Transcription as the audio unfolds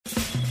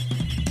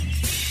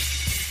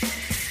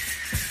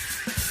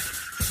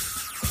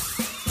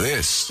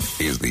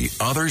This is The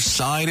Other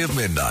Side of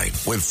Midnight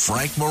with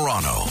Frank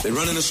Morano. They're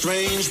running a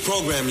strange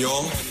program,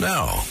 y'all.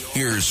 Now,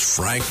 here's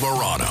Frank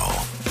Morano.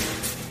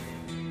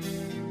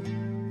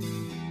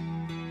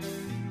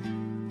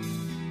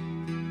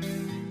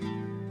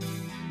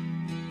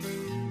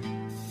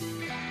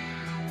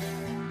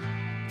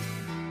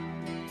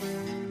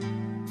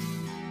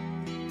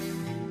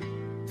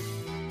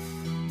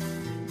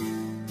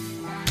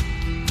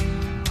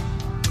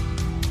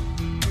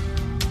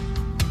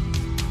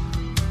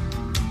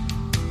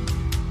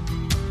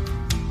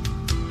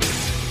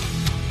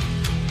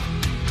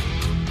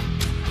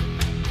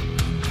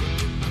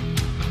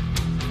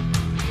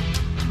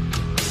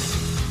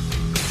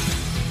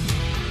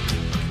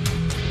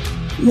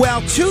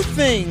 Well, two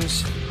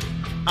things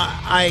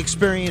I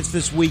experienced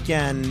this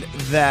weekend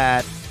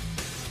that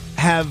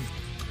have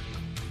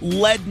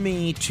led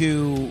me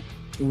to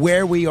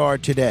where we are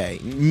today,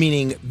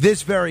 meaning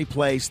this very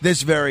place,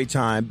 this very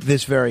time,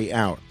 this very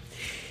hour.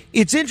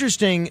 It's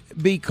interesting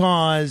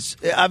because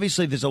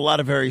obviously there's a lot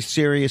of very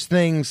serious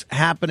things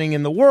happening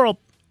in the world.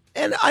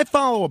 And I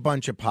follow a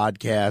bunch of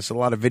podcasts, a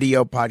lot of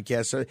video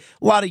podcasts, a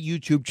lot of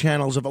YouTube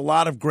channels of a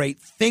lot of great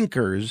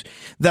thinkers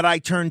that I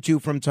turn to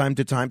from time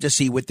to time to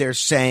see what they're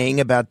saying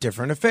about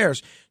different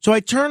affairs. So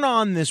I turn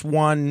on this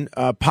one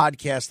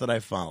podcast that I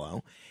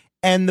follow,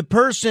 and the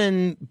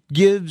person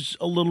gives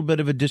a little bit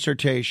of a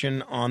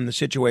dissertation on the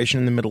situation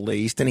in the Middle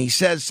East, and he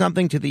says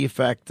something to the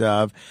effect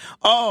of,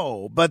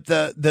 oh, but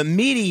the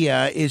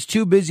media is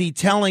too busy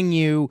telling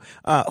you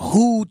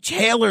who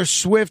Taylor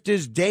Swift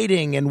is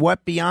dating and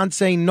what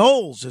Beyonce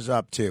Knowles is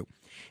up to.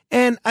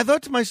 And I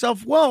thought to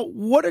myself, well,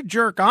 what a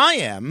jerk I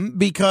am,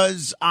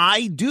 because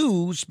I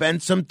do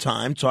spend some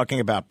time talking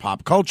about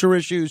pop culture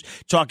issues,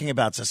 talking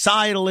about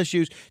societal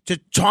issues, to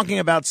talking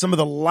about some of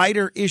the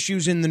lighter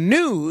issues in the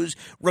news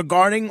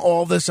regarding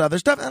all this other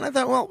stuff. And I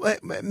thought, well,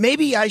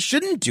 maybe I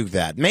shouldn't do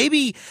that.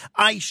 Maybe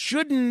I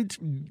shouldn't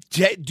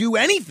do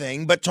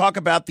anything but talk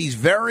about these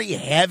very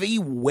heavy,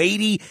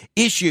 weighty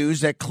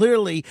issues that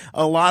clearly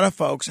a lot of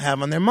folks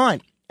have on their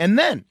mind. And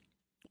then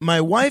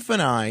my wife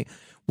and I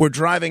were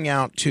driving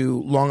out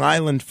to Long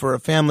Island for a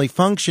family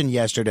function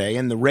yesterday,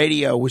 and the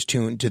radio was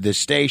tuned to this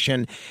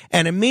station.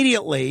 And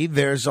immediately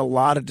there's a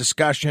lot of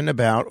discussion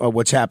about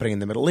what's happening in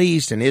the Middle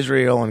East and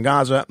Israel and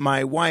Gaza.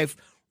 My wife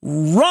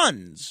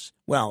runs,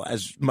 well,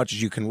 as much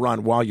as you can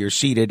run while you're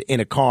seated in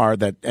a car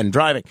and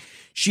driving.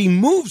 She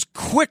moves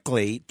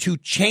quickly to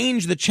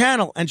change the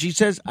channel, and she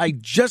says, I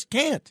just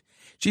can't.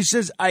 She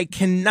says, I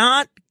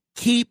cannot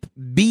keep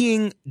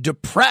being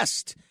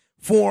depressed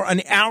for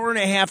an hour and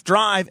a half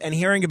drive and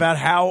hearing about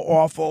how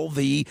awful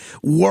the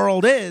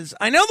world is.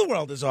 I know the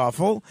world is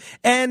awful,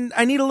 and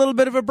I need a little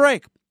bit of a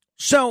break.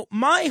 So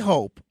my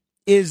hope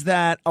is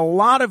that a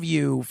lot of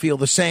you feel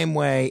the same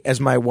way as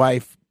my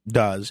wife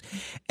does,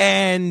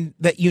 and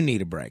that you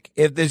need a break.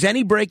 If there's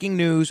any breaking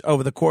news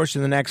over the course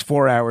of the next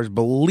 4 hours,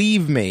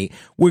 believe me,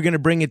 we're going to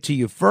bring it to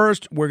you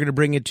first. We're going to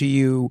bring it to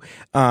you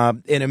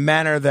in a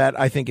manner that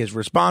I think is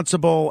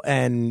responsible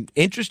and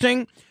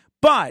interesting.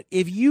 But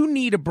if you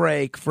need a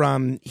break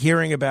from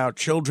hearing about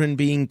children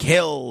being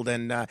killed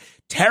and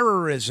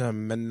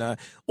terrorism and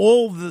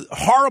all the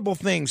horrible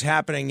things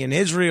happening in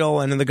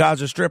Israel and in the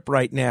Gaza Strip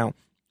right now,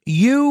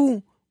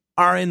 you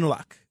are in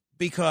luck,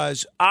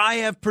 because I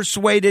have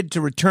persuaded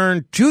to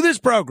return to this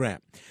program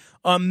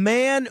a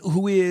man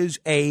who is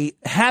a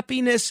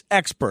happiness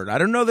expert. I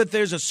don't know that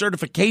there's a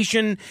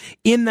certification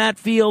in that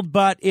field,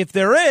 but if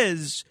there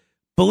is,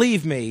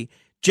 believe me,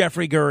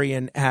 Jeffrey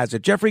Gurian has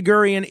it. Jeffrey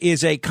Gurian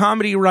is a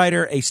comedy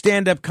writer, a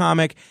stand-up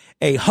comic,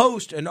 a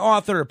host, an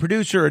author, a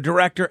producer, a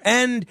director,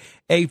 and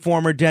a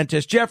former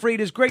dentist. Jeffrey, it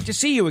is great to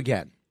see you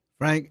again.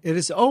 Frank, it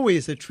is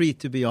always a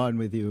treat to be on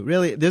with you.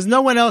 Really, there's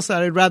no one else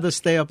that I'd rather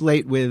stay up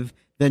late with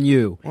than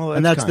you. Well,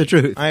 and that's kind. the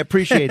truth. I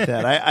appreciate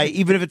that. I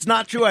even if it's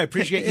not true, I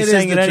appreciate you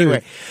saying it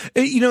anyway.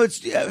 You know, it's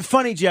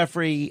funny,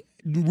 Jeffrey.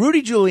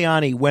 Rudy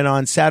Giuliani went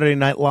on Saturday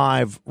Night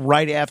Live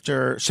right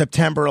after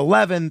September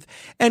 11th,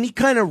 and he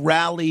kind of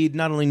rallied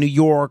not only New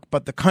York,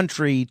 but the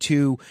country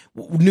to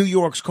New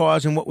York's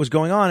cause and what was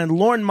going on. And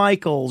Lorne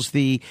Michaels,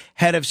 the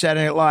head of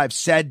Saturday Night Live,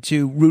 said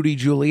to Rudy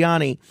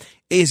Giuliani,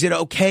 is it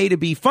okay to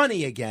be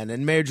funny again?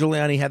 And Mayor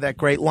Giuliani had that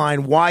great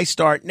line, why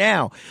start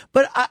now?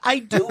 But I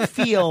do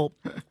feel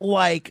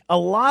like a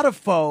lot of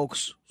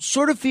folks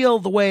sort of feel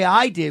the way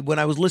I did when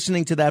I was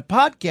listening to that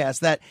podcast,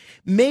 that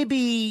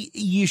maybe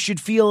you should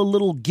feel a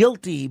little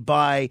guilty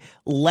by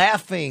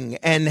laughing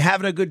and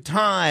having a good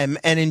time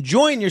and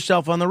enjoying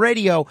yourself on the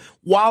radio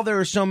while there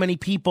are so many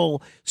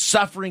people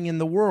suffering in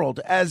the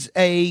world. As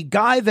a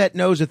guy that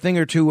knows a thing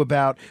or two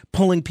about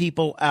pulling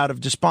people out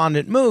of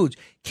despondent moods,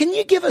 can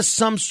you give us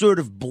some sort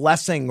of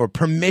blessing or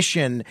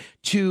permission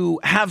to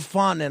have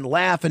fun and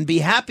laugh and be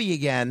happy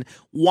again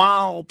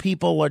while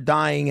people are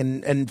dying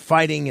and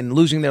fighting and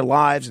losing their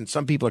lives and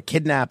some people are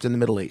kidnapped in the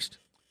Middle East?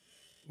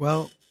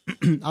 Well,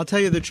 I'll tell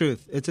you the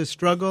truth. It's a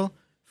struggle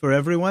for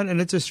everyone,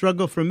 and it's a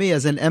struggle for me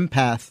as an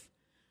empath.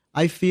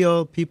 I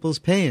feel people's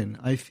pain.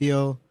 I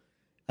feel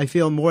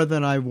more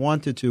than I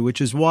wanted to, which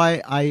is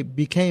why I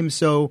became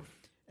so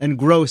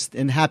engrossed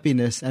in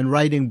happiness and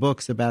writing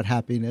books about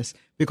happiness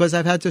because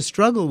I've had to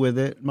struggle with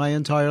it my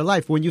entire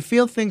life. When you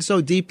feel things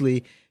so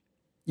deeply,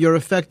 you're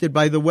affected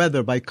by the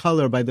weather, by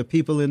color, by the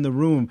people in the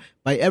room,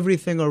 by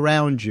everything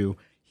around you.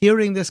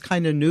 Hearing this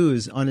kind of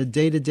news on a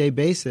day-to-day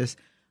basis,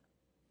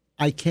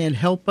 I can't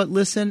help but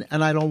listen,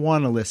 and I don't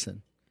want to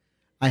listen.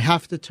 I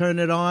have to turn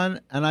it on,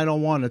 and I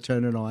don't want to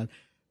turn it on.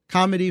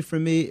 Comedy, for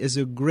me, is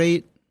a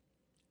great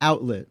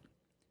outlet.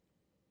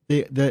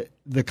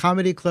 The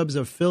comedy clubs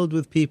are filled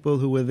with people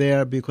who are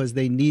there because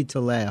they need to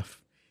laugh.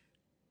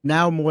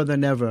 Now more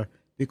than ever,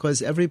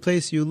 because every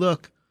place you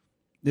look,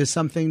 there's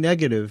something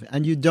negative,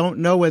 and you don't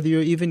know whether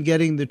you're even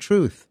getting the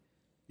truth.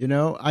 You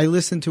know, I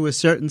listen to a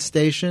certain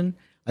station,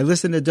 I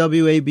listen to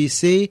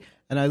WABC,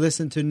 and I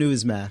listen to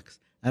Newsmax,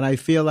 and I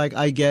feel like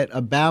I get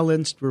a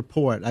balanced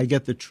report. I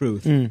get the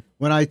truth.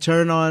 When I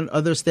turn on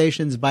other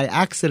stations by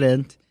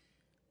accident,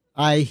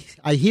 I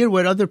hear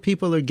what other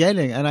people are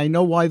getting, and I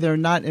know why they're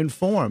not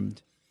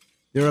informed.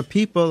 There are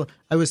people,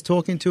 I was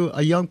talking to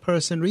a young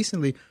person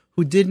recently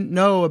who didn't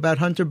know about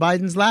Hunter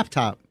Biden's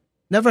laptop.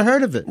 Never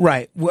heard of it.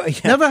 Right. Well, yeah.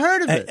 Never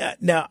heard of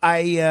it. Now,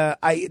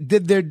 I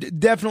did. There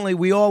definitely,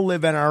 we all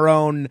live in our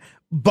own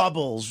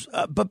bubbles.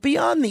 But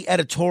beyond the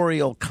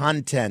editorial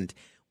content,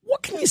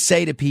 what can you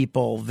say to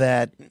people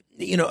that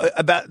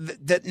about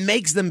that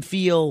makes them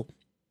feel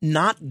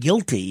not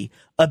guilty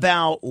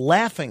about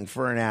laughing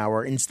for an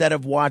hour instead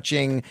of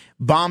watching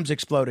bombs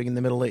exploding in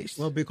the Middle East?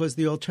 Well, because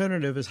the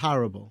alternative is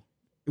horrible.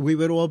 We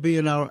would all be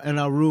in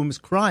our rooms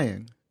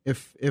crying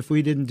if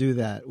we didn't do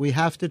that. We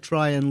have to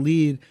try and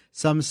lead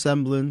some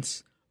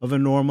semblance of a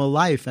normal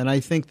life. And I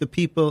think the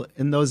people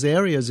in those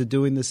areas are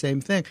doing the same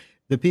thing.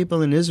 The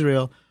people in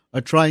Israel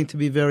are trying to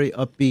be very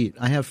upbeat.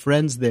 I have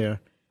friends there,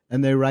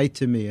 and they write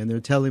to me, and they're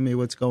telling me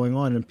what's going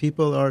on. And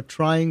people are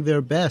trying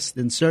their best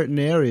in certain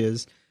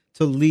areas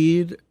to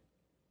lead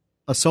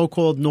a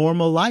so-called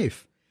normal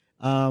life.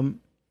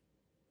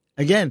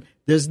 Again,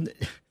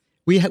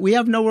 we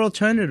have no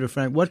alternative,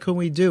 Frank. What can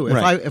we do?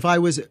 If I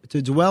was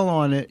to dwell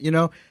on it,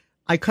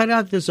 I cut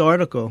out this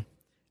article,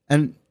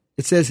 and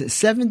it says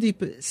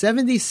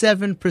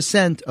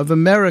 77% of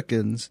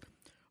Americans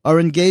are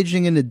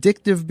engaging in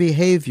addictive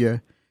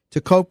behavior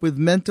to cope with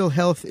mental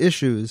health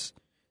issues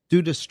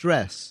due to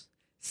stress.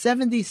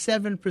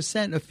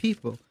 77% of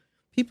people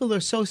are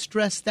so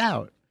stressed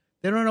out.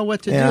 They don't know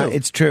what to do.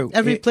 It's true.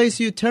 Every place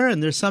you turn,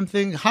 there's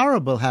something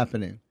horrible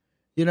happening.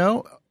 We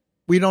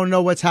don't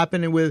know what's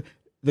happening with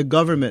the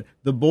government.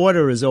 The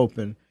border is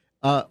open.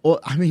 Mayor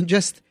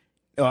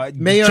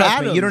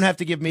Adams. You don't have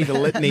to give me the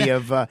litany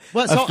of things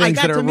that are wrong. I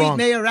got to meet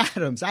Mayor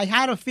Adams. I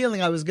had a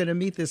feeling I was going to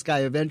meet this guy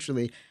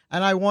eventually,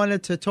 and I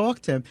wanted to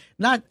talk to him.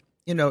 Not,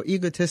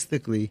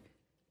 egotistically.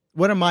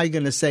 What am I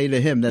going to say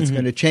to him that's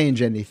going to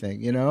change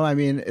anything?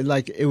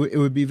 It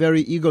would be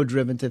very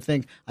ego-driven to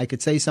think I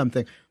could say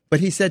something. But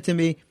he said to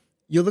me,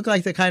 "You look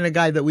like the kind of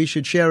guy that we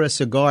should share a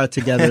cigar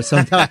together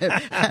sometime."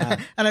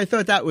 And I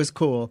thought that was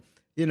cool.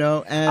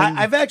 And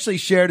I've actually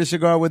shared a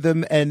cigar with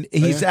him, and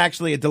he's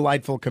actually a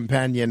delightful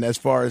companion as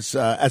far as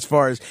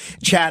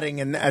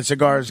chatting and as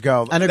cigars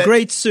go. And a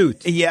great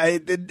suit. Yeah,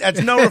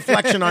 that's no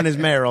reflection on his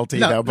mayoralty,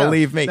 though.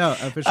 Believe me. No,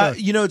 for sure.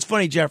 It's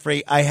funny,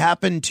 Jeffrey. I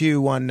happened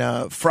to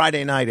on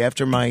Friday night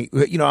after my,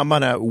 I'm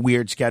on a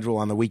weird schedule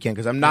on the weekend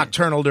because I'm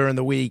nocturnal during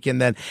the week,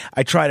 and then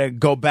I try to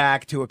go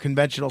back to a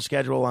conventional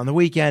schedule on the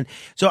weekend.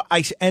 So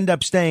I end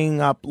up staying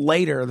up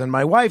later than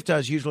my wife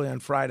does, usually on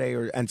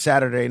Friday and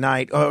Saturday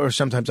night, or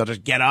sometimes I'll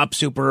just get up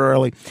super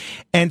early.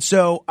 And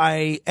so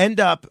I end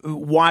up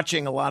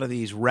watching a lot of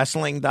these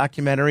wrestling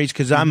documentaries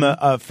because I'm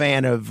a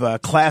fan of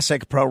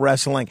classic pro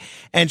wrestling.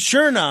 And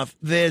sure enough,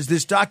 there's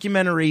this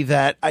documentary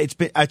that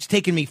it's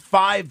taken me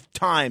 5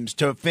 times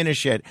to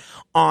finish it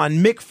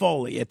on Mick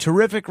Foley, a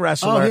terrific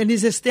wrestler. Oh, and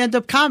he's a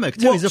stand-up comic,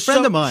 too. He's a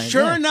friend of mine.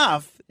 Sure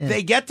enough,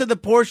 they get to the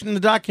portion of the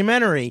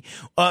documentary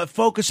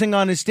focusing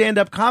on his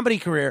stand-up comedy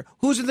career.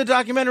 Who's in the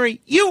documentary?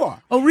 You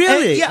are. Oh,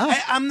 really?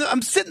 And,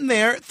 I'm sitting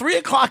there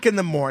 3:00 in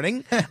the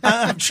morning.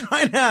 I'm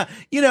trying to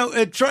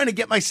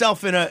get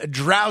myself in a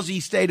drowsy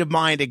state of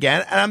mind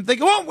again. And I'm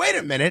thinking, well, wait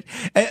a minute.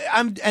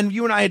 And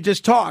you and I had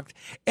just talked,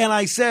 and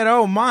I said,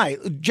 oh my,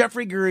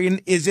 Jeffrey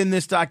Green is in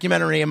this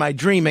documentary. Am I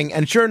dreaming?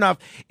 And sure enough,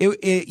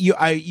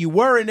 you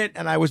were in it,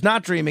 and I was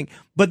not dreaming.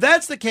 But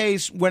that's the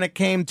case when it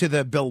came to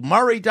the Bill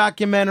Murray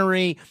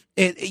documentary.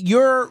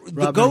 You're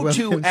the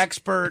go-to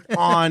expert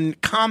on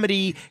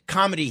comedy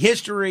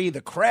history, the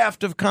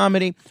craft of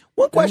comedy.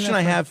 One question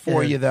I have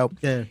for you, though,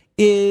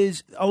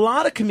 is a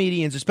lot of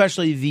comedians,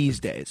 especially these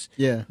days,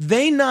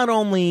 they not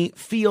only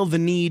feel the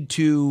need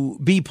to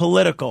be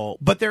political,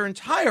 but their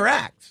entire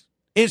act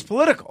is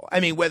political. I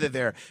mean, whether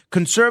they're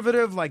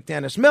conservative like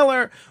Dennis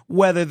Miller,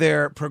 whether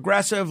they're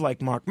progressive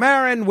like Mark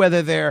Maron,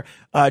 whether they're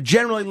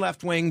generally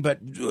left-wing but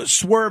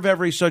swerve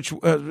every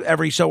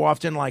so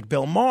often like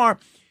Bill Maher.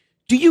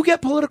 Do you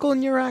get political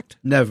in your act?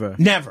 Never.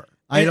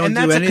 I don't do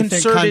anything. And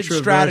that's a concerted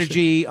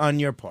strategy on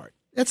your part.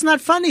 It's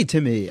not funny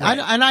to me. Right.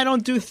 I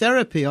don't do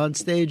therapy on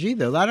stage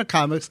either. A lot of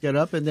comics get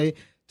up and they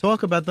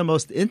talk about the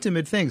most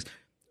intimate things.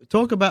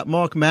 Talk about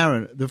Mark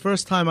Maron. The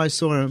first time I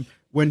saw him,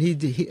 when he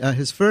did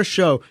his first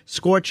show,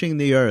 Scorching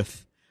the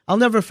Earth. I'll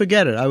never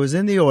forget it. I was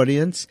in the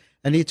audience,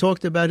 and he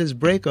talked about his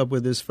breakup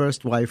with his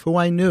first wife, who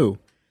I knew.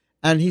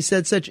 And he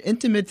said such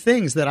intimate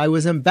things that I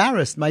was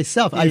embarrassed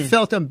myself. I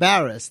felt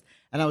embarrassed.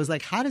 And I was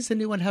like, how does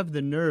anyone have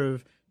the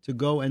nerve to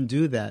go and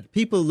do that?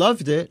 People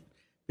loved it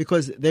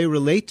because they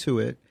relate to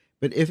it.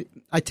 But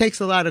it takes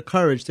a lot of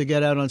courage to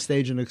get out on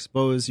stage and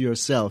expose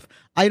yourself.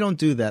 I don't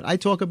do that. I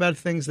talk about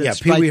things that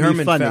strike Pee Wee me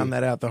Herman funny. found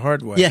that out the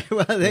hard way. Yeah,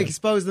 well, they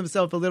expose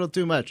themselves a little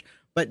too much.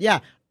 But yeah,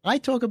 I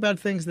talk about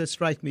things that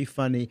strike me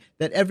funny,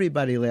 that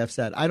everybody laughs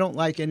at. I don't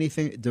like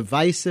anything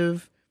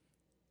divisive.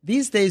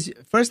 These days,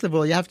 first of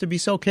all, you have to be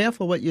so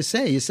careful what you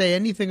say. You say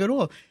anything at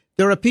all.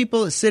 There are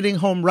people sitting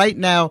home right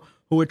now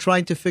who are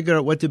trying to figure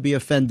out what to be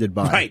offended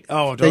by. Right.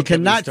 Oh, they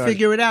cannot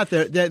figure it out.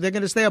 They're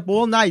going to stay up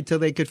all night till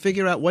they could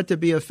figure out what to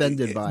be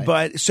offended by.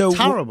 But so it's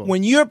horrible.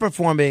 When you're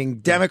performing,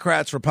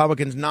 Democrats,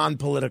 Republicans,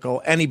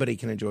 non-political, anybody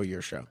can enjoy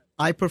your show.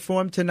 I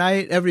perform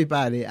tonight,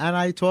 everybody, and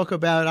I talk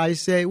about. I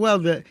say, well,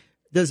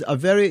 there's a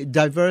very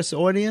diverse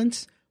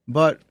audience,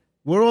 but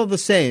we're all the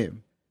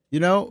same.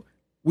 You know,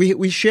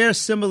 we share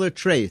similar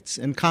traits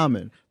in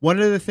common. One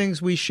of the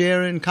things we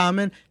share in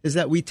common is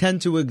that we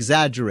tend to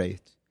exaggerate.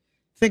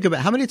 Think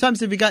about it. How many times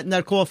have you gotten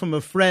that call from a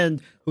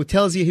friend who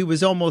tells you he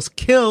was almost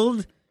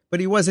killed, but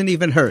he wasn't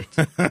even hurt,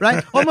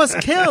 right?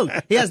 Almost killed.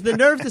 He has the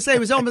nerve to say he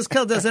was almost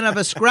killed, doesn't have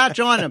a scratch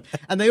on him.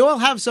 And they all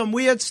have some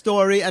weird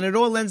story, and it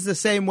all ends the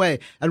same way.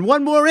 And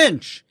one more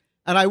inch,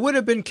 and I would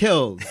have been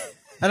killed.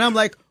 And I'm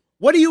like,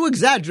 what are you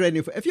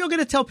exaggerating for? If you're going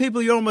to tell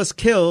people you're almost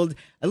killed,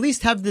 at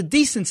least have the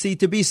decency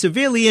to be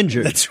severely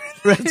injured. That's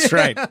right. That's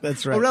right.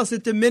 That's right. Or else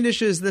it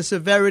diminishes the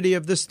severity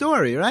of the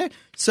story, right?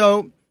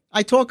 So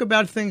I talk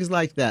about things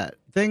like that,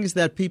 things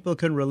that people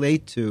can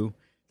relate to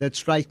that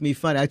strike me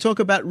funny. I talk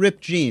about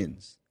ripped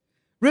jeans.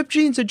 Ripped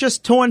jeans are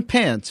just torn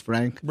pants,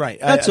 Frank. Right.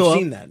 That's I've all.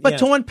 seen that. But yeah.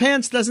 torn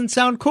pants doesn't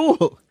sound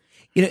cool.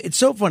 You know, it's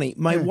so funny.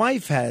 My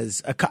wife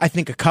has, I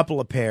think, a couple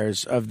of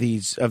pairs of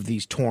these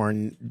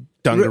torn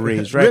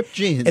dungarees, right? Ripped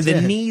jeans. And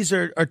the knees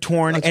are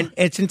torn, and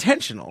it's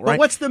intentional, right? But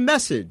what's the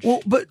message?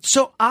 Well, but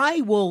so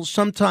I will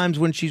sometimes,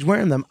 when she's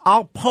wearing them,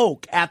 I'll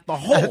poke at the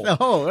hole. At the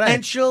hole, right.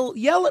 And she'll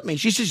yell at me.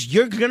 She says,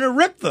 "You're going to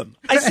rip them."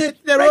 I said,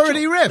 They're "Rachel,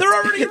 already ripped. They're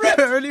already ripped.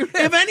 They're already ripped.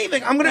 If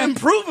anything, I'm going to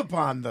improve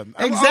upon them.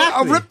 Exactly.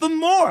 I'll rip them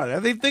more.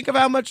 They think of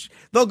how much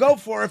they'll go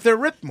for if they're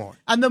ripped more.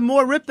 And the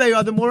more ripped they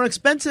are, the more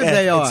expensive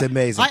they are. It's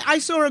amazing. I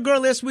saw a girl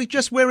last week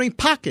just wearing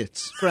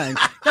pockets, Frank.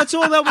 That's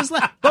all that was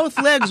left.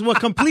 Both legs were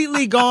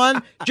completely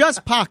gone, just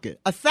pocket.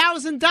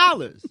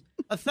 $1,000.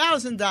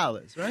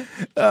 $1,000,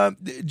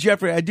 right?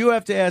 Jeffrey, I do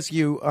have to ask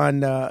you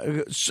on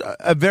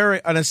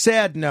on a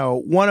sad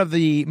note. One of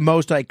the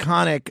most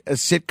iconic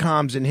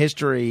sitcoms in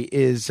history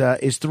is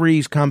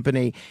Three's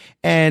Company,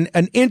 and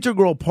an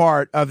integral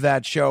part of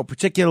that show,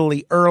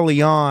 particularly early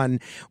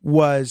on,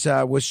 was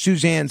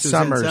Suzanne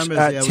Summers.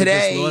 Yeah,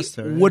 today we just lost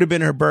her, would have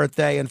been her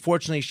birthday.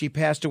 Unfortunately, she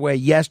passed away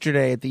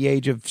yesterday at the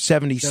age of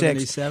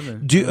 76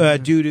 77.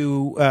 due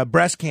to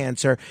breast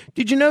cancer.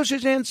 Did you know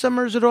Suzanne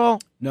Summers at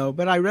all? No,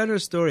 but I read her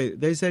story.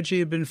 They said she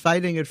had been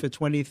fighting it for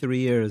 23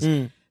 years.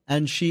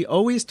 And she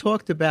always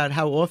talked about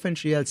how often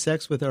she had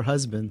sex with her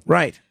husband.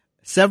 Right.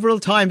 Several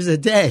times a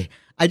day.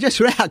 I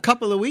just read a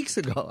couple of weeks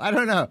ago. I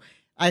don't know.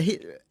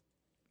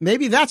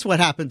 Maybe that's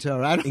what happened to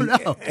her. I don't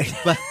know.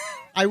 But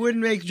I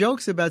wouldn't make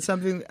jokes about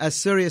something as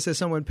serious as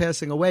someone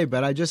passing away,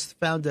 but I just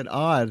found it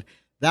odd.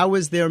 That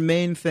was their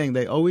main thing.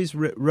 They always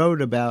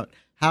wrote about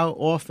how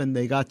often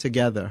they got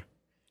together.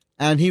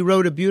 And he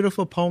wrote a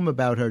beautiful poem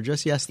about her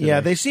just yesterday. Yeah,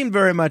 they seem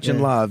very much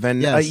in love.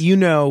 And Yes. you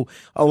know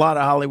a lot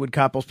of Hollywood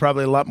couples,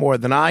 probably a lot more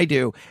than I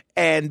do.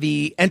 And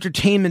the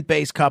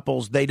entertainment-based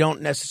couples, they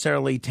don't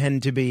necessarily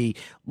tend to be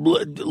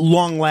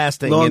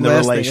long-lasting in the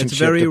relationship It's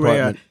very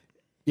department. rare.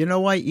 You know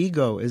why?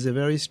 Ego is a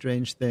very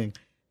strange thing.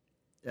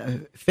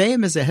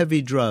 Fame is a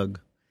heavy drug.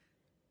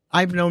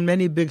 I've known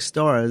many big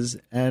stars,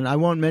 and I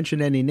won't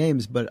mention any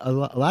names, but a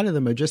lot of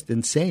them are just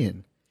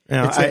insane. You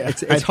know,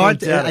 It's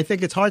hard. I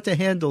think it's hard to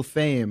handle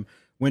fame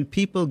when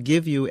people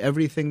give you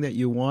everything that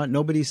you want.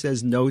 Nobody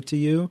says no to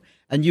you,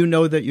 and you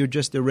know that you're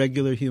just a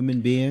regular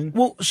human being.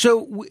 Well,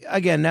 so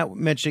again, not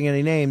mentioning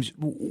any names,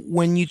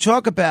 when you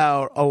talk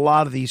about a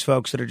lot of these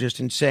folks that are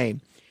just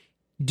insane,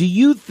 do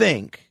you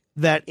think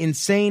that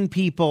insane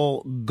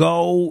people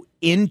go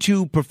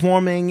into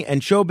performing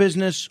and show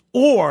business,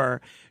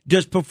 or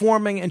does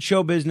performing and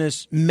show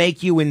business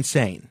make you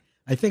insane?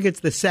 I think it's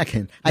the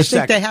second. I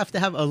think they have to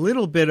have a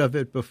little bit of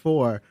it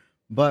before.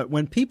 But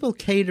when people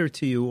cater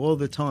to you all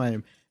the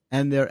time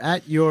and they're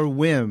at your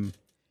whim,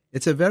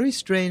 it's a very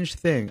strange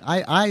thing.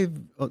 I've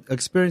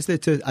experienced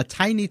it to a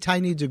tiny,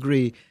 tiny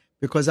degree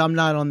because I'm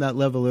not on that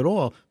level at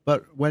all.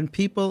 But when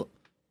people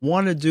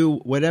want to do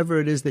whatever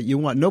it is that you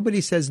want,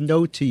 nobody says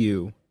no to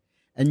you.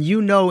 And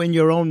you know in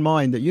your own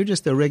mind that you're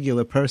just a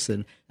regular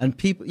person. And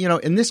people, you know,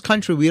 in this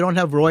country, we don't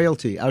have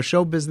royalty. Our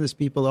show business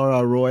people are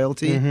our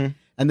royalty. Mm-hmm.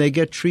 And they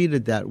get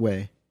treated that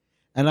way.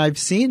 And I've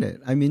seen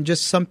it. I mean,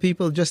 just some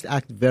people just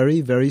act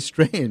very, very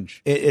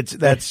strange.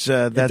 That's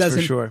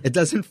for sure. It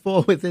doesn't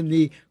fall within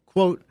the,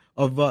 quote,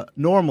 of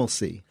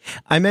normalcy.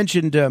 I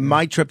mentioned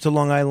my trip to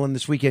Long Island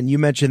this weekend. You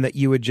mentioned that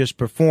you had just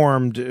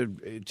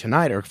performed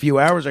tonight or a few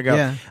hours ago.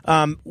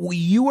 Yeah.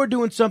 You are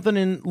doing something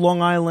in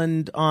Long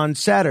Island on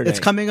Saturday. It's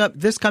coming up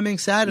this coming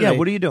Saturday. Yeah,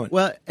 what are you doing?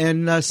 Well,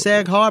 in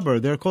Sag Harbor,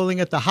 they're calling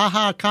it the Ha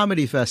Ha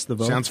Comedy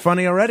Festival. Sounds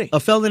funny already. A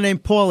fellow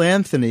named Paul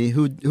Anthony,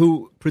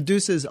 who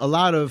produces a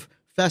lot of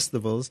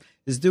festivals,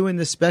 is doing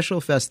this special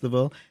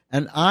festival,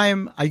 and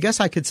I guess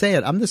I could say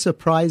it, I'm the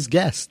surprise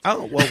guest.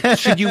 Oh, well,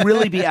 should you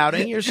really be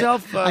outing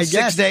yourself I 6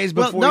 guess. days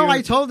before? Well, no,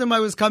 I told him I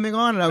was coming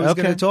on and I was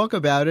Okay. going to talk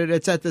about it.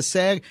 It's at the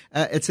Sag,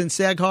 it's in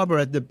Sag Harbor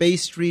at the Bay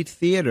Street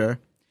Theater,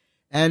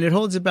 and it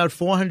holds about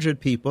 400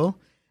 people,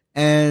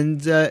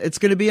 and it's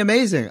going to be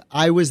amazing.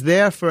 I was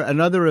there for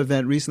another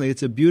event recently.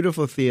 It's a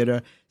beautiful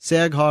theater.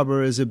 Sag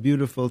Harbor is a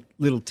beautiful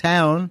little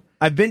town.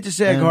 I've been to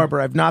Sag Harbor.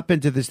 I've not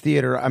been to this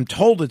theater. I'm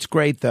told it's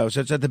great, though.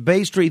 So it's at the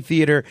Bay Street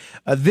Theater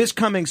this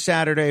coming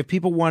Saturday. If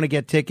people want to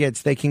get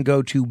tickets, they can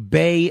go to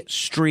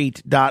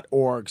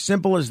baystreet.org.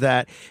 Simple as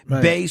that.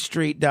 Right.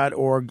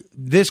 Baystreet.org.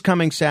 This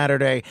coming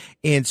Saturday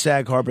in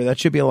Sag Harbor. That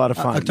should be a lot of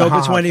fun. October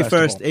The Ha Ha 21st,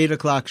 Festival. 8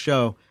 o'clock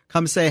show.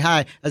 Come say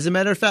hi. As a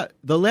matter of fact,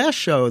 the last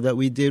show that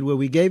we did where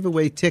we gave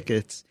away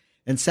tickets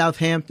in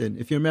Southampton,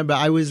 if you remember,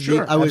 I was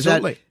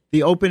absolutely. at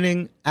the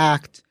opening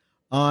act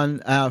on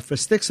for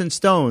Sticks and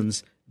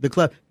Stones, the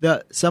club.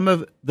 Some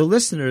of the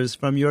listeners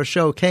from your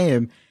show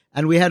came,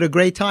 and we had a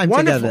great time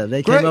Wonderful. together.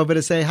 They Great. came over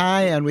to say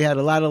hi, and we had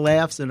a lot of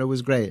laughs, and it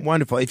was great.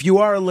 Wonderful. If you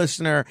are a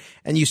listener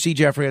and you see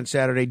Jeffrey on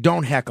Saturday,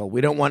 don't heckle. We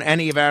don't want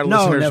any of our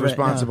listeners never,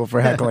 responsible no. for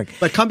heckling.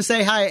 But come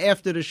say hi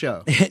after the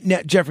show.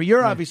 Now, Jeffrey,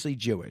 you're obviously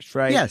Jewish,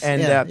 right? Yes,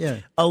 and yeah.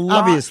 a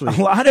lot, Obviously.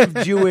 a lot of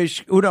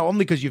Jewish. Well, no,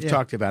 only because you've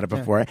talked about it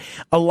before.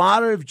 A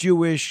lot of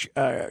Jewish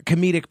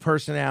comedic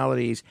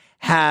personalities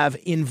have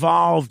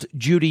involved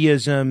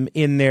Judaism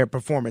in their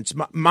performance.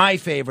 My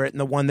favorite, and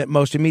the one that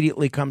most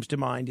immediately comes to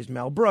mind, is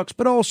Mel Brooks,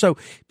 but also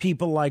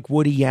people like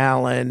Woody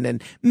Allen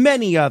and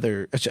many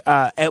others.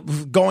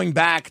 Going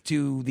back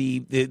to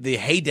the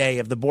heyday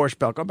of the Borscht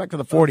Belt, going back to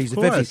the 40s,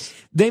 the 50s,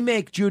 they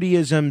make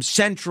Judaism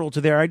central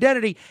to their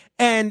identity.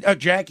 And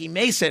Jackie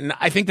Mason,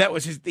 I think that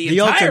was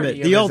the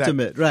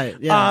ultimate, right?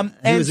 Yeah,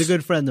 he was a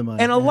good friend of mine.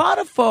 And a lot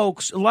of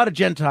folks, a lot of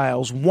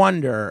Gentiles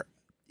wonder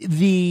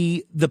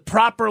the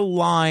proper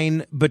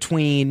line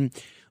between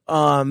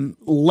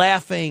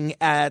laughing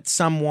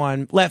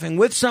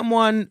with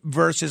someone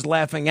versus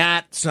laughing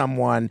at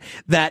someone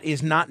that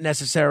is not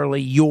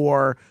necessarily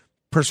your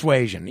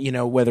persuasion. You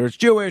know, whether it's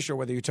Jewish or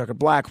whether you're talking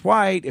black,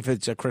 white, if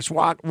it's a Chris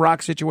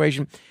Rock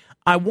situation.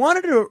 I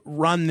wanted to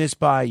run this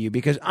by you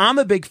because I'm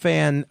a big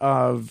fan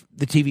of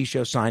the TV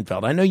show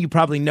Seinfeld. I know you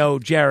probably know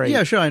Jerry.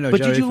 Yeah, sure, I know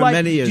Jerry for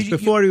many years,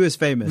 before he was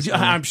famous.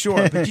 I'm sure.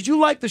 But did you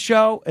like the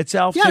show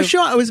itself? Yeah, too?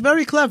 sure. It was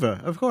very clever,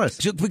 of course.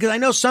 Because I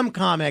know some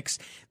comics,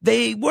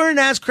 they weren't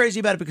as crazy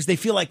about it because they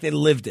feel like they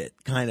lived it,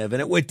 kind of.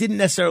 And it didn't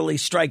necessarily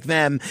strike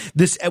them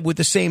with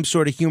the same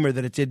sort of humor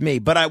that it did me.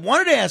 But I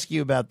wanted to ask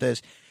you about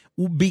this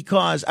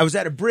because I was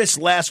at a bris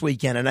last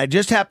weekend, and I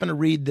just happened to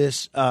read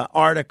this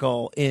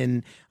article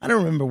I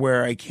don't remember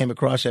where I came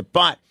across it,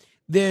 but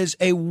there's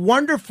a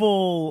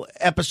wonderful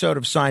episode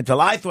of Seinfeld.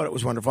 I thought it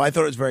was wonderful. I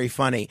thought it was very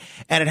funny,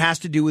 and it has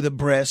to do with a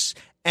bris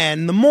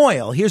and the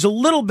Moyle. Here's a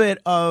little bit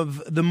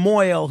of the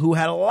Moyle, who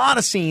had a lot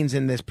of scenes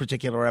in this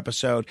particular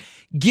episode,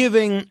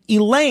 giving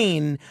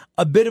Elaine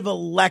a bit of a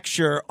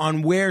lecture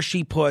on where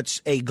she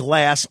puts a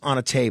glass on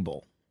a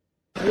table.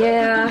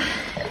 Yeah.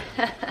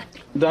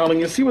 Darling,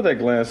 you see where that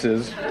glass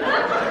is?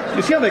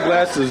 You see how that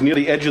glass is near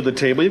the edge of the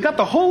table? You've got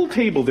the whole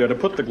table there to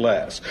put the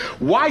glass.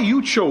 Why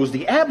you chose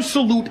the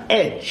absolute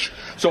edge?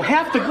 So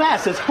half the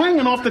glass is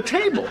hanging off the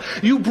table.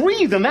 You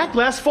breathe and that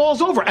glass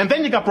falls over. And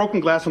then you got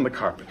broken glass on the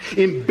carpet.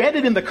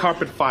 Embedded in the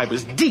carpet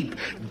fibers, deep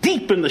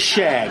in the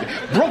shag.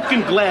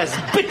 Broken glass,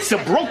 bits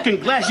of broken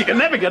glass you can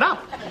never get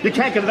up. You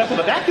can't get it up with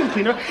a vacuum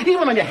cleaner.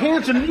 Even on your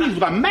hands and knees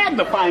with a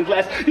magnifying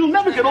glass, you'll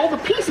never get all the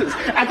pieces.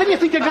 And then you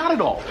think you got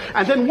it all.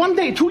 And then one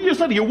day, 2 years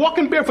later, you're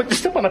walking barefoot, you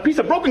step on a piece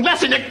of broken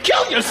glass and you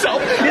kill yourself.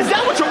 Is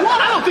that what you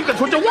want? I don't think that's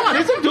what you want,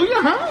 is it? Do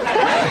you,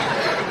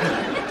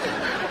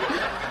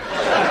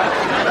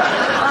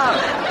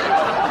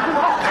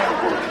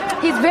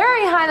 He's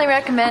very highly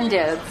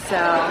recommended,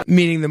 so.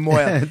 Meaning the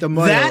Moyle. The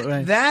Moyle,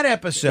 right. That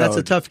episode. That's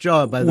a tough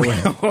job, by the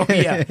way. Oh,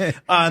 yeah.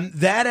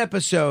 That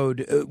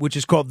episode, which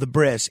is called The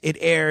Bris, it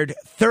aired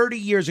 30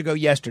 years ago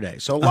yesterday.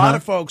 So a lot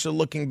of folks are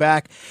looking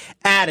back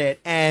at it.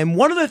 And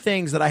one of the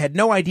things that I had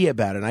no idea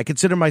about, and I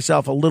consider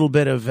myself a little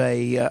bit of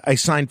a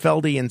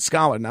Seinfeldian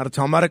scholar, not a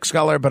Talmudic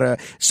scholar, but a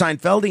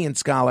Seinfeldian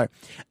scholar,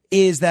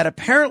 is that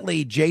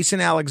apparently Jason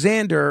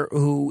Alexander,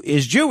 who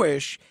is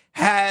Jewish,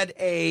 had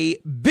a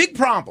big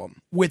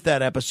problem with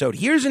that episode.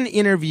 Here's an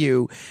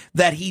interview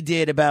that he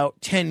did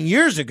about 10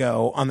 years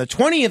ago on the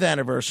 20th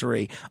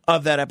anniversary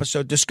of that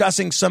episode,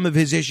 discussing some of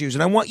his issues.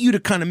 And I want you to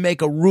kind of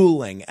make a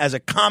ruling as a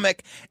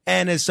comic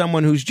and as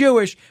someone who's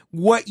Jewish,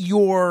 what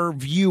your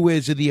view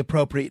is of the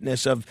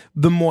appropriateness of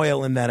the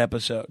Moyle in that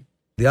episode.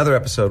 The other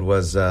episode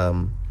was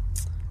an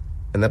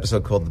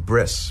episode called The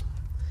Bris.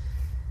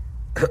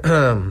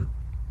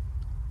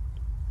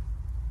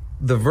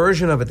 the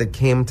version of it that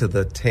came to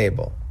the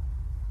table,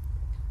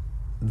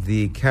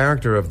 the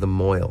character of the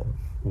Moyle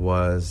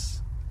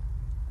was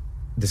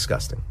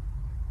disgusting.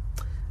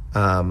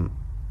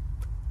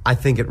 I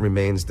think it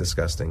remains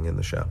disgusting in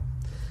the show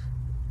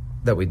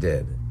that we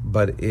did,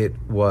 but it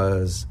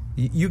was,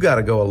 you got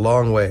to go a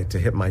long way to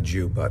hit my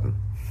Jew button.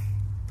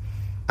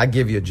 I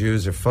give you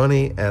Jews are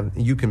funny, and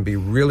you can be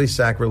really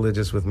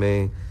sacrilegious with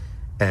me,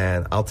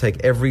 and I'll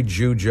take every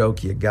Jew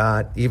joke you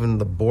got, even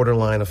the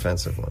borderline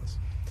offensive ones.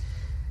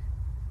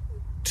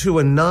 To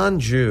a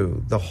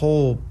non-Jew, the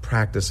whole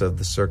practice of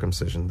the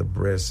circumcision, the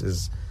bris,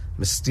 is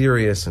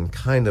mysterious and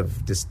kind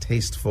of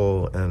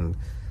distasteful, and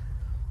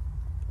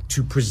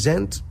to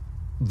present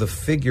the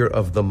figure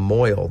of the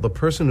Moyle, the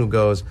person who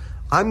goes,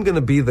 I'm going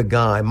to be the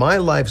guy, my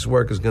life's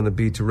work is going to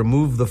be to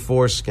remove the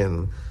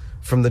foreskin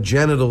from the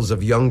genitals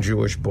of young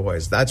Jewish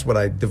boys. That's what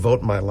I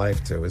devote my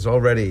life to, is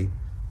already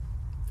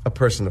a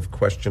person of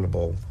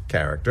questionable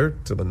character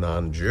to the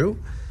non-Jew.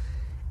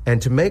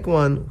 And to make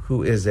one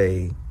who is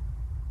a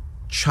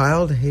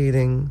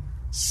child-hating,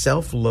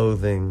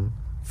 self-loathing,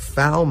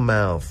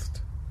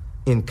 foul-mouthed,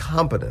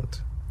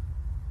 incompetent,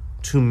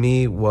 to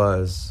me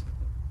was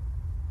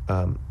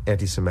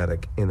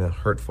anti-Semitic in a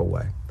hurtful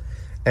way.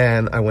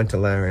 And I went to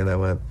Larry and I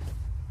went,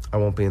 I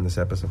won't be in this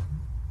episode.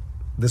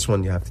 This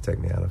one you have to take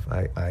me out of.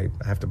 I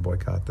have to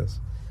boycott this.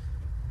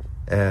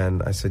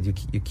 And I said, you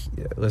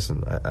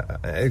listen,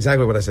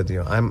 exactly what I said to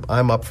you.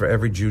 I'm up for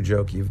every Jew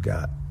joke you've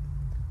got.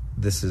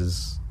 This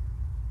is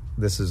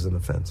an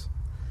offense.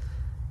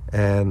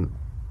 And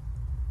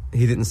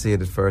he didn't see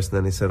it at first, and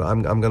then he said,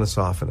 I'm going to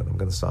soften it. I'm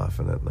going to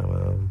soften it. And I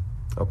went,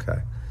 okay.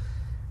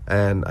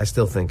 And I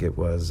still think it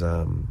was,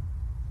 I'm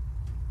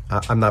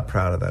not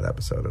proud of that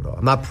episode at all.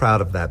 I'm not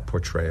proud of that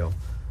portrayal.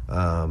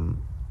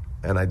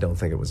 And I don't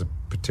think it was a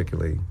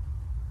particularly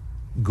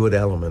good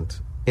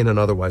element in an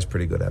otherwise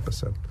pretty good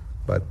episode.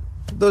 But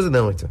those are the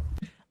only two.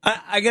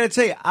 I got to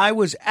tell you, I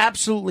was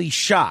absolutely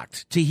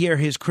shocked to hear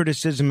his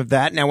criticism of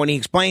that. Now, when he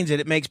explains it,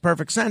 it makes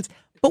perfect sense.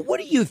 But what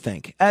do you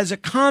think? As a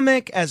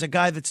comic, as a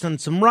guy that's done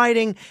some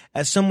writing,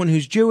 as someone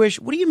who's Jewish,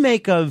 what do you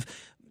make of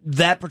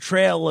that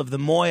portrayal of the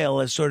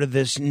Moyle as sort of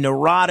this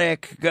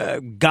neurotic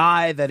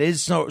guy that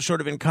is sort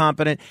of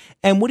incompetent?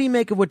 And what do you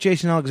make of what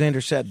Jason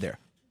Alexander said there?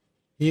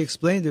 He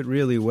explained it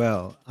really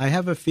well. I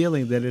have a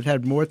feeling that it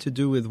had more to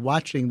do with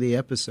watching the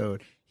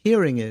episode.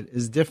 Hearing it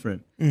is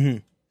different. Mm-hmm.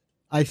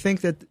 I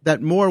think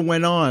that more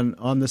went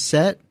on the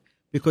set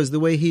because the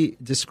way he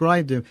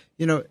described him,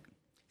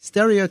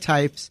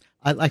 stereotypes.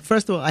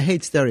 First of all, I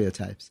hate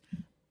stereotypes.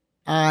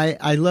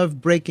 I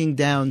love breaking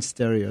down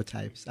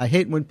stereotypes. I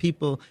hate when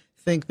people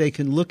think they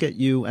can look at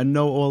you and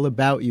know all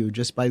about you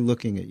just by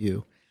looking at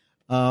you.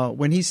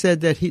 When he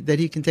said that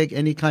he can take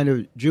any kind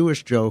of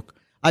Jewish joke,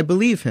 I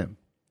believe him.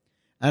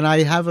 And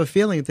I have a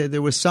feeling that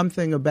there was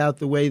something about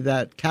the way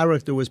that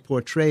character was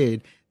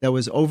portrayed that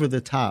was over the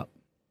top.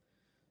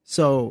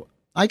 So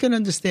I can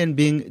understand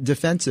being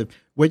defensive.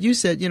 What you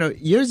said,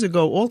 years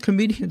ago, all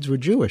comedians were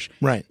Jewish.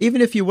 Right.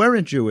 Even if you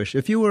weren't Jewish,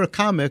 if you were a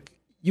comic,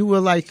 you were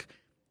like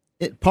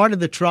part of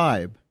the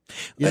tribe.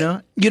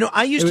 I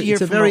used to hear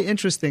it's a very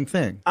interesting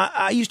thing.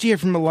 I used to hear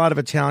from a lot of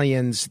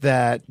Italians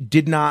that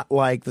did not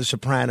like The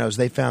Sopranos.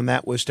 They found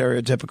that was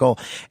stereotypical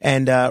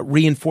and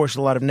reinforced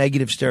a lot of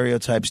negative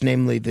stereotypes,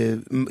 namely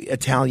the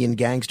Italian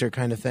gangster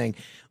kind of thing.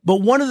 But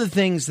one of the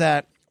things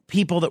that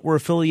people that were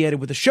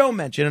affiliated with the show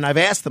mentioned, and I've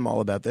asked them all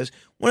about this,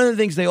 one of the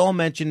things they all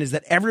mentioned is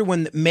that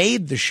everyone that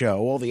made the show,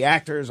 all the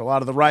actors, a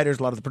lot of the writers,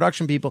 a lot of the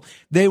production people,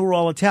 they were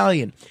all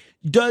Italian.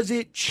 Does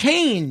it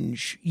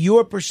change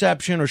your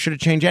perception, or should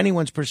it change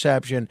anyone's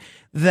perception,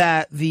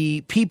 that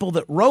the people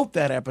that wrote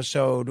that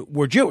episode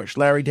were Jewish,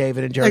 Larry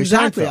David and Jerry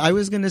Exactly. Seinfeld? I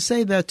was going to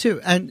say that too.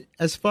 And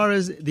as far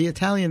as the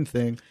Italian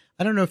thing,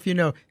 I don't know if you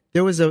know,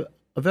 there was a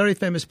very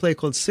famous play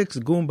called Six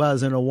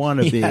Goombas and a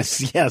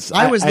Wannabe. Yes.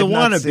 I was the I've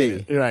not wannabe.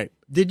 seen it. Right.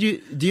 Do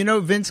you know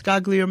Vince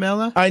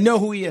Gagliarmella? I know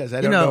who he is. I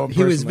don't know him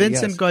he was personally,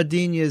 Vincent yes.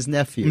 Gardenia's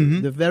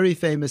nephew, the very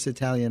famous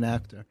Italian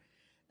actor.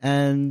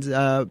 And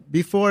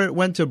before it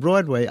went to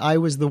Broadway, I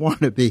was the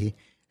wannabe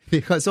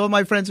because all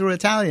my friends were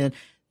Italian.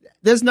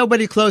 There's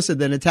nobody closer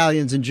than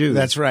Italians and Jews.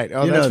 That's right.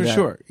 Oh, that's for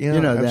sure. You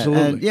know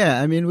absolutely.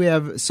 That. And, we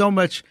have so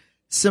much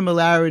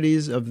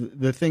similarities of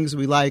the things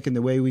we like and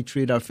the way we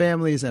treat our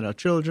families and our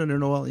children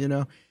and all,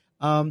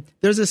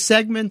 There's a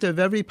segment of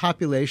every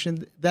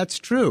population that's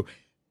true.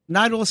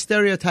 Not all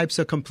stereotypes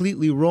are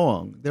completely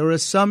wrong. There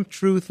is some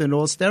truth in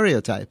all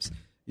stereotypes.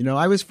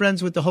 I was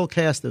friends with the whole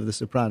cast of The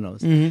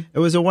Sopranos. Mm-hmm. It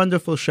was a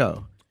wonderful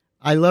show.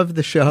 I loved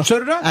the show. So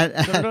did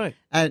I.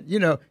 And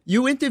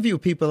you interview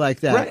people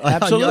like that right.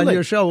 Absolutely. on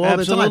your show all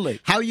the Absolutely.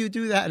 time. How you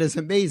do that is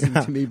amazing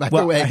to me, by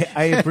the way.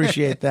 I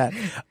appreciate that.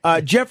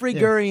 Jeffrey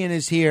Gurian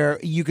is here.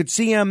 You could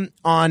see him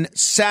on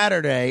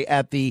Saturday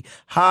at the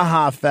Ha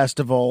Ha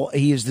Festival.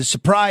 He is the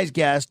surprise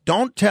guest.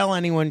 Don't tell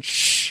anyone,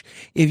 shh.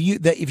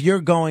 If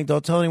you're going,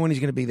 don't tell anyone he's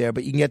going to be there,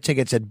 but you can get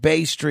tickets at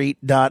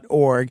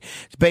baystreet.org.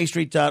 It's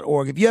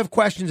baystreet.org. If you have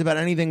questions about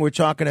anything we're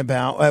talking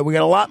about, we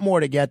got a lot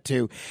more to get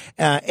to.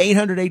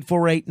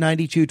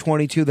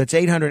 800-848-9222. That's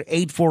 800-848-9222.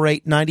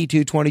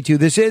 888-9222.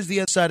 This is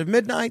The Other Side of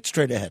Midnight.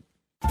 Straight ahead.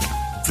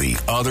 The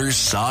Other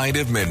Side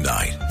of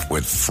Midnight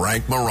with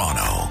Frank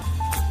Morano.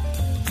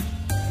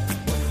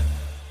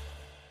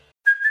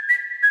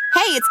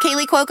 Hey, it's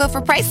Kaylee Cuoco for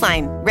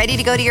Priceline. Ready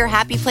to go to your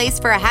happy place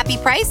for a happy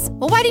price?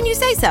 Well, why didn't you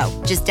say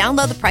so? Just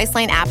download the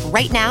Priceline app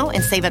right now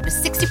and save up to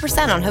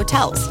 60% on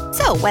hotels.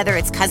 So whether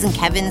it's Cousin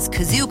Kevin's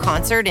Kazoo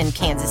Concert in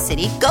Kansas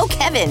City, go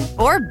Kevin,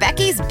 or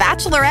Becky's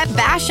Bachelorette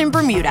Bash in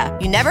Bermuda,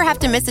 you never have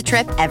to miss a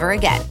trip ever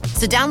again.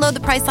 So download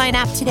the Priceline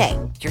app today.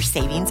 Your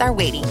savings are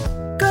waiting.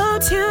 Go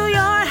to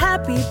your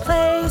happy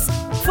place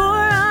for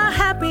a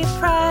happy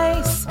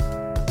price.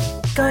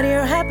 Go to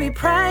your happy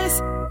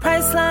price,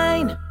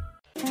 Priceline.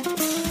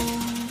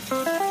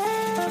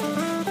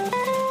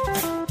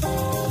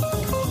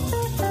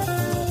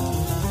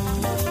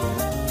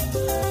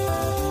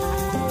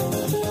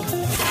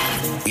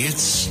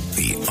 It's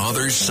The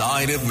Other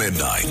Side of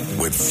Midnight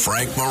with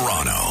Frank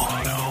Morano.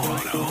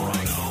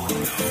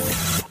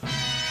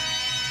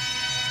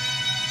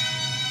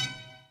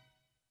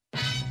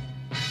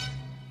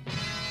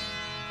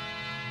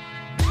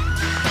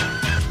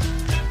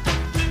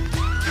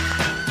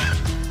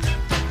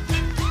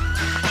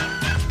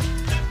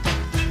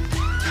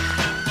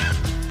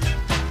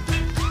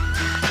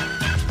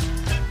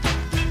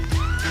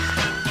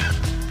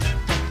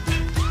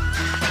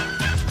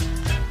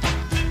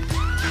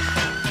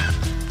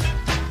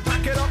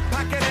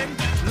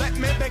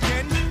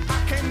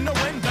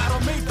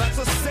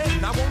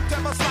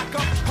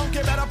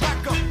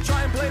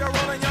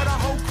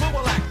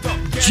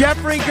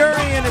 Jeffrey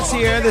Gurian is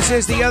here. This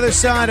is The Other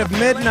Side of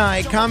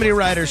Midnight. Comedy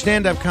writer,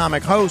 stand-up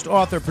comic, host,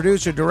 author,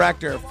 producer,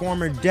 director,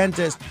 former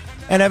dentist.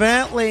 And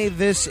evidently,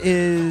 this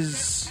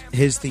is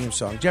his theme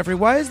song. Jeffrey,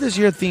 why is this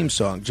your theme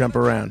song, Jump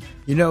Around?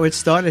 You know, it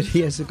started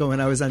years ago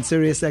when I was on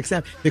Sirius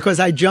XM because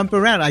I jump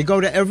around. I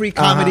go to every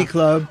comedy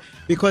club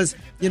because,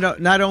 you know,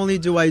 not only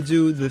do I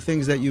do the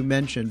things that you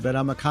mentioned, but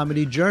I'm a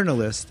comedy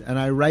journalist and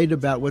I write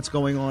about what's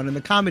going on in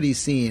the comedy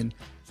scene.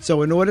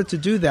 So in order to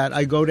do that,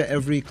 I go to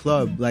every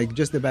club, like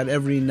just about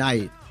every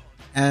night,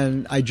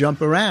 and I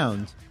jump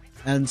around.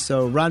 And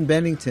so Ron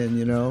Bennington,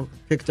 you know,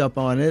 picked up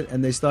on it,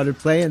 and they started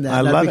playing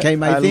that. That became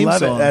my theme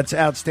song. I love it. That's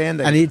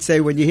outstanding. And he'd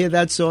say, when you hear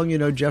that song, you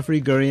know,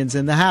 Jeffrey Gurian's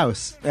in the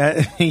house.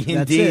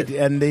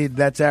 Indeed,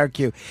 that's our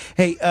cue.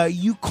 Hey,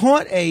 you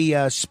caught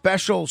a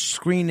special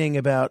screening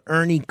about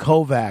Ernie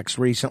Kovacs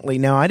recently.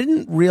 Now, I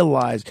didn't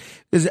realize,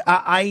 because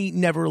I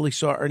never really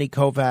saw Ernie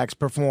Kovacs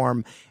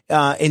perform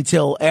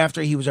until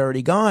after he was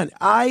already gone.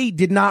 I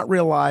did not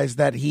realize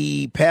that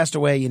he passed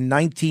away in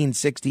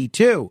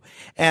 1962.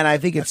 And I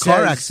think it says,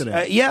 car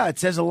accident. It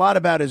says a lot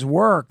about his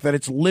work, that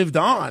it's lived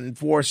on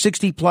for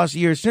 60 plus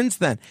years since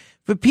then.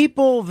 For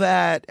people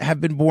that have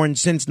been born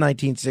since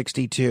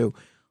 1962,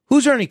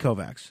 who's Ernie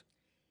Kovacs?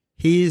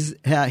 He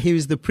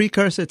was the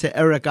precursor to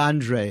Eric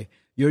Andre.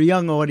 Your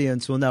young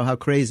audience will know how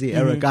crazy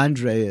Eric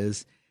Andre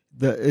is.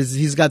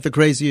 He's got the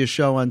craziest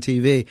show on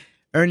TV.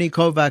 Ernie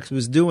Kovacs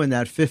was doing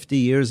that 50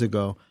 years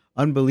ago.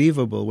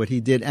 Unbelievable what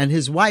he did. And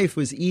his wife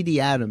was Edie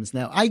Adams.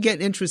 Now, I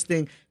get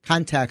interesting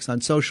contacts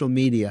on social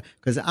media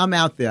because I'm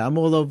out there. I'm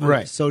all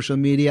over social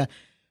media.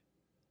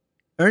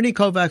 Ernie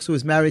Kovacs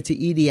was married to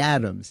Edie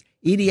Adams.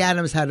 Edie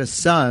Adams had a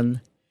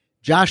son,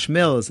 Josh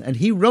Mills, and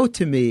he wrote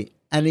to me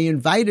and he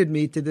invited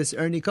me to this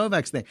Ernie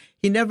Kovacs thing.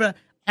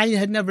 I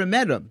had never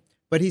met him.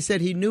 But he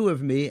said he knew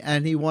of me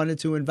and he wanted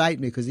to invite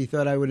me because he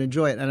thought I would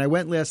enjoy it. And I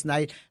went last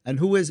night, and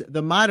who was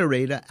the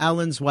moderator?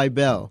 Alan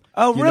Zweibel.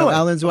 Oh, you really? know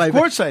Alan Zweibel. Of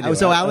course I do.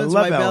 So Alan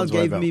Zweibel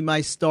gave me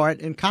my start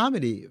in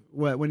comedy.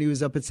 When he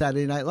was up at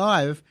Saturday Night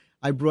Live,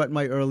 I brought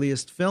my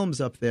earliest films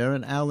up there,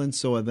 and Alan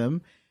saw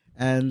them.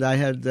 And I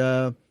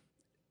had...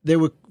 They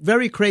were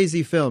very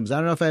crazy films. I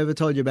don't know if I ever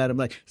told you about them.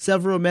 Like,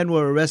 several men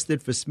were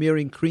arrested for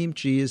smearing cream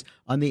cheese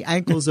on the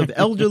ankles of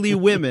elderly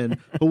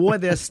women who wore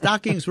their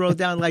stockings rolled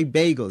down like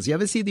bagels. You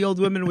ever see the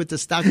old women with the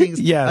stockings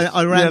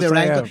around their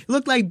ankle? It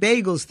looked like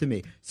bagels to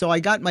me. So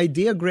I got my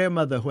dear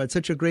grandmother, who had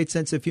such a great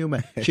sense of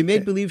humor. She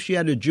made believe she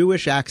had a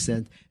Jewish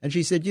accent. And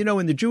she said, you know,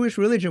 in the Jewish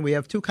religion, we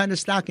have two kinds of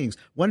stockings,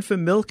 one for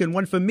milk and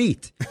one for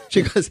meat.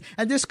 She goes,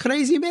 and this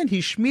crazy man,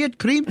 he smeared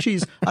cream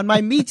cheese on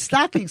my meat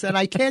stockings, and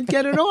I can't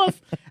get it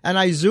off. And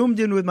I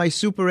zoomed in with my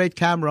Super 8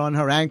 camera on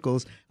her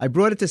ankles. I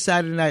brought it to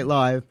Saturday Night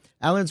Live.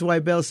 Alan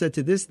Zweibel said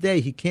to this day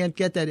he can't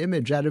get that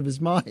image out of his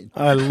mind.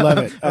 I love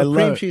it. I love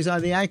cream it. cheese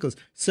on the ankles.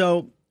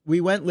 So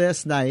we went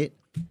last night,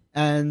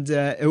 and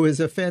it was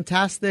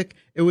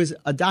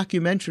a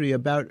documentary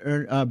about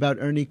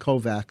Ernie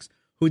Kovacs,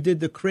 who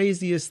did the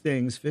craziest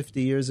things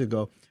 50 years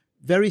ago.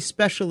 Very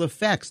special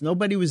effects.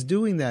 Nobody was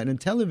doing that in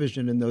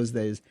television in those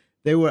days.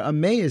 They were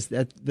amazed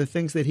at the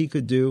things that he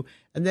could do.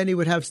 And then he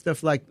would have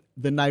stuff like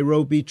the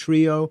Nairobi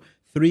Trio,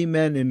 3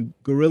 men in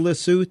gorilla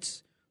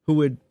suits who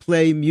would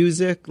play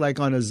music like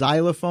on a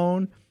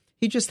xylophone.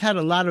 He just had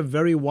a lot of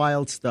very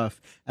wild stuff.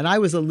 And I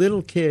was a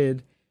little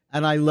kid,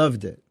 and I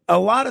loved it. A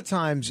lot of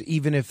times,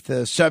 even if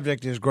the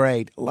subject is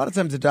great, a lot of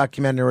times the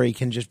documentary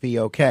can just be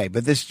okay.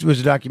 But this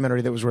was a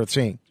documentary that was worth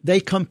seeing.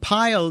 They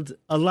compiled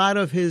a lot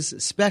of his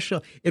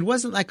special. It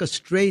wasn't like a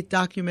straight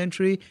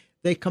documentary.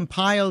 they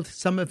compiled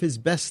some of his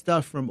best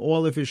stuff from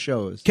all of his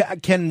shows.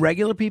 Can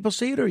regular people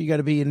see it, or you got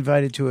to be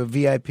invited to a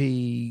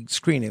VIP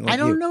screening? Like I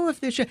don't know if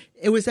they should.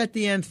 It was at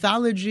the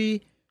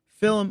Anthology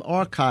Film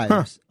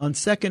Archives on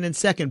 2nd and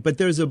 2nd, but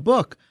there's a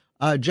book.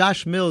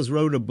 Josh Mills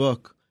wrote a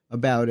book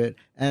about it,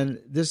 and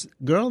this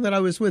girl that I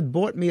was with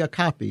bought me a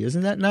copy.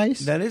 Isn't that nice?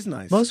 That is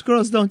nice. Most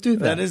girls don't do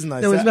that. That is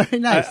nice. It was very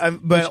nice.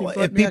 But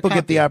if people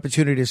get the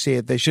opportunity to see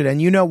it, they should.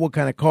 And you know what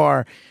kind of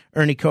car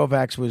Ernie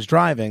Kovacs was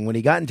driving when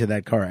he got into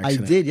that car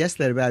accident. I did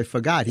yesterday, but I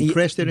forgot. He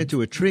crashed it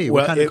into a tree.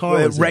 What kind of car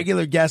was it? A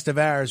regular guest of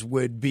ours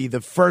would be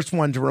the first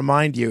one to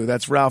remind you.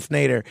 That's Ralph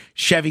Nader,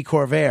 Chevy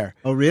Corvair.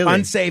 Oh, really?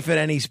 Unsafe at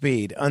any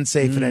speed.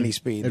 Unsafe at any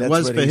speed. It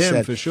was what for he him,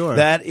 said. for sure.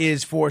 That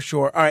is for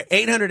sure. All right,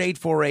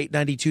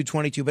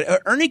 800-848-9222.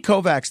 But Ernie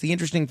Kovacs, the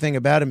interesting thing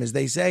about him is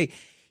they say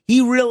he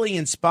really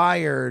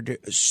inspired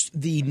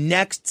the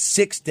next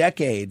 6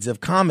 decades of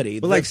comedy.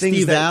 Well, like things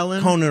Steve that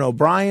Allen. Conan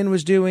O'Brien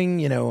was doing,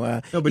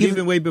 No, but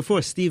even way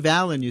before, Steve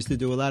Allen used to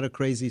do a lot of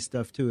crazy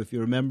stuff, too, if you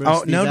remember. Oh,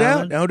 Steve no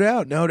Allen?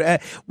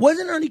 doubt.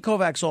 Wasn't Ernie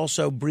Kovacs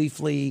also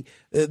briefly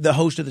the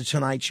host of The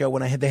Tonight Show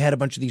when they had a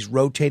bunch of these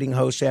rotating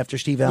hosts after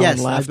Steve Allen yes,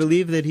 left? I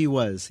believe that he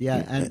was, yeah.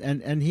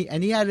 And he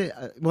had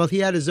he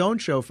had his own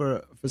show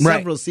for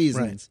several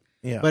seasons. Right.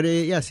 Yeah. But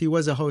yes, he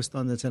was a host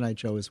on The Tonight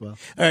Show as well.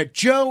 All right,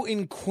 Joe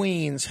in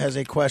Queens has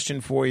a question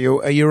for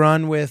you. You're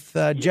on with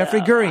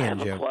Jeffrey Gurian, I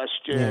have Joe. a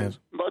question, Yes.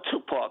 a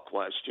two-part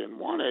question.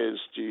 One is,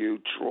 do you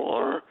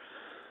draw,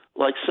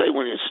 like say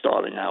when you're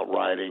starting out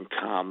writing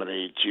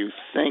comedy, do you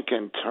think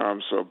in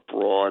terms of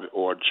broad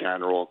or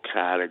general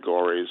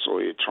categories,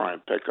 or you try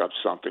and pick up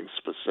something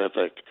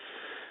specific?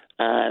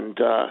 And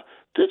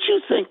did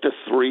you think the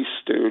Three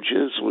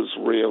Stooges was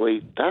really,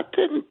 that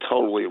didn't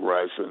totally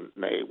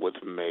resonate with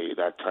me,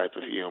 that type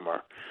of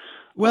humor.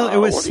 Well, it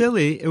was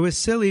silly. It was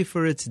silly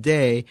for its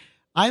day.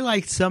 I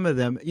liked some of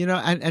them,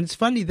 and it's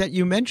funny that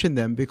you mentioned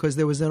them because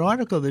there was an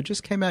article that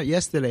just came out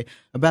yesterday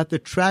about the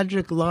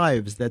tragic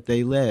lives that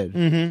they led,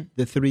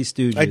 the Three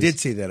Stooges. I did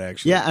see that,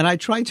 actually. Yeah, and I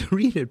tried to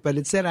read it, but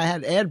it said I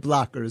had ad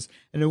blockers,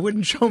 and it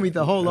wouldn't show me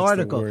the whole That's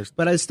article. the worst.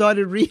 But I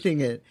started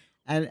reading it,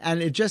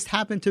 and it just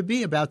happened to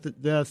be about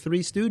the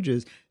Three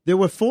Stooges. There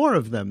were 4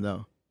 of them,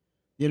 though.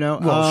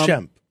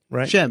 Shemp,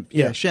 right? Shemp,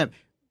 yeah, Shemp.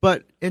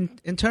 But in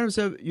terms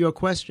of your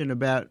question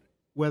about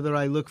whether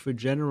I look for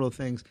general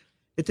things,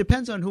 it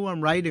depends on who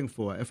I'm writing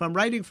for. If I'm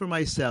writing for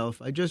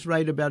myself, I just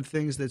write about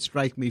things that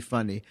strike me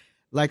funny.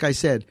 Like I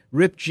said,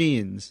 ripped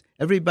jeans.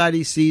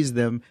 Everybody sees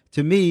them.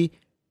 To me,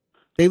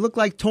 they look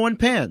like torn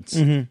pants.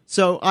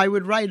 So I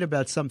would write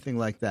about something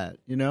like that,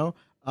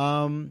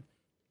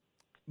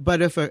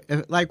 But if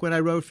like when I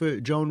wrote for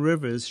Joan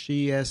Rivers,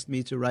 she asked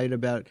me to write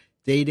about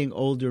dating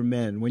older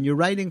men. When you're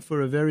writing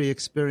for a very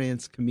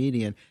experienced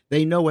comedian,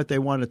 they know what they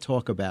want to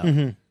talk about.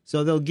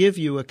 So they'll give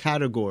you a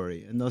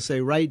category, and they'll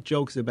say, write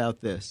jokes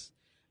about this.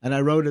 And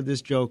I wrote her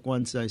this joke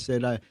once. I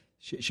said, I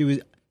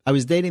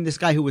was dating this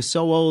guy who was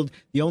so old,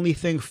 the only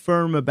thing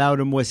firm about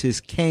him was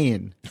his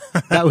cane.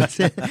 That was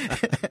it.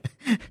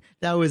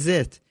 That was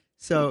it.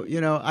 So,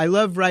 I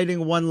love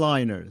writing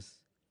one-liners.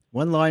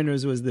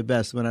 One-liners was the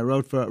best. When I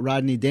wrote for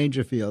Rodney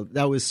Dangerfield,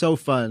 that was so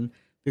fun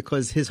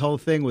because his whole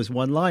thing was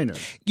one-liner.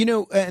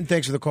 And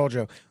thanks for the call,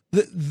 Joe.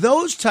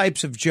 Those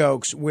types of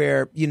jokes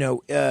where, you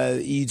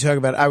talk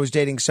about, I was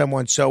dating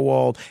someone so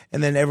old,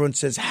 and then everyone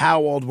says,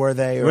 how old were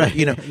they? Or,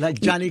 right. Like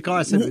Johnny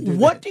Carson would do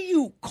What that. do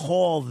you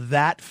call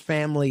that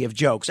family of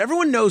jokes?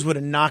 Everyone knows what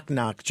a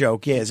knock-knock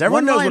joke is.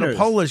 Everyone knows what a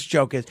Polish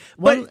joke is.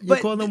 You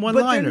call them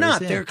one-liners. But they're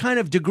not. Yeah. They're kind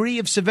of degree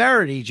of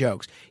severity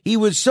jokes. He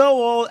was so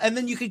old, and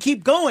then you could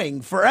keep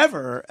going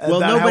forever Well,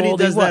 about nobody how old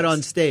does he was. that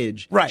on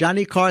stage. Right.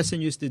 Johnny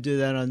Carson used to do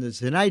that on The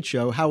Tonight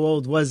Show. How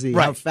old was he?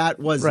 Right. How fat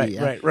was he?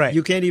 Right.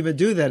 You can't even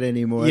do that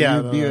anymore.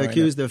 Yeah, You'd be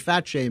accused of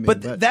fat shaming.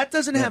 But that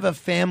doesn't have a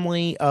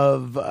family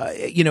of,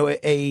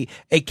 a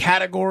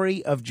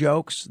category of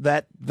jokes,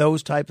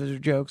 those types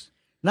of jokes?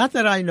 Not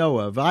that I know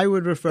of. I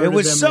would refer to It them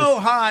was so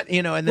as, hot,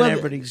 and then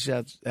everybody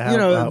shouts.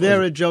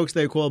 there are jokes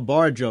they call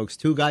bar jokes.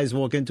 2 guys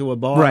walk into a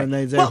bar Right. and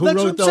they say, Well, who that's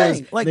wrote what I'm those?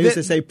 saying. Like they used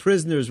to say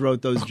prisoners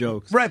wrote those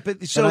jokes. Right,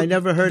 but so I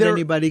never heard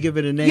anybody give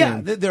it a name. Yeah,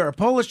 there are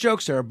Polish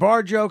jokes, there are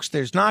bar jokes,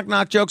 there's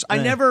knock-knock jokes.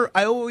 I've never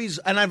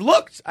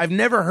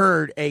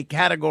heard a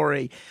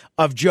category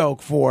of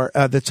joke for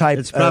the type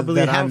It's probably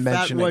that how I'm fat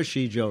mentioning. was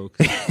she jokes.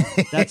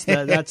 That's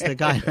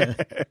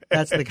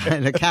the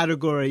kind of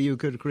category you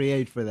could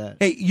create for that.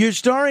 Hey, you're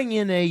starring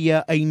in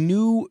a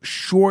new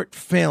short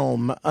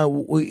film,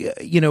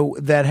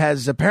 that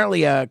has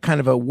apparently a kind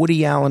of a Woody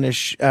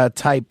Allenish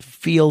type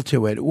feel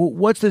to it.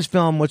 What's this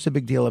film? What's the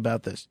big deal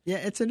about this? Yeah,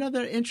 it's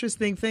another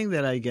interesting thing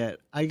that I get.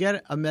 I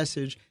get a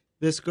message.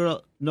 This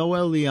girl,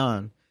 Noelle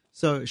Leon,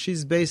 so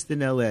she's based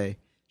in L.A.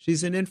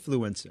 She's an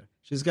influencer.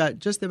 She's got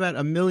just about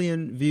 1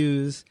 million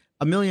views,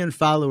 1 million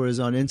followers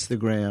on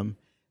Instagram.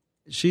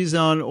 She's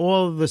on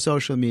all of the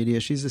social media.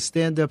 She's a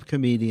stand-up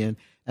comedian.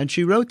 And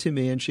she wrote to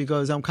me and she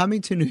goes, I'm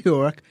coming to New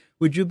York.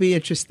 Would you be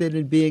interested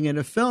in being in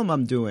a film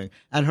I'm doing?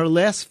 And her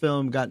last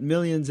film got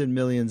millions and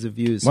millions of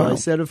views. So Wow. I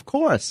said, of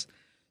course.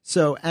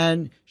 So,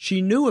 and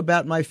she knew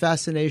about my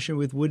fascination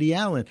with Woody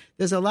Allen.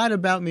 There's a lot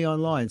about me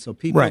online, so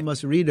people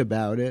must read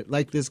about it.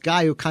 Like this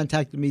guy who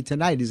contacted me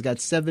tonight. He's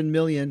got 7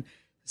 million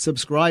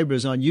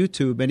subscribers on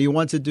YouTube, and he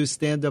wants to do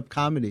stand-up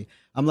comedy.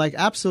 I'm like,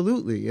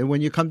 absolutely. And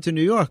when you come to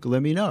New York,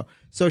 let me know.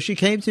 So she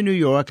came to New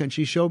York, and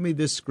she showed me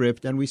this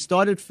script, and we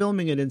started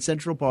filming it in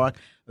Central Park,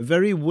 a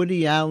very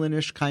Woody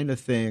Allen-ish kind of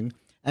thing.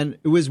 And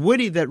it was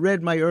Woody that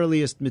read my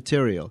earliest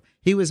material.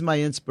 He was my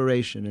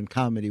inspiration in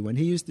comedy. When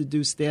he used to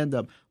do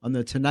stand-up on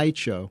The Tonight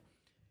Show,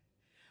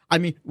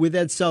 with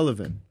Ed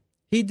Sullivan,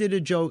 he did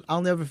a joke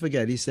I'll never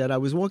forget. He said, I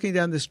was walking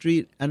down the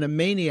street, and a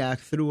maniac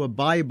threw a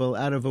Bible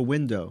out of a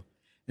window.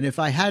 And if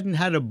I hadn't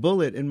had a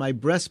bullet in my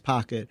breast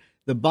pocket,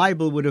 the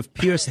Bible would have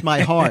pierced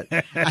my heart.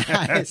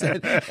 I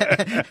said,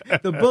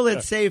 the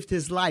bullet saved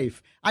his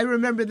life. I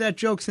remember that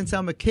joke since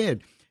I'm a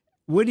kid.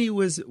 Woody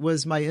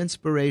was my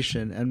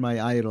inspiration and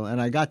my idol, and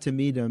I got to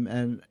meet him,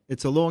 and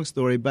it's a long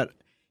story, but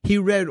he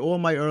read all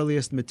my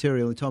earliest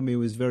material and told me it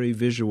was very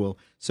visual.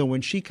 So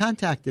when she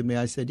contacted me,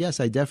 I said, yes,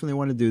 I definitely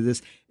want to do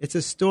this. It's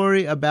a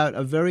story about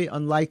a very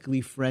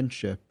unlikely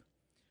friendship.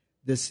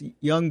 This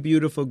young,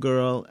 beautiful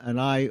girl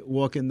and I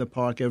walk in the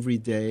park every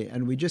day,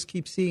 and we just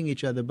keep seeing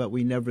each other, but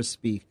we never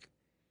speak.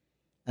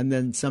 And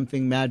then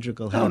something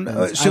magical happens. Oh,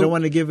 no. So, I don't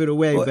want to give it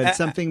away, but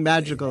something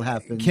magical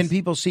happens. Can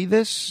people see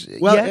this?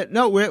 Well,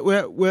 no,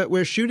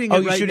 we're shooting it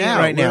right now. Shooting it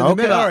right now.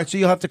 Okay, all right. So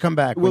you'll have to come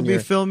back. We'll be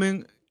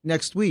filming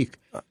next week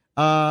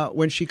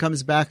when she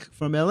comes back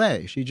from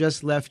L.A. She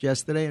just left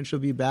yesterday, and she'll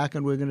be back,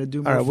 and we're going to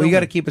do more. All right. Well, you got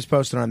to keep us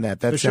posted on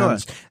that. That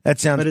sounds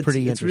pretty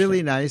interesting. It's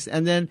really nice.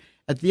 And then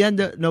at the end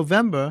of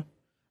November,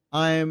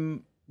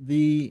 I'm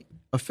the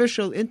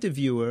official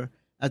interviewer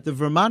at the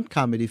Vermont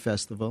Comedy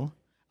Festival.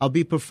 I'll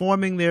be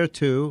performing there,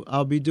 too.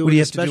 I'll be doing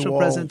a special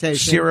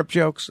presentation. Syrup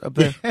jokes up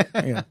there?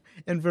 Yeah.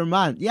 In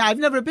Vermont. Yeah, I've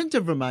never been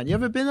to Vermont. You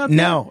ever been up there?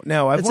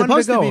 No. I've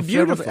wanted to go. Be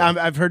beautiful.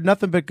 I've heard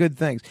nothing but good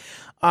things.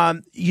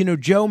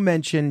 Joe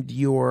mentioned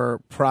your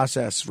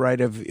process,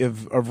 right,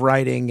 of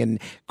writing and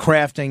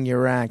crafting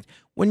your act.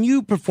 When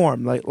you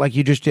perform, like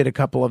you just did a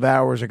couple of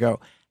hours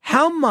ago,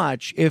 how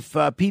much, if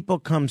people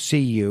come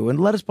see you,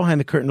 and let us behind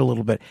the curtain a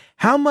little bit,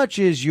 how much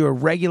is your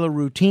regular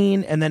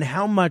routine, and then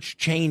how much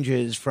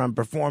changes from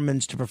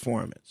performance to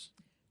performance?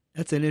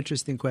 That's an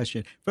interesting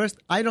question. First,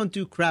 I don't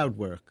do crowd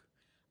work.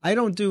 I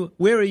don't do,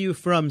 where are you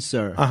from,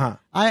 sir? Uh-huh.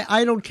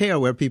 I don't care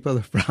where people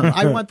are from.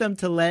 I want them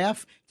to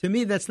laugh. To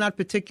me, that's not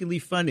particularly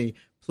funny,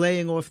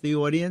 playing off the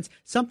audience.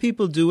 Some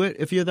people do it.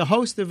 If you're the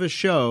host of a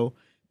show,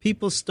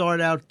 people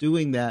start out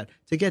doing that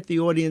to get the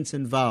audience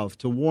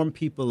involved, to warm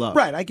people up.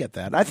 Right, I get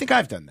that. I think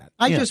I've done that.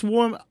 I just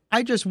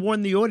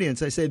warn the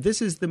audience. I say, this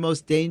is the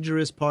most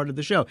dangerous part of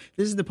the show.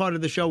 This is the part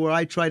of the show where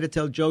I try to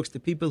tell jokes to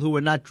people who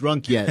are not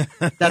drunk yet.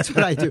 That's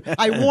what I do.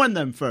 I warn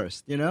them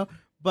first,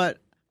 but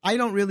I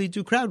don't really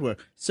do crowd work.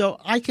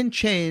 So I can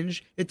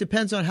change. It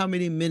depends on how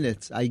many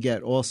minutes I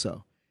get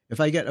also. If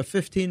I get a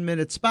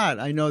 15-minute spot,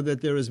 I know that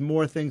there is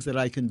more things that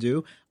I can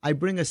do. I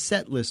bring a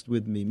set list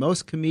with me.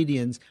 Most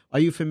comedians, are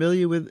you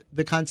familiar with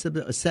the concept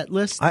of a set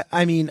list? I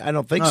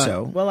don't think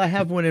so. Well, I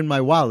have one in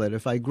my wallet.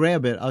 If I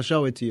grab it, I'll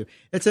show it to you.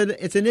 It's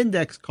an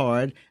index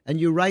card, and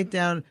you write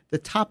down the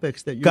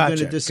topics that you're going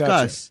to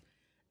discuss. Gotcha.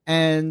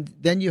 And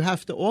then you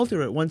have to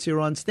alter it once you're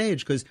on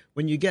stage, because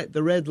when you get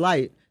the red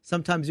light,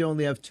 sometimes you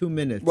only have 2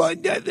 minutes. Well, I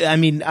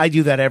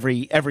do that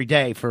every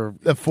day for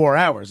 4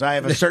 hours. I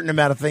have a certain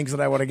amount of things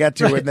that I want to get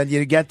to, and then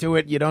you get to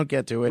it, you don't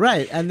get to it.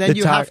 Right, and then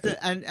you have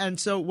to, and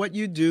so what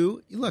you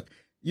do, look,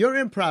 we're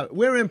improv.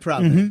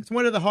 Mm-hmm. It's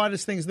one of the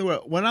hardest things in the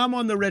world. When I'm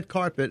on the red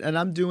carpet and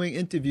I'm doing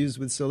interviews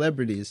with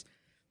celebrities,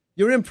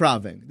 you're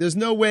improving. There's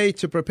no way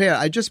to prepare.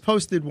 I just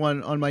posted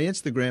one on my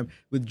Instagram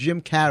with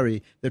Jim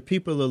Carrey that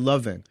people are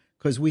loving,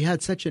 because we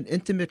had such an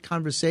intimate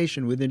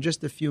conversation within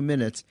just a few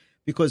minutes.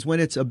 Because when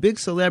it's a big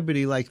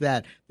celebrity like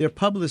that, their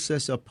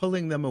publicists are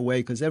pulling them away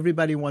because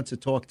everybody wants to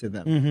talk to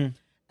them. Mm-hmm.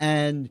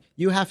 And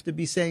you have to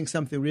be saying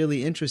something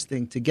really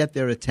interesting to get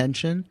their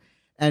attention.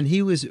 And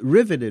he was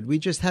riveted. We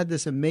just had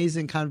this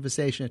amazing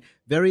conversation,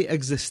 very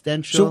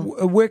existential.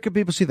 So where can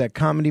people see that?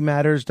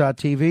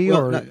 ComedyMatters.tv?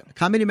 Well,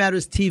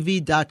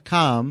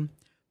 ComedyMatters.tv.com.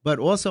 But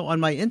also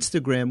on my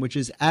Instagram, which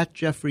is at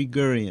Jeffrey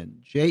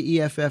Gurian, Jeffrey. You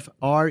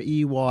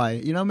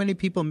know how many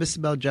people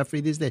misspell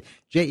Jeffrey these days?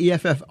 Jeffrey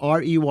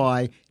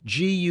Gurian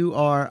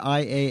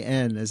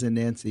as in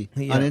Nancy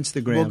on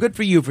Instagram. Well, good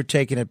for you for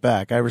taking it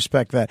back. I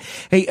respect that.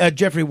 Hey,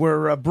 Jeffrey,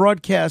 we're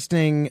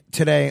broadcasting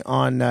today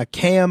on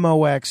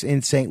KMOX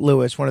in St.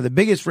 Louis, one of the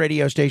biggest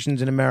radio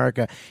stations in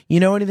America. You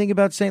know anything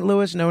about St.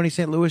 Louis? Know any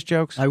St. Louis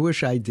jokes? I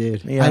wish I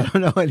did. Yeah. I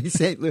don't know any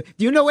St. Louis.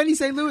 Do you know any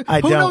St. Louis?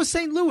 Who knows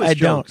St. Louis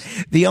jokes? I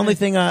don't. The only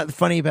thing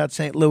funny about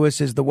St. Louis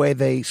is the way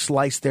they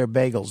slice their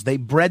bagels. They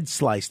bread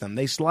slice them.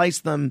 They slice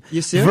them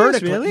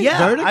vertically. Really? Yeah,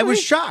 vertically? I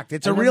was shocked.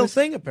 It's a real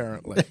thing,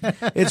 apparently.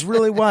 It's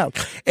really wild.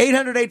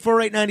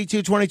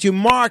 800-848-9222.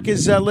 Mark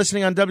is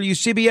listening on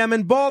WCBM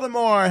in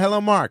Baltimore.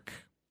 Hello, Mark.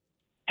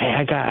 Hey,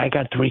 I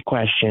got 3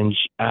 questions.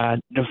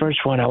 The first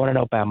one, I want to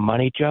know about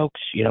money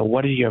jokes.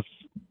 What is your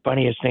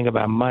funniest thing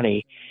about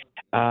money?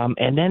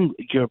 And then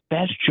your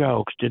best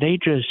jokes, do they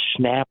just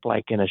snap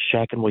like in a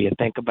second where you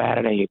think about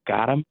it and you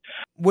got them?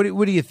 What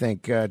do you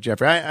think,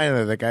 Jeffrey? I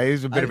know that guy.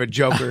 He's a bit of a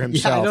joker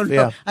himself. I don't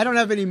know. I don't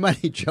have any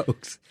money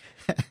jokes.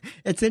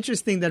 It's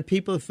interesting that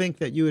people think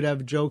that you would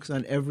have jokes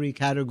on every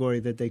category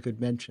that they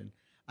could mention.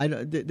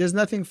 There's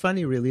nothing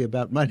funny really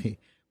about money.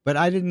 But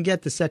I didn't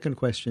get the second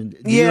question.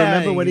 Do you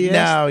remember what he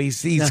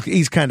asked? No,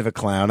 he's kind of a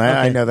clown.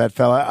 I know that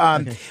fella.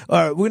 Okay.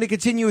 We're going to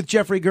continue with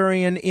Jeffrey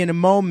Gurian in a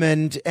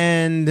moment.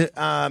 And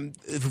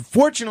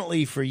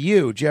fortunately for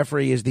you,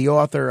 Jeffrey is the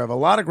author of a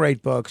lot of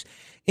great books,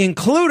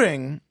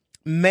 including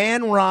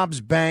Man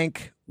Robs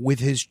Bank with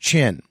His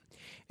Chin.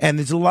 And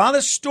there's a lot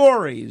of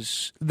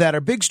stories that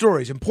are big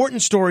stories,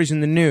 important stories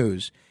in the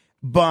news,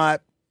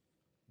 but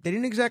they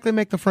didn't exactly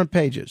make the front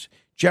pages.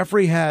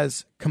 Jeffrey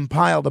has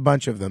compiled a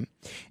bunch of them,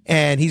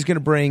 and he's going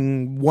to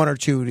bring one or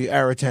two to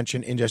our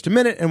attention in just a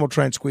minute, and we'll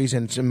try and squeeze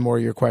in some more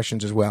of your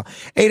questions as well.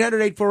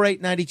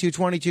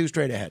 800-848-9222,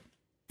 straight ahead.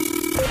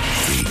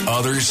 The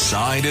Other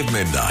Side of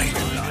Midnight.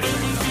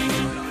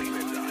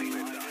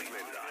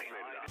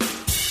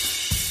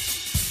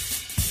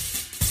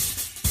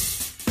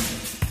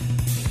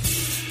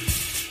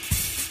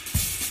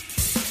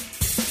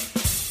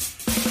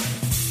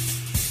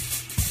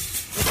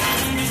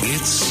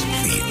 It's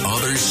The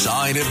Other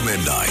Side of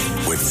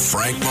Midnight with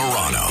Frank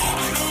Morano.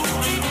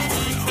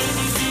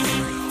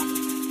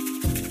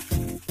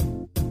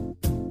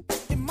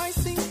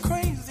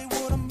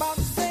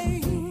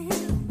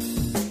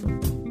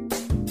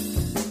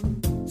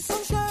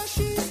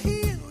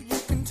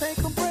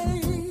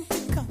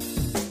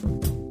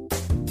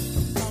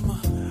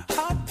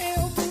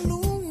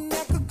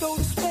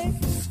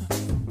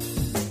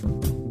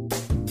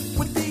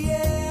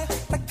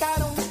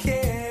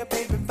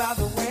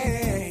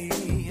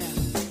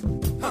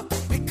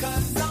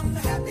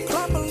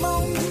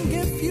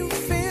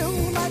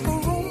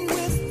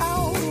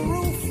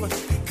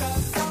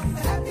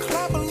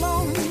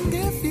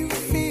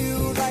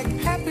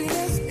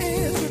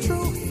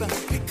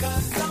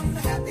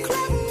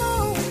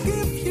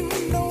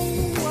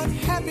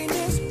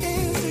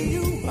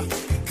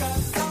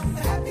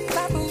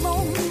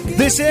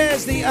 This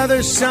is The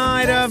Other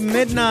Side of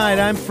Midnight.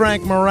 I'm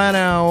Frank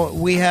Morano.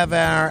 We have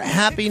our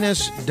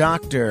happiness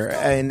doctor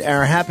and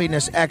our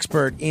happiness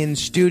expert in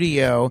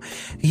studio.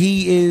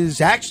 He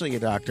is actually a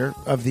doctor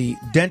of the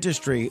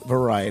dentistry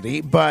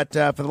variety, but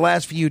for the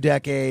last few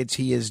decades,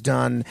 he has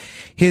done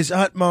his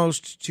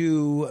utmost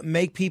to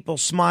make people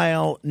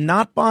smile,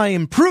 not by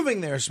improving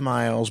their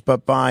smiles,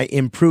 but by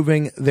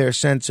improving their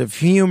sense of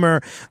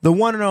humor. The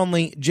one and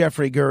only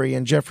Jeffrey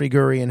Gurian. Jeffrey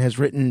Gurian has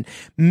written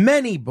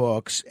many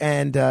books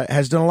and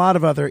has done a lot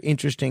of other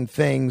interesting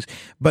things,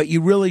 but you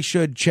really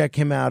should check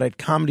him out at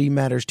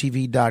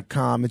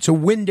ComedyMattersTV.com. It's a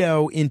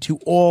window into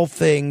all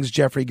things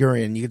Jeffrey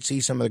Gurian. You can see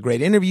some of the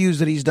great interviews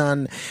that he's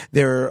done.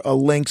 There are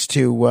links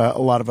to a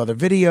lot of other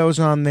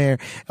videos on there,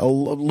 a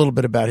little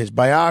bit about his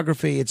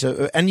biography.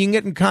 And you can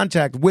get in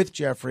contact with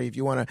Jeffrey if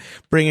you want to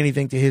bring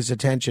anything to his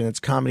attention. It's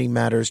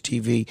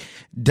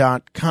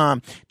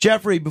ComedyMattersTV.com.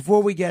 Jeffrey,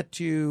 before we get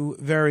to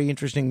very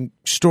interesting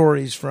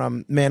stories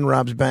from Man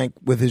Robs Bank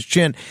with His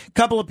Chin, a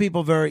couple of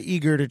people very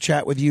eager to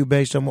chat with you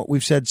based on what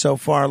we've said so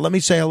far. Let me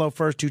say hello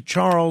first to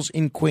Charles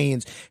in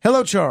Queens.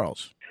 Hello,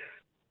 Charles.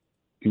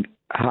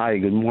 Hi,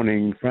 good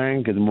morning,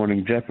 Frank. Good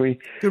morning, Jeffrey.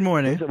 Good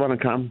morning. I want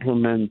to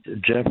compliment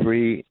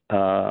Jeffrey.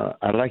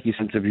 I like your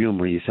sense of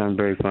humor. You sound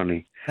very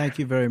funny. Thank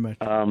you very much.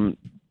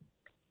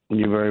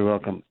 You're very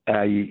welcome.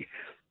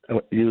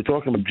 You were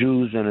talking about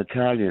Jews and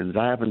Italians.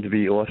 I happen to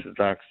be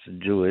Orthodox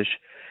Jewish,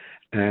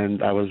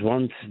 and I was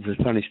once, it's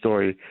a funny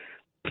story,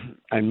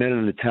 I met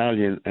an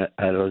Italian.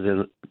 I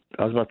was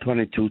about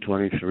 22,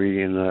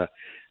 23 in a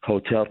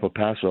hotel for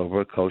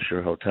Passover, a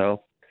kosher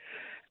hotel.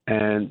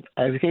 And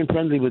I became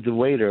friendly with the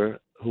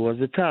waiter who was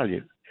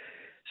Italian.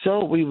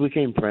 So we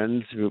became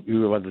friends. We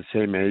were about the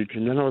same age.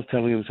 And then I was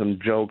telling him some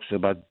jokes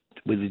about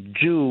with the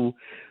Jew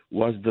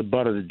was the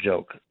butt of the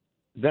joke.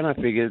 Then I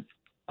figured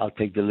I'll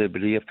take the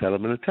liberty of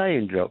telling him an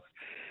Italian joke.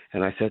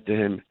 And I said to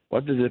him,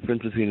 what's the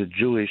difference between a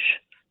Jewish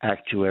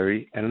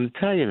actuary and an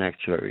Italian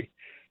actuary?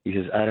 He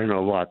says, I don't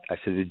know what. I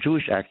said, the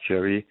Jewish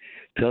actuary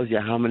tells you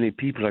how many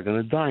people are going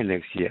to die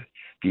next year.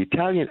 The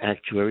Italian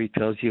actuary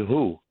tells you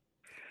who.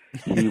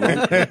 He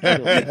went to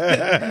kill me.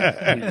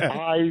 His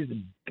eyes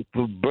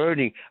were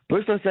burning.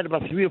 First I said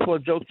about 3 or 4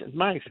 jokes at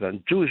my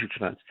expense, Jewish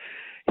expense.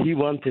 He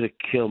wanted to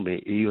kill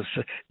me. He was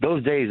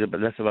those days,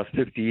 but that's about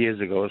 50 years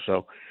ago or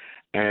so.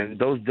 And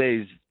those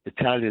days,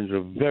 Italians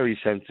were very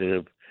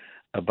sensitive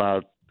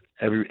about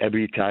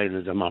every Italian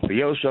is a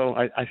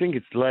mafioso. I think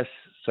it's less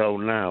so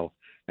now.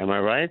 Am I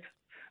right?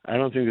 I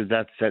don't think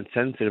that's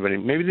sensitive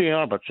anymore. Maybe they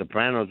are, but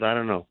Sopranos, I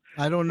don't know.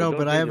 I don't know,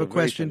 but I have a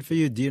question for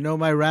you. Do you know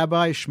my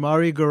rabbi,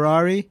 Shmari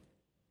Gurari?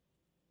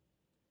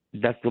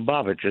 That's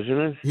Lubavitch,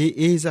 isn't it?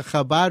 He's a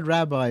Chabad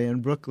rabbi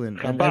in Brooklyn.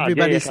 Chabad, and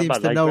everybody seems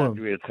to know him.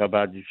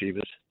 Chabad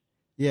yeshivas.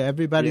 Yeah,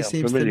 everybody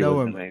seems to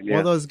know him. Yeah.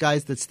 All those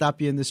guys that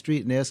stop you in the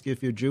street and ask you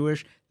if you're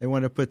Jewish, they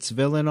want to put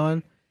Tefillin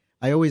on.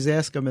 I always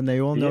ask them, and they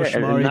all know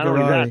Shmari not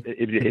Gurari. only that,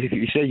 if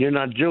you say you're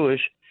not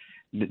Jewish,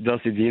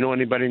 Dusty, do you know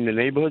anybody in the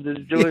neighborhood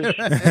that's Jewish?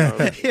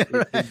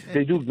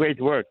 They do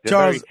great work.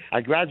 Charles,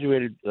 I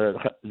graduated the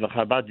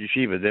Chabad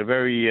Yeshiva. They're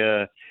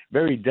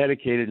very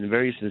dedicated and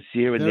very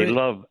sincere, and they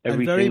love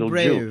every single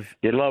Jew.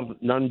 They love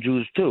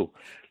non-Jews too,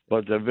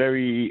 but they're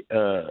very,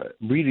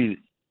 really,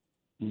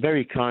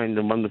 very kind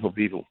and wonderful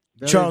people.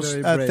 Charles,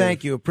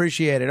 thank you.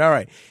 Appreciate it. All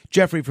right.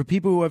 Jeffrey, for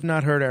people who have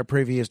not heard our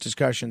previous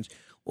discussions,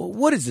 well,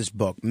 what is this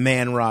book,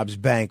 Man Robs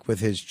Bank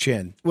with His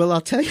Chin? Well, I'll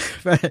tell you.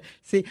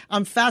 See,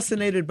 I'm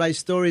fascinated by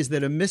stories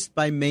that are missed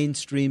by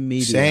mainstream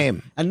media.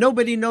 Same. And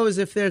nobody knows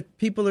if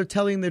people are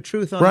telling the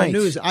truth on the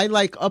news. I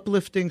like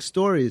uplifting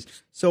stories.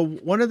 So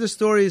one of the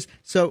stories,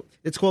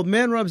 it's called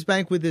Man Robs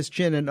Bank with His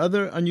Chin and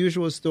Other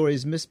Unusual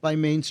Stories Missed by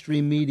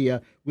Mainstream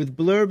Media, with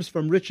blurbs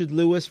from Richard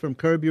Lewis from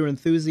Curb Your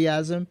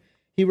Enthusiasm.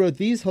 He wrote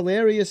these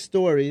hilarious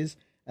stories,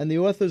 and the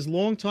author's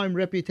longtime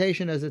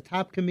reputation as a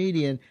top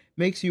comedian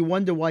makes you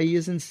wonder why he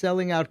isn't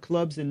selling out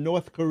clubs in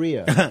North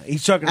Korea.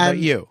 He's talking about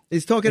you.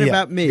 He's talking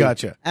about me.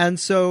 Gotcha. And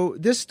so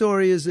this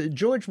story is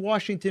George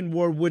Washington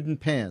wore wooden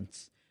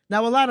pants.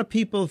 Now, a lot of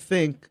people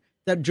think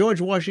that George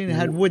Washington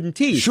had wooden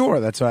teeth. Sure,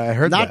 that's why I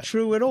heard that. Not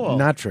true at all.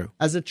 Not true.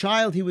 As a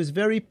child, he was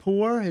very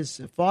poor.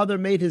 His father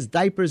made his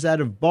diapers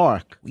out of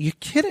bark. You're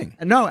kidding.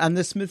 No, and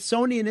the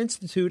Smithsonian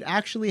Institute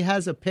actually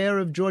has a pair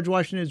of George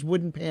Washington's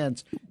wooden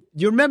pants.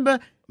 Do you remember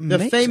the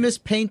famous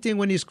painting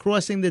when he's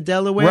crossing the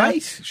Delaware?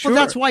 Right, sure.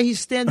 Well, that's why he's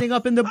standing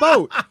up in the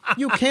boat.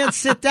 You can't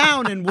sit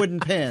down in wooden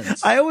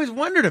pants. I always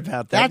wondered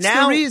about that.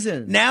 That's the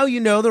reason. Now you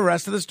know the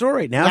rest of the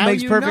story. Now it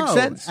makes perfect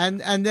sense.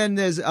 And then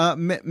there's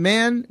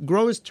man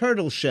grows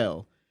turtle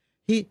shell.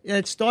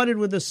 It started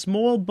with a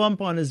small bump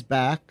on his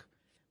back.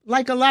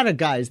 Like a lot of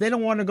guys, they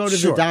don't want to go to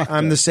the doctor.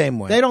 I'm the same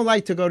way. They don't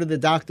like to go to the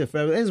doctor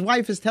forever. His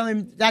wife is telling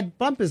him that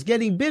bump is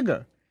getting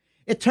bigger.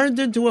 It turned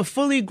into a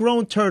fully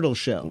grown turtle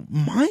shell.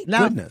 My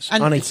goodness.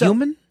 On a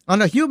human?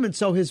 On a human.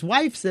 So his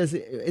wife says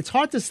it's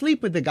hard to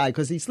sleep with the guy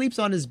because he sleeps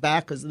on his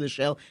back because of the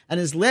shell, and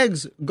his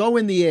legs go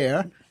in the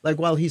air like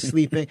while he's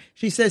sleeping.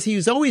 She says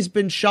he's always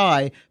been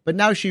shy, but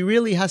now she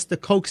really has to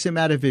coax him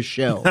out of his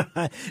shell.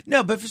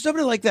 No, but for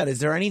somebody like that, is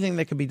there anything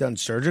that can be done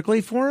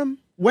surgically for him?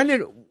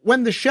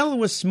 When the shell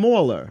was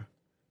smaller,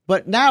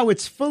 but now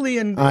it's fully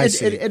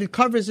it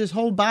covers his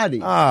whole body.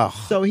 Oh.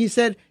 So he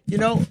said,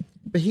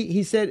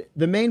 he said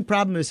the main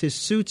problem is his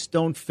suits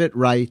don't fit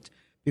right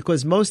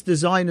because most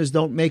designers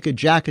don't make a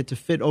jacket to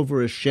fit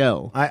over a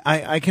shell.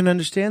 I can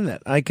understand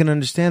that.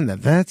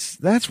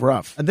 That's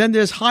rough. And then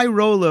there's High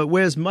Roller,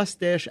 wears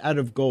mustache out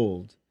of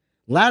gold.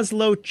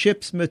 Laszlo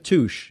Chips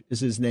Matouche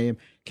is his name.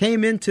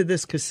 Came into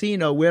this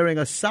casino wearing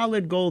a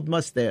solid gold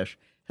mustache.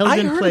 I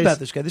heard about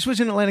this guy. This was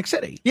in Atlantic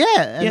City.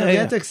 Yeah, in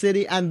Atlantic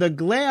City. And the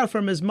glare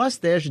from his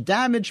mustache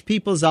damaged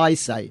people's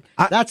eyesight.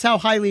 That's how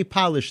highly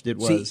polished it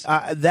was.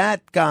 See,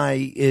 that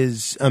guy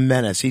is a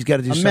menace. He's got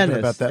to do something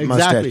about that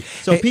mustache.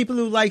 Exactly. So people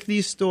who like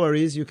these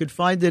stories, you could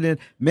find it in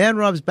Man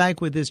Robs Bank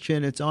with His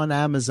Chin. It's on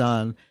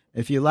Amazon.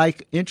 If you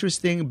like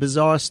interesting,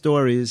 bizarre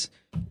stories,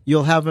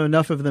 you'll have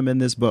enough of them in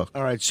this book.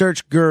 All right,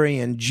 search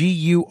Gurian,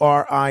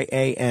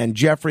 Gurian,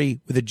 Jeffrey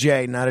with a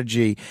J, not a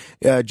G,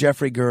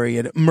 Jeffrey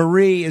Gurian.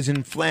 Marie is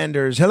in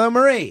Flanders. Hello,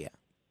 Marie.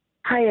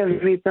 Hi,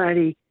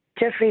 everybody.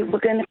 Jeffrey, we're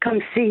going to come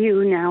see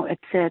you now at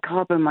Sag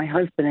Harbor, my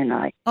husband and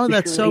I. Oh,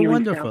 that's so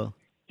wonderful.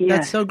 Yeah.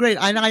 That's so great.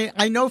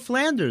 I know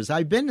Flanders.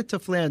 I've been to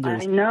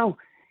Flanders. I know.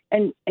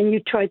 And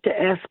you tried to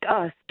ask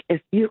us if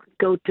you could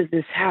go to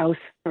this house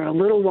for a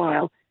little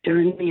while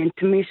during the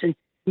intermission.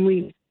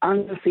 We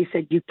honestly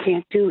said, you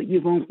can't do it, you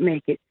won't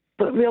make it.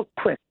 But real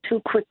quick, two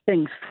quick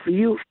things for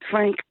you,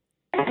 Frank,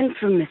 and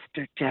for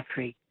Mr.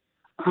 Jeffrey.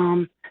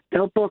 Bell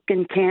Book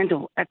and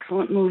Candle,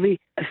 excellent movie.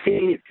 I've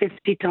seen it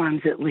 50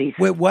 times at least.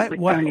 Wait, what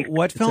film?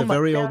 It's a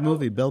very old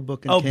movie, Bell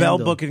Book and Candle. Bell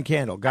Book and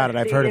Candle. Got it,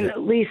 I've heard of it.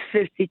 At least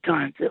 50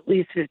 times,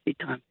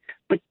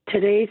 But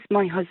today's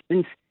my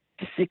husband's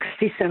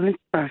 67th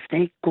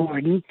birthday,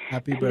 Gordon.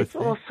 Happy birthday.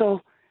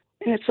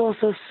 It's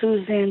also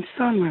Suzanne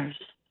Summers.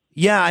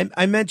 Yeah,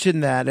 I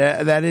mentioned that.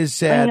 That is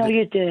sad. I know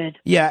you did.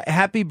 Yeah,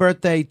 happy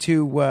birthday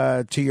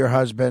to your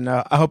husband.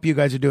 I hope you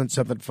guys are doing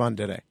something fun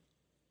today.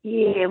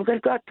 Yeah, we're going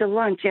to go out to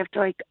lunch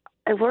after I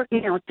work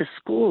now at the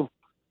school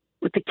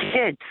with the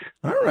kids.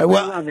 All right.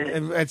 Well,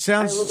 it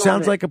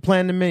sounds like a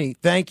plan to me.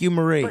 Thank you,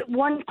 Marie. But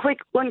one quick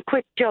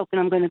joke,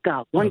 and I'm going to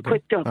go. One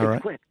quick joke. All right.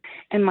 Quick.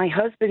 And my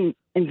husband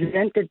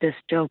invented this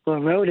joke or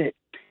wrote it.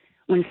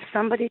 When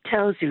somebody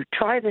tells you,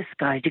 try this,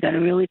 guys, you got to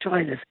really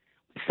try this.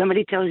 When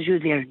somebody tells you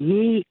their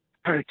knee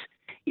hurts,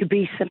 you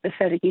be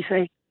sympathetic. You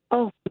say,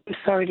 oh, I'm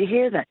sorry to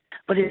hear that.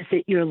 But is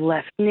it your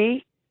left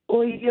knee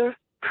or your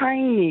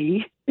high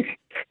knee?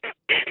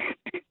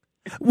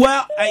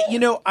 Well,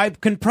 I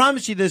can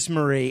promise you this,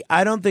 Marie.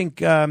 I don't think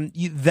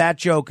that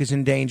joke is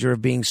in danger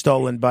of being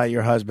stolen by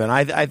your husband.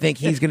 I think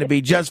he's going to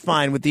be just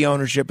fine with the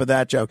ownership of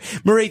that joke.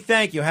 Marie,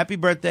 thank you. Happy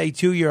birthday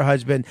to your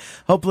husband.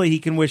 Hopefully he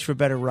can wish for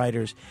better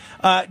writers.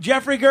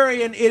 Jeffrey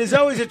Gurian, it is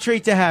always a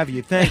treat to have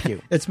you. Thank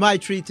you. It's my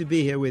treat to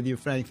be here with you,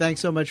 Frank.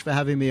 Thanks so much for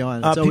having me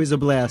on. It's always a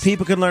blast.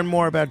 People can learn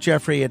more about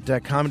Jeffrey at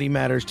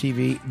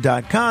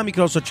ComedyMattersTV.com. You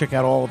can also check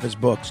out all of his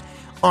books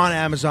on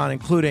Amazon,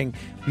 including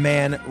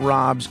Man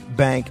Robs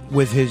Bank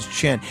with His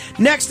Chin.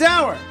 Next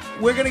hour,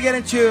 we're going to get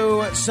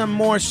into some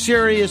more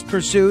serious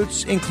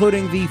pursuits,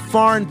 including the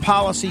foreign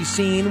policy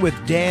scene with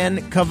Dan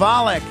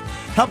Kovalik.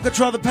 Help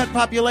control the pet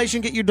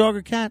population. Get your dog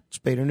or cat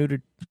spayed or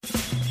neutered.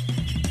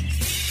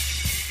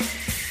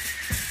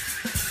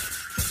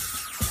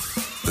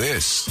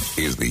 This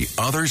is The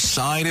Other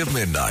Side of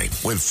Midnight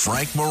with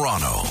Frank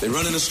Morano. They're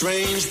running a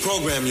strange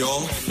program,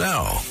 y'all.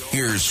 Now,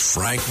 here's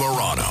Frank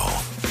Morano.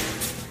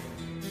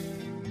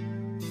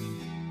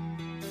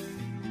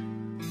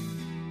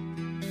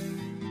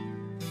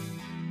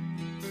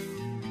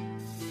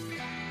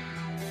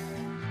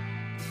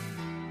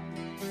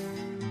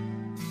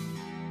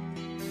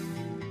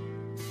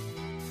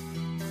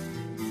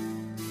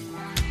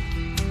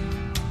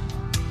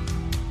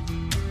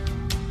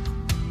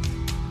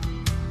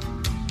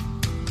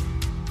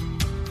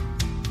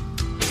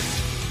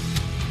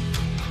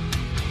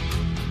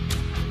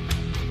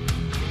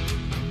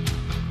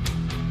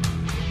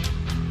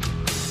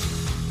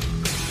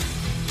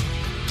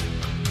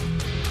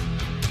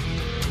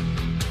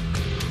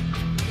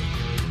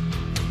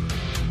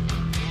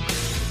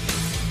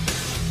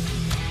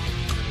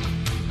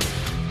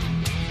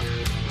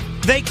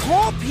 They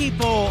call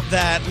people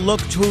that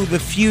look to the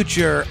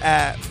future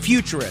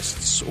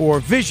futurists or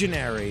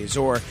visionaries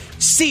or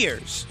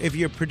seers, if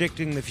you're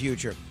predicting the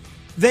future.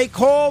 They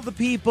call the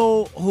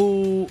people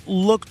who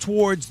look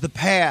towards the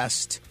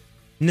past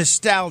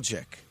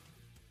nostalgic.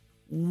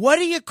 What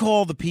do you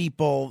call the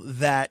people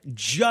that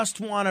just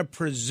want to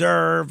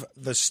preserve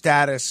the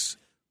status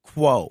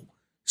quo?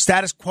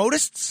 Status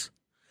quotists?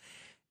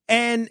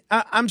 And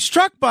I'm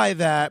struck by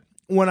that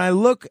when I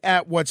look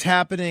at what's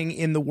happening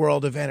in the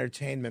world of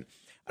entertainment.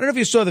 I don't know if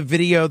you saw the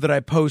video that I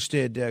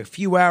posted a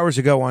few hours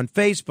ago on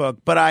Facebook,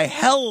 but I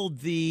held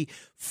the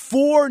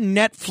 4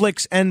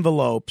 Netflix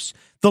envelopes,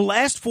 the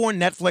last 4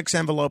 Netflix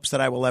envelopes that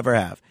I will ever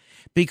have,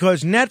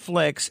 because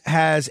Netflix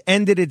has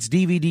ended its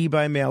DVD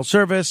by mail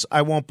service.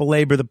 I won't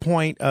belabor the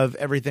point of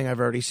everything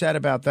I've already said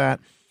about that.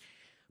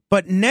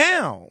 But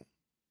now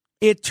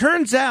it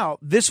turns out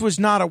this was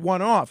not a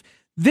one-off.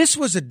 This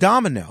was a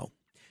domino.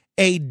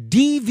 A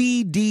DVD/Blu-ray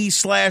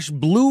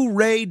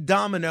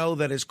domino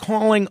that is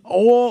causing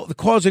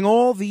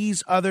all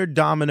these other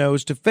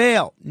dominoes to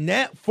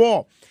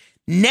fall.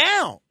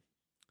 Now,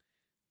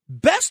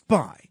 Best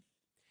Buy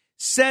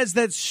says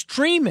that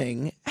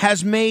streaming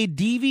has made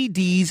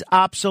DVDs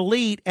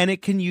obsolete and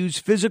it can use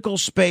physical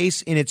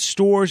space in its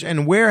stores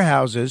and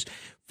warehouses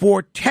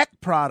for tech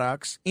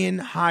products in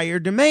higher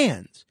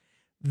demands.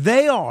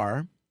 They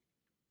are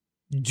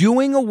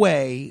doing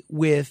away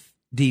with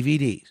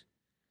DVDs.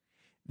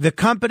 The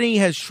company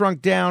has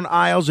shrunk down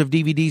aisles of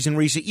DVDs in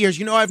recent years.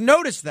 You know, I've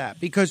noticed that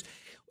because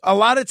a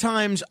lot of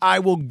times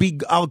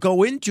I'll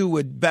go into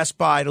a Best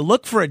Buy to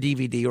look for a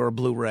DVD or a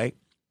Blu-ray,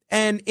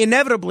 and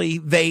inevitably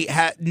they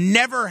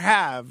never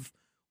have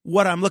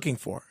what I'm looking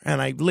for,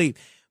 and I leave.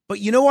 But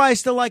you know why I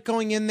still like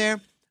going in there?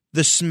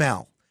 The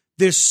smell.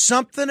 There's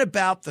something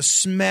about the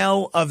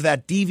smell of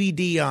that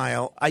DVD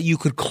aisle. You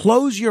could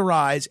close your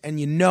eyes and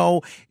you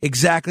know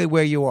exactly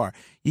where you are.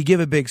 You give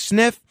a big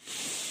sniff.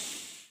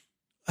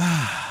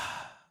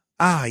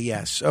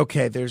 Yes.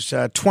 Okay, there's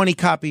 20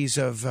 copies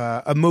of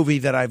a movie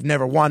that I've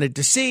never wanted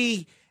to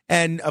see.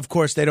 And, of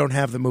course, they don't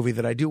have the movie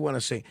that I do want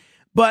to see.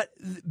 But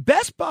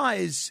Best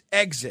Buy's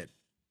exit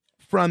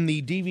from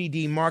the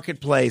DVD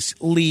marketplace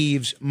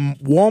leaves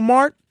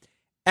Walmart,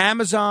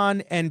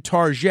 Amazon, and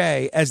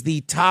Target as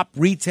the top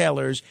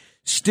retailers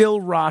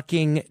still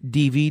rocking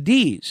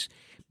DVDs.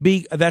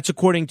 That's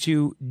according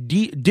to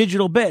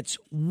Digital Bits.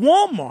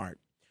 Walmart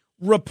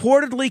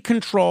reportedly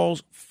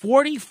controls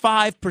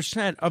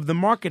 45% of the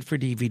market for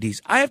DVDs.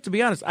 I have to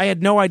be honest, I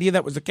had no idea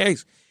that was the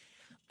case.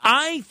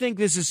 I think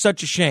this is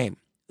such a shame.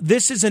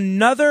 This is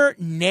another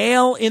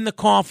nail in the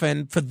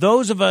coffin for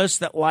those of us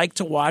that like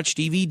to watch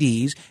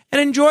DVDs and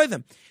enjoy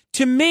them.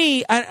 To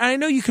me, I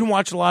know you can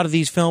watch a lot of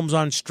these films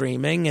on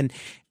streaming, and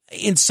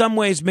in some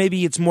ways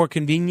maybe it's more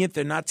convenient.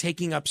 They're not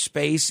taking up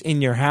space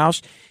in your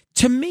house.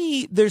 To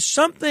me, there's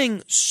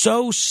something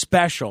so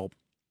special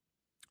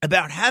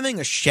about having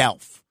a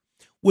shelf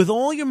with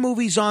all your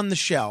movies on the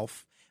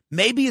shelf.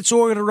 Maybe it's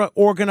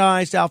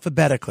organized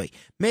alphabetically.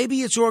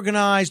 Maybe it's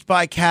organized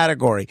by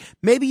category.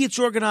 Maybe it's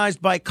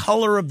organized by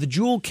color of the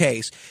jewel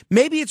case.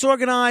 Maybe it's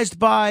organized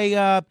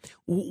by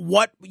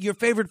what your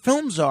favorite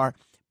films are.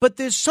 But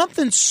there's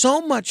something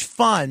so much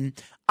fun.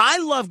 I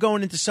love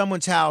going into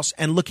someone's house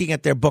and looking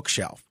at their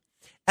bookshelf.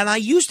 And I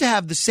used to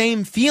have the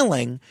same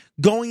feeling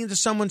going into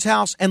someone's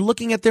house and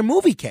looking at their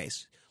movie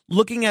case,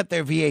 looking at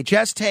their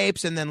VHS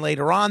tapes and then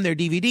later on their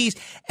DVDs,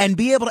 and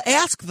be able to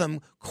ask them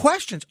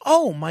questions.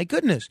 Oh, my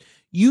goodness.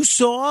 You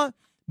saw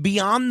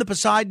Beyond the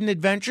Poseidon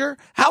Adventure?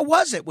 How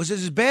was it? Was it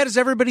as bad as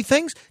everybody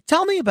thinks?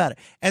 Tell me about it.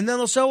 And then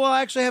they'll say, well,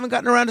 actually, I haven't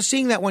gotten around to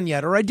seeing that one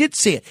yet, or I did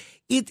see it.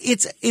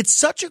 It's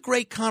such a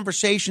great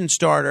conversation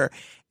starter,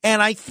 and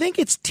I think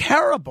it's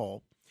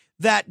terrible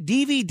that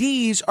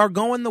DVDs are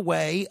going the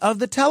way of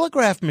the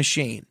telegraph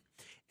machine.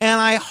 And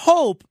I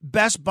hope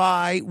Best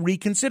Buy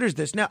reconsiders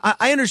this. Now,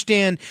 I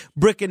understand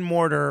brick and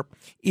mortar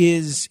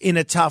is in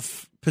a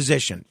tough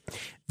position.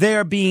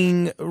 They're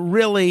being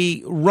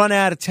really run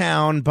out of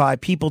town by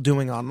people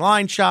doing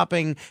online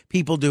shopping,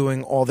 people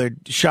doing all their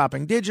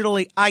shopping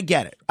digitally. I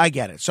get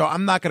it. So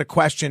I'm not going to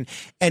question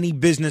any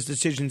business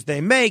decisions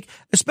they make,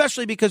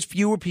 especially because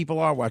fewer people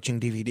are watching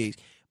DVDs.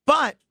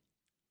 But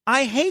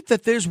I hate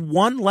that there's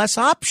one less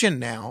option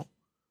now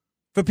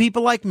for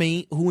people like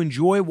me who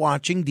enjoy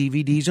watching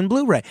DVDs and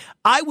Blu-ray.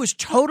 I was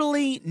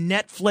totally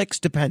Netflix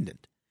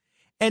dependent.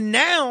 And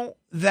now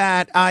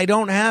that I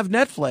don't have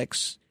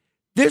Netflix,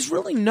 there's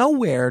really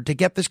nowhere to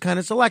get this kind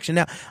of selection.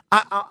 Now,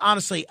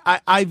 honestly,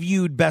 I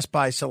viewed Best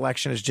Buy's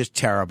selection as just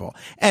terrible.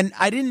 And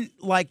I didn't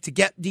like to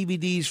get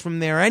DVDs from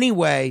there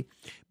anyway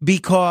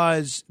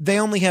because they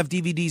only have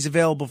DVDs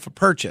available for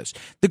purchase.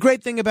 The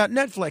great thing about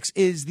Netflix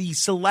is the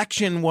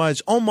selection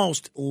was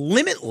almost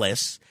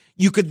limitless.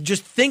 You could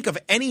just think of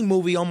any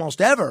movie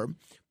almost ever,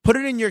 put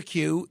it in your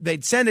queue,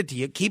 they'd send it to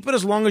you, keep it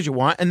as long as you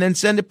want, and then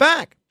send it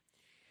back.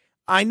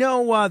 I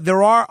know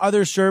there are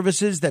other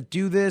services that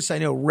do this. I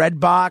know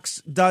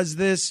Redbox does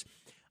this.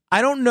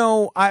 I don't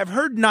know. I've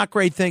heard not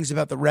great things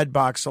about the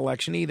Redbox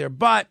selection either,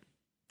 but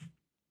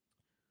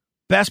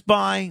Best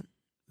Buy,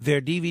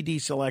 their DVD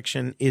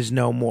selection is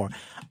no more.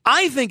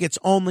 I think it's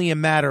only a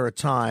matter of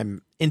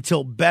time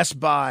until Best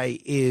Buy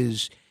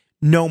is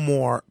no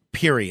more,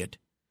 period.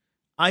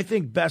 I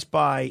think Best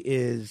Buy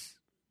is,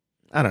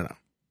 I don't know.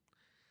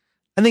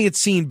 I think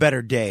it's seen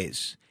better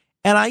days.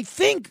 And I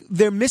think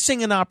they're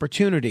missing an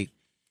opportunity.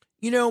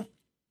 You know,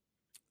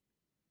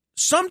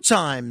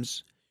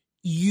 sometimes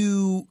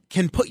you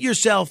can put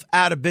yourself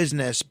out of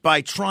business by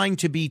trying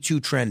to be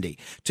too trendy,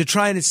 to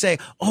trying to say,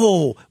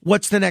 oh,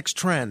 what's the next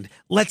trend?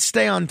 Let's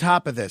stay on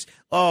top of this.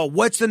 Oh,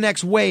 what's the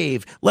next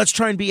wave? Let's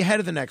try and be ahead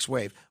of the next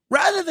wave.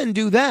 Rather than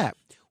do that,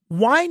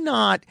 why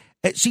not?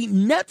 See,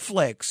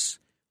 Netflix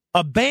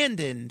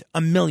abandoned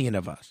 1 million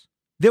of us.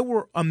 There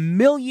were 1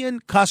 million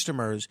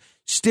customers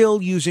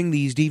still using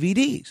these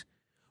DVDs.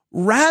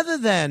 Rather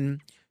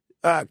than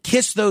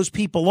kiss those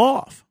people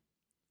off,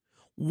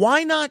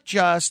 why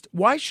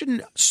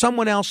shouldn't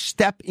someone else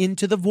step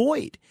into the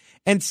void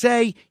and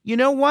say, you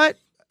know what?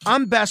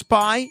 I'm Best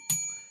Buy.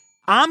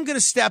 I'm going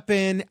to step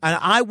in and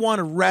I want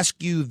to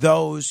rescue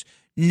those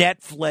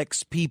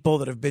Netflix people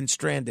that have been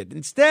stranded.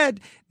 Instead,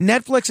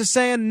 Netflix is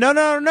saying,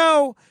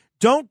 no,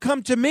 don't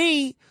come to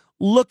me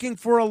looking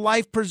for a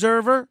life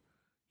preserver.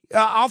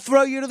 I'll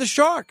throw you to the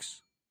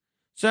sharks.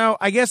 So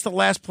I guess the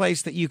last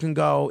place that you can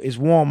go is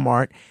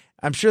Walmart.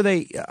 I'm sure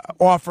they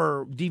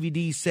offer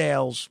DVD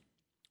sales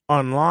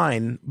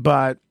online,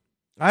 but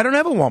I don't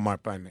have a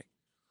Walmart by me.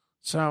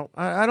 So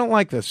I don't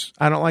like this.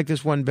 I don't like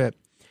this one bit.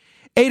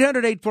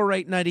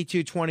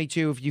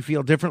 800-848-9222 if you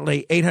feel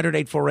differently.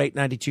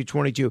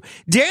 800-848-9222.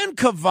 Dan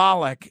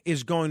Kovalik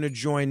is going to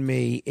join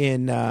me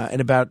in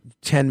about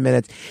 10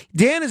 minutes.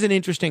 Dan is an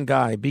interesting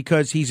guy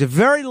because he's a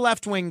very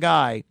left-wing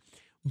guy,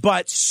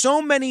 but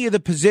so many of the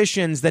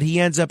positions that he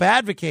ends up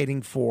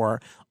advocating for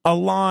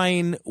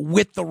align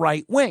with the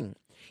right wing.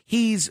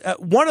 He's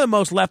one of the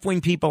most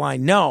left-wing people I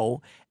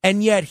know,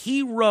 and yet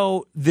he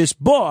wrote this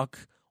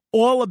book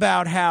all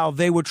about how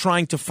they were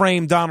trying to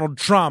frame Donald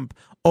Trump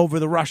over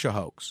the Russia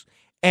hoax.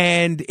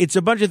 And it's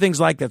a bunch of things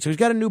like that. So he's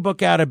got a new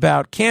book out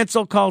about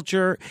cancel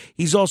culture.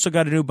 He's also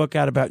got a new book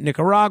out about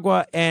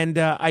Nicaragua. And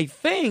I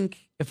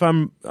think, if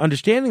I'm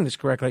understanding this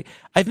correctly,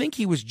 I think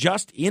he was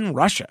just in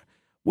Russia.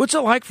 What's it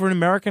like for an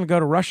American to go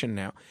to Russia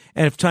now?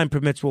 And if time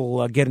permits,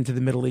 we'll get into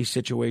the Middle East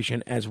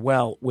situation as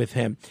well with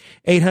him.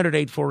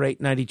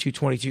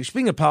 800-848-9222.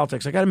 Speaking of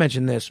politics, I got to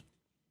mention this.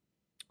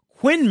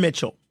 Quinn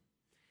Mitchell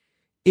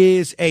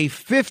is a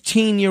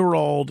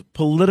 15-year-old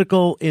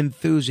political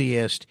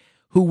enthusiast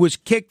who was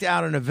kicked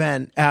out of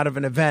an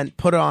event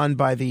put on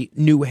by the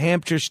New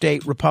Hampshire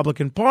State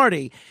Republican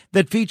Party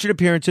that featured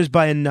appearances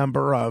by a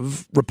number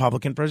of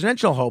Republican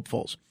presidential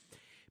hopefuls.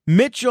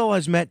 Mitchell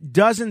has met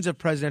dozens of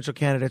presidential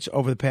candidates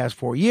over the past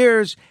 4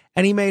 years,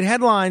 and he made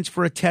headlines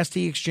for a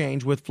testy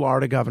exchange with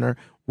Florida Governor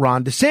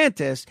Ron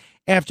DeSantis,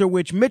 after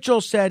which Mitchell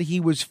said he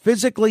was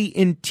physically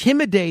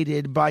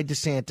intimidated by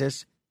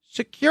DeSantis'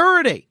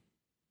 security.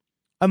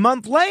 A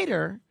month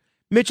later,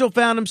 Mitchell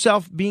found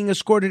himself being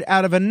escorted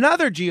out of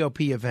another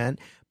GOP event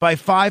by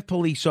 5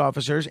 police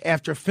officers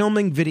after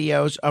filming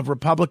videos of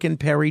Republican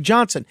Perry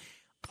Johnson.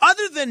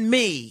 Other than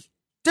me,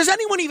 does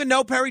anyone even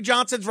know Perry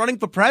Johnson's running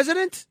for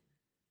president?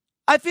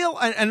 I feel,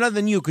 and other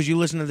than you, because you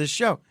listen to this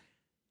show,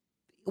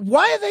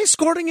 why are they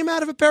escorting him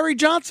out of a Perry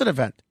Johnson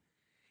event?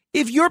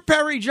 If you're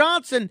Perry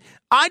Johnson,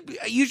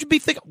 you should be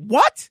thinking,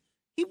 what?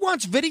 He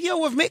wants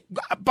video of me?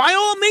 By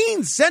all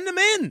means, send him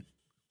in.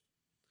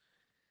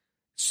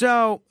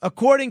 So,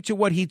 according to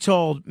what he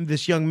told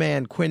this young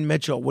man, Quinn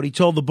Mitchell, what he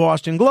told the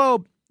Boston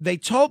Globe, they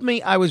told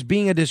me I was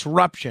being a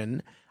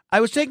disruption.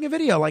 I was taking a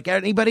video like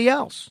anybody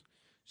else.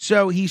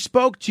 So he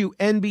spoke to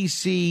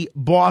NBC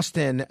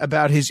Boston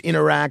about his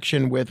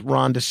interaction with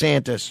Ron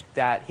DeSantis.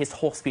 That his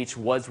whole speech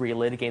was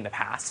relitigating the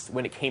past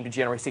when it came to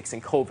January 6th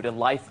and COVID and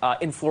life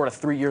in Florida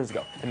 3 years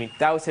ago. I mean,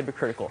 that was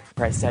hypocritical.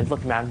 I said,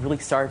 look, man, I'm really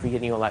sorry for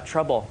getting you in that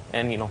trouble.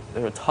 And, there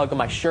was a tug on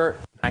my shirt.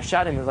 I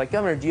shot him. He was like,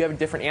 Governor, do you have a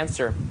different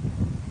answer?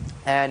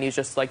 And he's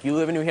just like, you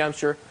live in New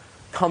Hampshire,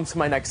 come to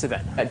my next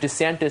event.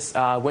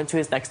 DeSantis went to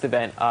his next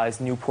event,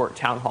 his Newport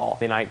Town Hall.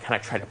 Then I kind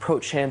of tried to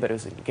approach him, but it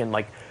was, again,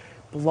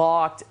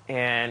 blocked,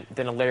 and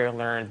then I later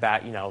learned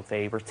that,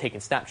 they were taking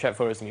Snapchat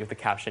photos of me with the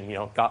caption,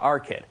 got our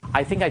kid.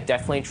 I think I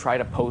definitely tried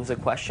to pose a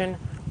question,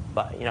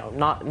 but,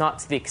 not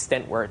to the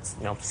extent where it's,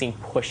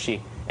 seemed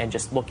pushy and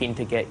just looking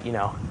to get,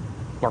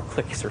 more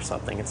clicks or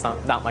something. It's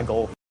not my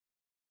goal.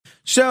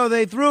 So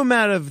they threw him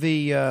out of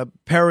the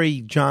Perry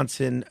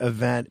Johnson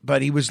event,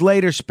 but he was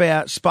later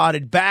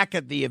spotted back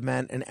at the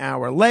event an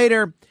hour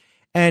later.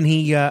 And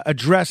he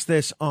addressed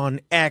this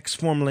on X,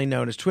 formerly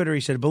known as Twitter. He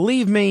said,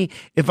 believe me,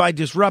 if I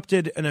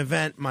disrupted an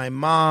event, my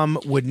mom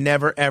would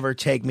never, ever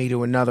take me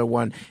to another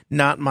one.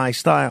 Not my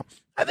style.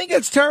 I think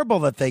it's terrible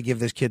that they give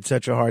this kid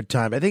such a hard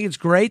time. I think it's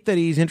great that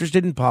he's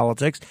interested in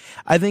politics.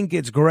 I think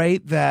it's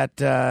great that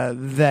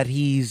that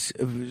he's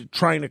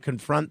trying to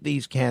confront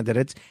these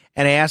candidates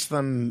and ask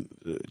them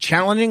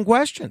challenging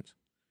questions.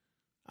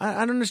 I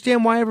don't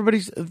understand why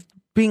everybody's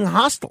being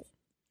hostile.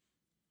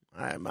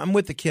 I'm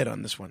with the kid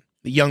on this one.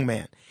 The young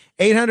man.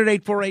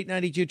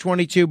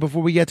 800-848-9222.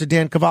 Before we get to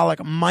Dan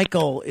Kovalik,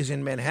 Michael is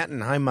in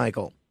Manhattan. Hi,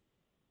 Michael.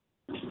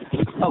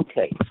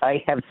 Okay.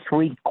 I have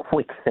three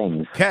quick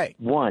things. Okay.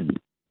 One,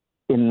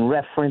 in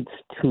reference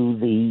to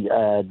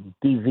the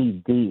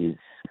DVDs,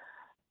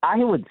 I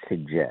would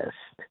suggest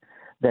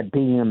that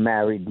being a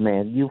married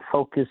man, you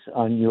focus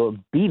on your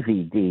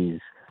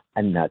BVDs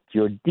and not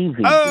your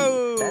DVDs.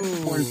 Oh, that's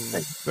one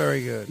thing.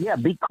 Very good. Yeah,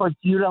 because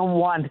you don't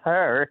want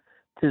her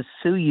to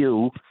sue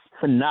you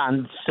for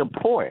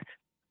non-support.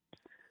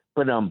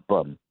 But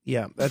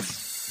yeah,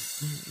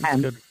 that's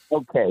and, good.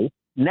 Okay,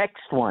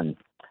 next one.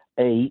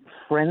 A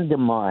friend of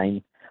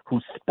mine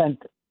who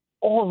spent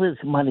all his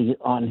money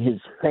on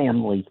his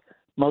family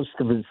most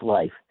of his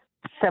life,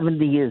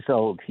 70 years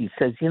old, he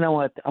says, you know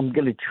what, I'm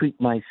going to treat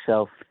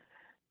myself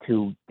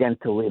to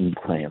dental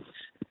implants.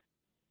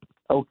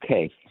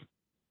 Okay.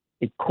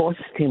 It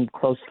cost him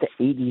close to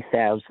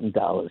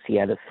 $80,000. He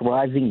had a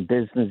thriving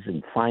business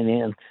in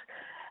finance,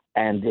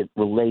 and it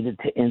related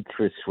to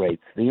interest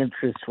rates. The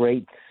interest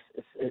rates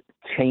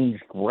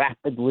changed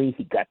rapidly.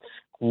 He got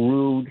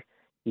screwed.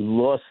 He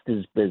lost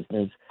his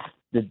business.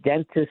 The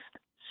dentist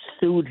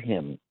sued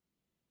him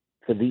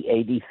for the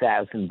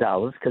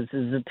 $80,000 because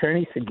his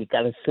attorney said you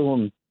got to sue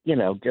him,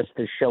 just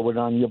to show it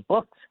on your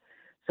books.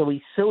 So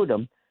he sued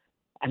him,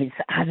 and he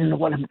said, I don't know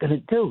what I'm going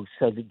to do.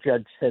 So the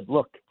judge said,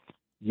 look,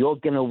 you're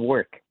going to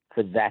work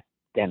for that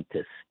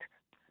dentist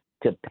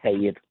to pay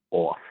it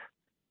off.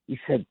 He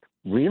said,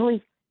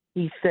 really?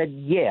 He said,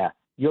 yeah,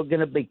 you're going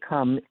to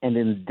become an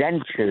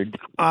indentured.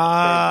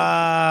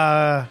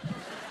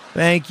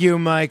 Thank you,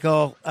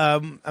 Michael.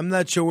 I'm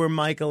not sure where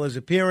Michael is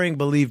appearing.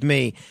 Believe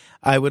me,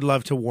 I would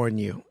love to warn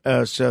you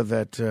so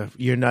that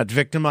you're not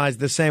victimized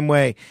the same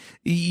way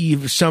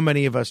so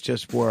many of us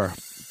just were.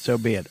 So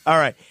be it. All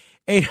right.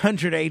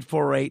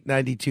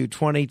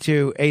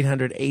 800-848-9222,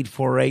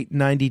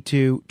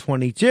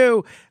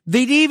 800-848-9222.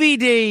 The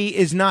DVD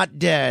is not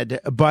dead,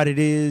 but it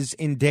is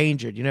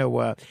endangered.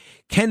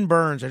 Ken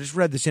Burns, I just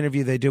read this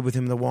interview they did with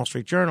him in the Wall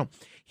Street Journal.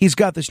 He's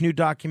got this new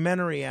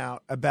documentary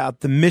out about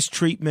the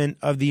mistreatment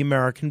of the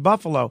American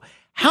buffalo.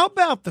 How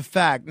about the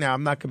fact, now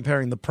I'm not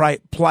comparing the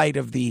plight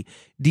of the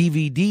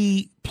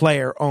DVD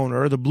player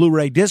owner, the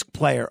Blu-ray disc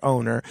player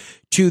owner,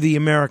 to the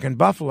American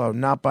buffalo,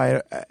 not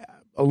by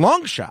a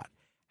long shot.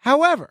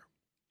 However,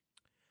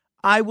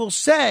 I will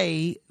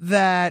say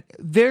that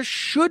there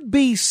should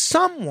be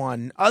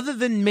someone other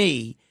than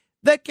me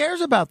that cares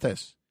about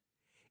this.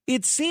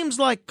 It seems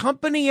like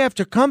company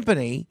after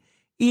company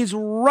is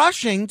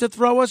rushing to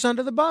throw us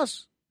under the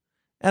bus.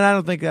 And I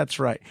don't think that's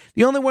right.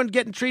 The only one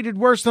getting treated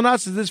worse than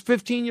us is this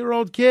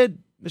 15-year-old kid,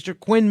 Mr.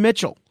 Quinn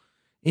Mitchell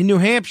in New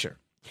Hampshire.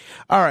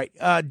 All right.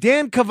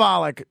 Dan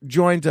Kovalik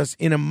joins us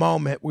in a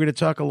moment. We're going to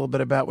talk a little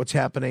bit about what's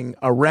happening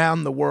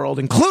around the world,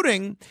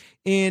 including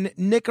in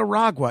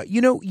Nicaragua.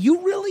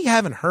 You really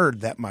haven't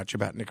heard that much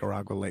about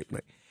Nicaragua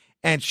lately.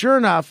 And sure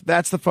enough,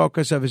 that's the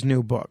focus of his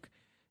new book.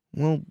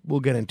 We'll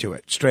get into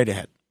it straight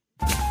ahead.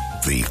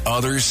 The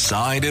Other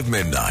Side of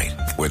Midnight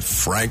with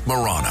Frank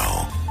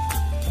Morano.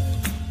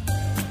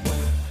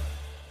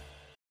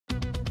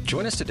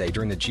 Join us today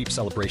during the Jeep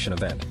Celebration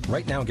event.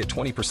 Right now, get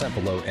 20%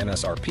 below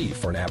MSRP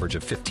for an average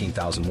of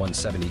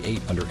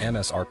 $15,178 under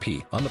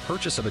MSRP on the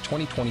purchase of a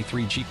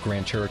 2023 Jeep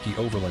Grand Cherokee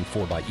Overland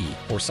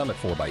 4xE or Summit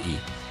 4xE.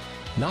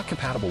 Not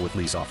compatible with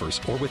lease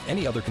offers or with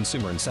any other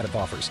consumer incentive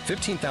offers.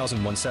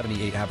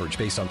 $15,178 average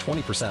based on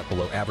 20%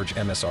 below average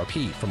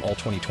MSRP from all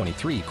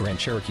 2023 Grand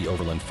Cherokee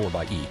Overland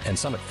 4xE and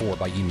Summit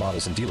 4xE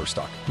models in dealer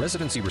stock.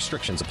 Residency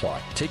restrictions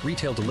apply. Take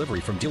retail delivery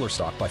from dealer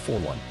stock by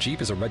 4/1.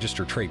 Jeep is a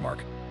registered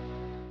trademark.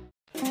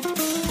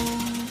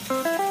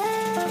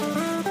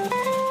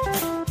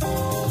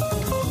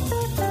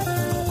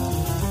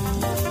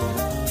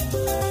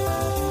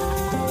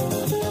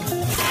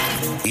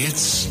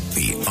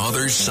 The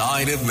Other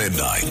Side of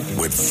Midnight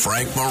with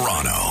Frank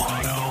Morano.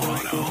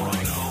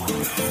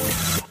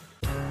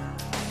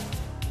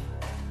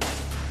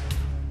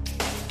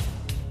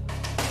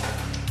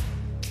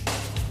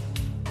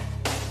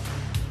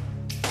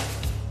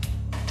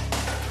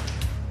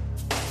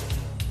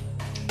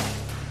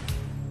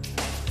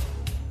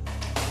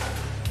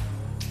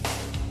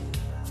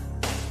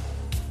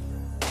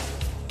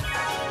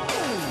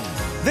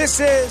 This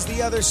is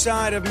The Other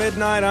Side of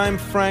Midnight. I'm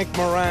Frank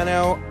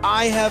Morano.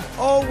 I have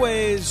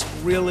always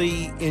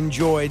really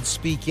enjoyed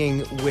speaking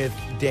with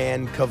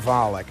Dan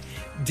Kovalik.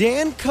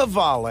 Dan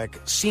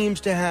Kovalik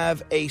seems to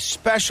have a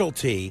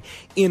specialty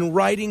in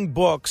writing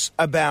books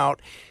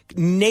about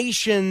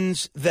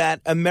nations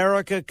that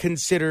America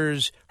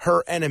considers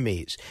her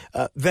enemies.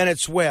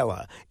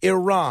 Venezuela,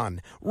 Iran,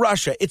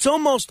 Russia. It's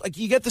almost like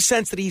you get the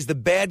sense that he's the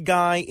bad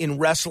guy in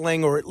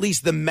wrestling, or at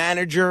least the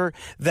manager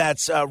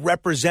that's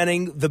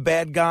representing the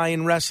bad guy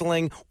in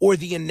wrestling, or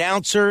the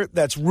announcer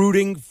that's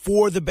rooting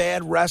for the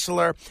bad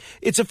wrestler.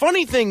 It's a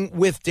funny thing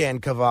with Dan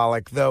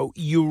Kovalik, though.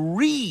 You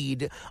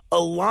read a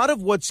lot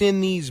of what's in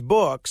these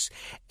books,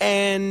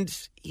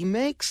 and he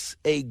makes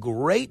a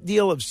great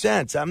deal of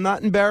sense. I'm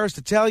not embarrassed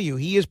to tell you,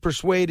 he has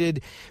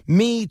persuaded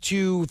me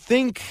to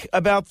think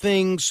about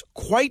things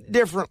quite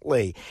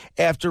differently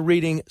after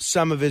reading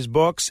some of his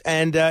books,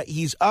 and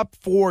he's up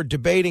for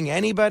debating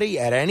anybody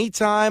at any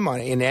time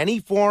in any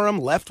forum,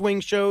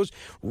 left-wing shows,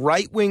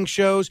 right-wing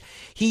shows.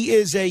 He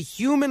is a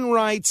human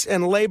rights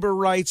and labor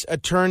rights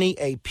attorney,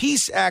 a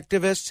peace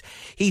activist.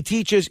 He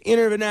teaches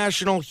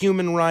international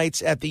human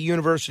rights at the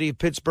University of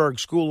Pittsburgh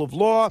School of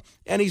Law,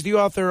 and he's the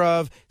author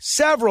of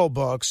several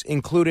books,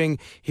 including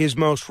his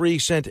most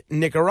recent,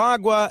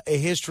 Nicaragua, A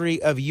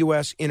History of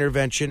U.S.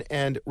 Intervention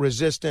and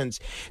Resistance.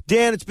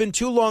 Dan, it's been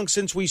too long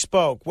since we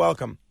spoke.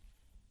 Welcome.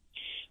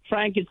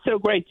 Frank, it's so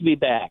great to be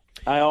back.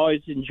 I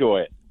always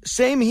enjoy it.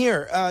 Same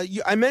here.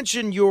 I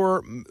mentioned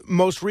your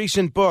most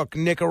recent book,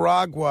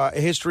 Nicaragua,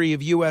 A History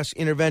of U.S.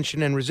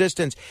 Intervention and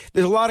Resistance.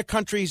 There's a lot of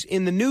countries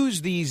in the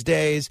news these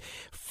days.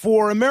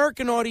 For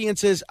American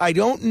audiences, I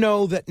don't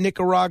know that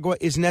Nicaragua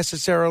is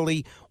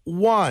necessarily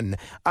one.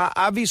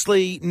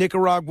 Obviously,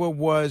 Nicaragua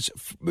was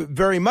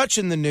very much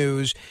in the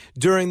news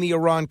during the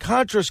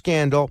Iran-Contra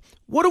scandal.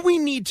 What do we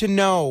need to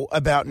know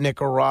about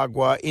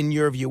Nicaragua, in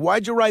your view?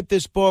 Why'd you write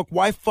this book?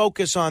 Why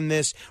focus on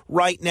this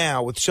right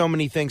now with so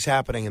many things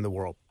happening in the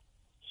world?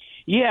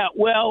 Yeah,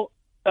 well,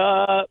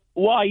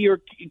 while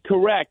you're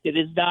correct, it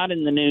is not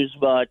in the news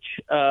much.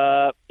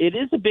 It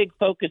is a big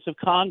focus of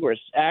Congress.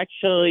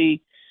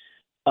 Actually,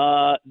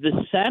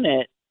 the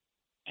Senate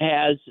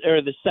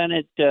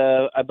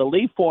I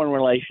believe Foreign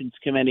Relations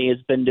Committee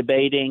has been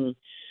debating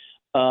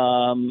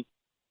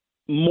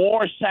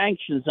more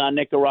sanctions on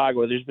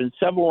Nicaragua. There's been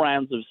several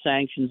rounds of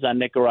sanctions on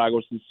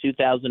Nicaragua since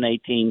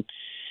 2018,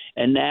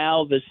 and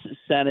now the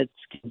Senate's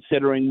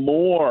considering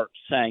more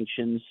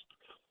sanctions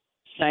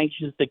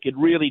that could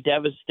really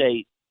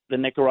devastate the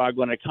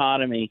Nicaraguan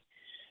economy.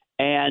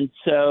 And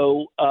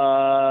so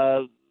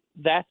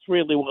that's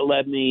really what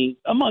led me,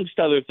 amongst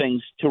other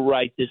things, to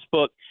write this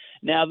book.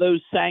 Now, the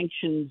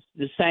sanctions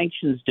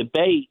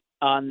debate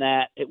on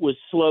that, it was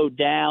slowed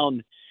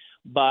down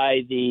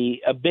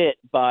a bit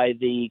by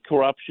the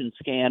corruption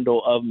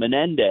scandal of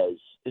Menendez,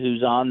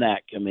 who's on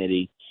that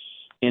committee,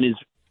 and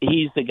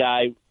he's the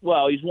guy.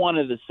 Well, he's one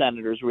of the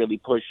senators really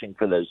pushing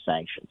for those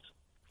sanctions.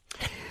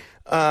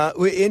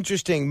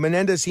 Interesting.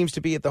 Menendez seems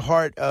to be at the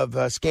heart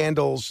of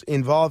scandals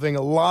involving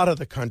a lot of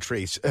the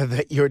countries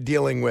that you're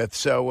dealing with.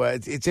 So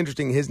it's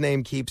interesting. His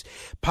name keeps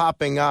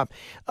popping up.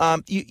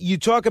 You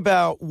talk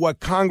about what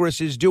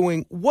Congress is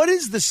doing. What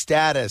is the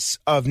status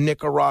of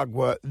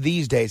Nicaragua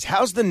these days?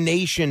 How's the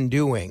nation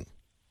doing?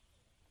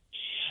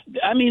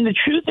 I mean, the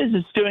truth is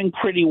it's doing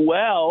pretty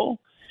well.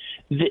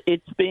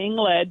 It's being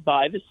led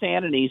by the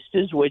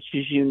Sandinistas, which,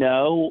 as you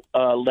know,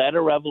 led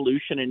a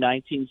revolution in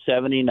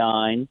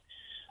 1979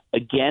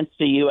 against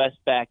a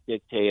U.S.-backed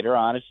dictator,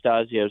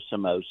 Anastasio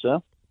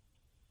Somoza.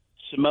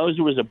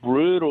 Somoza was a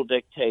brutal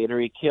dictator.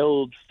 He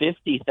killed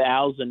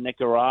 50,000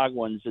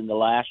 Nicaraguans in the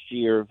last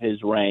year of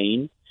his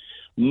reign,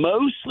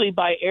 mostly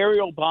by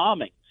aerial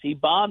bombings. He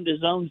bombed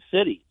his own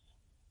cities,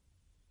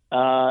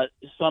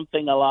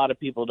 something a lot of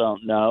people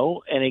don't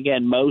know, and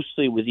again,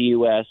 mostly with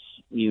U.S.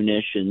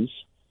 munitions.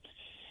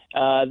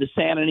 The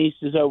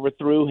Sandinistas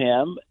overthrew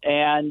him,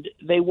 and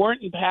they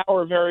weren't in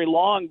power very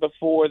long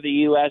before the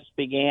U.S.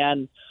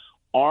 began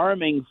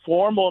arming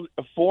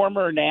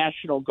former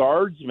National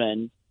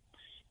Guardsmen,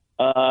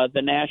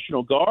 the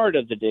National Guard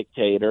of the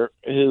dictator,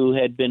 who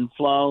had been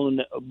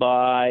flown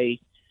by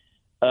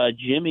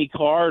Jimmy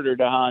Carter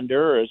to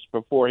Honduras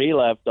before he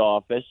left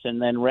office,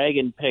 and then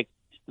Reagan picked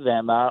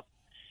them up,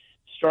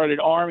 started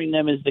arming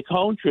them as the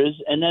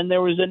Contras, and then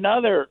there was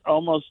another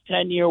almost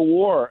 10-year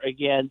war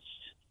against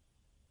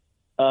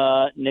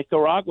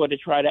Nicaragua to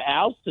try to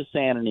oust the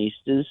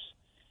Sandinistas.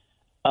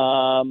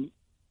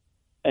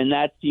 And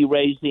that's you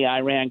raised the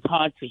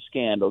Iran-Contra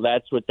scandal.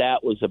 That's what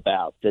that was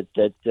about. That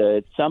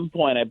at some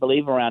point, I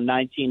believe around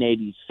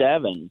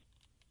 1987,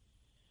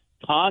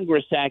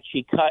 Congress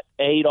actually cut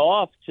aid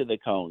off to the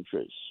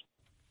Contras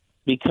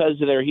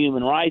because of their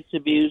human rights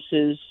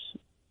abuses.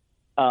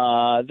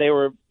 They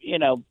were,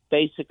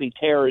 basically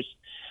terrorists.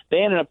 They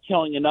ended up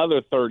killing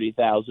another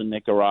 30,000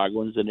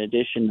 Nicaraguans in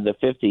addition to the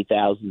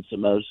 50,000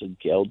 Somoza had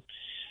killed.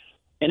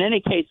 In any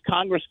case,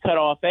 Congress cut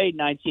off aid in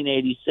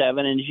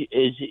 1987, and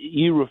as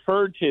you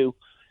referred to,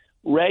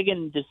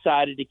 Reagan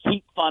decided to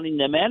keep funding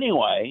them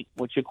anyway,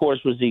 which, of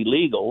course, was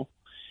illegal.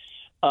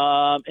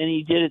 And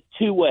he did it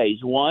two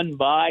ways. One,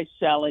 by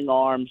selling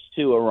arms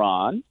to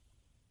Iran,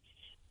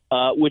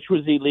 which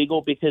was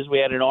illegal because we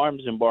had an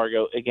arms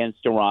embargo against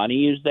Iran. He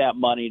used that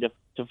money to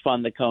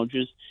fund the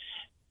Contras.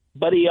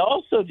 But he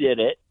also did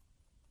it,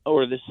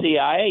 or the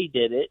CIA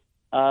did it,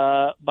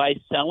 by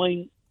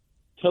selling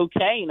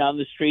cocaine on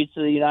the streets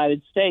of the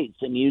United States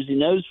and using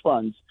those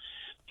funds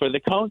for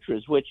the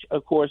Contras, which,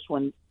 of course,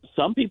 when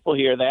some people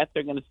hear that,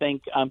 they're going to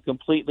think I'm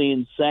completely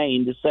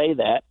insane to say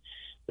that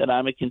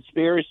I'm a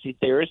conspiracy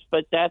theorist,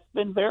 but that's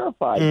been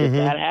verified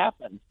that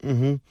happened.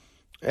 Mm-hmm.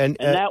 And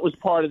that was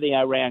part of the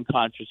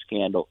Iran-Contra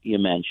scandal you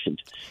mentioned.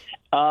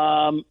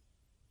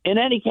 In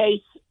any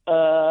case,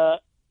 the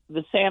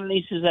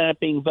Sandinistas ended up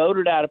being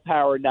voted out of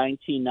power in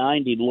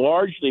 1990,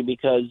 largely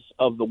because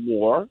of the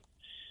war.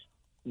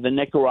 The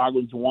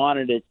Nicaraguans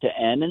wanted it to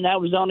end, and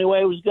that was the only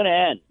way it was going to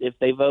end, if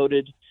they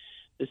voted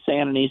the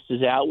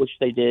Sandinistas out, which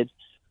they did.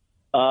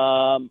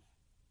 But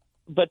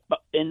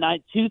in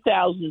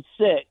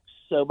 2006,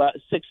 so about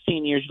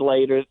 16 years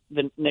later,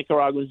 the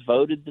Nicaraguans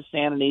voted the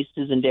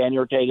Sandinistas and Daniel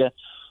Ortega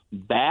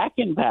back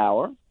in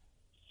power.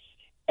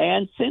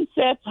 And since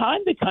that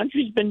time, the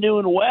country's been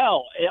doing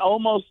well.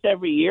 Almost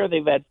every year,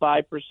 they've had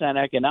 5%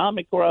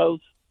 economic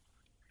growth.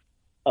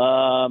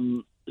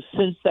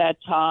 Since that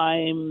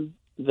time,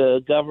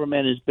 the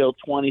government has built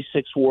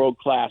 26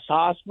 world-class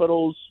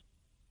hospitals,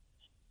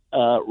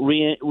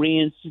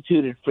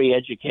 reinstituted free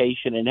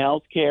education and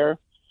health care.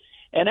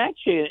 And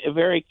actually, a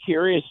very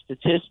curious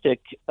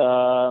statistic,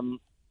 for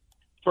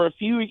a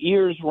few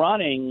years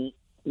running,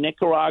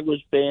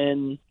 Nicaragua's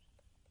been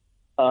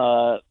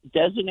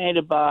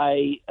designated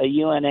by a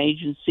UN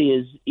agency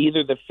as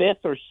either the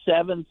fifth or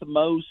seventh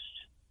most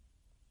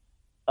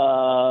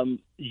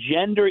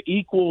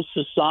gender-equal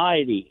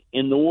society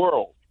in the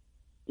world,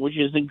 which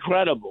is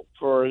incredible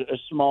for a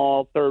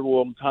small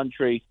third-world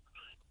country.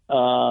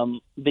 The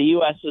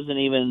U.S. isn't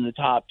even in the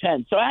top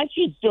 10. So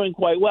actually it's doing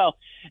quite well.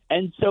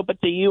 But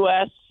the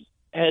U.S.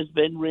 has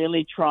been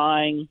really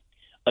trying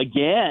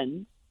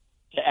again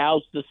to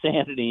oust the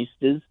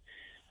Sandinistas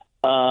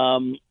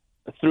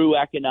through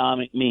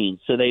economic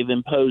means. So they've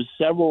imposed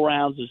several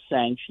rounds of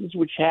sanctions,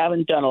 which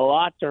haven't done a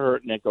lot to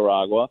hurt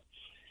Nicaragua.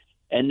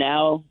 And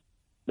now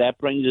that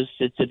brings us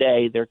to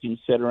today. They're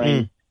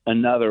considering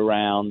another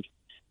round,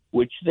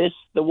 which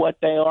what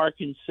they are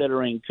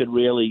considering could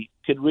really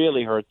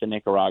hurt the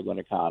Nicaraguan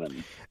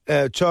economy.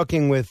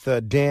 Talking with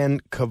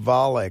Dan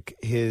Kovalik,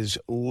 his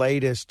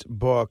latest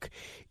book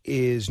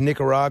is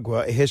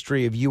Nicaragua, A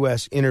History of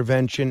U.S.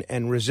 Intervention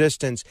and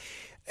Resistance.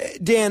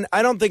 Dan,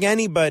 I don't think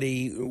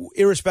anybody,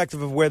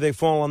 irrespective of where they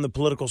fall on the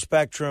political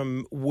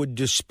spectrum, would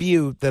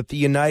dispute that the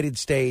United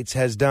States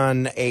has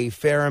done a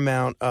fair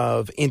amount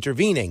of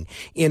intervening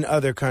in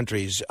other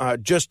countries.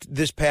 Just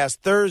this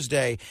past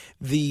Thursday,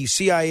 the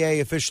CIA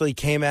officially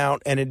came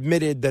out and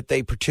admitted that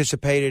they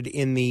participated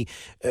in the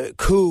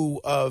coup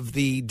of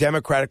the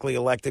democratically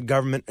elected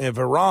government of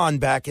Iran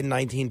back in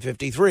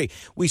 1953.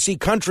 We see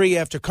country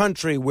after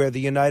country where the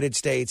United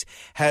States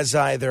has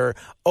either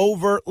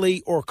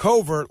overtly or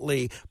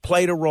covertly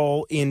played a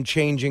role in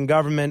changing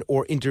government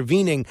or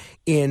intervening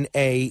in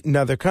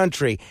another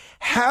country.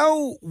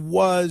 How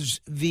was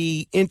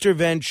the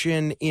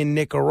intervention in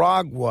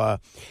Nicaragua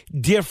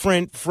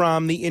different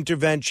from the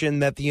intervention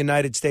that the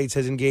United States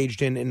has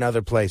engaged in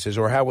other places,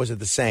 or how was it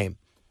the same?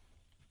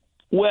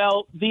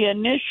 Well, the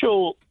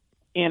initial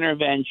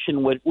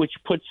intervention, which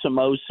put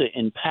Somoza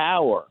in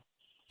power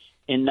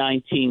in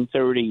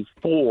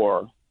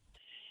 1934,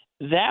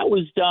 that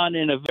was done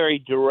in a very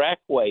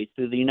direct way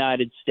through the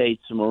United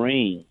States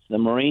Marines. The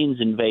Marines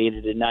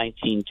invaded in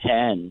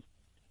 1910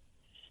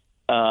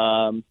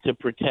 to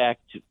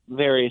protect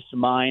various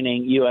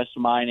U.S.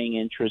 mining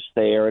interests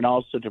there, and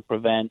also to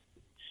prevent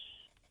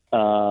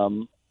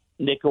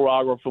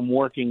Nicaragua from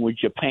working with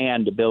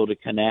Japan to build a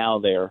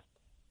canal there.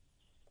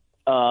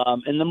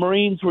 And the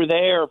Marines were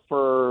there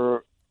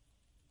for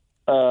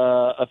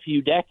a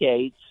few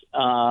decades.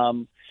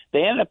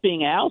 They ended up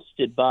being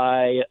ousted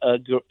by a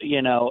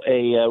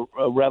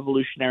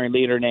revolutionary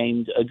leader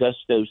named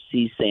Augusto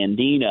C.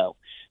 Sandino.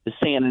 The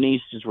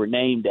Sandinistas were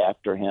named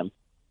after him.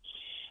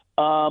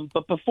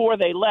 But before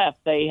they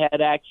left, they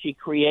had actually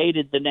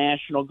created the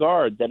National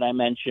Guard that I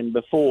mentioned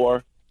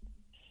before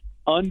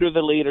under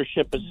the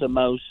leadership of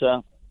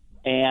Somoza.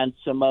 And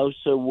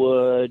Somoza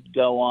would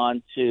go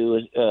on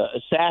to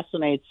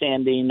assassinate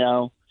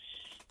Sandino,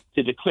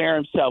 to declare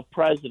himself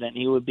president.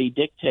 He would be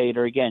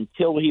dictator again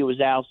till he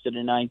was ousted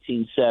in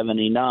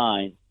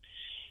 1979.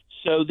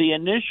 So the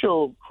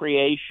initial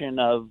creation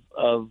of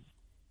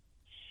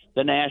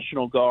the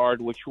National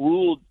Guard, which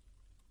ruled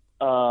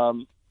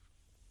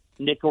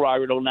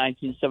Nicaragua till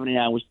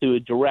 1979 was through a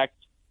direct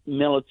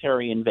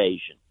military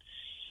invasion,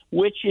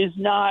 which is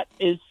not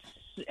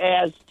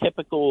as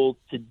typical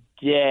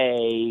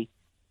today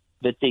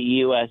that the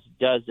U.S.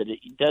 does it.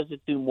 It does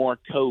it through more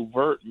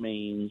covert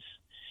means.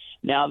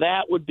 Now,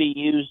 that would be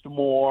used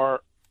more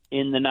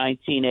in the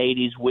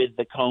 1980s with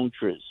the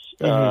Contras.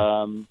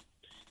 Mm-hmm.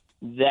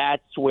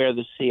 That's where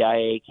the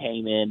CIA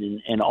came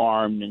in and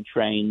armed and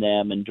trained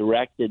them and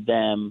directed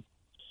them.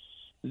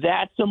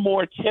 That's a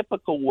more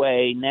typical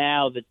way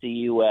now that the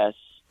U.S.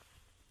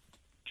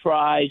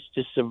 tries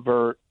to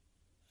subvert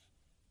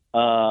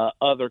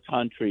other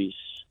countries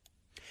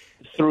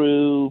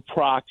through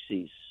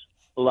proxies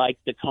like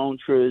the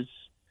Contras.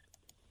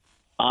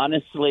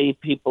 Honestly,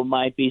 people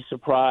might be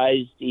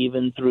surprised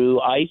even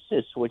through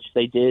ISIS, which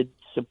they did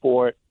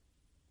support.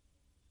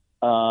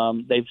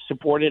 They've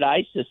supported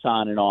ISIS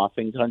on and off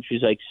in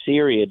countries like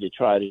Syria to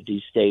try to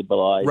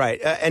destabilize.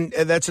 Right, and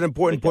that's an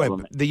important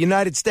point. The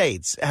United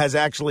States has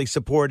actually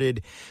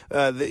supported,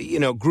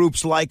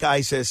 groups like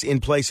ISIS in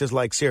places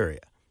like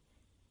Syria.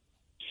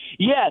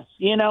 Yes,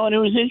 and it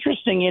was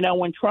interesting,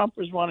 when Trump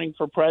was running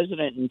for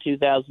president in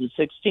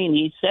 2016,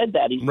 he said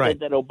that. He said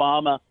that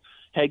Obama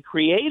had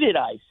created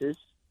ISIS,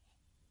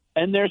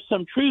 and there's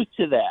some truth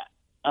to that.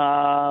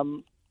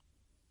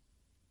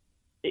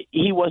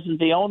 He wasn't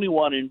the only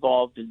one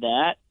involved in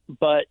that,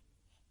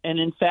 and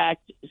in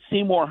fact,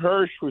 Seymour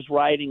Hersh was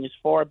writing as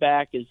far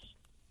back as,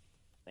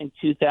 I think,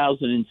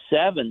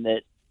 2007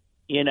 that,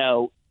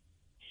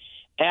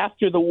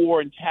 after the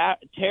war on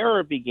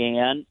terror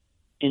began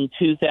in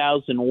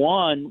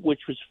 2001,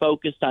 which was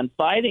focused on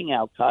fighting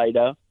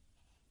al-Qaeda,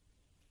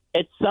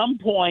 at some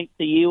point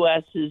the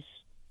U.S.'s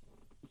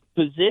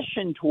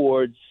position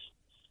towards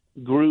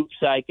groups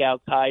like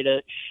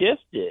al-Qaeda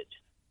shifted,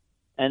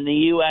 and the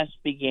U.S.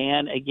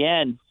 began,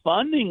 again,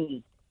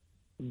 funding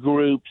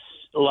groups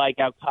like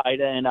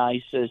al-Qaeda and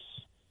ISIS,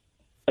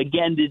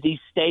 again, to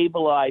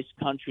destabilize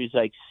countries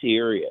like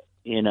Syria,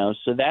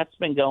 So that's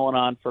been going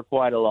on for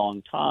quite a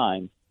long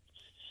time.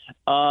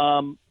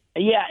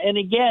 Yeah, and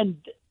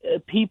again,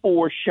 people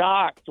were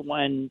shocked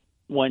when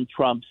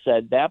Trump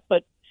said that,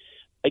 but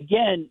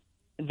again,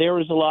 there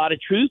was a lot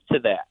of truth to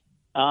that,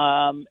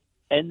 and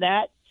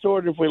that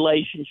sort of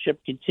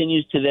relationship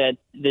continues to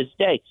this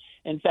day.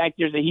 In fact,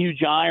 there's a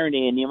huge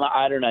irony, and you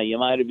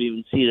might have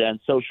even seen it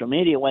on social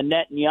media when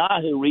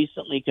Netanyahu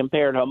recently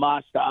compared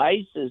Hamas to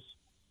ISIS.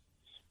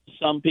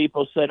 Some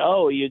people said,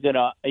 "Oh, are you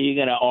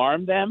gonna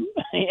arm them?"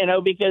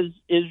 Because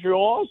Israel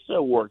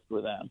also worked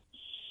with them.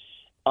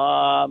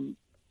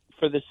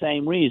 For the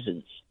same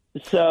reasons.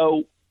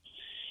 So,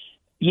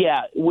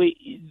 yeah,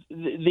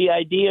 the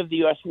idea of the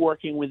U.S.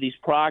 working with these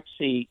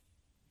forces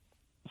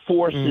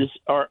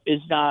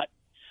is not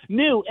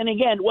new. And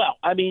again,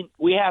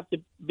 we have to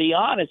be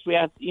honest. We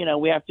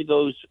have to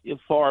go as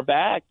far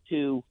back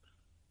to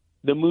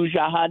the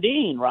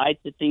Mujahideen, right?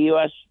 That the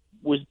U.S.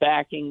 was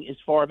backing as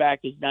far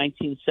back as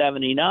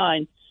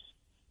 1979.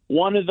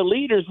 One of the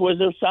leaders was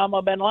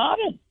Osama bin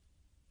Laden.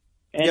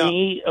 And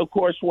he, of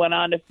course, went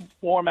on to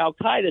form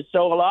al-Qaeda.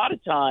 So a lot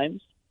of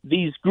times,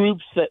 these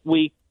groups that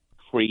we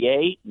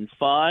create and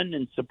fund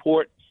and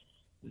support,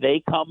 they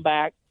come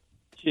back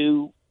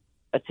to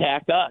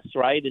attack us,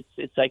 right?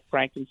 It's like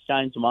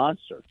Frankenstein's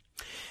monster.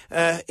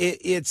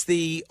 It's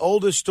the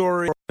oldest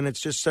story, and it's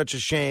just such a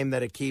shame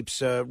that it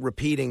keeps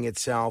repeating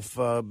itself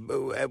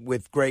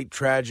with great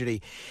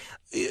tragedy.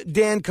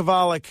 Dan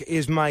Kovalik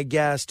is my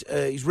guest.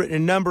 He's written a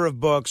number of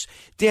books.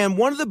 Dan,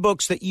 one of the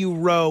books that you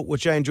wrote,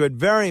 which I enjoyed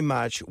very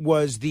much,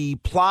 was The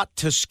Plot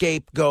to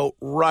Scapegoat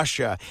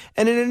Russia.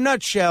 And in a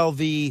nutshell,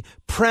 the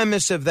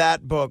premise of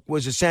that book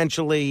was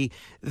essentially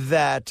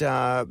that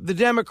the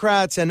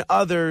Democrats and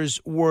others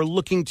were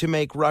looking to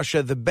make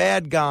Russia the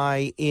bad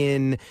guy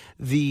in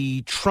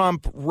the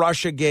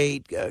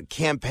Trump-Russiagate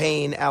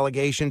campaign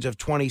allegations of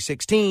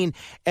 2016,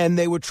 and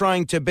they were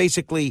trying to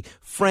basically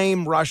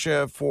frame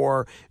Russia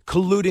for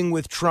colluding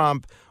with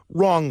Trump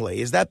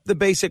wrongly. Is that the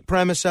basic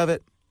premise of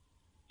it?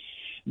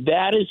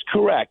 That is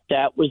correct.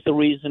 That was the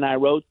reason I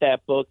wrote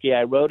that book. Yeah,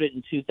 I wrote it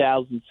in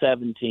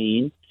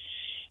 2017,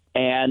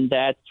 and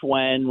that's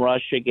when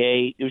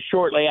Russiagate, it was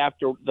shortly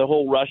after the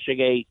whole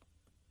Russiagate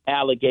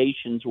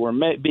allegations were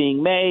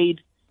being made.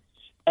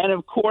 And,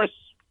 of course,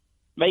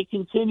 they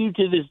continue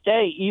to this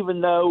day, even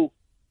though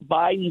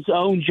Biden's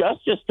own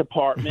Justice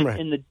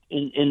Department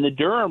in the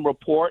Durham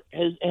report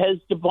has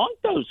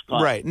debunked those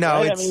claims. Right.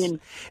 No, right?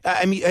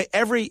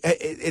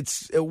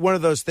 It's one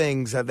of those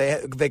things. I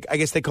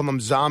guess they call them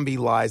zombie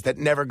lies that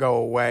never go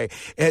away.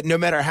 No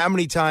matter how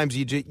many times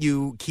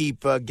you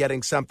keep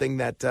getting something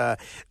that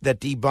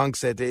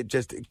debunks it, it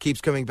just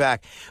keeps coming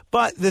back.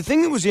 But the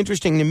thing that was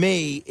interesting to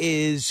me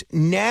is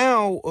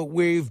now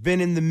we've been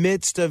in the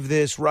midst of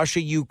this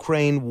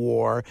Russia-Ukraine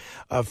war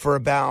for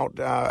about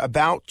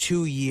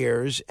 2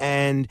 years.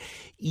 And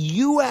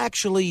you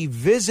actually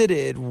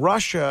visited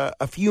Russia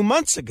a few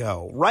months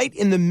ago, right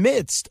in the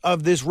midst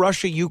of this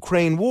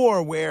Russia-Ukraine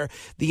war, where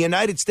the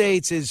United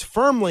States is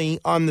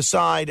firmly on the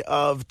side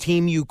of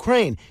Team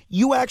Ukraine.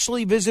 You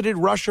actually visited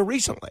Russia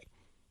recently.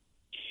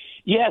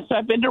 Yes,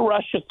 I've been to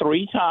Russia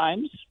 3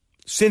 times.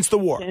 Since the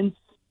war?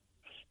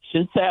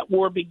 Since that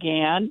war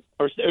began,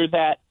 or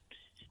that,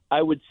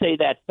 I would say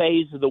that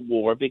phase of the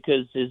war,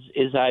 because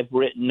as I've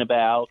written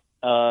about,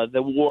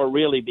 the war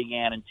really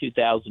began in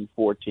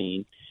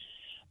 2014.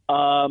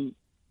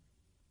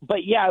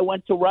 But yeah, I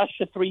went to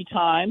Russia 3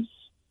 times,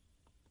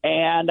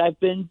 and I've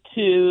been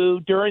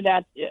during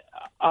that,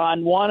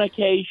 on one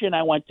occasion,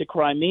 I went to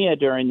Crimea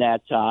during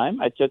that time.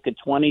 I took a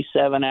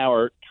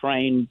 27-hour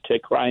train to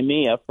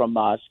Crimea from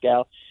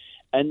Moscow,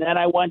 and then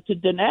I went to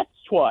Donetsk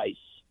twice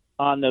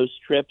on those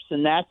trips,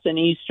 and that's in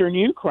eastern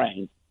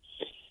Ukraine.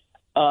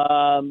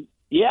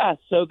 Yeah,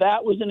 so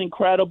that was an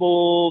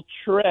incredible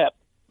trip,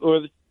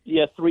 3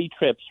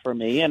 trips for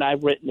me, and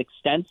I've written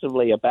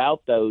extensively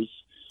about those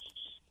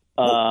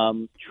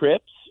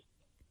trips.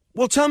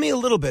 Well, tell me a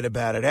little bit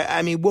about it.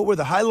 I mean, what were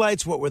the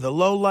highlights? What were the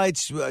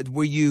lowlights?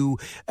 Were you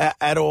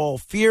at all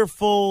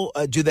fearful?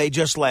 Do they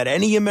just let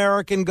any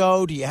American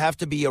go? Do you have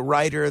to be a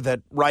writer that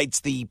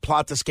writes the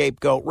plot to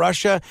scapegoat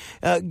Russia?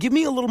 Give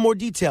me a little more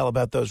detail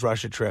about those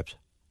Russia trips.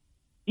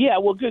 Yeah,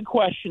 well, good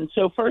question.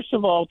 So first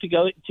of all, to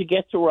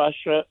get to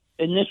Russia,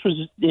 and this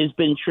has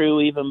been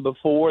true even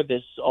before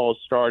this all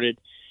started,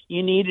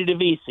 you needed a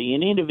visa. You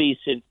need a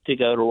visa to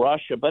go to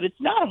Russia, but it's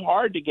not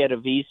hard to get a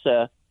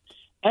visa.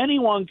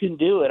 Anyone can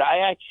do it.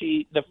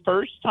 The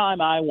first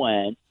time I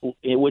went,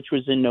 which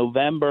was in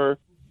November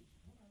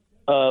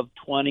of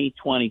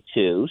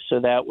 2022,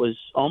 so that was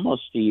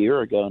almost a year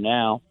ago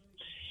now,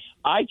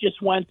 I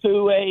just went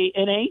through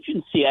an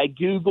agency. I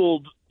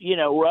Googled,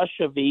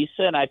 Russia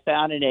visa, and I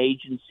found an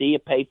agency. You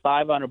pay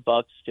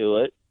 $500 to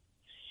it,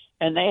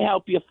 and they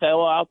help you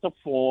fill out the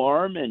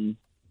form and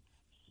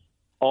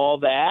all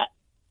that.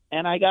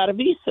 And I got a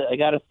visa. I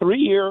got a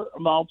 3-year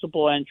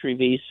multiple entry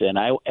visa,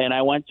 and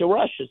I went to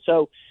Russia.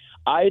 So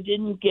I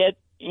didn't get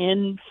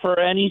in for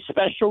any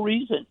special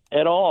reason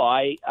at all.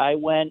 I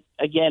went,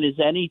 again, as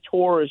any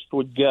tourist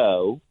would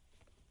go.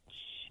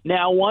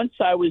 Now, once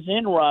I was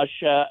in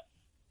Russia,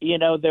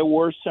 there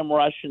were some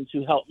Russians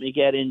who helped me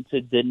get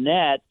into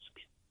Donetsk,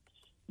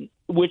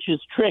 which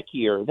is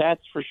trickier.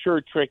 That's for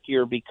sure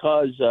trickier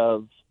because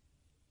of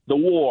the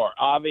war.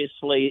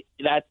 Obviously,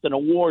 that's in a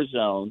war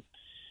zone.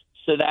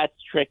 So that's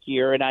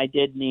trickier, and I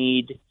did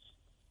need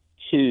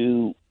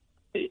to,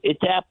 at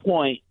that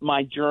point,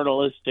 my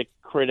journalistic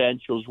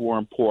credentials were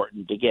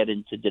important to get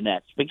into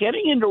Donetsk. But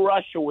getting into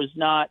Russia was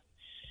not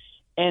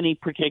any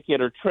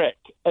particular trick,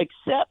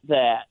 except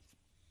that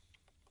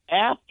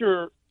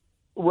after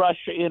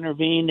Russia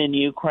intervened in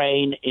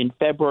Ukraine in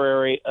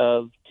February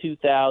of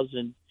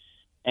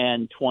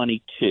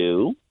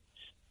 2022,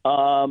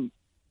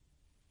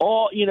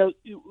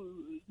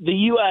 the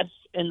U.S.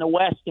 and the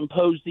West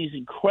imposed these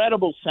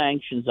incredible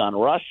sanctions on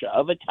Russia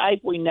of a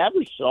type we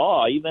never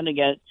saw, even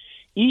against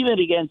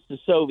the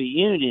Soviet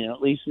Union,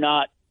 at least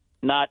not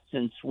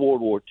since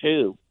World War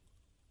II.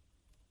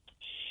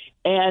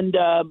 And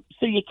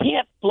so you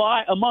can't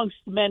fly, amongst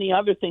many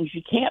other things,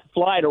 you can't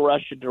fly to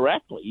Russia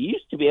directly. You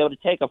used to be able to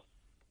take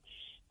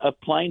a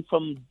plane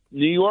from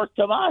New York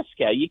to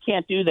Moscow. You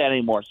can't do that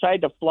anymore. So I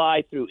had to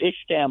fly through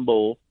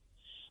Istanbul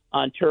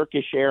on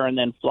Turkish Air and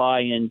then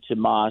fly into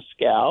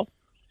Moscow.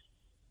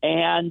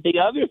 And the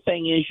other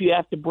thing is you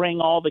have to bring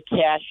all the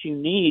cash you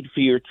need for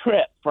your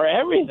trip, for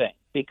everything,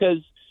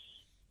 because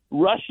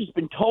Russia's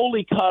been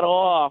totally cut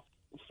off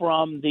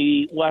from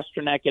the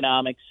Western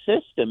economic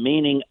system,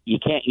 meaning you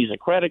can't use a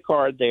credit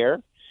card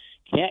there,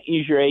 can't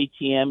use your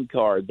ATM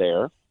card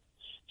there.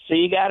 So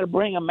you got to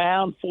bring a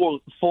mound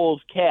full of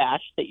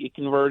cash that you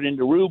convert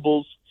into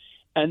rubles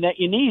and that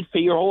you need for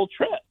your whole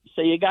trip.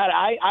 So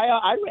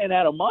I ran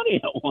out of money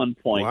at one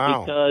point.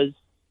 Wow. Because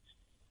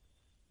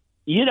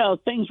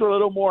things were a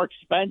little more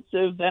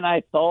expensive than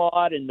I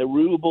thought, and the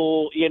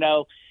ruble,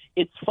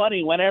 it's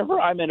funny, whenever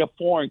I'm in a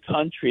foreign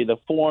country, the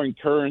foreign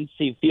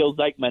currency feels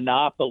like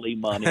monopoly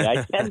money.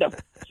 I tend to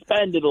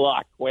spend it a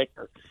lot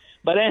quicker.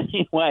 But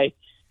anyway,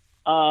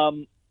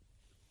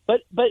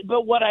 but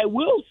what I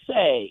will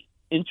say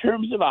in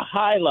terms of a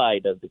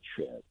highlight of the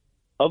trip,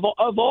 of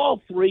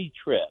all 3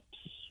 trips,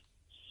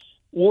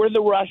 were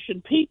the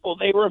Russian people.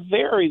 They were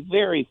very,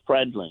 very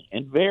friendly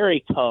and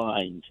very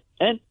kind.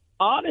 And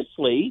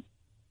honestly,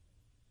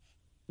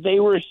 they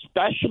were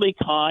especially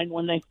kind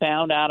when they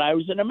found out I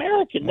was an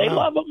American. Wow. They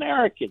love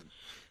Americans.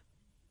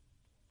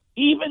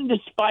 Even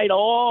despite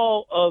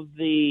all of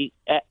the,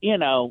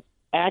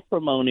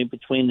 acrimony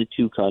between the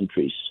 2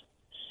 countries.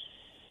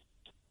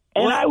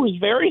 And I was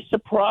very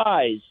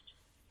surprised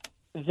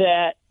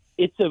that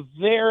it's a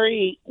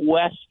very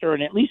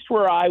Western, at least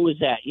where I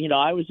was at.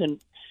 I was in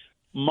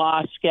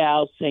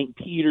Moscow, St.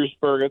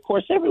 Petersburg. Of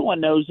course, everyone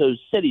knows those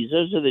cities.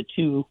 Those are the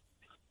 2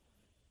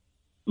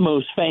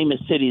 most famous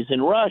cities in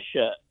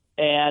Russia.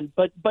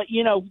 But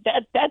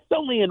that's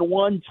only in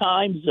one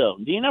time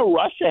zone. Do you know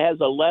Russia has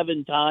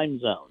 11 time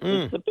zones?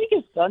 It's the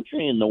biggest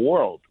country in the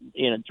world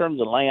in terms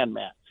of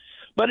landmass.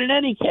 But in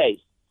any case,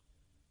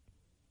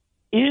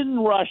 in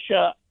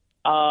Russia,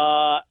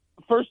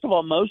 first of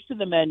all, most of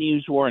the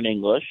menus were in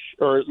English,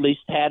 or at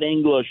least had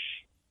English.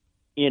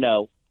 It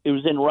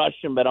was in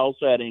Russian, but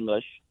also had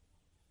English.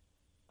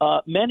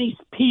 many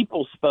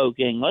people spoke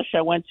English.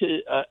 I went to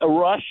a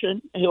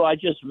Russian who I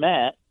just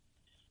met.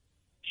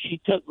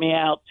 She took me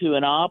out to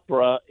an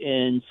opera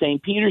in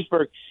St.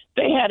 Petersburg.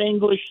 They had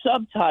English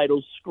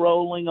subtitles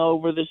scrolling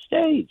over the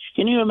stage.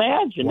 Can you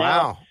imagine? Wow.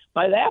 Now,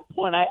 by that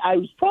point, I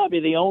was probably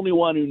the only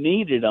one who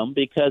needed them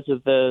because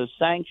of the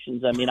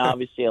sanctions. I mean,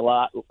 obviously, a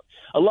lot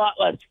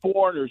less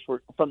foreigners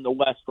from the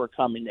West were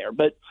coming there.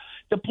 But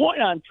the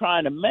point I'm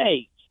trying to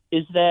make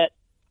is that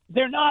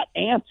they're not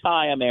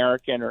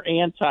anti-American or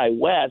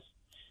anti-West.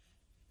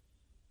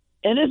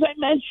 And as I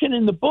mentioned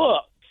in the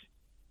book,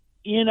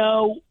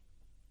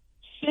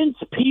 since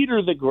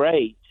Peter the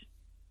Great,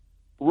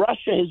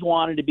 Russia has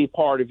wanted to be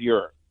part of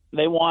Europe.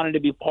 They wanted to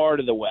be part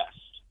of the West.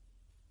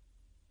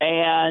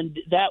 And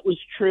that was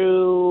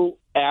true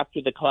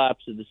after the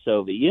collapse of the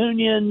Soviet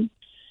Union.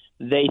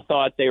 They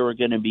thought they were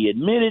going to be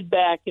admitted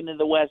back into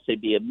the West. They'd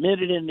be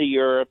admitted into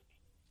Europe.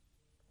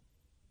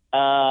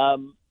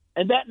 And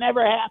that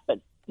never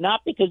happened.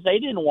 Not because they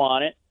didn't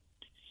want it,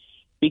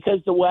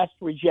 because the West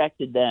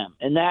rejected them.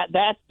 And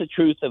that's the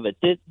truth of it.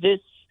 This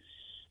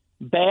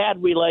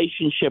bad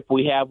relationship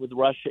we have with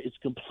Russia is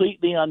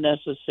completely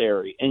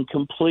unnecessary and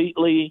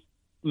completely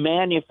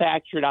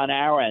manufactured on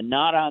our end,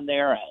 not on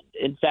their end.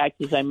 In fact,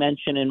 as I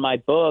mentioned in my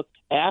book,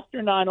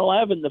 after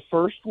 9/11, the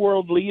first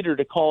world leader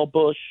to call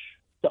Bush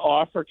to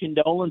offer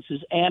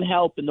condolences and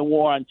help in the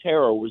war on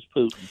terror was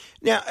Putin.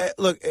 Now,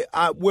 look,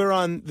 we're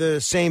on the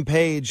same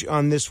page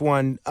on this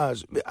one.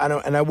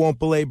 I won't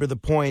belabor the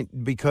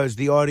point because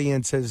the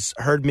audience has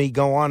heard me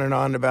go on and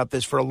on about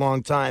this for a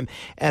long time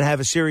and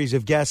have a series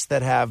of guests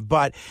that have.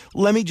 But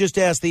let me just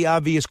ask the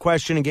obvious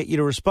question and get you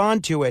to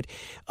respond to it.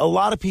 A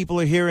lot of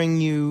people are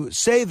hearing you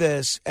say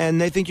this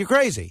and they think you're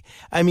crazy.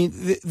 I mean,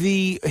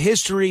 the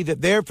history that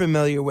they're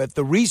familiar with,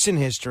 the recent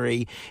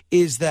history,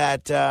 is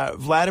that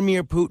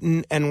Vladimir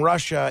Putin and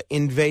Russia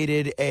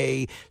invaded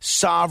a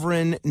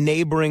sovereign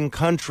neighboring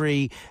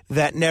country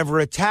that never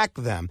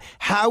attacked them.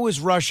 How is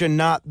Russia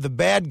not the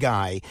bad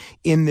guy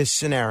in this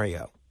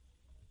scenario?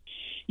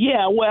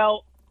 Yeah,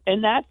 well,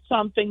 and that's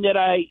something that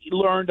I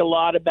learned a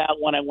lot about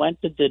when I went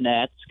to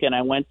Donetsk and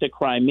I went to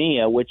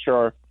Crimea, which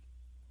are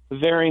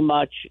very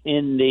much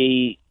in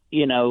the,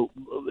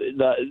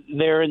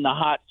 they're in the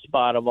hot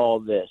spot of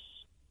all this.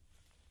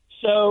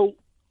 So,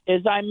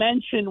 as I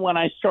mentioned when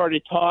I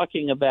started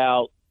talking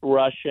about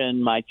Russia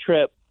and my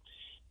trip,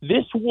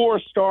 this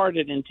war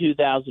started in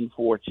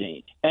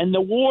 2014. And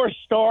the war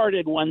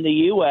started when the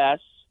U.S.,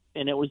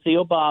 and it was the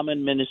Obama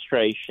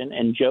administration,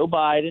 and Joe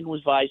Biden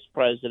was vice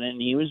president,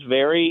 and he was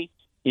very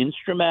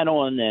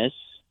instrumental in this,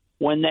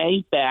 when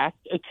they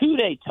backed a coup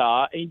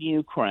d'etat in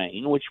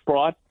Ukraine, which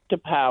brought to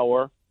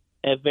power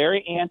a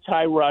very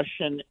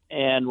anti-Russian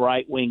and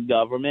right-wing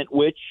government,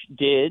 which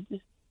did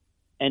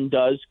and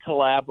does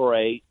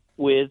collaborate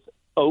with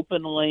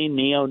openly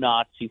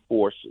neo-Nazi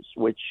forces,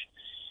 which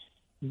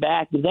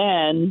back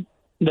then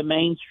the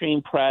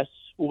mainstream press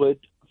would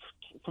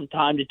from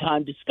time to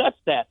time discuss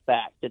that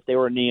fact that they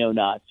were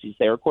neo-Nazis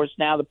there. Of course,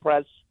 now the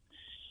press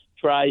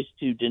tries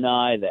to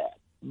deny that,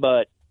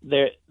 but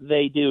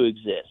they do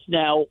exist.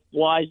 Now,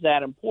 why is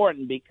that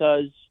important?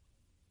 Because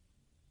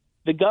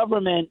the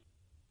government,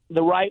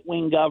 the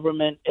right-wing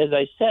government, as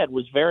I said,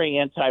 was very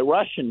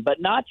anti-Russian, but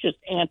not just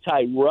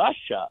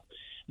anti-Russia.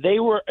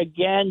 They were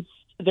against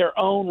their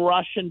own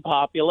Russian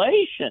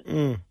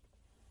population.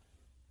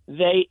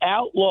 They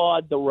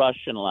outlawed the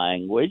Russian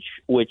language,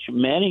 which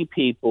many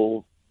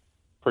people,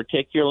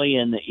 particularly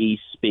in the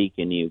East, speak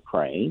in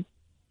Ukraine.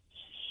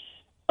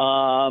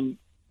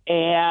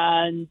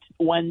 And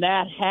when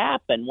that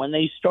happened, when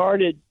they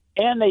started,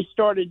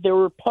 there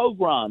were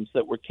pogroms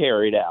that were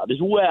carried out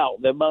as well.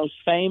 The most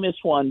famous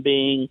one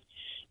being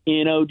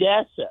in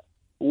Odessa,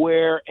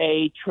 where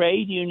a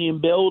trade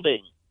union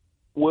building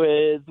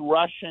with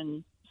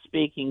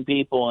Russian-speaking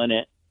people in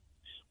it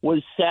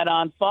was set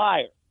on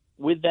fire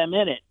with them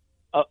in it.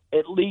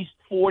 At least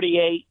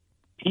 48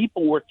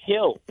 people were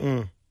killed.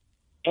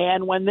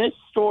 And when this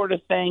sort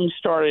of thing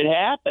started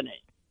happening,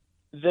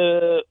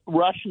 the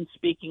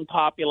Russian-speaking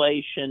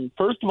population,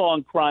 first of all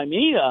in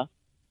Crimea,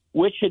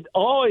 which had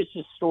always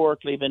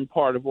historically been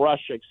part of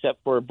Russia,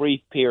 except for a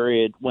brief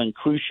period when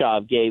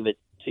Khrushchev gave it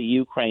to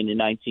Ukraine in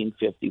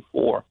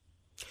 1954.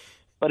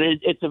 But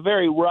it's a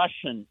very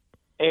Russian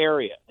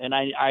area, and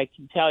I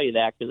can tell you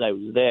that because I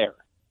was there.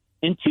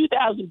 In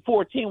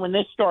 2014, when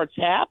this starts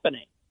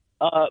happening,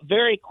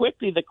 very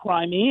quickly the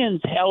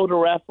Crimeans held a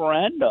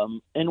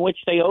referendum in which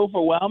they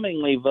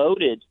overwhelmingly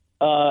voted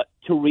to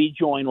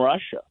rejoin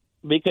Russia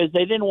because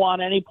they didn't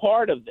want any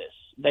part of this.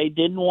 They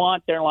didn't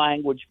want their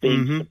language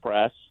being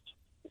suppressed.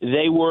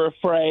 They were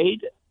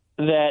afraid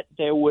that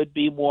there would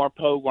be more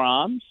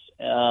pogroms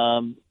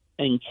and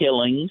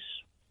killings.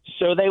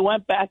 So they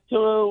went back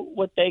to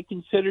what they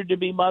considered to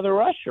be Mother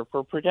Russia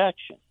for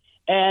protection.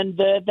 And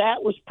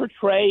that was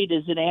portrayed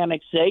as an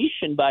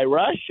annexation by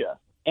Russia.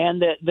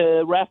 And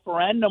the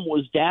referendum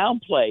was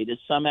downplayed as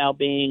somehow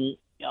being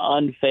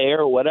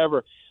unfair or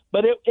whatever.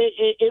 But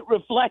it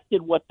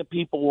reflected what the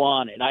people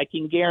wanted. I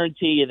can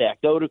guarantee you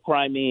that. Go to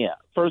Crimea.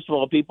 First of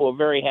all, people are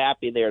very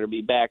happy there to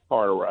be back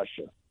part of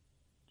Russia.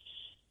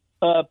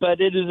 But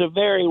it is a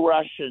very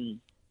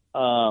Russian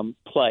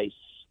place.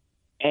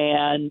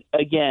 And,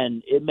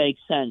 again, it makes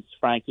sense,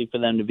 frankly, for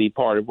them to be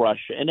part of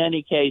Russia. In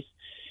any case,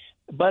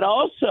 but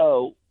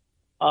also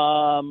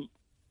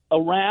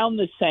around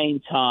the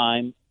same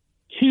time,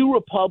 two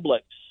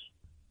republics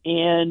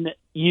in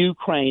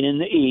Ukraine in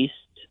the east,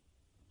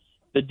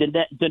 the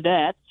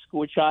Donetsk,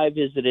 which I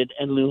visited,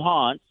 and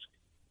Luhansk,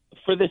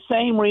 for the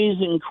same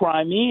reason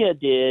Crimea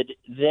did,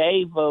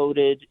 they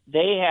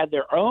had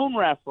their own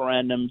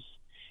referendums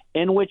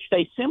in which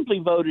they simply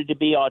voted to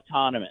be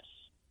autonomous,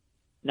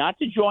 not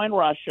to join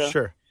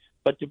Russia,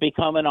 but to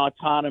become an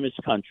autonomous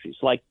country.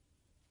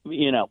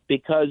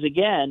 Because,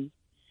 again,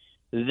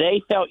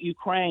 they felt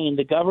Ukraine,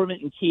 the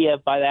government in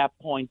Kiev by that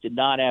point did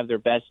not have their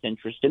best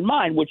interest in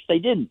mind, which they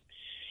didn't.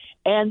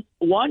 And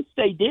once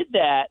they did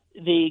that,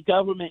 the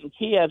government in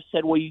Kiev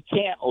said, well, you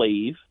can't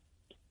leave.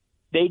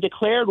 They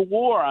declared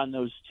war on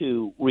those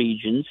two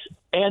regions,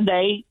 and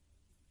they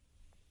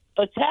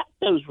attacked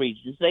those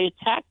regions. They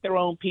attacked their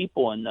own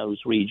people in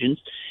those regions.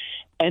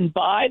 And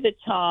by the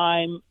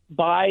time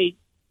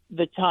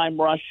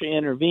Russia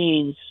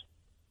intervenes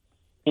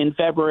in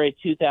February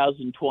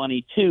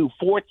 2022,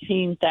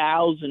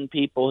 14,000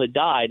 people had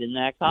died in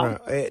that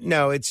conflict.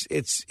 No,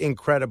 it's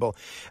incredible.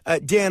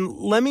 Dan,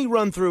 let me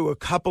run through a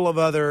couple of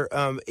other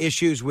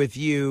issues with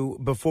you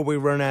before we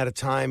run out of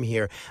time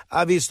here.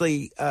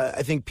 Obviously,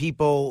 I think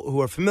people who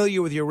are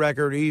familiar with your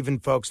record, or even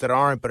folks that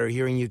aren't but are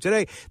hearing you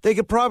today, they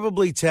could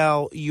probably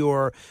tell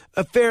you're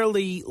a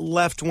fairly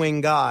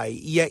left-wing guy.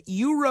 Yet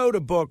you wrote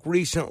a book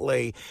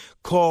recently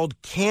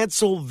called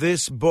Cancel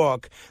This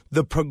Book,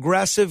 The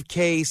Progressive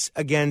Case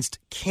Against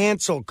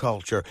Cancel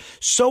Culture.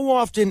 So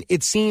often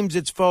it seems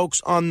it's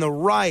folks on the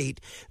right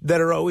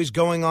that are always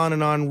going on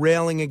and on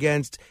railing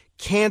against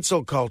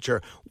cancel culture.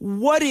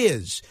 What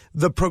is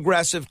the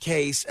progressive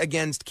case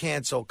against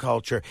cancel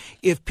culture?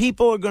 If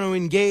people are going to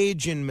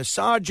engage in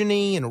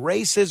misogyny and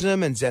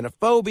racism and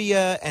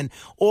xenophobia and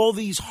all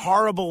these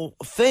horrible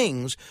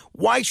things,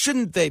 why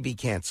shouldn't they be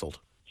canceled?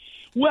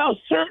 Well,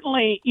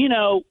 certainly,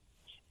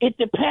 it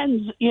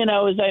depends,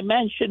 as I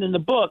mentioned in the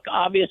book,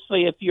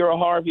 obviously, if you're a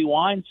Harvey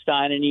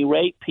Weinstein and you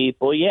rape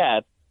people,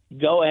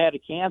 go ahead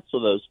and cancel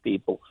those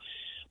people.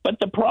 But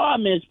the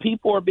problem is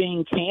people are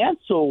being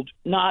canceled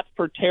not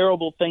for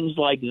terrible things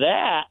like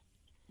that.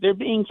 They're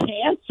being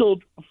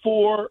canceled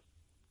for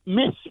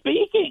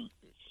misspeaking.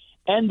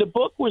 And the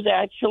book was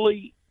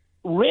actually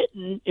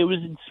written, it was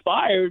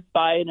inspired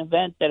by an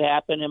event that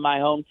happened in my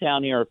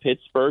hometown here in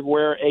Pittsburgh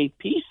where a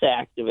peace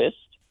activist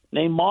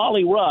named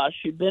Molly Rush,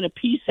 who'd been a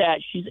peace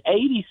activist, she's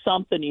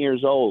 80-something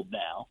years old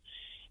now,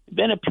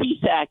 been a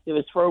peace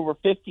activist for over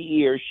 50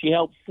 years. She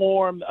helped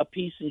form a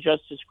peace and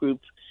justice group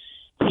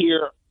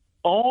here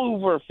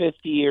over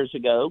 50 years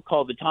ago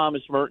called the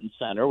Thomas Merton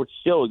Center, which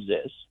still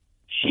exists.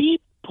 She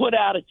put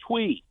out a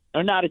tweet,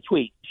 or not a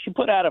tweet, she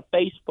put out a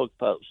Facebook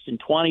post in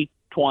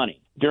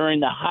 2020 during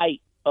the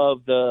height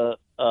of the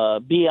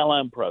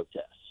BLM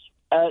protests.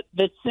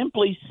 That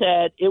simply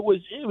said, it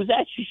was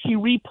actually, she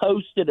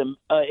reposted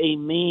a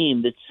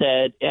meme that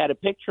said, it had a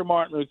picture of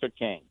Martin Luther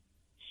King,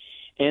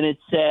 and it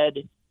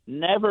said,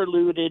 never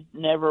looted,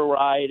 never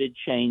rioted,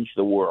 changed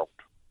the world.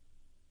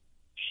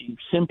 She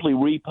simply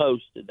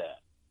reposted that.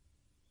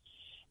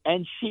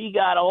 And she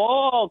got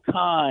all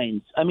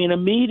kinds. I mean,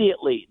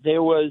 immediately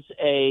there was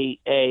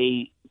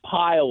a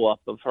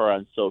pile-up of her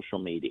on social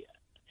media,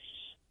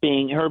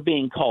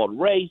 being called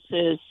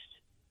racist,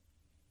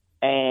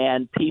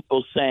 and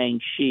people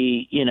saying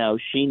she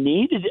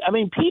needed – I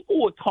mean,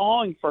 people were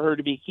calling for her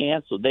to be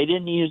canceled. They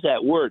didn't use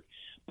that word.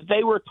 But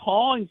they were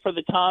calling for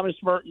the Thomas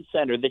Merton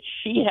Center that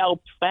she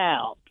helped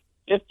found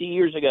 50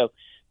 years ago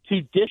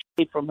to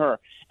disassociate from her.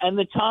 And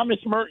the Thomas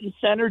Merton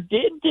Center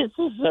did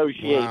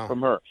disassociate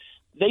from her.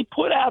 They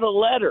put out a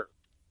letter,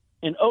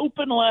 an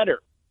open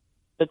letter,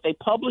 that they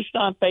published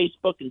on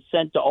Facebook and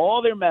sent to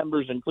all their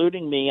members,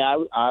 including me.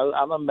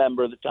 I'm a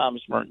member of the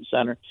Thomas Merton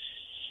Center,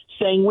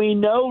 saying we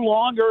no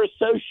longer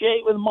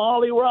associate with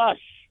Molly Rush.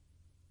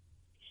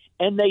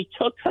 And they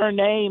took her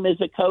name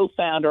as a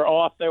co-founder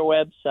off their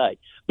website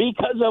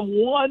because of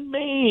one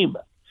meme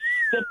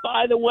that,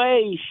 by the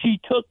way, she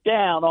took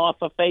down off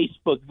of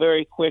Facebook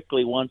very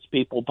quickly once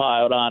people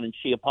piled on, and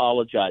she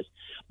apologized.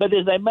 But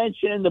as I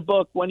mentioned in the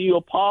book, when you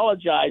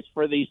apologize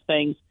for these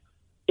things,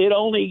 it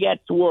only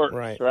gets worse,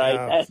 right?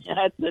 That's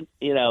it,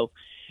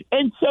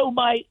 And so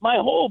my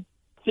whole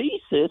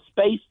thesis,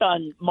 based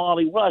on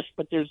Molly Rush,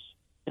 but there's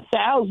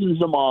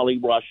thousands of Molly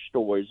Rush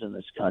stories in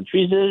this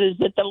country, is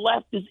that the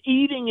left is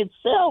eating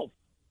itself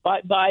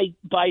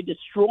by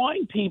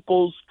destroying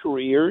people's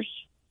careers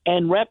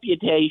and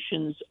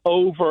reputations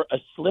over a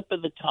slip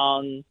of the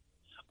tongue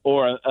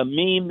or a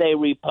meme they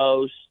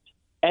repost.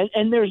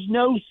 And there's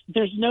no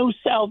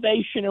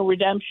salvation or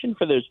redemption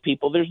for those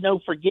people. There's no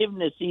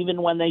forgiveness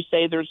even when they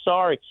say they're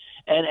sorry.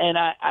 And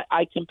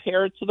I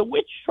compare it to the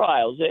witch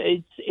trials.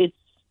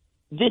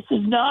 This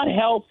is not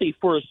healthy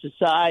for a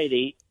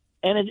society.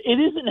 And it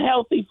isn't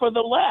healthy for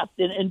the left.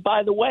 And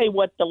by the way,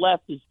 what the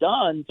left has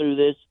done through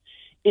this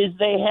is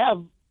they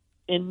have,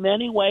 in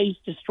many ways,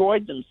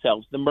 destroyed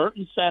themselves. The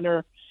Merton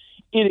Center,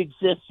 it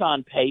exists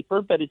on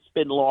paper, but it's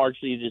been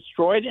largely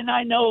destroyed. And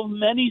I know of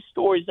many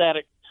stories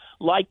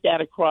like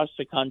that across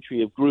the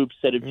country of groups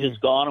that have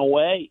just gone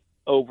away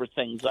over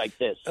things like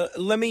this.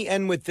 Let me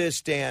end with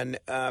this, Dan.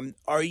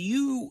 Are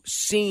you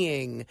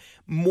seeing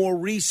more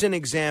recent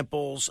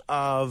examples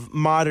of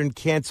modern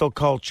cancel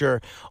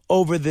culture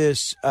over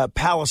this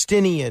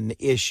Palestinian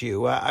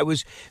issue? I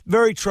was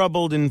very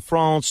troubled in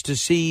France to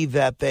see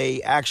that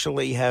they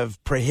actually have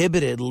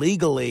prohibited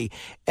legally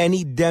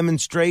any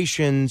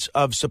demonstrations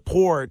of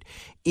support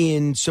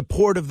in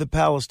support of the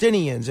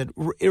Palestinians, and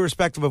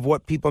irrespective of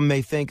what people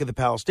may think of the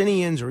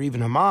Palestinians or even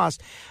Hamas,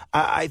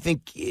 I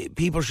think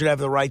people should have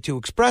the right to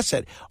express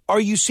it. Are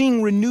you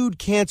seeing renewed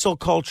cancel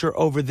culture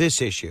over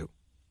this issue?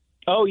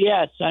 Oh,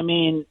 yes. I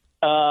mean,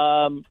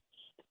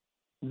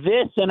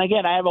 this, and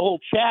again, I have a whole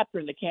chapter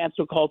in the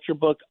cancel culture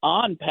book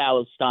on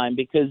Palestine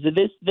because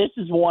this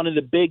is one of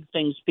the big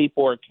things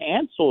people are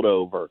canceled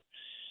over.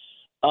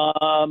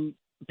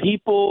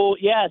 People,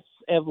 yes,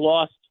 have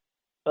lost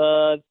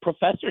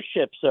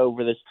professorships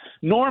over this.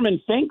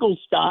 Norman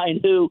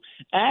Finkelstein, who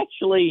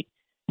actually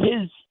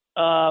his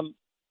whole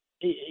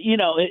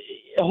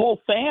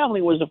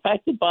family was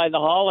affected by the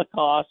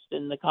Holocaust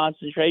and the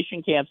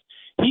concentration camps.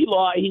 He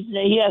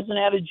hasn't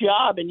had a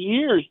job in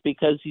years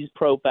because he's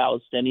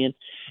pro-Palestinian,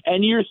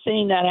 and you're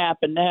seeing that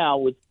happen now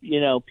with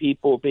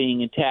people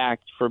being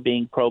attacked for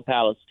being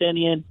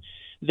pro-Palestinian.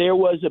 There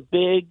was a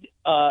big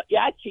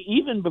actually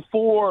even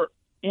before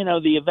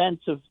the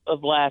events of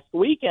last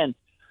weekend.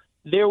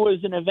 There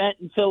was an event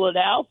in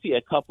Philadelphia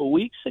a couple of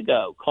weeks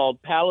ago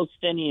called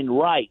Palestinian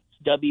Rights,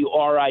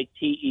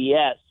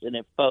 WRITES, and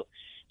it was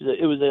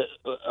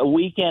a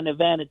weekend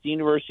event at the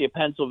University of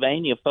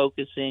Pennsylvania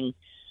focusing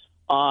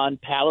on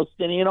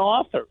Palestinian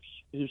authors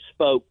who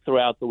spoke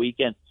throughout the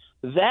weekend.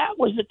 That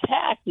was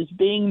attacked as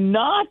being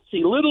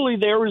Nazi. Literally,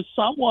 there was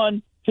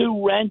someone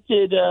who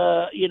rented,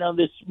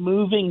 this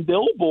moving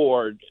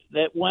billboard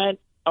that went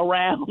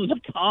around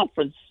the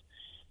conference,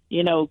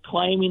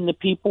 claiming the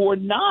people were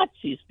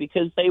Nazis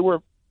because they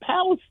were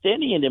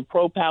Palestinian and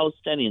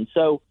pro-Palestinian.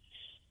 So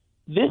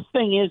this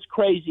thing is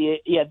crazy.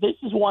 Yeah, this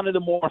is one of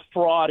the more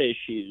fraud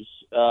issues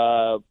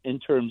in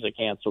terms of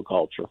cancel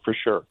culture, for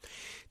sure.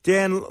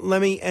 Dan,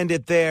 let me end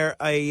it there.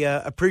 I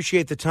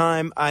appreciate the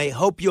time. I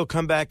hope you'll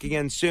come back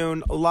again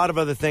soon. A lot of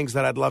other things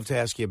that I'd love to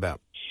ask you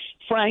about.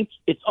 Frank,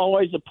 it's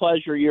always a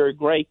pleasure. You're a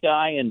great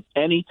guy, and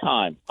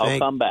anytime I'll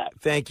come back.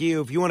 Thank you.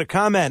 If you want to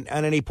comment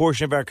on any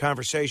portion of our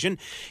conversation,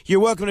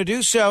 you're welcome to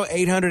do so.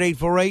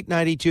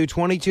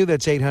 800-848-9222.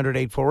 That's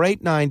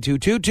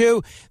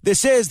 800-848-9222.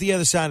 This is The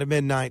Other Side of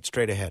Midnight.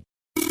 Straight ahead.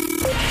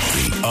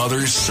 The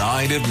Other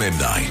Side of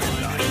Midnight.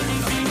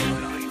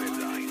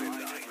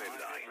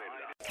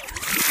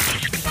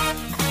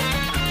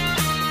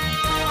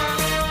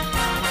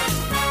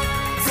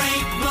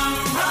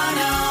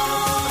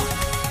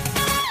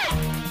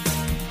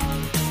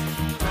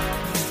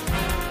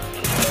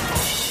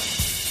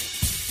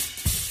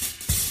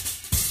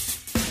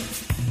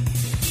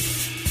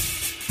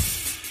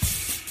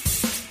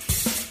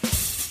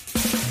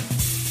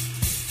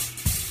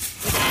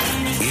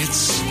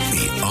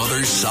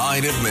 Other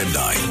Side of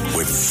Midnight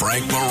with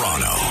Frank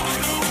Morano.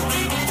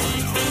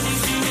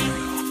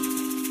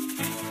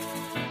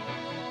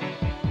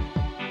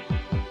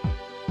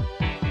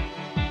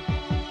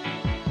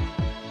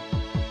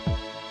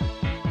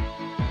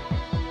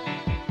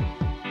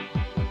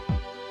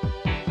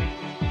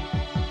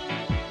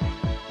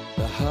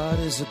 The heart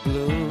is a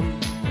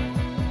balloon,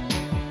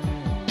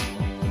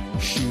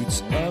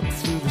 shoots up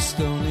through the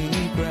stony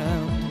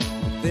ground.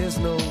 There's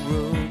no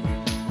room,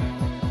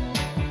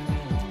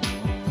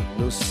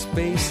 no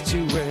space to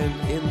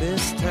rent in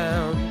this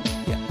town.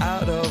 You're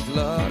out of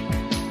luck,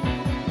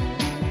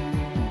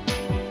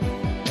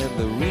 and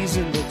the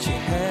reason that you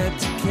had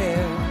to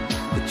care,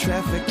 the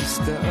traffic is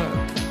stuck,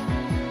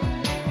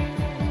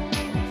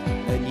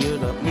 and you're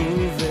not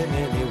moving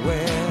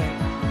anywhere.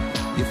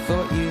 You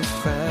thought you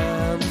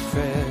found a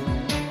friend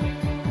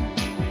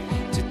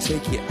to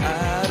take you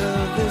out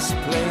of this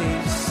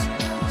place,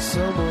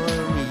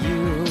 someone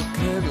you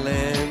can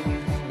lend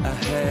a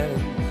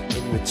hand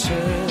in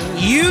return.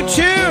 You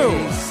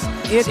too.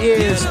 It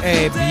is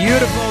a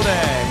beautiful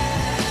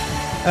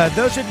day.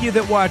 Those of you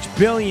that watch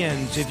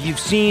Billions, if you've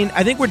seen,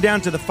 I think we're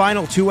down to the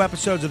final 2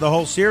 episodes of the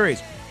whole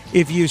series.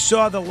 If you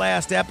saw the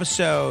last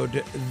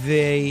episode,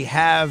 they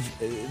have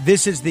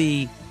this is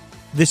the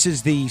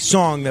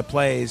song that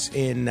plays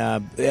in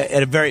at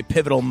a very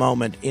pivotal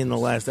moment in the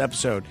last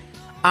episode.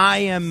 I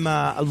am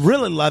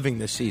really loving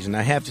this season,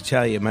 I have to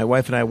tell you. My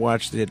wife and I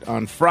watched it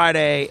on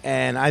Friday,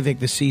 and I think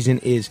the season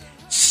is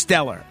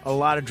stellar. A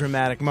lot of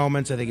dramatic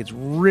moments. I think it's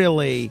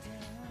really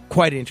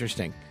quite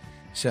interesting.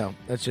 So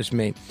that's just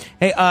me.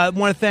 Hey, I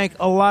want to thank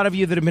a lot of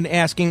you that have been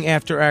asking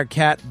after our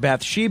cat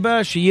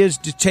Bathsheba. She is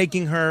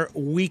taking her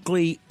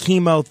weekly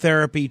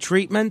chemotherapy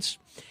treatments.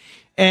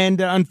 And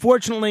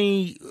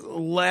unfortunately,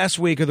 last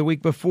week or the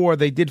week before,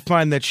 they did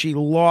find that she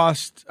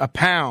lost a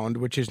pound,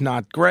 which is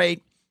not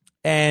great.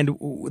 And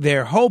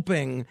they're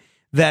hoping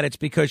that it's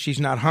because she's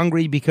not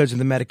hungry because of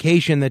the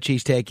medication that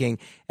she's taking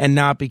and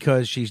not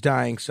because she's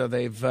dying. So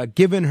they've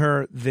given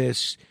her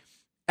this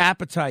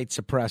appetite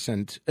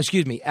stimulant.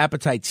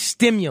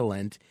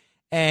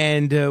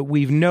 And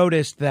we've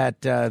noticed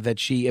that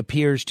she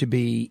appears to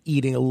be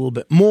eating a little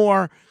bit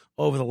more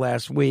over the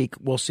last week.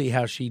 We'll see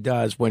how she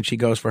does when she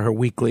goes for her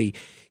weekly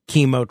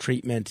chemo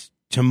treatment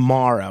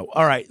tomorrow.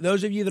 All right,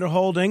 those of you that are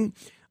holding,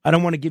 I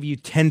don't want to give you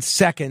 10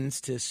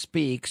 seconds to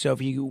speak. So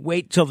if you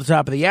wait till the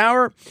top of the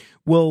hour,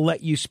 we'll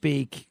let you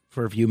speak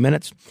for a few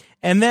minutes.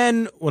 And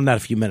then, well, not a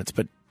few minutes,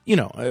 but,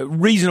 a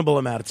reasonable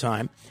amount of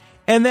time.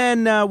 And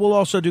then we'll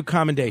also do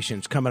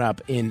commendations coming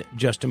up in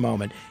just a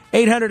moment.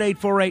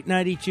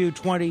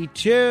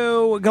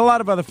 800-848-9222. Got a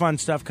lot of other fun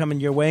stuff coming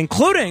your way,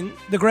 including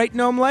the great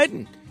Noam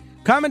Laden.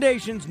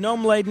 Commendations,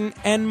 Noam Laden,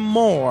 and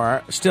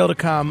more still to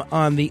come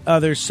on the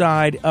other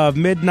side of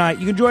midnight.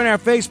 You can join our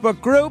Facebook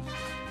group.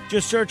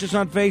 Just search us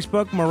on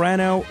Facebook,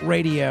 Morano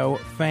Radio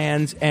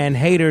Fans and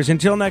Haters.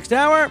 Until next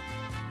hour,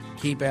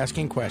 keep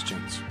asking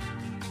questions.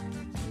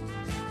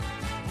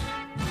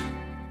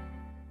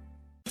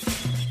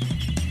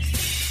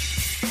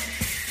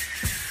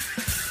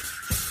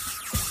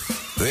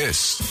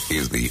 This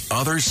is The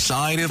Other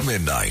Side of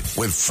Midnight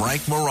with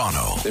Frank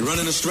Morano. They're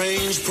running a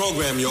strange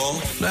program, y'all.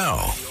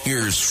 Now,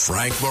 here's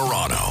Frank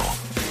Morano.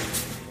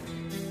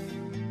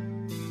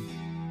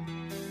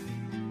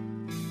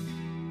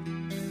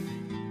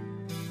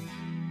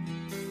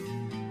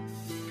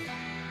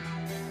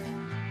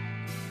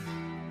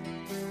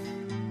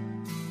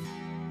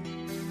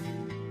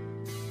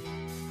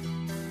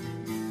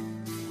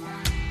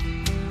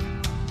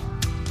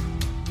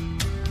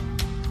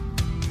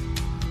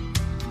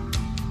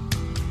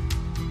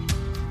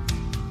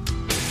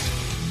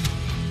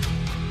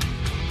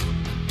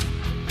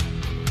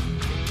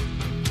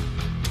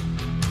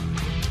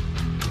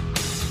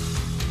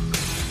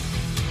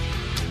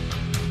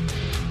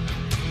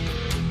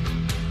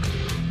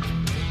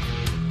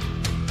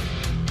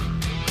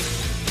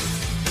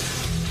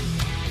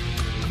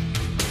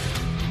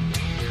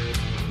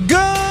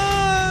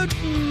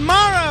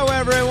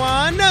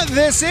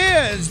 This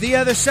is The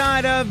Other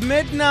Side of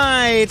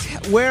Midnight.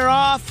 We're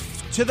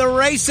off to the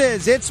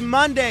races. It's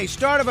Monday,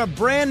 start of a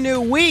brand new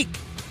week.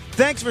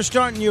 Thanks for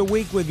starting your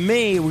week with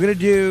me. We're going to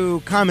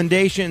do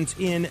commendations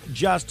in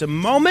just a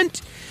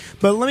moment.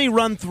 But let me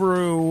run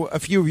through a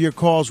few of your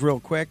calls real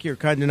quick. You're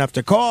kind enough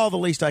to call. The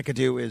least I could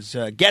do is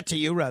get to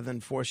you rather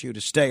than force you to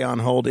stay on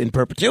hold in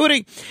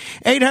perpetuity.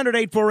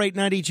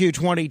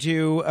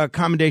 800-848-9222.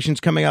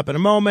 Commendations coming up in a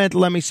moment.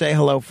 Let me say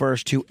hello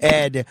first to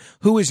Ed,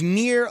 who is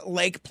near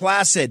Lake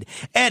Placid.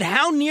 Ed,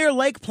 how near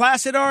Lake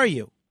Placid are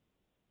you?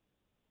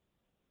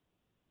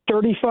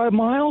 35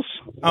 miles.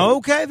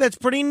 Okay, that's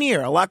pretty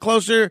near. A lot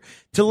closer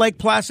to Lake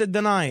Placid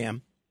than I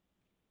am.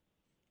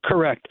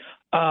 Correct.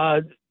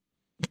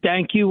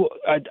 Thank you.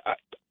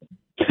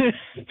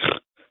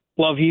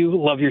 Love you.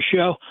 Love your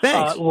show.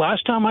 Thanks.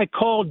 Last time I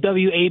called,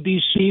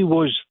 WABC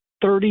was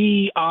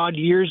 30-odd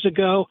years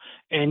ago,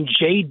 and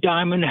Jay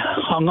Diamond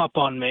hung up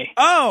on me.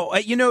 Oh,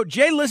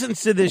 Jay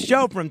listens to this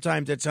show from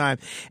time to time.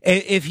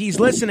 If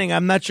he's listening,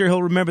 I'm not sure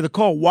he'll remember the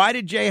call. Why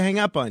did Jay hang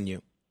up on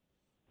you?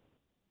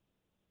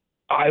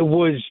 I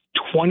was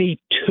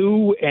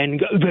 22,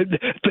 and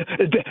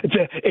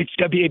it's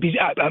WABC.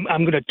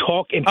 I'm going to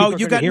talk. And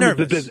you got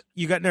nervous.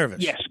 You got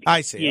nervous. Yes,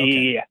 I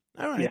see. Yeah.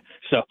 All right. Yeah.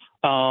 So,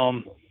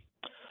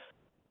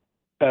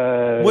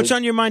 what's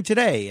on your mind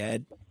today,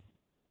 Ed?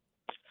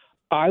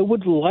 I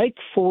would like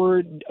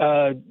for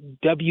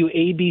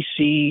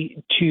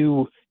WABC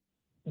to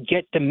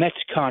get the Mets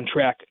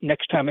contract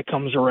next time it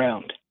comes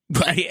around.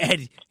 But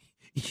Ed,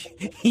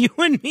 you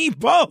and me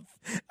both.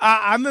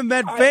 I'm a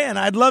Met fan.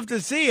 I'd love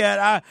to see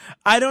it.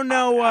 I don't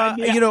know. I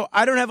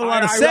don't have a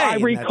lot of say. I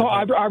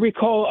recall.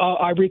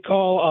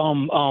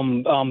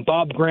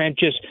 Bob Grant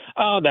just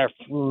the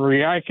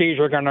realities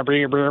are going to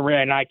be,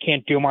 and I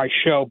can't do my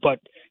show. But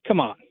come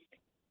on.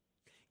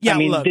 Yeah. I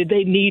mean, look. did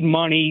they need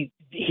money?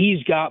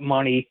 He's got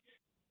money.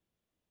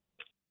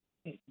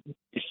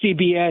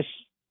 CBS.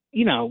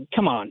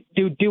 Come on.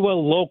 Do a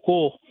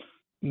local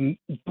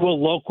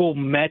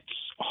Mets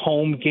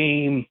home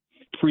game,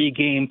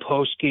 pre-game,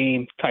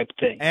 post-game type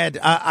thing. Ed,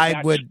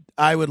 I would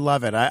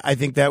love it. I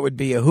think that would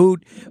be a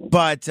hoot,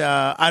 but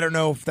I don't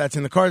know if that's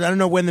in the cards. I don't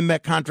know when the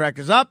Met contract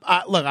is up.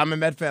 Look, I'm a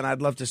Met fan.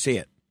 I'd love to see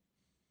it.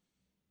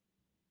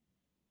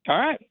 All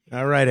right.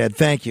 All right, Ed.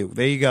 Thank you.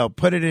 There you go.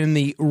 Put it in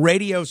the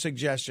radio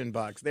suggestion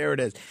box. There it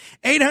is.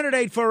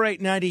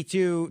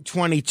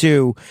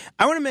 800-848-9222.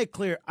 I want to make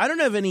clear, I don't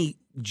have any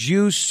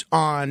juice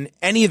on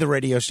any of the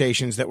radio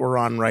stations that we're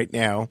on right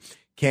now.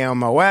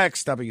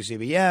 KMOX,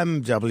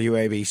 WCBM,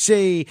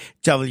 WABC,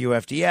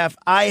 WFDF.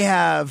 I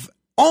have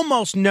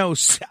almost no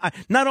say.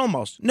 Not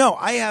almost. No,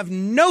 I have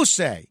no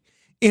say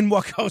in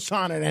what goes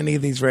on at any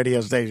of these radio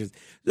stations.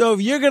 So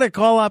if you're going to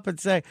call up and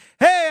say,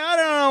 hey, I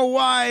don't know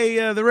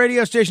why the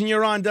radio station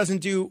you're on doesn't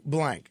do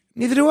blank.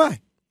 Neither do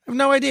I. I have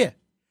no idea.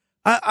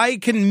 I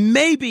can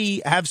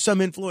maybe have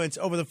some influence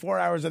over the 4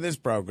 hours of this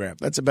program.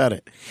 That's about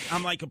it.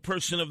 I'm like a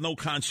person of no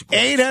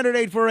consequence.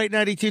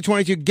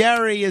 800-848-9222.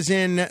 Gary is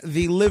in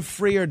the live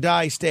free or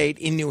die state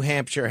in New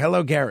Hampshire.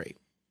 Hello, Gary.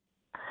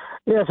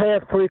 Yes, I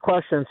have 3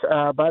 questions.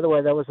 By the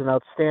way, that was an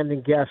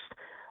outstanding guest.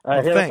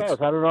 Here thanks. it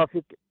goes. I don't know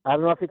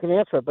if you can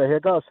answer it, but here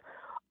it goes.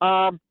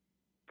 Are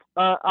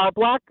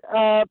black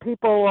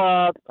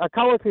people,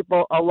 colored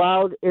people,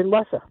 allowed in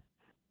Russia?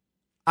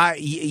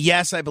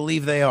 Yes, I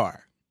believe they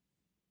are.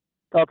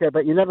 Okay,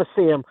 but you never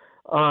see them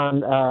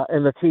on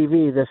in the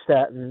TV, this,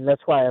 that, and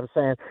that's why I'm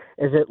saying,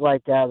 is it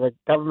like the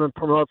government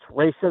promotes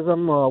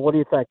racism, or what do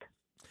you think?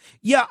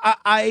 Yeah,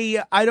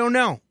 I don't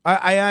know.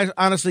 I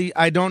honestly,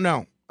 I don't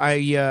know.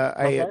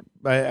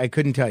 I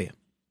couldn't tell you.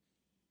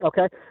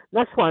 Okay.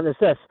 Next one is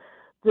this.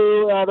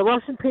 The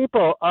Russian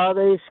people, are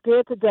they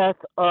scared to death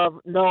of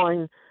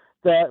knowing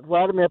that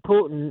Vladimir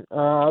Putin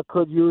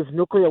could use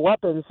nuclear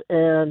weapons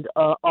and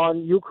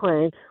on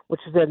Ukraine,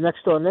 which is their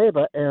next-door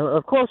neighbor? And,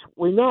 of course,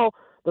 we know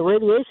the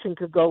radiation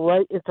could go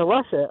right into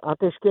Russia. Aren't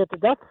they scared to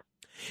death?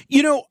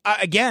 You know,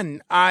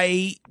 again,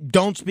 I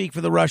don't speak for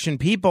the Russian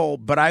people,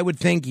 but I would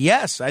think,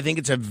 yes, I think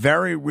it's a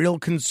very real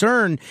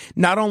concern,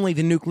 not only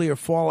the nuclear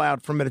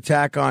fallout from an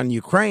attack on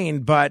Ukraine,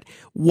 but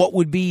what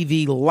would be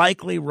the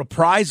likely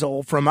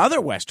reprisal from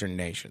other Western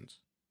nations.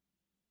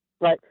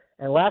 Right.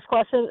 And last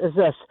question is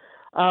this.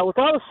 With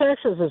all the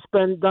sanctions that's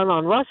been done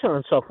on Russia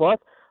and so forth,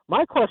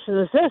 my question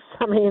is this.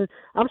 I mean,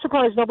 I'm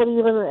surprised nobody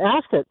even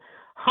asked it.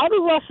 How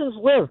do Russians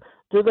live?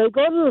 Do they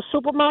go to the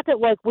supermarket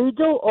like we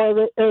do, or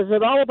is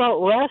it all about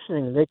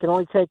rationing? They can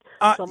only take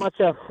so much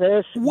of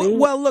fish, meat,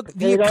 well, look,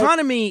 the potatoes.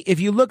 economy,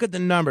 if you look at the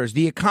numbers,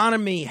 the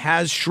economy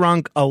has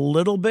shrunk a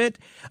little bit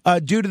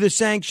due to the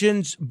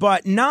sanctions,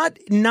 but not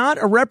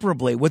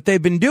irreparably. What they've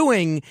been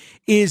doing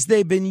is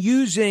they've been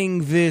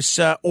using this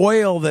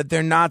oil that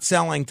they're not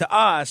selling to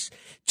us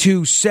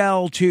to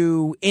sell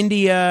to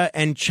India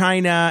and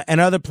China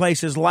and other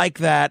places like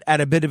that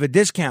at a bit of a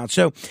discount.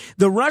 So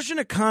the Russian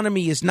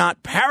economy is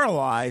not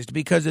paralyzed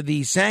because of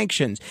these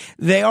sanctions.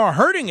 They are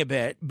hurting a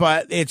bit,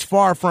 but it's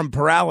far from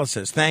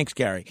paralysis. Thanks,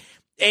 Gary.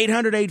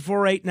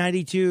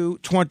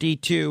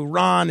 800-848-9222.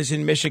 Ron is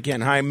in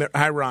Michigan.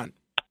 Hi, Ron.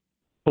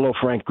 Hello,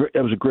 Frank.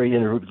 That was a great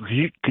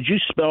interview. Could you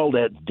spell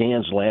that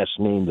Dan's last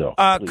name, though?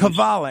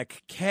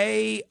 Kovalik.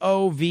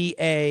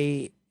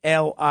 Kovalik.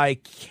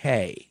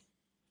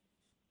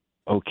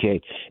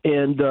 Okay.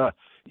 And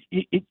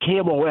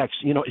Camo X,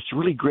 it's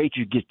really great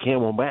you get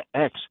Camo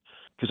X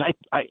because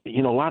I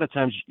a lot of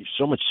times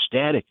so much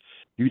static,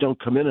 you don't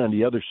come in on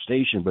the other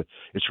station, but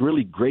it's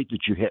really great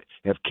that you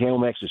have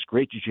Camo X. It's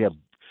great that you have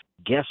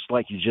guests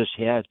like you just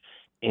had.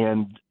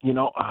 And,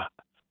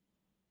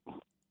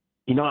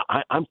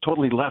 I'm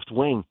totally left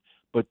wing,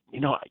 but,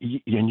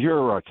 and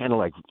you're kind of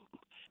like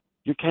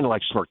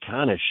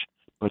Smirkanish,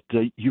 but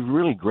you're a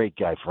really great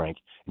guy, Frank,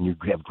 and you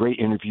have great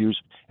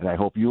interviews, and I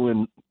hope you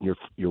and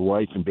your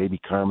wife and baby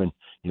Carmen,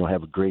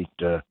 have a great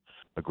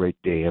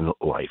day in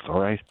life, all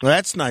right? Well,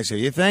 that's nice of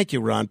you. Thank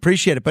you, Ron.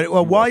 Appreciate it. But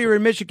while you're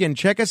in Michigan,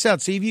 check us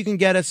out. See if you can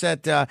get us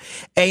at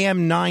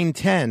AM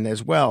 910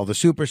 as well, the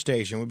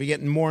Superstation. We'll be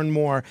getting more and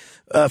more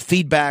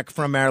feedback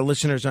from our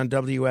listeners on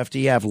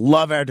WFDF.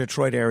 Love our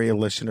Detroit area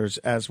listeners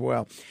as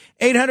well.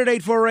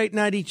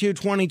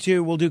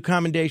 800-848-9222. We'll do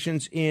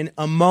commendations in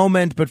a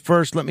moment. But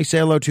first, let me say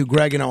hello to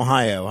Greg in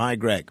Ohio. Hi,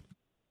 Greg.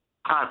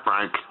 Hi,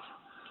 Frank.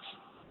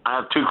 I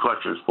have 2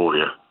 questions for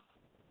you.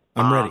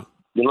 I'm ready.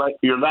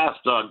 Your last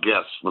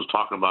guest was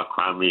talking about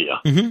Crimea.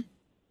 Mm-hmm.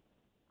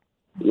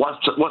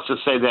 What's to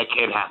say that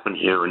can't happen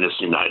here in this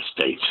United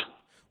States?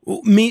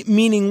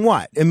 Meaning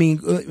what? I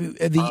mean,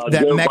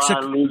 that Joe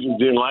Mexico Biden loses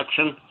the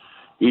election.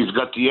 He's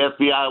got the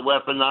FBI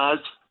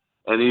weaponized,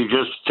 and he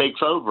just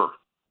takes over.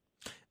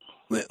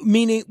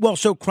 Meaning,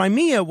 so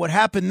Crimea, what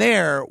happened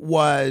there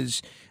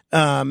was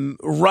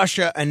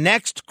Russia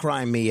annexed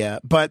Crimea,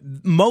 but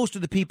most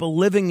of the people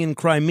living in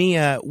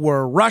Crimea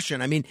were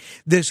Russian. I mean,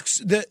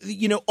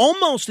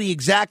 almost the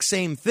exact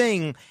same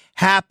thing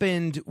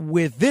happened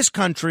with this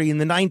country in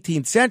the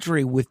 19th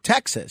century with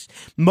Texas.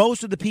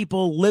 Most of the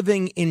people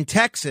living in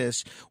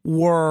Texas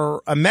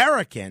were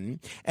American,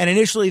 and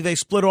initially they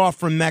split off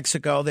from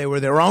Mexico. They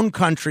were their own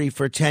country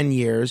for 10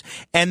 years,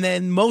 and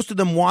then most of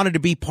them wanted to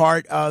be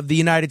part of the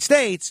United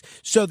States,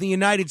 so the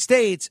United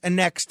States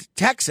annexed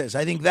Texas.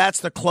 I think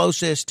that's the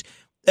closest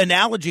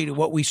analogy to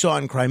what we saw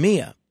in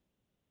Crimea.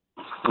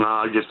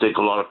 I just think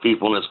a lot of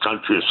people in this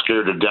country are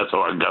scared to death of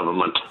our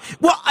government.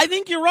 Well, I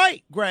think you're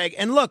right, Greg.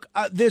 And look,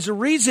 there's a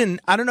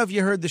reason. I don't know if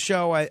you heard the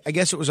show. I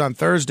guess it was on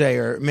Thursday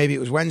or maybe it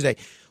was Wednesday,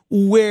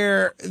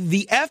 where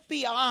the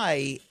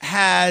FBI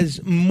has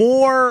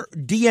more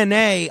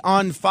DNA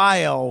on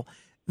file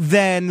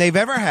than they've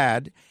ever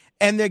had.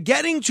 And they're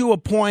getting to a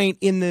point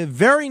in the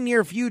very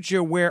near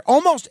future where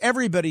almost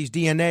everybody's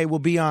DNA will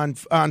be on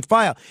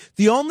file.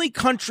 The only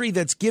country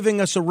that's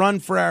giving us a run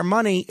for our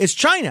money is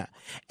China.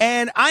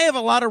 And I have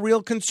a lot of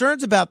real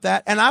concerns about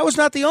that. And I was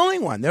not the only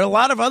one. There are a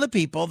lot of other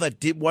people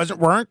that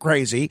weren't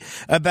crazy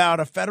about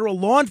a federal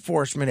law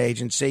enforcement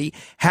agency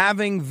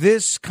having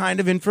this kind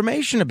of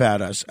information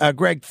about us.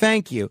 Greg,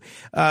 thank you.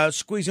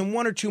 Squeeze in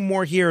one or two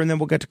more here, and then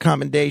we'll get to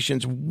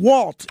commendations.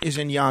 Walt is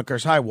in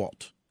Yonkers. Hi,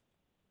 Walt.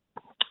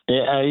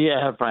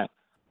 Yeah, Frank.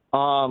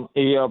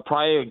 Your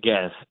prior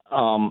guest,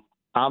 I'm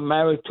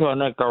married to a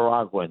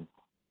Nicaraguan,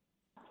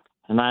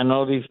 and I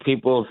know these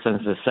people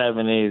since the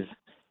 70s,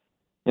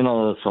 you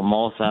know, the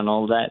Somoza and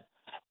all that.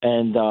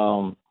 And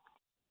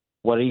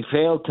what he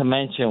failed to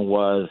mention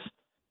was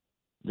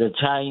the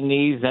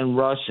Chinese and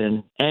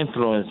Russian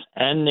influence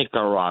in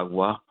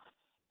Nicaragua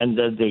and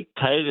the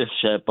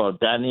dictatorship of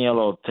Daniel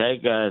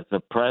Ortega as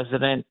the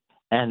president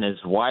and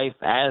his wife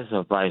as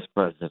a vice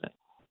president.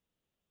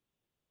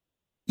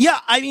 Yeah,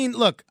 I mean,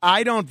 look,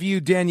 I don't view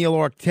Daniel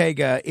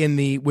Ortega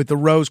with the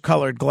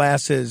rose-colored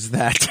glasses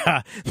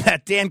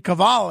that Dan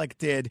Kovalik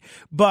did,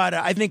 but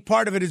I think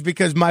part of it is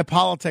because my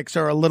politics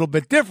are a little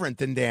bit different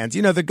than Dan's.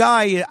 You know, the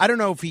guy, I don't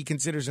know if he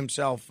considers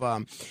himself,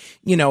 a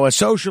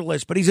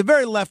socialist, but he's a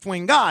very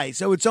left-wing guy,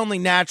 so it's only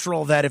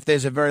natural that if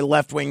there's a very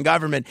left-wing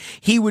government,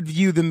 he would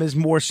view them as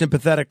more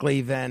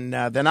sympathetically than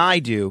I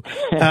do.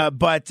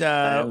 But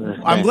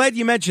I'm glad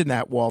you mentioned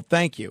that, Walt.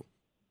 Thank you.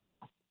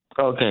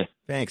 Okay.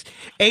 Thanks.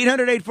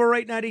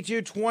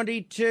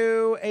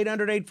 800-848-9222.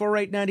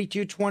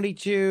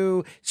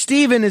 800-848-9222.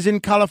 Stephen is in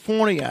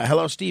California.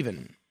 Hello,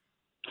 Stephen.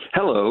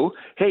 Hello.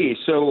 Hey,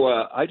 so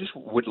I just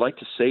would like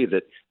to say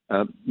that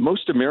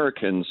most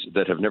Americans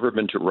that have never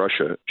been to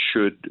Russia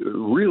should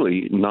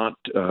really not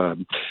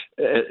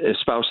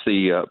espouse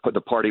the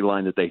party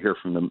line that they hear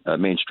from the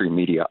mainstream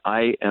media.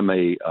 I am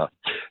a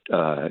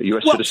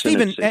U.S.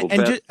 citizen. Stephen,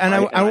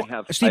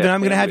 Stephen, I'm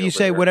going to have you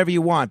say whatever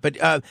you want, but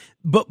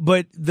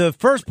the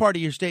first part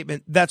of your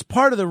statement, that's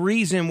part of the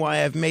reason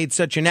why I've made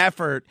such an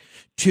effort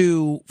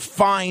to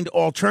find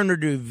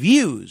alternative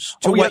views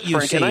to what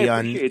you see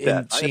on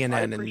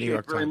CNN and New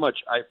York Times.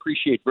 I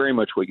appreciate very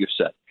much what you've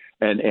said.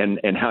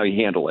 And how you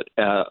handle it.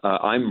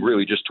 I'm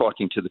really just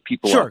talking to the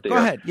people out there. Go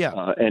ahead.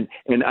 Yeah. And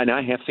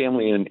I have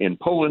family in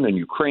Poland and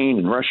Ukraine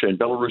and Russia and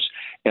Belarus,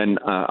 and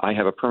I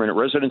have a permanent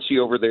residency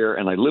over there,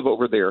 and I live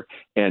over there,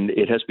 and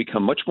it has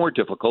become much more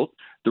difficult.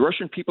 The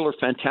Russian people are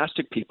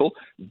fantastic people.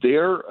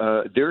 They're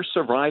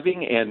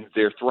surviving and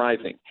they're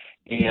thriving.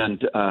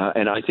 And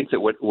I think that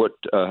what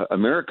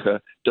America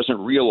doesn't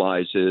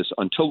realize is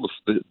until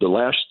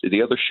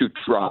the other shoe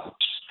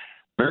drops,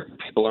 American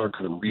people aren't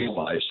going to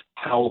realize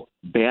how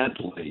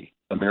badly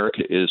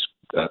America is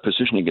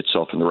positioning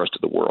itself in the rest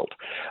of the world.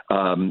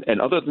 And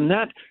other than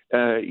that,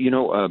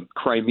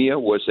 Crimea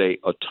was a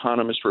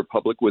autonomous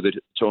republic with its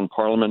own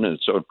parliament and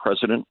its own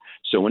president.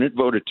 So when it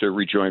voted to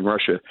rejoin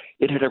Russia,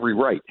 it had every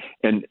right.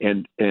 And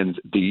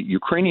the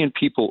Ukrainian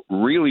people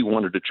really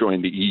wanted to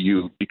join the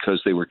EU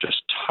because they were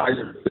just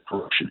tired of the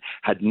corruption.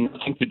 Had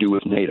nothing to do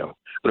with NATO.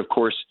 But of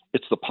course,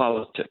 it's the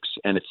politics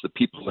and it's the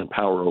people in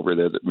power over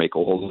there that make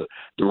all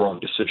the wrong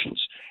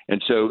decisions. And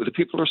so the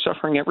people are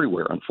suffering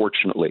everywhere,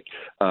 unfortunately.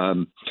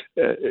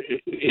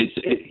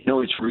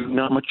 It's really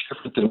not much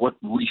different than what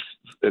we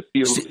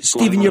feel.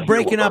 Stephen, you're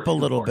breaking up a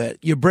little bit.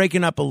 You're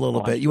breaking up a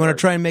little bit. You want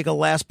to try and make a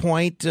last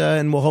point,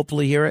 and we'll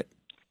hopefully hear it?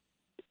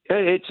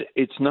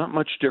 It's not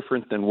much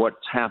different than what's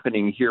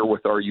happening here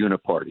with our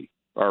uniparty.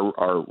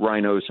 Our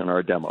rhinos and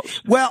our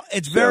demos. Well,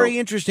 it's very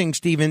interesting,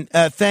 Stephen.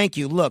 Thank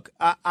you. Look,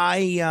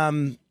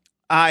 I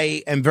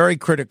am very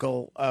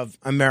critical of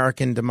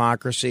American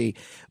democracy,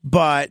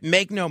 but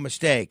make no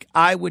mistake,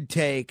 I would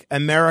take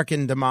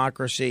American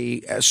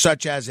democracy,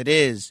 such as it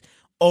is,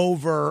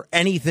 over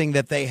anything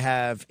that they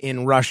have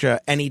in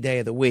Russia any day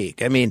of the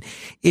week. I mean,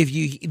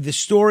 the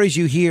stories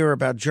you hear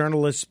about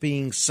journalists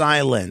being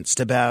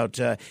silenced, about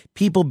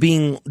people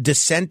being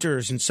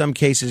dissenters, in some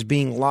cases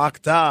being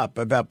locked up,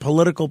 about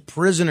political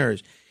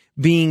prisoners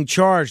being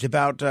charged,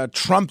 about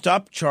trumped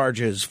up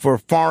charges for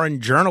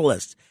foreign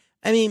journalists.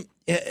 I mean,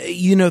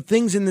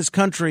 things in this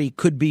country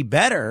could be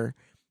better.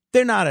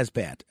 They're not as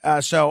bad.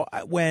 So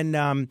when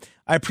I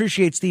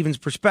appreciate Stephen's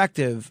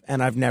perspective,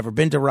 and I've never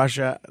been to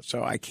Russia,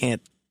 so I can't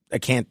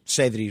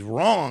say that he's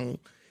wrong,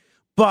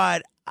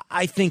 but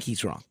I think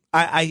he's wrong.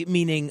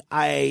 Meaning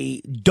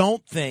I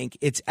don't think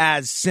it's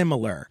as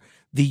similar,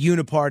 the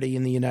uniparty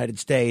in the United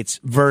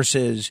States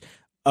versus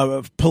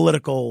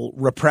political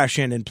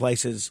repression in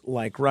places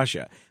like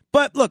Russia.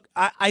 But look,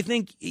 I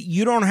think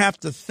you don't have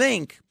to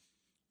think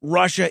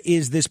Russia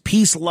is this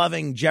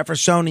peace-loving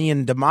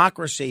Jeffersonian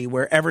democracy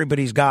where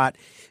everybody's got,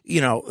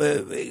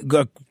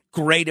 a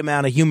great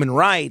amount of human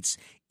rights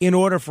in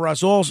order for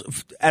us all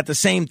at the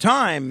same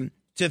time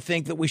to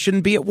think that we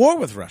shouldn't be at war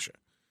with Russia.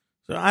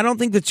 So I don't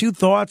think the two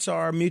thoughts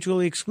are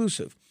mutually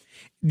exclusive.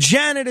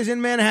 Janet is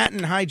in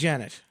Manhattan. Hi,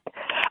 Janet.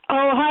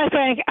 Oh, hi,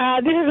 Frank.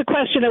 This is a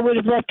question I would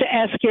have loved to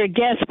ask your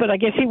guest, but I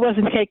guess he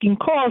wasn't taking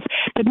calls.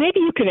 But maybe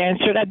you could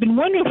answer it. I've been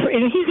wondering,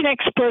 and he's an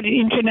expert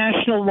in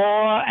international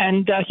law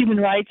and human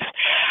rights,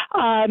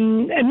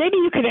 and maybe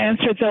you could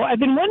answer it, though. I've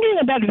been wondering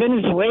about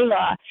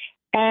Venezuela.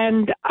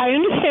 And I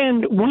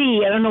understand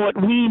I don't know what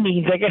we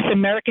means. I guess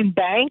American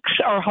banks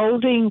are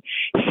holding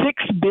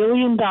 $6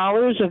 billion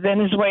of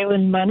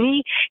Venezuelan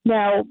money.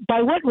 Now,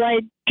 by what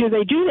right do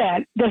they do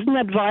that? Doesn't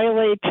that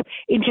violate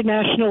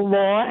international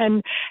law?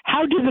 And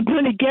how did the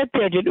money get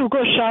there? Did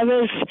Hugo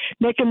Chavez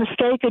make a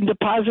mistake in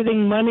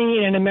depositing money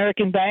in an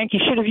American bank? He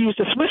should have used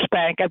a Swiss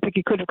bank. I think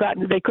they could have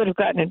gotten it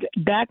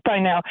back by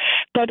now.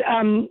 But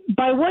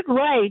by what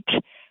right?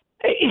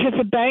 Is it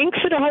the banks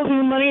that are holding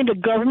the money and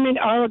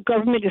our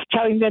government is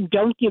telling them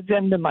don't give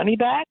them the money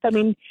back? I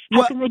mean,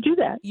 how can they do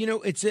that? You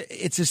know, it's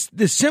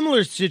the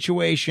similar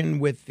situation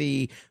with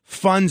the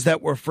funds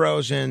that were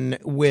frozen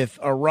with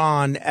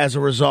Iran as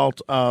a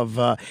result of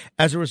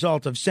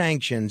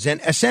sanctions. And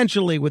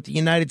essentially what the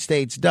United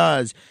States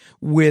does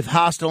with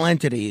hostile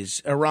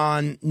entities,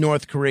 Iran,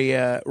 North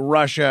Korea,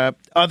 Russia,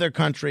 other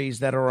countries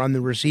that are on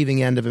the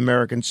receiving end of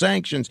American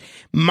sanctions,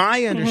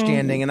 my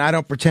understanding, and I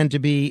don't pretend to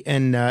be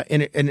an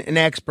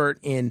expert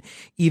in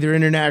either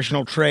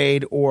international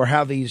trade or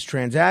how these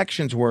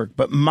transactions work,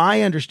 but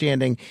my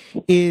understanding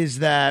is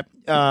that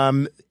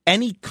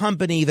any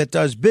company that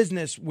does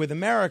business with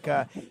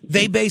America,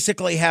 they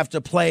basically have to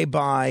play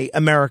by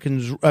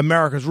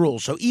America's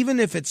rules. So even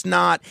if it's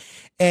not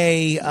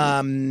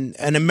an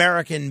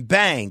American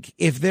bank,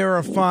 if there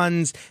are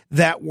funds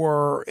that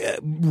were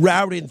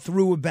routed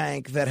through a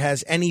bank that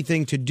has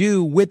anything to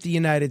do with the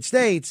United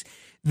States,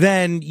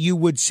 then you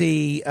would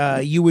see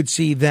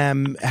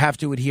them have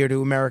to adhere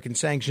to American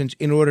sanctions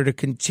in order to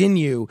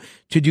continue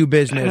to do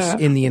business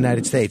in the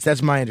United States.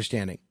 That's my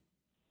understanding.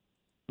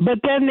 But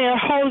then they're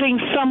holding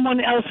someone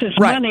else's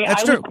money.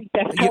 That's I true. would think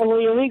that's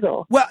totally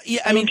illegal. Well,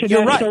 yeah, I mean,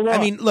 you're right. Law. I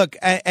mean, look,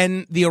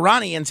 and the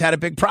Iranians had a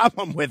big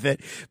problem with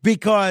it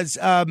because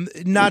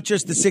not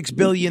just the $6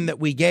 billion that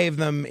we gave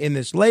them in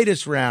this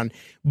latest round,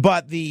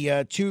 but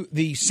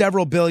the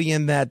several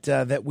billion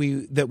that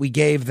we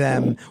gave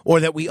them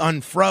or that we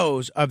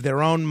unfroze of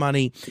their own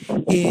money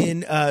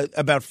in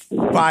about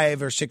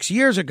 5 or 6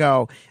 years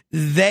ago.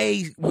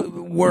 They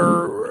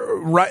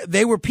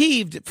were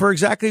peeved for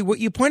exactly what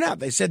you point out.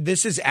 They said,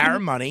 "This is our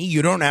money.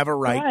 You don't have a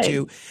right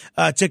to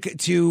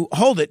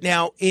hold it."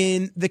 Now,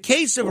 in the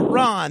case of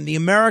Iran, the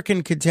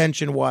American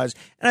contention was,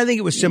 and I think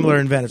it was similar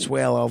in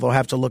Venezuela, although I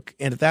have to look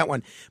into that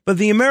one. But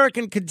the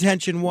American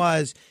contention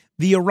was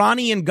the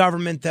Iranian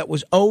government that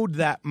was owed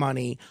that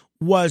money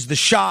was the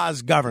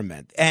Shah's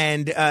government.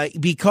 And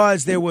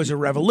because there was a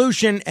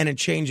revolution and a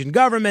change in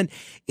government,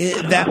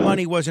 that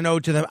money wasn't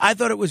owed to them. I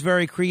thought it was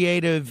very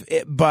creative,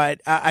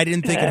 but I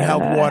didn't think it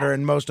held water,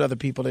 and most other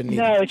people didn't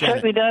either. No, it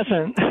certainly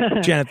doesn't.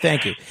 Janet,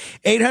 thank you.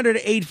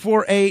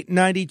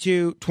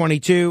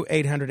 800-848-9222,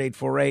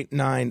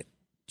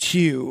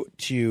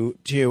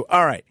 800-848-9222.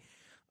 All right.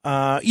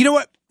 You know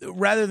what?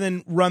 Rather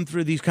than run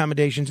through these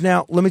commendations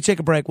now, let me take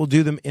a break. We'll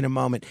do them in a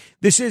moment.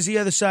 This is The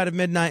Other Side of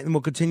Midnight, and we'll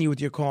continue with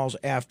your calls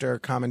after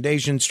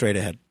commendations. Straight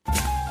ahead.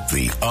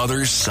 The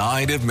Other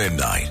Side of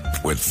Midnight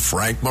with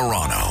Frank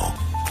Morano.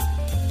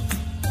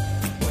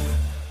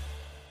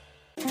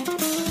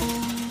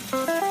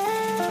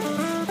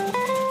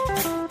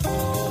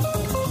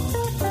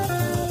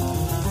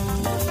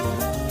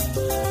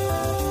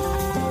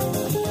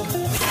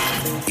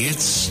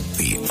 It's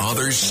The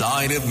Other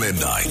Side of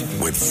Midnight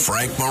with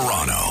Frank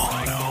Morano.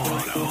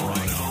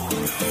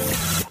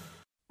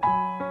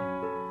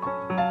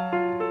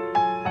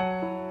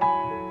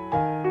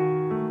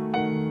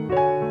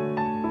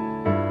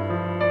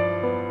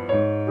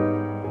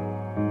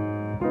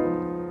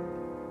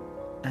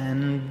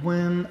 And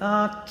when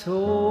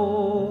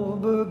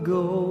October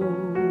goes,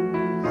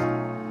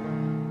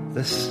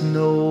 the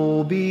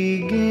snow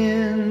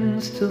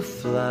begins to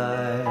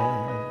fly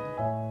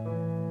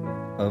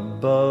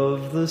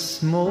above the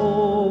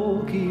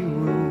smoky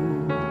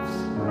roofs.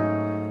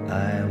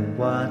 I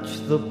watch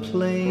the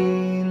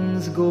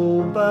planes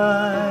go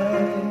by,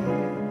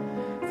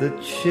 the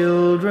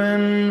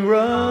children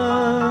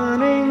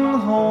running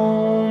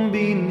home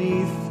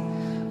beneath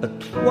a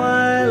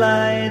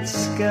twilight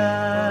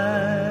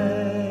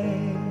sky.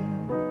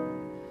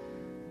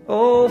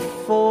 Oh,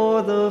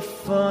 for the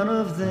fun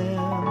of them,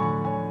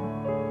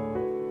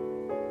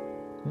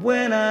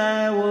 when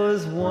I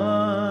was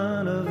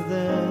one of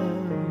them.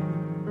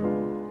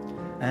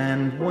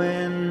 And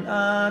when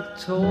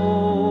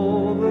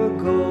October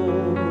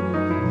goes,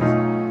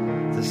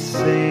 the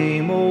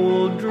same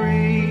old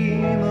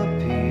dream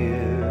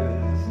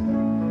appears,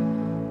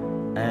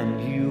 and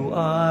you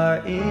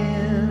are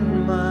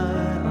in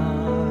my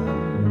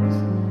arms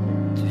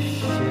to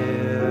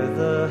share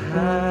the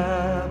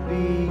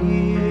happy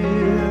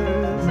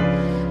years.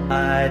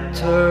 I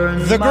turn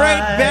the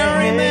great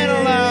Barry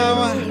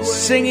Manilow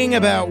singing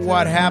about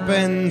what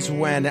happens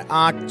when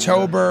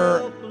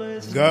October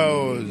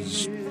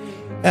goes.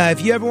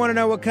 If you ever want to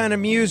know what kind of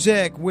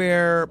music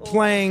we're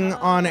playing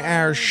on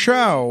our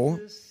show,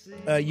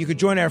 you could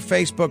join our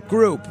Facebook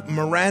group,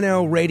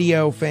 Morano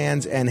Radio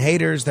Fans and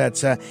Haters.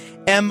 That's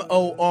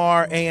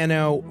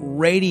Morano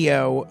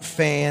Radio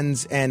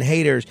Fans and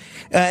Haters.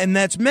 And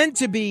that's meant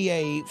to be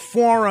a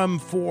forum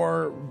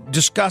for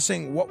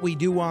discussing what we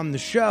do on the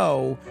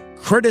show,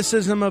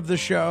 criticism of the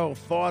show,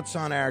 thoughts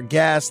on our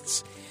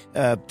guests,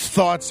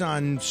 thoughts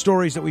on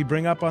stories that we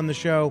bring up on the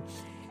show.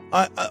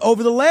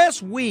 Over the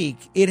last week,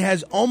 it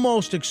has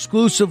almost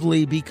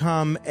exclusively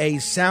become a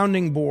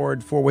sounding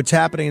board for what's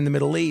happening in the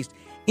Middle East.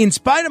 In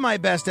spite of my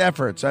best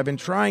efforts, I've been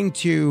trying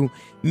to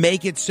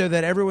make it so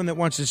that everyone that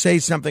wants to say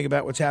something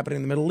about what's happening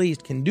in the Middle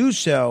East can do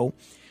so,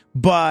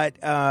 but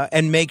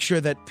and make sure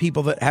that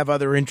people that have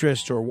other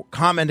interests or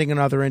commenting on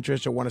other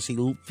interests or want to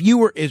see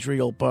fewer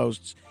Israel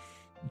posts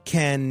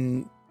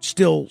can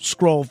still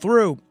scroll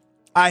through.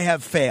 I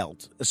have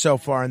failed so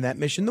far in that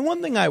mission. The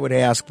one thing I would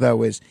ask,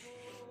 though, is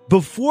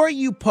before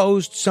you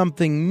post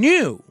something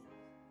new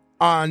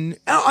on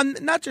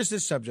not just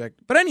this subject,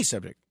 but any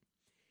subject,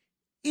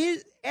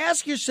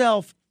 ask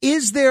yourself,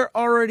 is there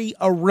already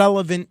a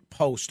relevant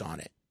post on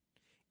it?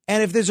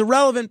 And if there's a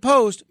relevant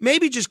post,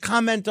 maybe just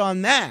comment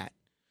on that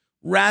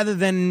rather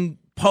than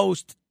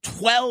post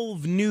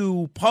 12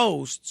 new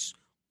posts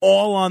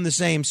all on the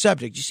same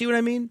subject. You see what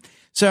I mean?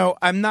 So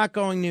I'm not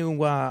going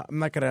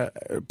to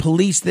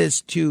police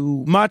this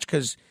too much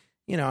because,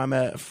 you know, I'm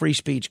a free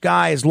speech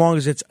guy. As long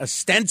as it's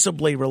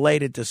ostensibly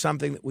related to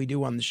something that we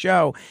do on the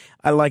show,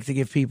 I like to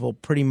give people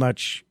pretty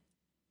much,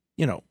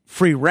 you know,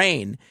 free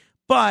reign.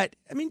 But,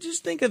 I mean,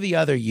 just think of the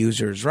other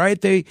users, right?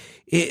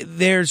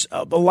 There's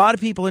a lot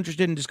of people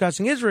interested in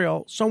discussing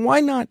Israel, so why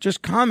not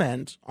just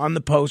comment on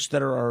the posts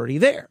that are already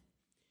there?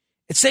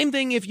 It's the same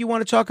thing if you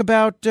want to talk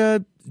about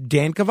Dan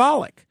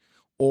Kovalik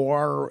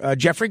or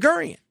Jeffrey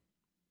Gurian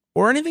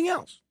or anything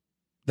else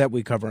that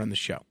we cover on the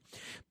show.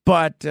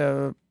 But,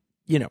 you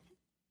know,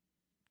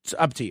 it's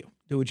up to you.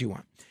 Do what you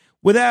want.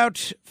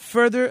 Without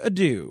further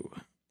ado,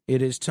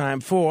 it is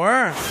time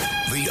for...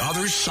 The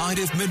Other Side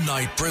of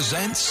Midnight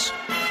presents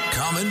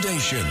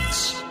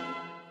Commendations.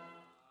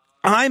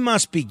 I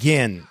must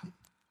begin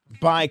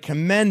by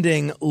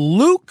commending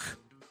Luke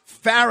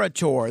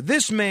Farritor.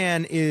 This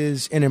man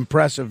is an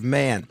impressive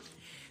man.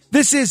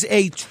 This is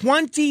a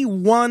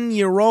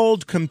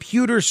 21-year-old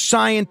computer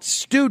science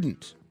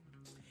student,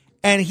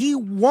 and he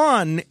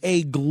won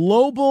a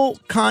global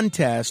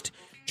contest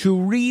to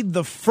read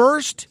the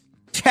first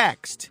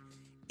text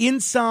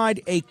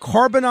inside a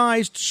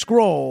carbonized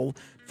scroll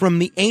from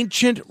the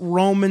ancient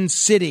Roman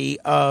city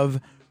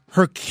of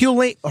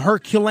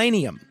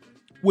Herculaneum,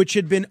 which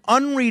had been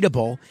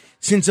unreadable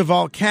since a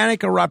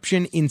volcanic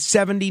eruption in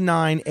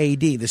 79 AD,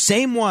 the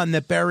same one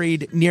that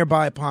buried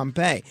nearby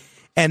Pompeii.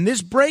 And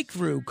this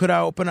breakthrough could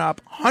open up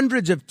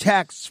hundreds of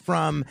texts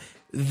from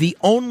the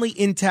only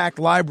intact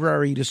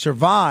library to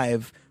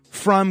survive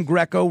from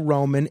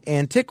Greco-Roman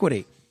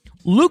antiquity.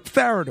 Luke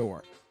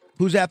Farritor,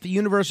 who's at the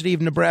University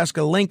of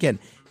Nebraska-Lincoln,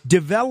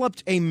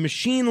 developed a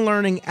machine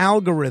learning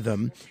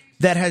algorithm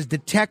that has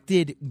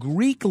detected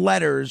Greek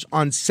letters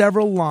on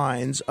several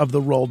lines of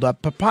the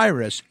rolled-up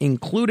papyrus,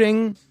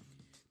 including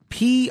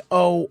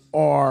Porphyras,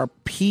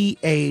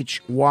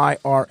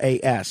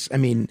 I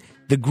mean,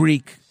 the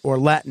Greek or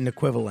Latin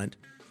equivalent,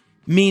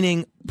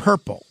 meaning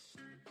purple.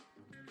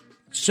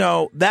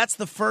 So that's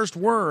the first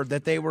word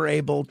that they were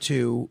able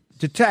to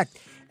detect.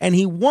 And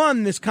he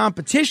won this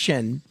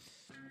competition,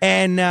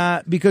 and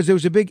because there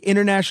was a big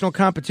international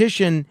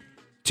competition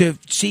to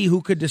see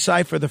who could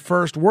decipher the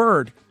first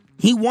word,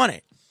 he won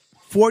it.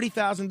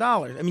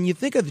 $40,000. I mean, you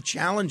think of the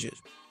challenges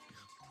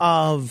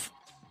of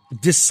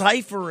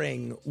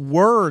deciphering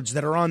words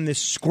that are on this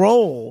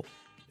scroll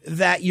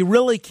that you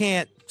really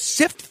can't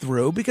sift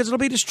through because it'll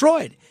be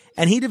destroyed.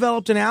 And he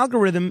developed an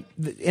algorithm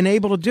and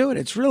able to do it.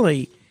 It's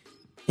really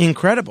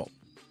incredible.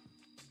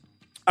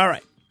 All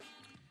right.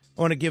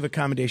 I want to give a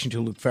commendation to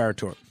Luke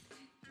Farritor.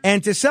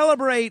 And to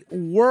celebrate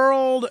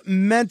World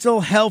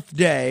Mental Health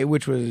Day,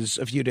 which was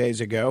a few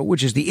days ago,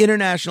 which is the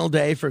International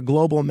Day for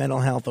Global Mental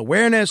Health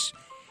Awareness,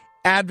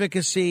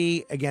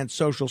 advocacy against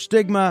social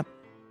stigma,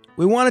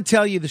 we want to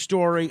tell you the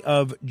story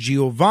of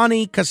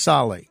Giovanni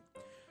Casali,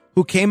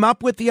 who came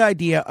up with the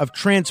idea of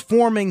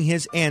transforming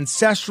his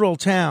ancestral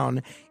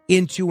town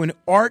into an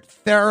art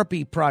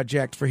therapy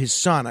project for his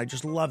son. I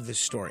just love this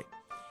story.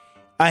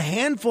 A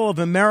handful of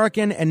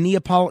American and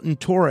Neapolitan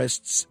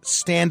tourists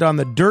stand on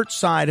the dirt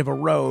side of a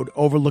road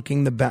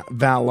overlooking the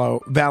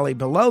valley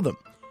below them.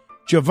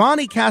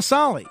 Giovanni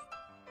Casali,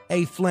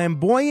 a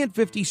flamboyant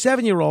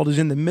 57-year-old, is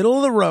in the middle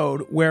of the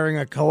road wearing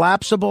a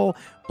collapsible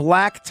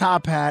black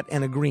top hat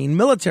and a green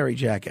military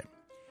jacket.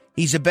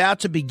 He's about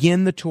to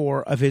begin the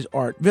tour of his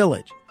art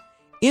village.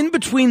 In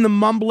between the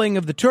mumbling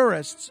of the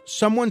tourists,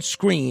 someone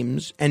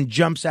screams and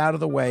jumps out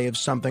of the way of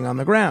something on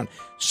the ground.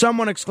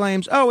 Someone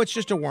exclaims, "Oh, it's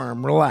just a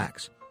worm,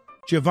 relax."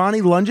 Giovanni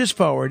lunges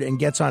forward and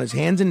gets on his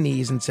hands and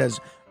knees and says,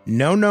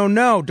 "No, no,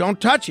 no, don't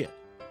touch it."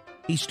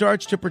 He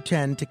starts to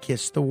pretend to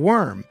kiss the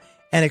worm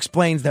and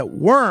explains that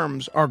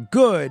worms are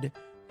good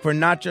for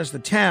not just the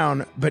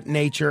town, but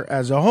nature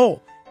as a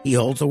whole. He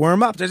holds the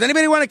worm up. Does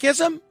anybody want to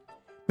kiss him?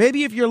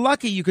 Maybe if you're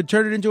lucky, you could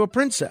turn it into a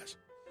princess.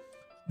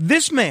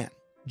 This man,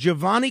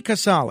 Giovanni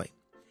Casale,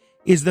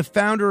 is the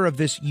founder of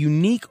this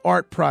unique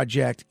art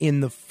project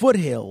in the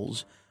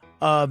foothills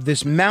of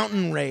this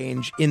mountain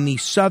range in the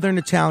southern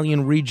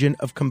Italian region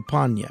of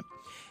Campania.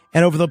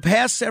 And over the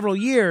past several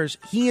years,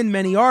 he and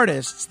many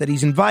artists that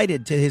he's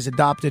invited to his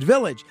adopted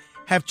village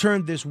have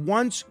turned this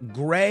once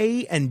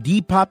gray and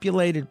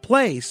depopulated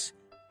place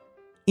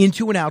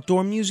into an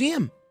outdoor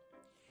museum.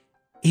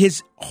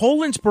 His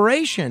whole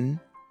inspiration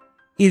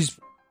is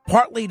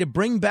partly to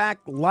bring back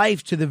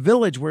life to the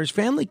village where his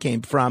family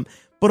came from,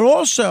 but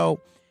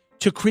also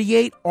to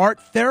create art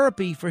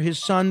therapy for his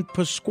son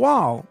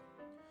Pasquale,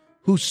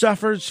 who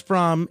suffers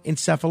from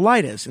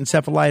encephalitis.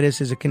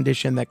 Encephalitis is a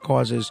condition that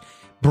causes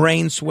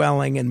brain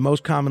swelling and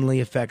most commonly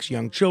affects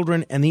young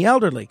children and the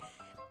elderly.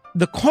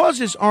 The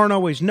causes aren't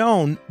always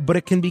known, but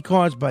it can be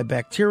caused by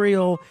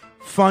bacterial,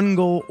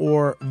 fungal,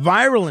 or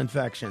viral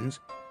infections,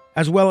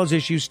 as well as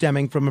issues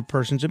stemming from a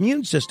person's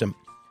immune system.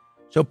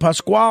 So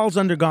Pasquale's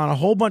undergone a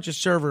whole bunch of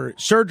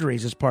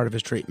surgeries as part of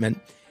his treatment.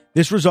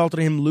 This resulted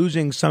in him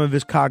losing some of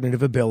his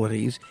cognitive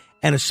abilities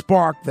and a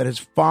spark that his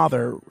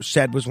father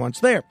said was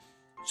once there.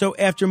 So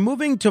after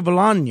moving to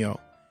Vologno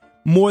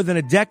more than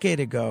a decade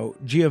ago,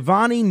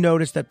 Giovanni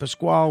noticed that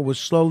Pasquale was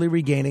slowly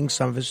regaining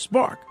some of his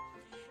spark.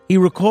 He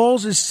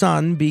recalls his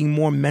son being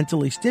more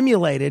mentally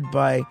stimulated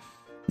by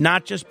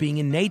not just being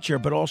in nature,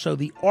 but also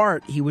the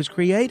art he was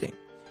creating.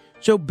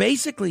 So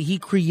basically, he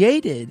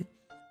created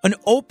an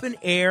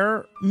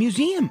open-air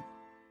museum.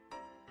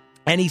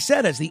 And he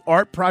said as the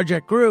art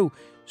project grew,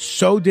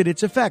 so did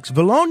its effects.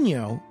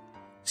 Vologno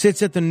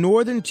sits at the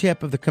northern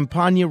tip of the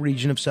Campania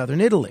region of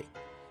southern Italy.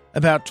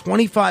 About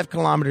 25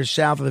 kilometers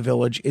south of the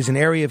village is an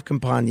area of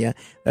Campania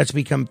that's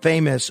become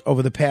famous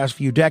over the past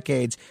few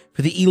decades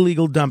for the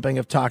illegal dumping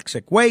of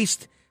toxic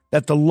waste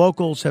that the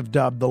locals have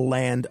dubbed the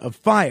Land of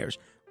Fires.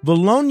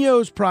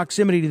 Vologno's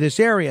proximity to this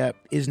area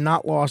is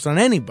not lost on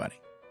anybody.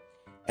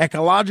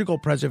 Ecological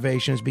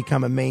preservation has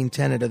become a main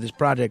tenet of this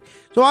project.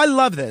 So I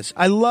love this.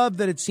 I love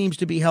that it seems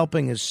to be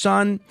helping his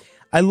son.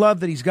 I love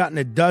that he's gotten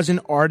a dozen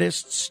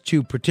artists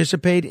to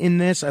participate in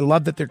this. I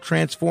love that they're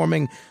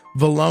transforming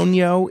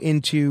Vologno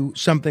into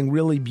something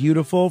really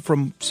beautiful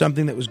from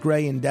something that was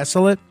gray and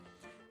desolate.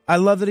 I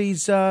love that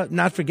he's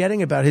not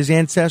forgetting about his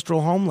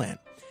ancestral homeland.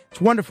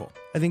 It's wonderful.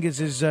 I think this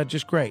is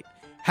just great.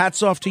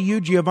 Hats off to you,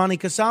 Giovanni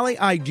Casale.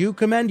 I do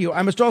commend you.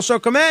 I must also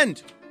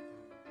commend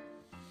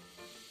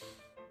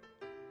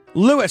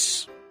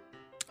Lewis,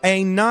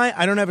 I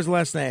don't have his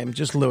last name,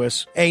 just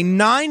Lewis, a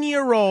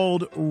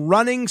 9-year-old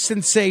running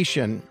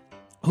sensation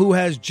who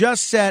has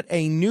just set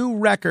a new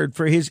record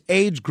for his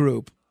age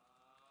group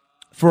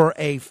for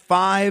a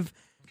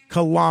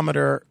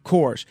 5-kilometer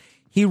course.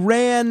 He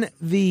ran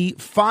the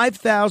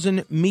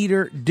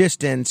 5,000-meter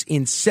distance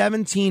in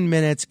 17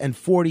 minutes and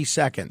 40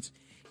 seconds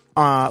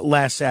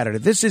last Saturday.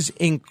 This is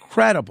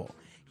incredible.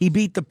 He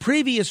beat the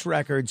previous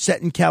record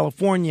set in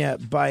California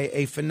by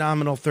a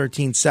phenomenal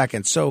 13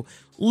 seconds. So,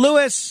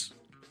 Lewis,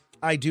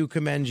 I do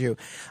commend you.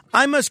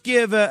 I must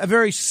give a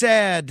very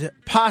sad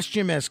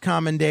posthumous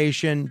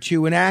commendation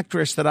to an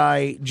actress that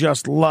I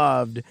just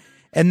loved,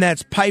 and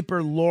that's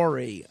Piper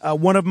Laurie.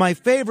 One of my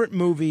favorite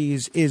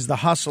movies is The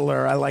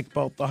Hustler. I like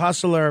both The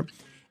Hustler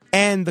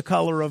and The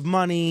Color of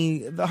Money.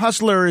 The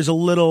Hustler is a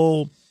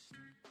little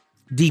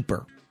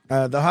deeper.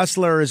 The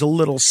Hustler is a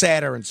little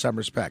sadder in some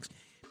respects,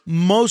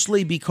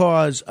 mostly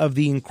because of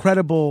the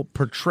incredible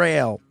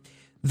portrayal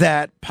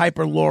that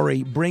Piper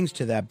Laurie brings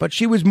to that. But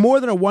she was more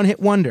than a one-hit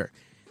wonder.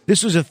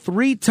 This was a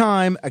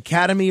 3-time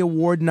Academy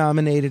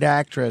Award-nominated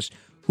actress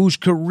whose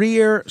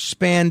career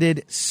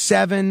spanned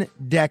 7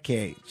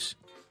 decades.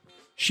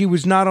 She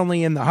was not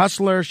only in The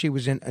Hustler, she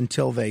was in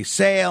Until They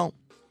Sail,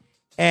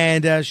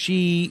 and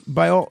she,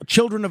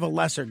 Children of a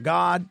Lesser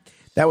God,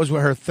 that was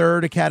her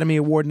 3rd Academy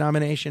Award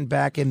nomination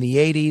back in the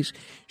 80s.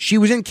 She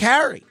was in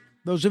Carrie.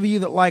 Those of you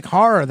that like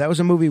horror, that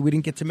was a movie we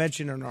didn't get to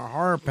mention in our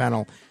horror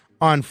panel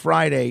on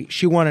Friday.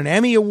 She won an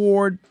Emmy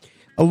Award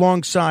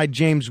alongside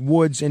James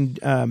Woods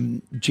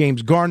and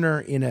James Garner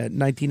in a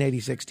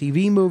 1986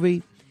 TV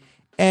movie.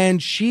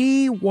 And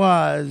she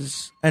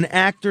was an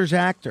actor's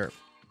actor.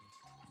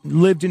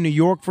 Lived in New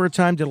York for a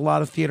time, did a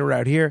lot of theater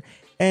out here.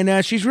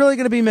 And she's really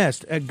going to be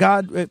missed.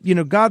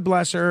 God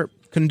bless her.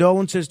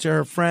 Condolences to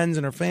her friends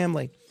and her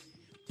family.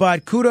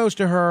 But kudos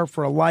to her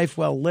for a life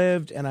well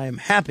lived, and I am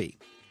happy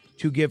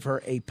to give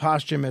her a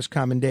posthumous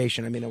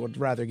commendation. I mean, I would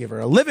rather give her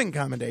a living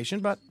commendation,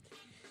 but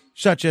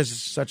such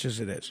as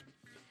it is.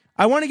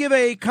 I want to give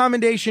a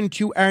commendation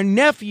to our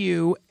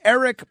nephew,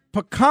 Eric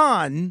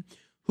Pecan,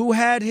 who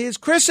had his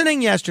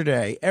christening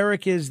yesterday.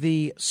 Eric is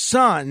the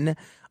son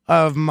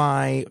of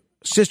my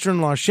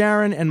sister-in-law,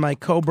 Sharon, and my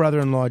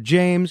co-brother-in-law,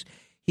 James.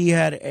 He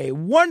had a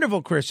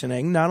wonderful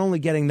christening, not only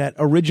getting that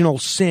original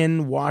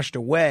sin washed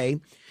away,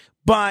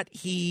 but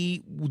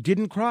he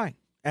didn't cry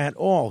at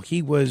all.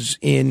 He was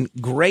in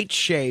great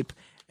shape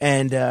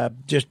and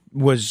just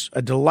was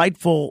a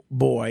delightful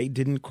boy,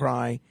 didn't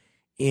cry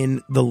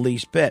in the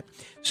least bit.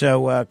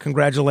 So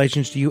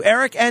congratulations to you,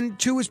 Eric, and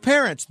to his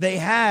parents.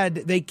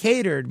 They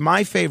catered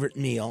my favorite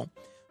meal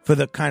for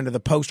the kind of the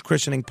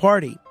post-christening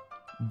party,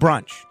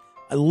 brunch.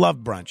 I love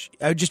brunch.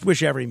 I just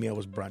wish every meal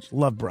was brunch.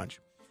 Love brunch.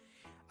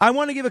 I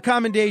want to give a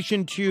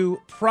commendation to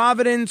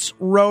Providence,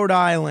 Rhode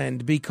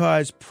Island,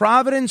 because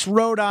Providence,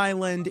 Rhode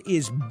Island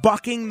is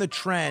bucking the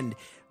trend.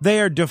 They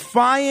are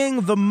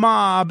defying the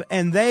mob,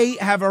 and they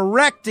have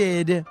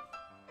erected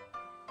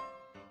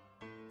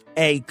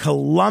a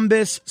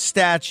Columbus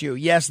statue.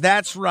 Yes,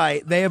 that's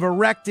right. They have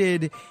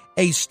erected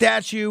a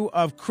statue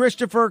of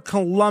Christopher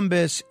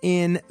Columbus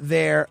in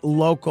their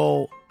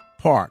local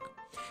park.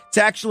 It's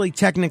actually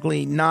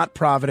technically not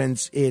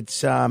Providence.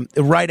 It's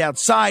right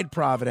outside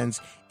Providence.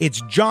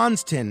 It's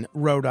Johnston,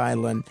 Rhode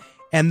Island.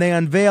 And they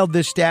unveiled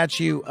this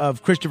statue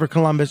of Christopher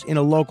Columbus in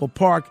a local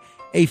park.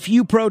 A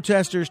few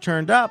protesters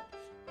turned up.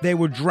 They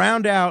were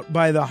drowned out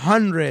by the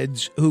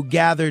hundreds who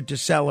gathered to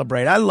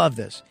celebrate. I love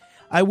this.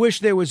 I wish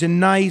there was a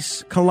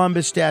nice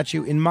Columbus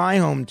statue in my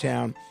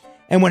hometown.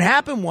 And what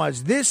happened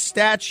was this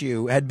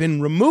statue had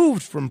been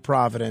removed from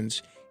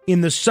Providence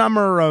in the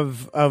summer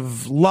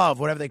of love,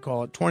 whatever they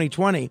call it,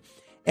 2020,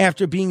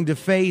 after being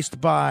defaced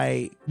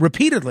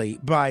repeatedly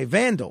by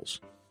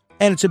vandals.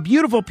 And it's a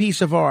beautiful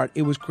piece of art.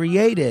 It was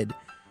created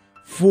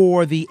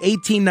for the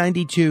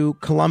 1892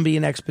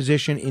 Columbian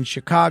Exposition in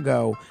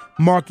Chicago,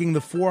 marking the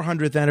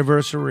 400th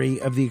anniversary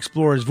of the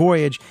explorer's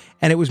voyage.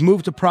 And it was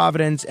moved to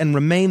Providence and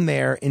remained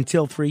there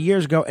until 3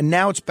 years ago. And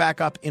now it's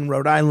back up in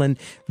Rhode Island,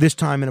 this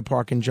time in a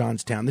park in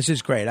Johnstown. This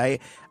is great.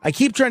 I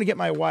keep trying to get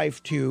my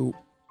wife to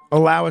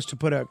allow us to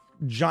put a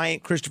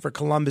giant Christopher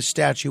Columbus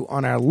statue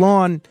on our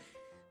lawn,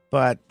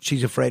 but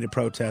she's afraid of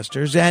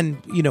protesters.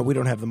 And, we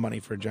don't have the money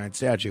for a giant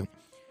statue.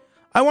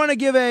 I want to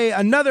give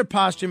another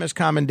posthumous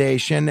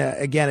commendation.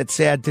 Again, it's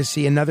sad to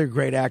see another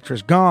great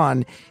actress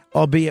gone,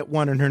 albeit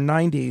one in her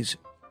 90s.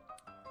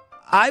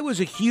 I was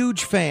a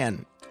huge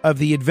fan of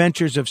The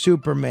Adventures of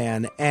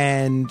Superman,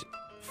 and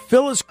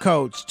Phyllis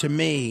Coates, to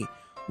me,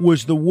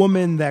 was the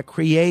woman that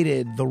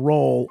created the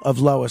role of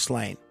Lois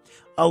Lane.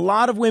 A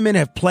lot of women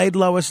have played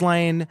Lois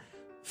Lane.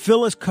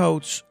 Phyllis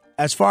Coates,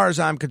 as far as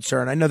I'm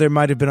concerned, I know there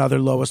might have been other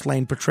Lois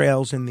Lane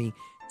portrayals in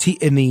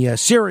the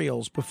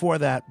serials before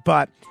that,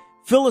 but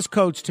Phyllis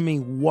Coates, to me,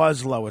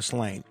 was Lois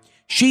Lane.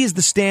 She is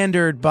the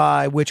standard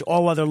by which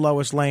all other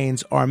Lois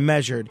Lanes are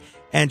measured,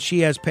 and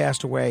she has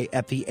passed away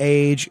at the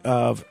age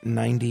of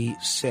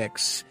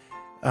 96.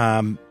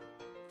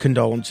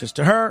 Condolences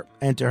to her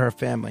and to her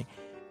family.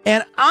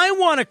 And I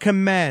want to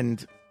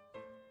commend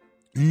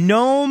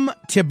Noam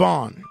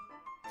Tibon.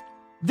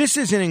 This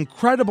is an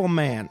incredible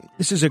man.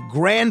 This is a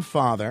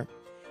grandfather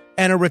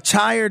and a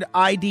retired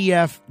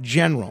IDF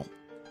general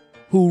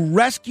who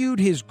rescued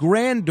his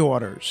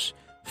granddaughters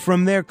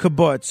from their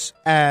kibbutz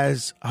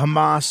as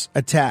Hamas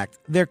attacked.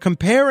 They're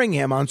comparing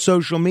him on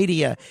social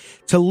media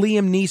to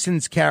Liam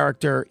Neeson's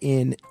character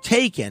in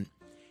Taken.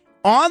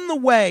 On the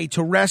way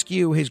to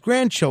rescue his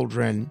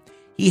grandchildren,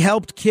 he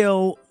helped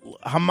kill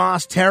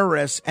Hamas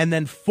terrorists and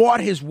then fought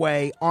his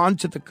way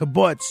onto the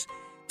kibbutz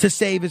to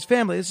save his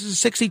family. This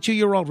is a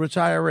 62-year-old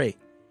retiree.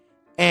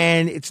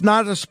 And it's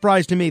not a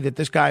surprise to me that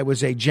this guy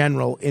was a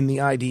general in the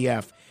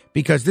IDF,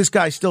 because this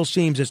guy still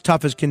seems as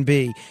tough as can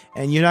be,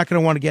 and you're not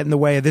going to want to get in the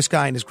way of this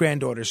guy and his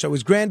granddaughters. So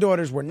his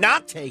granddaughters were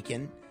not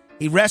taken.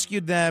 He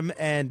rescued them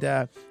and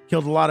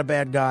killed a lot of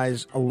bad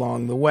guys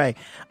along the way.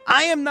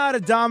 I am not a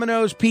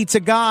Domino's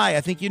pizza guy.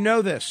 I think you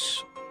know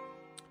this.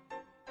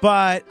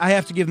 But I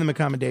have to give them a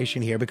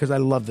commendation here because I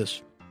love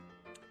this.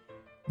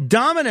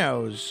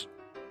 Domino's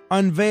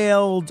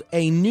unveiled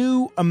a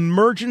new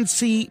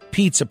emergency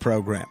pizza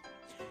program,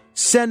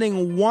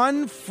 sending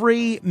one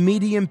free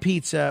medium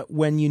pizza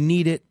when you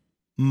need it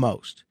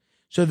most.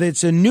 So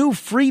that's a new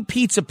free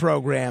pizza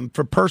program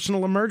for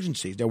personal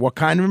emergencies. Now, what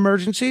kind of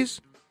emergencies?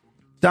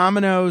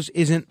 Domino's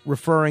isn't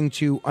referring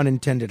to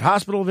unintended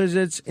hospital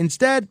visits.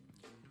 Instead,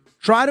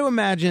 try to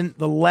imagine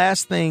the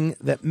last thing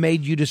that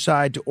made you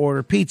decide to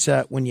order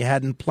pizza when you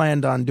hadn't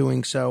planned on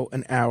doing so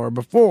an hour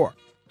before.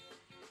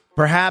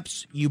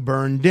 Perhaps you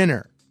burned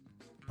dinner.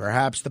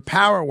 Perhaps the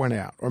power went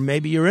out. Or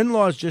maybe your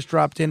in-laws just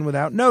dropped in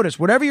without notice.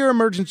 Whatever your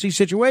emergency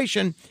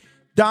situation,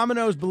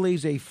 Domino's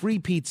believes a free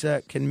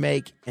pizza can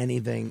make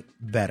anything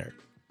better.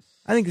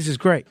 I think this is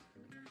great.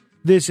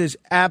 This is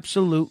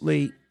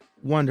absolutely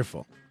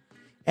wonderful.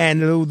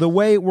 And the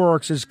way it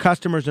works is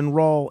customers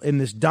enroll in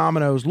this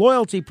Domino's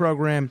loyalty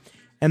program,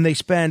 and they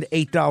spend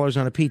 $8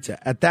 on a pizza.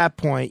 At that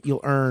point,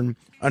 you'll earn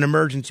an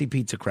emergency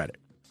pizza credit.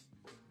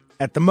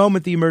 At the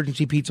moment, the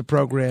emergency pizza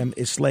program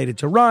is slated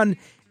to run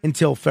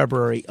until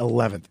February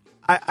 11th.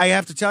 I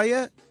have to tell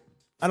you,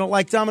 I don't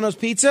like Domino's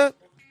pizza.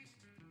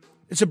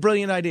 It's a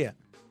brilliant idea.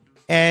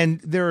 And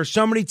there are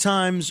so many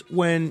times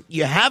when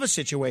you have a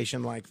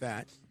situation like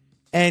that.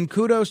 And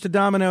kudos to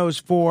Domino's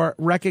for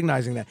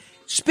recognizing that.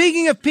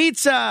 Speaking of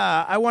pizza,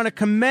 I want to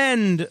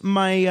commend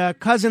my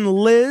cousin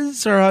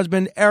Liz, her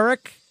husband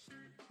Eric,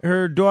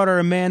 her daughter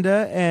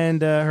Amanda,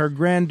 and her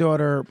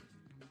granddaughter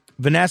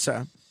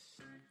Vanessa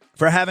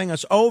for having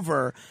us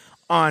over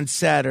on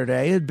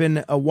Saturday. It had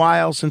been a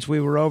while since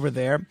we were over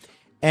there,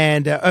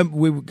 and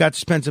we got to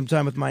spend some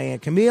time with my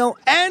Aunt Camille,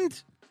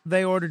 and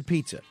they ordered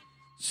pizza.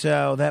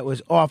 So that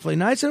was awfully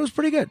nice. It was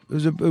pretty good. It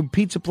was a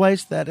pizza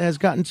place that has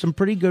gotten some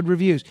pretty good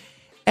reviews.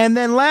 And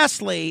then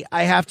lastly,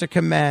 I have to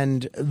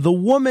commend the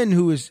woman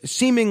who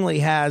seemingly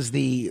has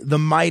the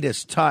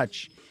Midas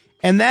touch,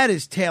 and that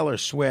is Taylor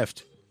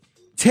Swift.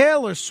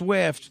 Taylor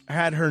Swift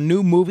had her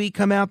new movie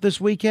come out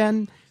this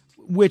weekend,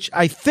 which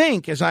I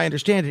think, as I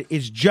understand it,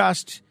 is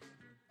just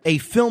a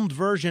filmed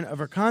version of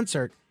her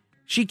concert.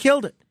 She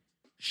killed it.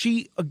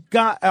 She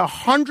got a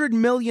 $100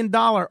 million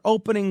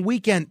opening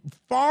weekend,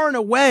 far and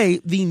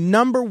away the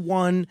number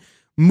one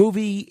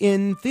movie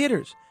in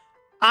theaters.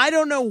 I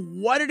don't know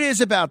what it is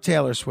about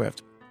Taylor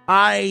Swift.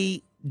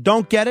 I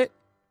don't get it,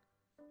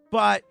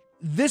 but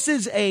this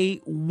is a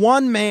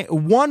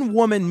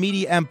one-woman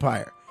media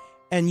empire.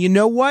 And you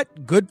know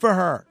what? Good for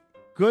her.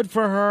 Good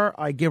for her.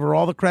 I give her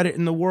all the credit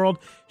in the world.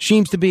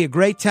 Seems to be a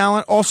great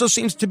talent. Also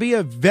seems to be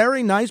a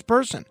very nice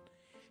person.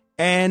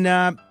 And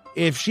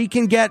if she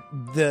can get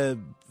the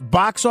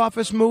box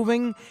office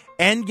moving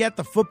and get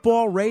the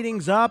football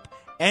ratings up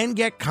and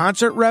get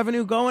concert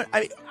revenue going,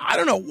 I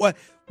don't know what.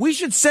 We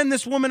should send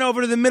this woman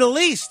over to the Middle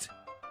East.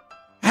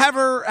 Have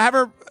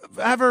her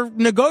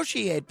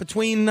negotiate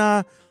between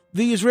the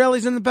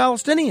Israelis and the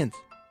Palestinians.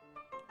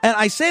 And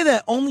I say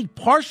that only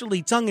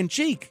partially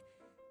tongue-in-cheek.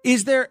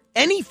 Is there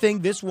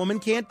anything this woman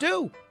can't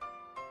do?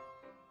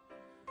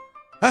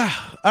 All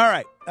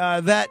right.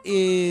 That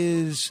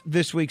is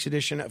this week's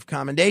edition of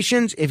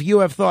Commendations. If you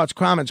have thoughts,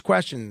 comments,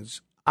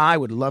 questions, I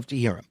would love to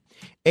hear them.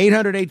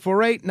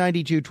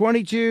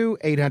 800-848-9222,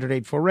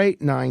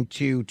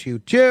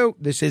 800-848-9222.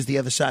 This is The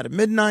Other Side of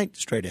Midnight.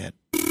 Straight ahead.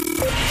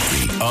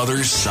 The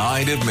Other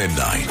Side of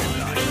Midnight.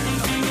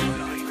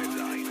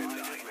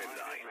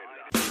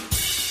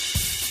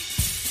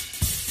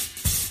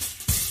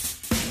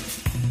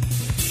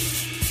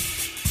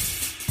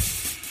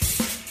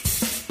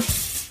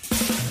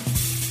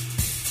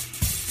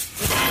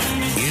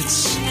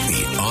 It's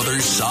The Other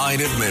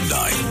Side of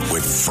Midnight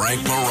with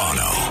Frank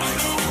Morano.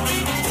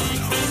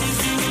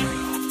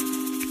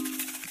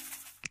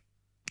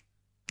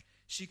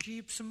 She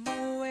keeps a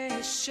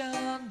Moet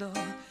Chandon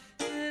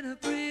in a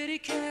pretty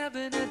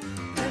cabinet.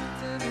 Let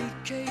them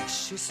eat cake,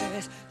 she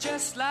says,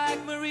 just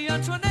like Marie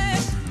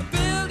Antoinette.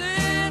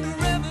 Building a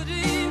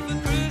remedy for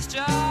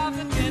Khrushchev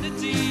and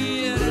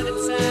Kennedy. At any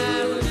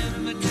time, an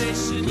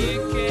invitation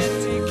you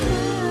can't decline.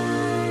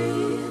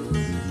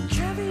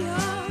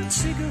 Caviar and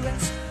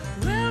cigarettes,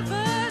 well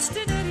versed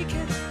in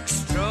etiquette,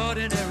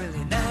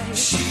 extraordinarily nice.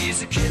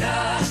 She's a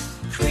killer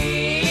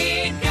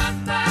queen,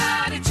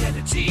 gunpowder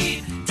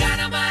gelatine.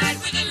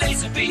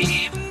 Laser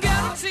beam,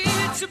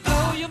 guaranteed to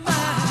blow your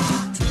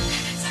mind.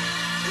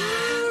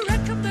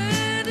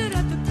 Recommended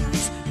at the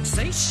price,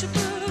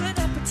 insatiable and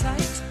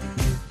appetite.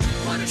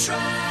 Wanna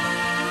try?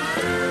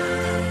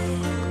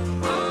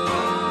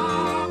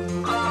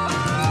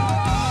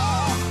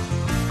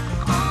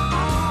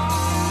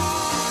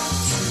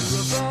 To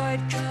avoid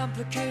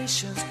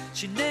complications,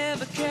 she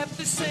never kept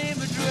the same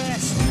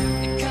address.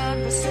 In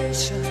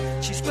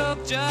conversation, she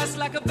spoke just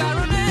like a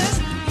baroness.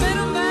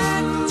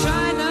 Middleman from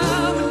China,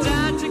 but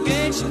down to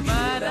gauge your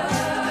mind.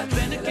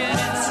 Then again,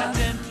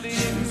 incidentally,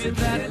 you're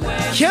that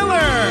way.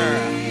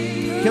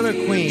 Killer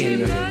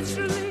Queen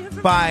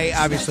by,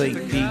 obviously,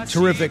 the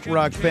terrific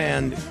rock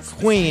band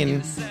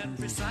Queen.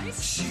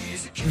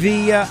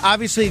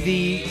 Obviously,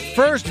 the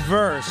first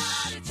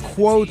verse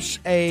quotes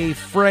a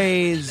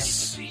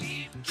phrase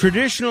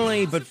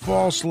traditionally but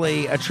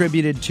falsely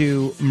attributed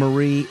to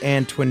Marie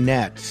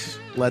Antoinette.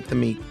 Let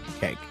them eat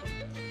cake.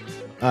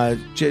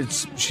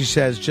 She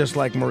says, just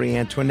like Marie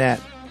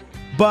Antoinette.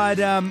 But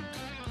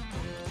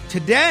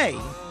today,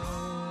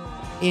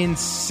 in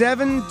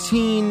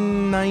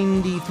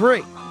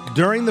 1793,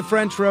 during the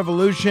French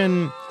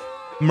Revolution,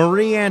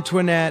 Marie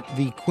Antoinette,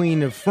 the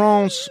Queen of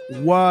France,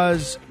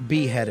 was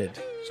beheaded.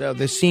 So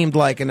this seemed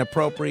like an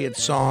appropriate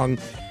song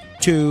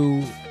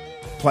to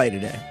play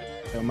today.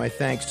 So my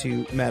thanks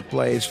to Matt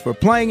Blaze for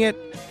playing it,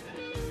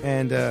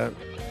 and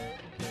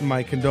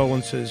my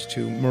condolences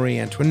to Marie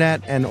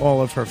Antoinette and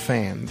all of her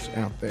fans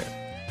out there.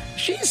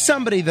 She's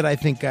somebody that I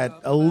think got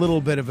a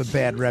little bit of a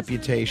bad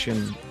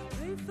reputation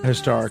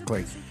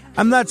historically.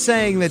 I'm not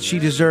saying that she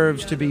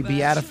deserves to be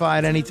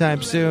beatified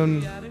anytime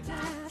soon.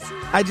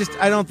 I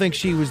don't think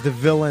she was the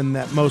villain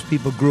that most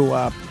people grew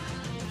up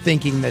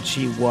thinking that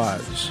she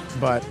was.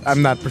 But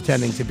I'm not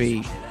pretending to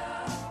be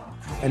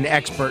an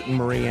expert in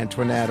Marie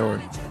Antoinette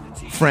or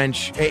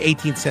French,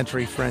 18th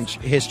century French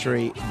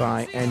history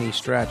by any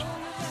stretch.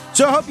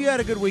 So I hope you had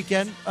a good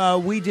weekend.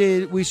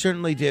 We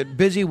certainly did.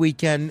 Busy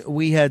weekend.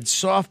 We had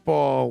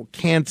softball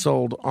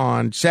canceled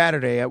on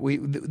Saturday.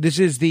 This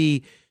is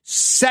the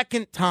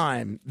second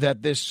time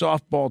that this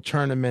softball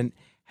tournament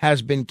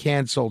has been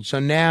canceled. So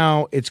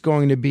now it's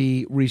going to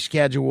be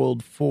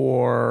rescheduled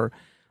for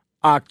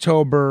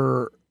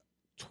October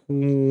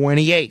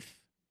 28th.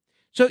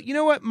 So you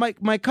know what?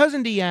 My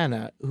cousin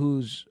Deanna,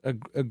 who's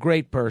a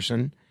great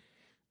person,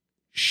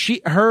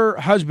 her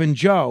husband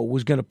Joe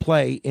was going to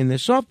play in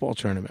this softball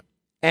tournament,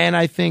 and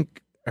I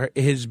think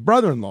his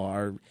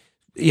brother-in-law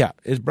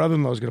is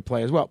going to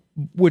play as well,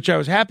 which I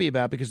was happy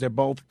about because they're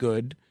both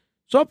good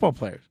softball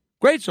players,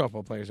 great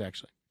softball players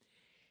actually.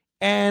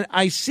 And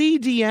I see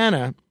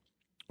Deanna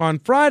on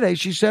Friday.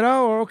 She said,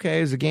 "Oh,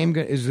 okay. Is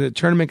the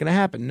tournament going to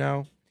happen?"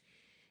 No.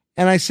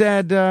 And I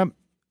said,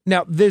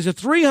 "Now there's a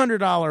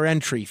 $300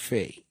 entry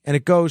fee, and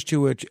it goes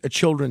to a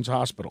children's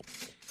hospital."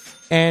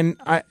 And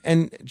I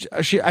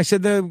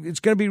said it's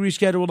going to be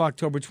rescheduled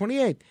October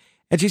 28th.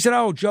 And she said,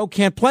 "Oh, Joe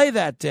can't play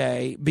that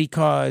day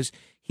because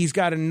he's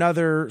got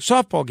another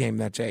softball game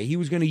that day. He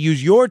was going to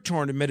use your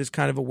tournament as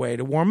kind of a way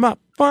to warm up."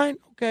 Fine.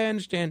 Okay, I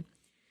understand.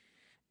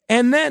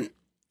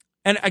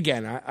 And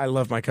again, I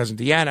love my cousin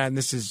Deanna, and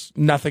this is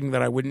nothing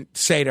that I wouldn't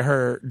say to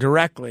her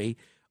directly,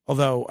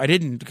 although I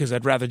didn't because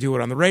I'd rather do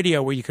it on the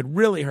radio where you could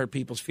really hurt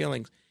people's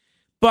feelings.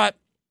 But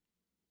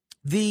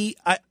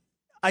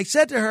I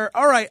said to her,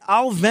 "All right,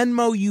 I'll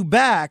Venmo you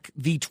back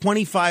the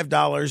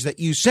 $25 that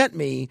you sent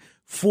me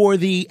for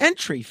the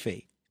entry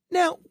fee."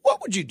 Now,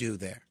 what would you do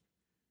there?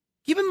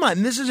 Keep in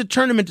mind, this is a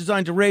tournament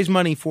designed to raise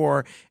money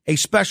for a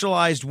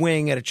specialized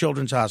wing at a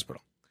children's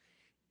hospital.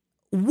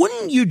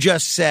 Wouldn't you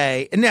just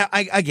say, and now,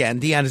 again,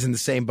 Deanna's in the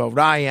same boat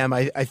I am.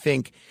 I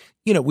think,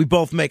 we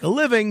both make a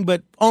living,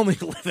 but only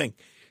a living.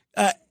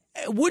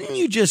 Wouldn't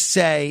you just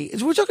say,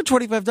 we're talking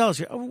 $25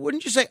 here,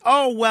 wouldn't you say,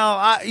 "Oh,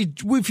 well,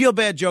 we feel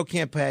bad Joe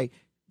can't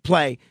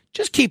play,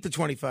 just keep the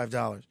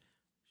 $25.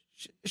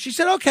 She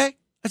said, "Okay."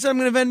 I said, "I'm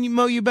going to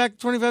Venmo you back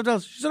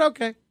 $25. She said,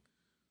 "Okay." I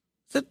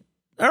said,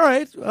 "All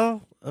right,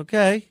 well,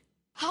 okay."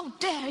 How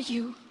dare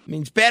you? I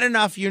mean, it's bad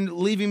enough you're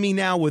leaving me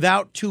now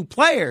without two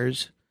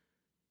players.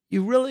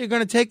 You really are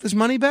going to take this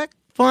money back?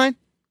 Fine.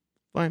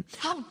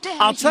 How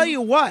dare I'll tell you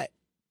what,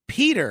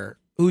 Peter,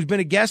 who's been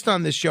a guest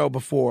on this show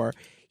before,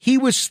 he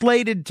was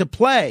slated to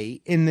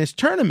play in this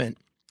tournament,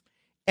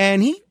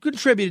 and he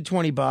contributed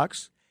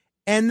 $20.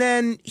 And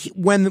then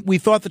when we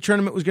thought the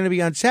tournament was going to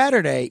be on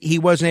Saturday, he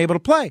wasn't able to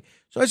play.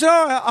 So I said,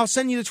 "Oh, I'll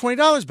send you the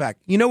 $20 back."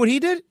 You know what he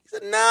did? He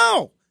said,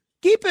 "No,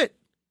 keep it.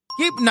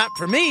 Not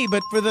for me,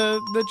 but for the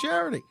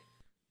charity."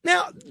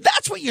 Now,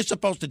 that's what you're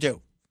supposed to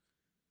do.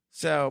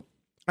 So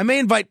I may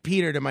invite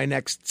Peter to my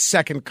next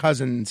second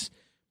cousin's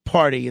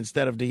party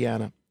instead of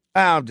Deanna.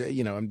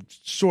 I'm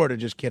sort of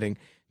just kidding.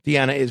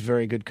 Deanna is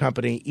very good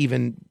company,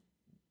 even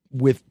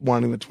with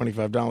wanting the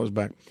 $25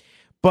 back.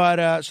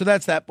 But so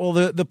that's that. Well,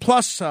 the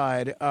plus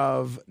side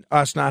of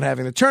us not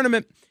having the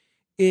tournament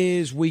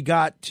is I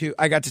got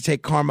to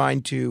take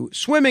Carmine to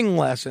swimming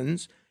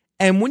lessons.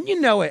 And when you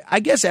know it, I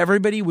guess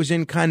everybody was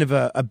in kind of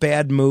a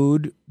bad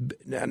mood.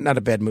 Not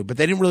a bad mood, but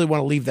they didn't really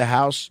want to leave the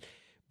house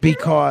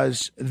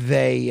because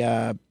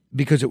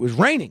it was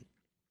raining.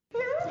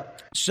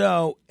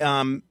 So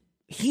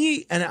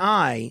he and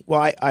I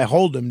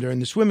hold him during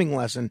the swimming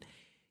lesson.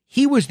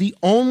 He was the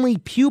only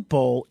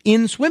pupil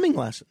in swimming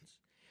lessons.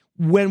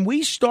 When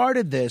we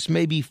started this,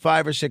 maybe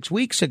 5 or 6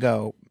 weeks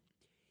ago,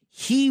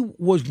 he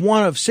was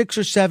one of 6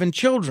 or 7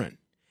 children.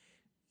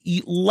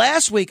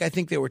 Last week, I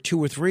think there were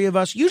 2 or 3 of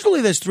us.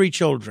 Usually there's 3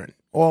 children,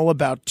 all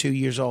about 2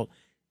 years old.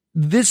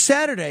 This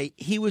Saturday,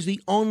 he was the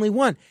only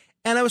one.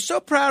 And I was so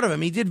proud of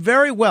him. He did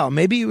very well.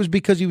 Maybe it was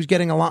because he was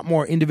getting a lot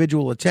more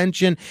individual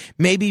attention.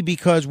 Maybe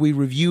because we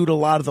reviewed a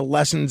lot of the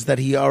lessons that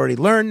he already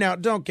learned. Now,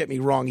 don't get me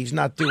wrong. He's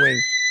not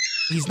doing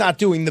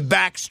the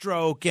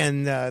backstroke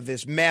and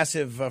this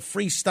massive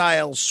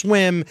freestyle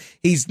swim.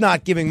 He's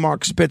not giving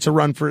Mark Spitz a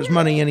run for his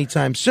money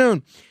anytime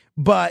soon.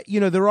 But,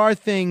 there are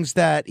things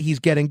that he's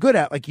getting good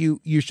at. Like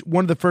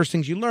one of the first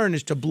things you learn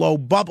is to blow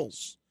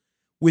bubbles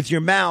with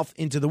your mouth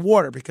into the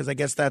water, because I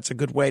guess that's a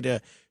good way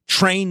to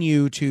train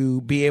you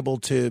to be able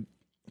to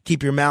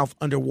keep your mouth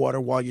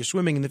underwater while you're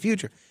swimming in the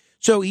future.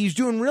 So he's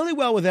doing really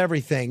well with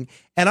everything.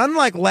 And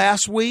unlike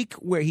last week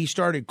where he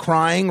started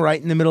crying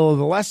right in the middle of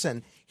the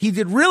lesson, he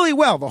did really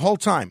well the whole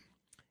time.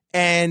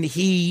 And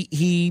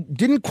he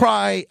didn't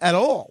cry at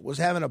all, was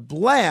having a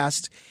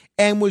blast,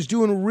 and was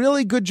doing a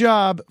really good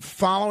job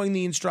following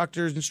the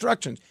instructor's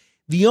instructions.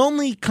 The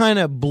only kind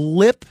of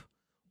blip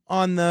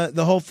on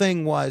the whole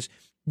thing was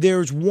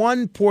there's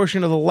one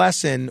portion of the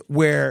lesson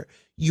where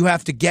you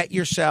have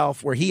to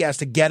where he has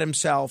to get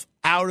himself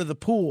out of the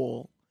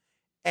pool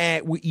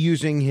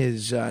using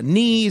his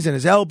knees and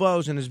his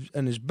elbows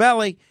and his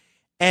belly,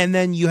 and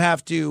then you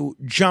have to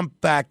jump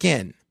back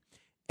in.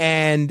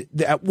 And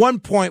at one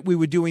point we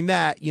were doing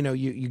that,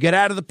 you get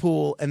out of the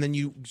pool and then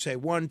you say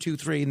 1, 2,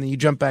 3, and then you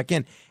jump back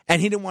in.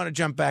 And he didn't want to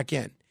jump back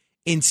in.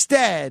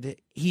 Instead,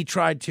 he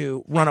tried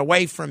to run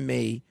away from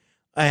me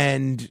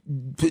and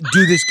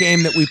do this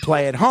game that we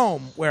play at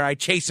home where I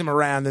chase him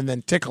around and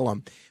then tickle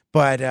him.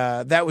 But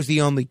that was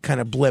the only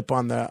kind of blip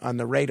on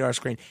the radar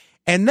screen.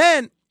 And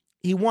then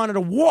he wanted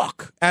to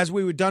walk as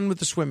we were done with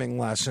the swimming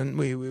lesson.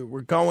 We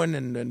were going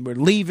and we're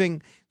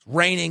leaving. It's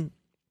raining.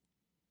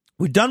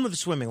 We're done with the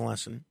swimming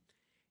lesson,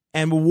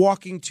 and we're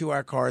walking to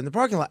our car in the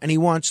parking lot, and he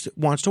wants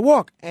to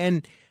walk.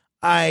 And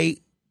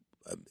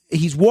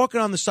he's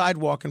walking on the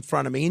sidewalk in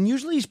front of me, and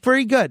usually he's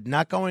pretty good,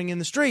 not going in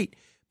the street.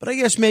 But I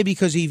guess maybe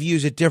because he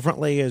views it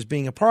differently as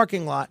being a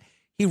parking lot,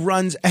 he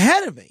runs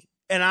ahead of me,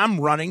 and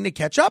I'm running to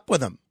catch up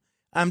with him.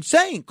 I'm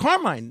saying,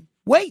 Carmine,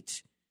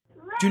 wait.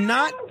 Do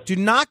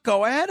not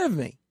go ahead of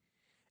me.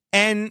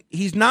 And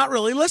he's not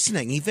really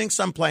listening. He thinks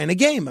I'm playing a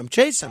game. I'm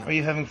chasing him. Are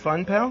you having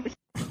fun, pal?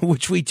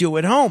 Which we do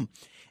at home.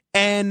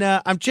 And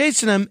I'm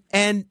chasing him.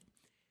 And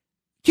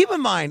keep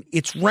in mind,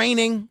 it's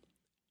raining.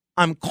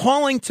 I'm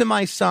calling to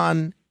my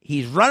son.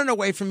 He's running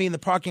away from me in the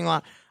parking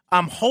lot.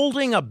 I'm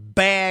holding a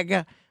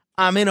bag.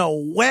 I'm in a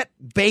wet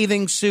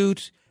bathing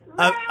suit.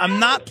 I'm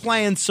not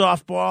playing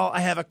softball. I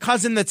have a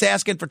cousin that's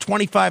asking for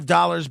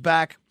 $25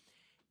 back.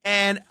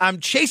 And I'm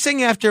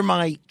chasing after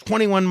my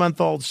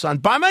 21-month-old son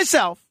by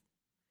myself.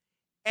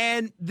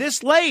 And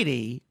this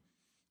lady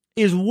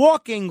is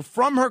walking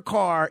from her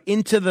car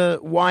into the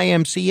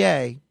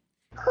YMCA.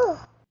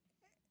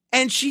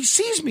 And she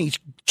sees me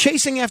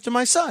chasing after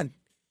my son.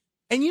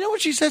 And you know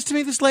what she says to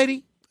me, this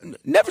lady?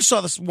 Never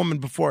saw this woman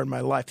before in my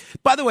life.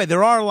 By the way,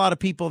 there are a lot of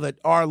people that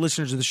are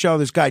listeners of the show.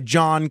 This guy,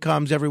 John,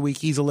 comes every week.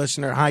 He's a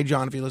listener. Hi,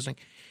 John, if you're listening.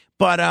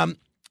 But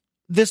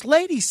this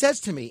lady says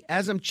to me,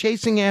 as I'm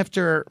chasing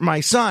after my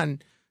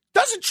son,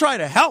 doesn't try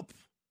to help.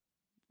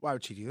 Why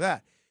would she do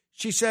that?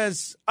 She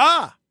says,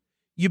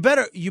 you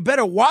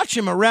better watch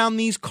him around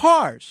these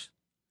cars.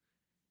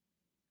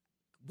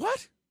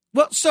 What?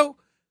 Well, so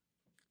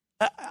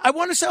I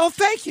want to say,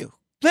 thank you.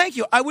 Thank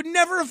you. I would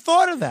never have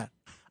thought of that.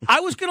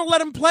 I was going to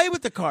let him play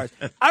with the cars.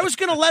 I was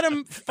going to let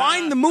him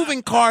find the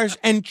moving cars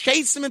and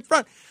chase them in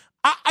front.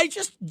 I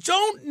just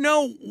don't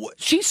know.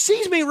 She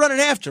sees me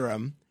running after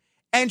him,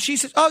 and she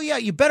says, yeah,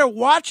 you better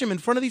watch him in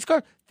front of these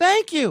cars.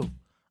 Thank you.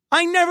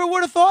 I never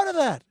would have thought of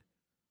that.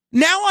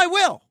 Now I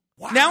will.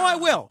 Wow. Now I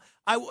will.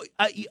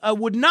 I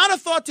would not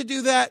have thought to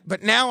do that,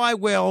 but now I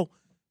will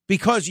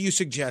because you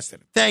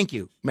suggested it. Thank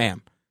you,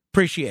 ma'am.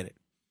 Appreciate it.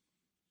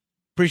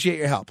 Appreciate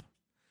your help.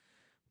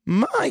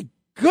 My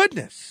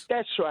goodness.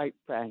 That's right,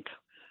 Frank.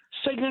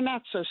 So you're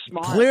not so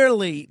smart.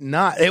 Clearly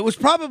not. It was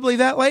probably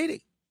that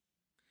lady.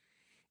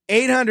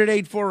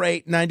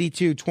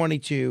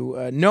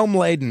 800-848-9222. Noam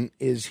Laden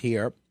is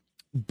here,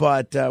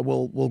 but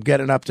we'll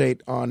get an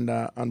update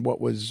on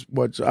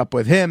what's up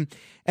with him.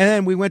 And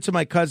then we went to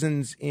my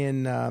cousin's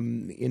in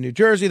New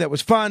Jersey. That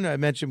was fun. I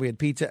mentioned we had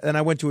pizza. And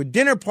I went to a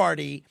dinner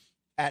party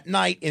at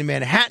night in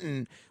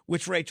Manhattan,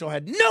 which Rachel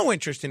had no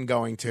interest in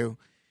going to.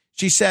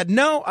 She said,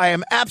 no, I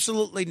am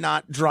absolutely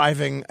not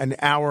driving an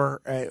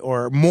hour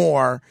or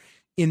more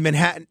in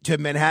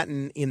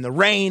Manhattan in the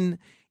rain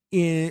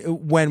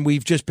when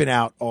we've just been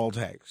out all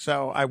day.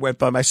 So I went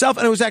by myself,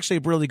 and it was actually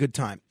a really good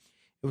time.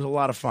 It was a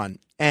lot of fun.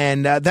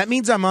 And that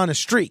means I'm on a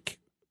streak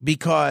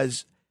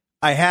because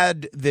I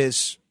had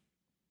this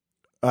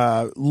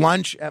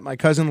lunch at my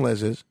cousin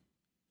Liz's,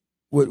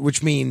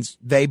 which means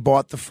they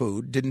bought the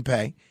food, didn't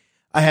pay.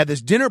 I had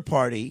this dinner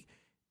party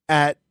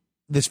at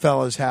this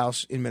fellow's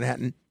house in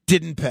Manhattan,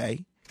 didn't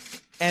pay.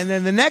 And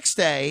then the next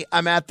day,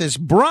 I'm at this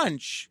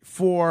brunch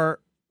for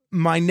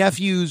my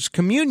nephew's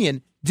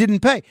communion,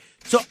 didn't pay.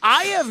 So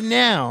I have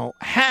now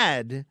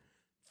had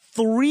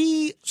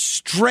 3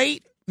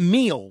 straight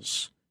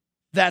meals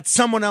that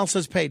someone else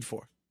has paid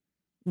for,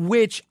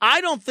 which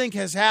I don't think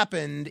has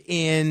happened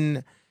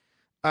in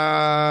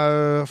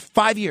 5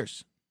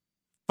 years.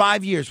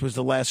 5 years was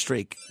the last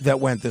streak that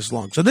went this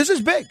long. So this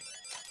is big.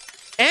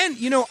 And,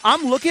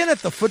 I'm looking at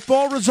the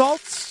football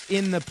results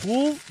in the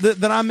pool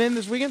that I'm in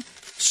this weekend.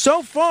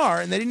 So far,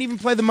 and they didn't even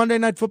play the Monday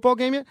Night Football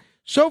game yet,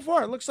 so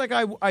far it looks like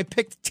I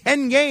picked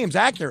 10 games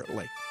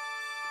accurately.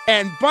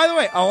 And, by the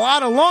way, a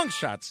lot of long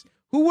shots.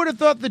 Who would have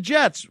thought the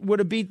Jets would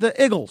have beat the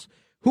Eagles?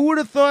 Who would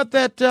have thought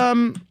that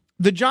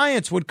the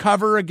Giants would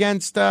cover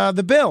against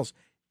the Bills?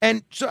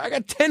 And so I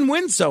got 10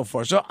 wins so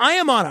far. So I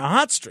am on a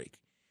hot streak.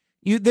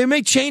 They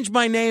may change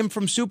my name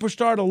from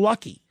Superstar to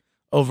Lucky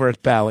over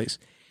at Bally's.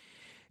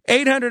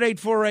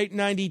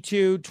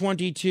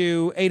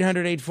 800-848-9222.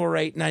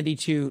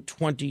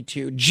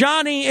 800-848-9222.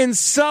 Johnny in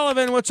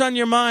Sullivan, what's on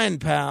your mind,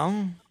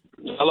 pal?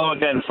 Hello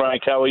again,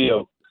 Frank. How are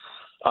you?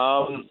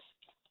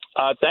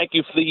 Thank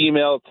you for the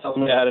email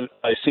telling me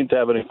I seem to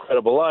have an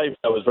incredible life.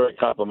 That was very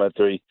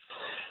complimentary.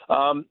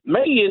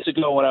 Many years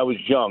ago when I was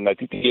young, I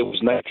think the year was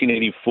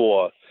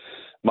 1984,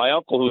 my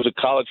uncle, who was a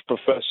college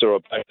professor,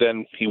 back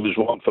then he was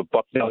one for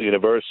Bucknell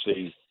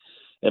University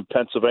in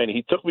Pennsylvania,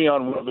 he took me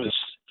on one of his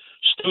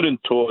student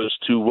tours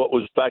to what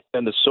was back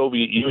then the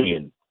Soviet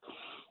Union.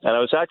 And I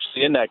was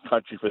actually in that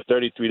country for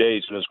 33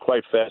 days, and it was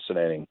quite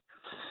fascinating.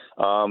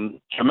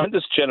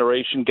 Tremendous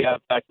generation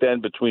gap back then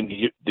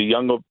between the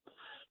younger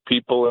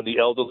people and the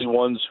elderly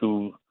ones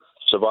who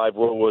survived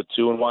World War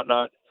II and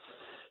whatnot.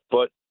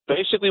 But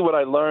basically what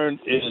I learned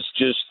is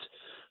just,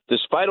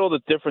 despite all the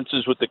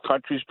differences with the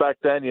countries back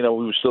then, we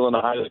were still in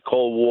the height of the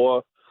Cold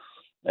War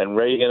and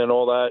Reagan and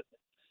all that,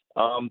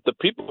 the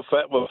people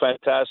were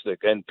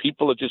fantastic. And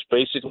people are just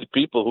basically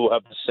people who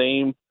have the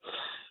same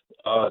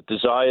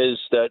desires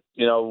that,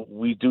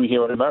 we do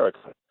here in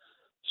America.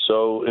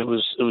 So it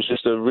was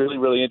just a really,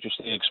 really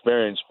interesting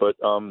experience. But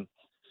I don't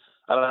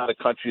know how the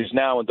country is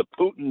now under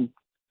Putin.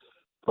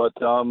 But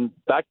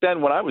back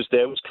then when I was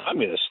there, it was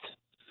communist.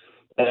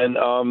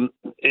 And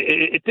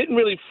it didn't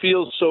really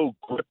feel so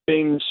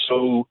gripping,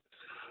 so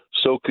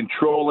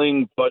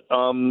controlling, but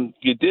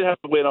you did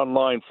have to wait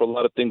online for a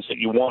lot of things that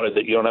you wanted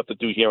that you don't have to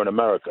do here in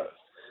America.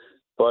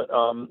 But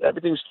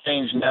everything's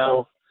changed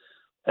now,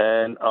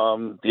 and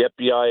the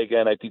FBI,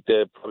 again, I think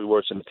they're probably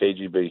worse than the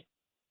KGB.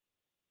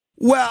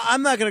 Well,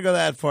 I'm not going to go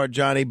that far,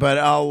 Johnny, but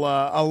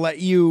I'll let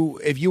you,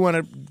 if you want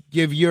to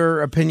give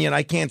your opinion.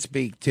 I can't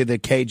speak to the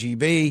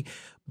KGB,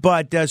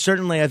 but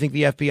certainly I think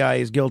the FBI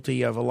is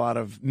guilty of a lot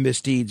of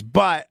misdeeds.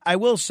 But I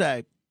will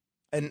say,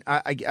 and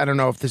I don't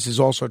know if this is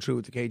also true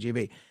with the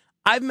KGB,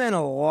 I've met a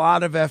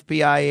lot of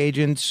FBI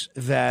agents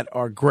that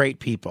are great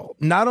people.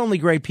 Not only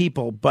great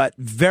people, but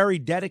very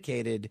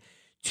dedicated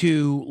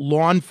to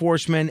law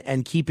enforcement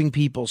and keeping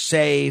people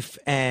safe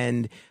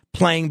and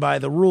playing by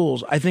the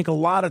rules. I think a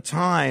lot of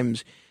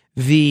times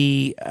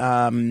the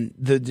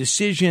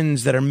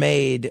decisions that are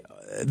made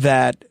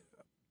that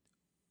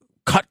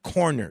cut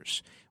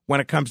corners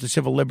when it comes to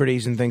civil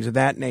liberties and things of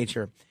that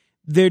nature,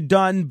 they're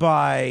done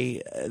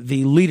by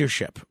the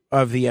leadership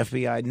of the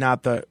FBI,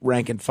 not the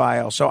rank and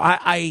file. So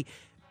I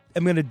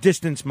am going to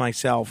distance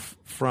myself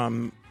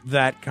from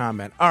that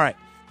comment. All right.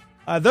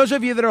 Those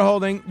of you that are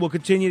holding, we'll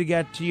continue to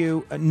get to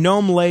you.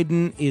 Noam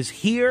Laden is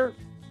here.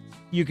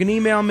 You can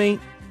email me,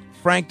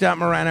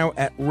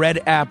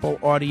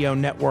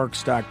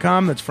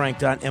 frank.morano@redappleaudionetworks.com. That's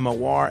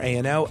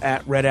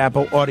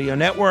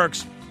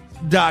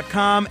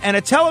frank.morano@redappleaudionetworks.com. And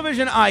a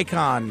television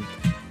icon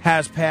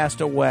has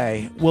passed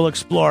away. We'll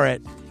explore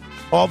it.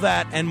 All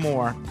that and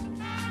more.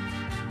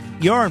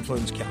 Your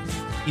influence counts.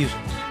 Use it.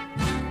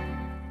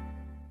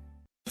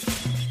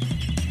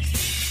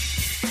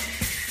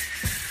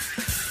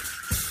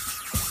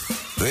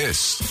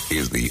 This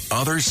is The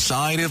Other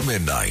Side of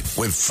Midnight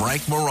with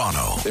Frank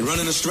Morano. They're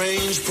running a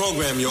strange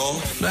program,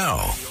 y'all.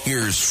 Now,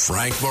 here's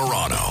Frank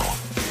Morano.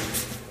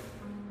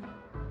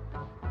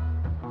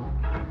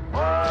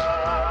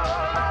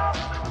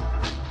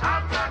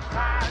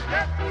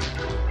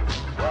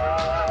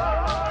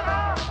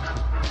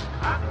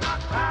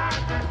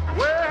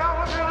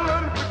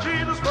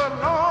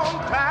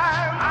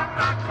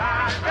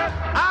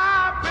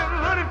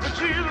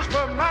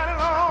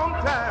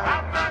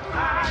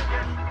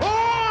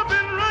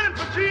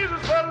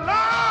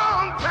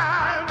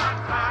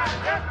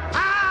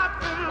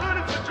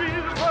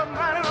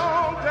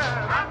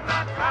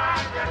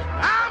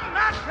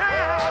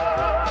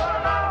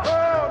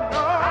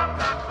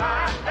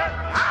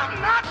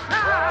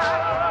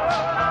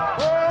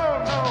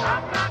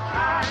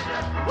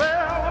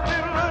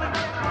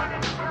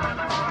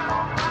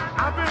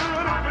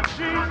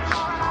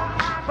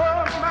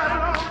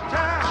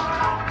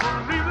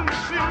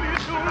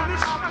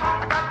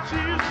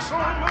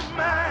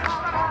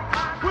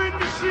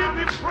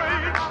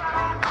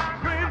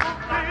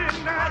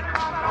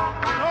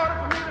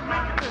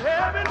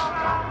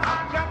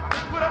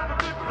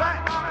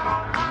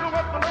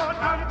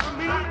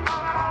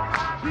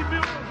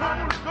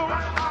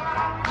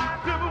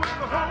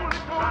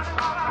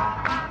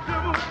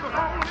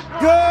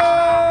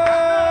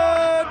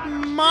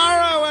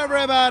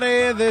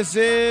 This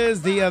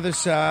is The Other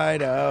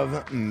Side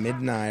of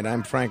Midnight.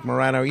 I'm Frank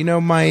Morano. You know,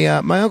 my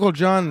Uncle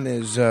John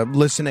is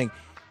listening.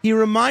 He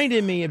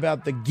reminded me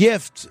about the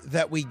gift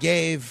that we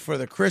gave for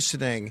the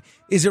christening.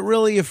 Is it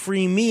really a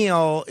free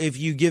meal if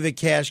you give a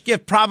cash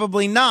gift?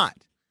 Probably not.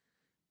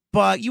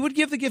 But you would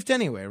give the gift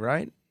anyway,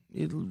 right?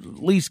 You'd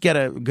at least get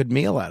a good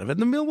meal out of it.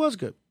 And the meal was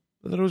good.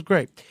 I thought it was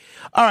great.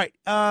 All right.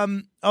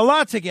 A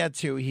lot to get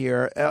to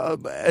here.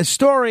 A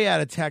story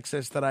out of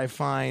Texas that I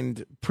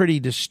find pretty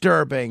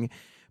disturbing.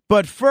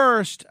 But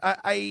first,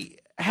 I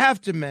have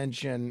to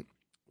mention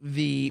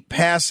the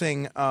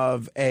passing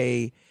of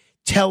a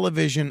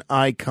television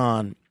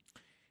icon,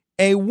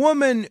 a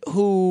woman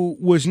who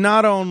was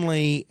not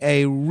only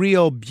a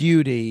real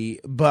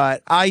beauty,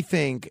 but I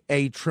think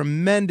a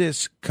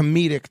tremendous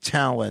comedic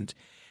talent,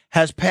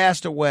 has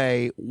passed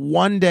away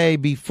one day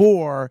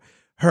before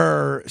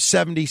her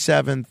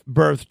 77th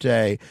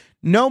birthday.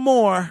 No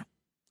more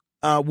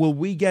will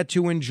we get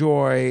to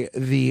enjoy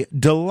the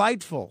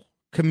delightful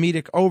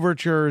comedic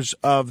overtures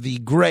of the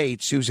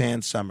great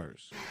Suzanne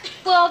Summers.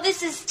 Well,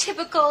 this is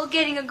typical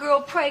getting a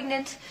girl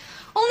pregnant.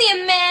 Only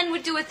a man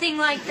would do a thing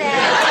like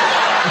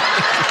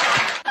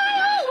that.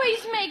 I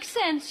always make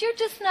sense. You're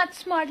just not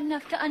smart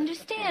enough to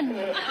understand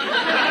me.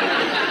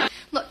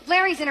 Look,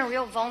 Larry's in a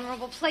real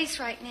vulnerable place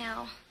right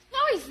now. No,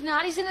 he's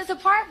not. He's in his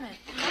apartment.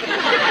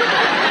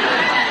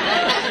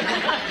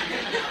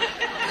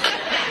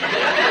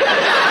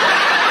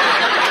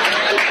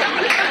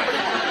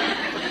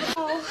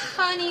 Oh,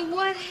 honey,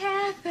 what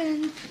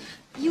happened?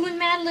 You and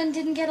Madeline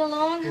didn't get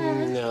along,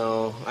 huh?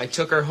 No. I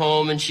took her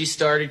home and she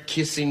started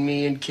kissing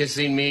me and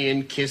kissing me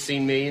and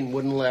kissing me and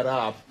wouldn't let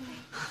up.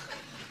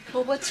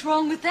 Well, what's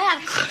wrong with that?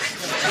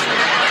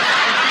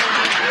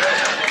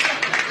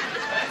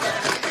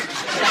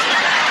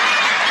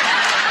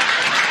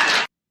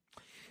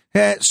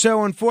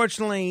 So,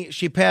 unfortunately,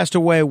 she passed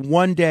away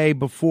one day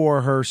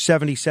before her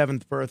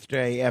 77th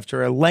birthday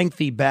after a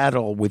lengthy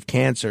battle with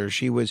cancer.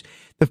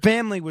 The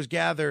family was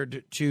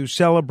gathered to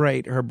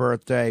celebrate her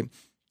birthday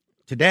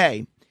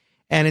today,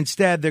 and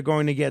instead they're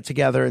going to get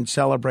together and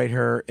celebrate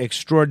her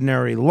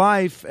extraordinary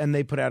life, and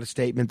they put out a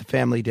statement, the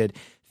family did,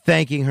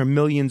 thanking her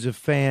millions of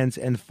fans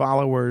and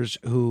followers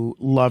who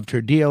loved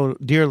her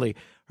dearly.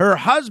 Her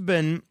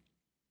husband,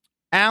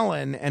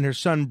 Alan, and her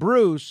son,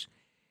 Bruce,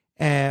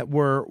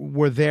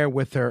 were there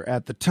with her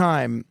at the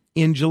time.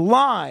 In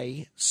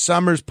July,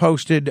 Summers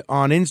posted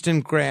on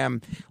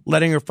Instagram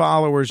letting her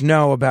followers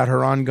know about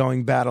her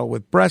ongoing battle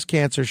with breast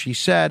cancer. She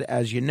said,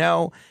 "As you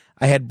know,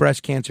 I had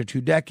breast cancer 2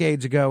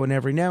 decades ago, and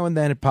every now and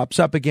then it pops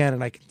up again,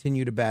 and I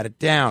continue to bat it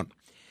down.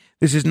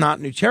 This is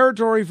not new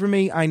territory for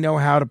me. I know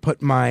how to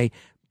put my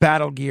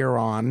battle gear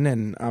on,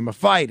 and I'm a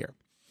fighter."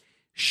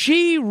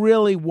 She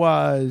really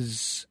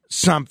was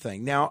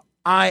something. Now,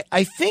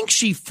 I think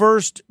she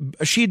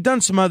had done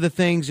some other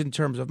things in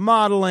terms of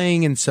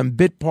modeling and some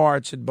bit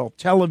parts in both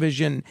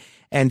television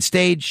and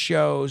stage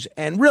shows.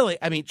 And really,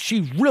 I mean,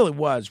 she really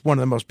was one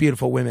of the most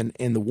beautiful women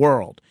in the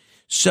world.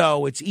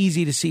 So it's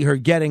easy to see her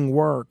getting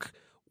work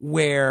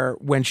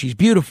when she's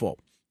beautiful.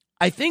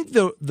 I think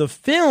the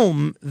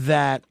film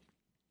that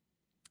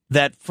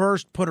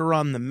first put her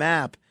on the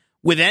map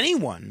with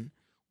anyone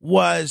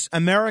was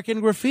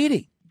American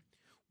Graffiti,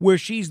 where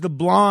she's the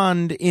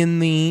blonde in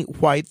the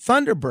White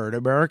Thunderbird.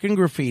 American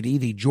Graffiti,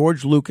 the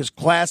George Lucas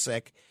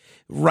classic,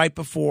 right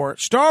before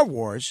Star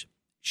Wars,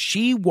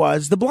 she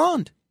was the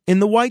blonde in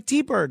the White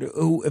T-Bird,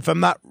 who, if I'm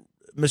not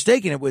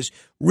mistaken, it was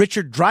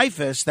Richard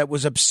Dreyfuss that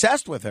was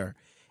obsessed with her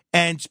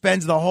and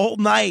spends the whole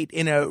night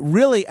in a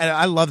really, and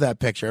I love that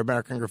picture,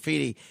 American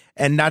Graffiti,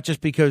 and not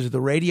just because of the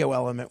radio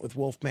element with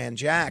Wolfman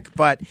Jack,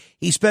 but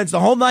he spends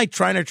the whole night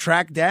trying to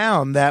track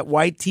down that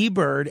White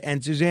T-Bird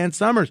and Suzanne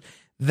Summers.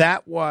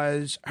 That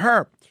was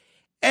her.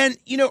 And,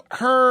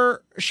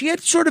 she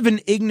had sort of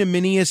an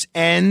ignominious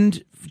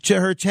end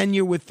to her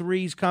tenure with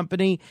Three's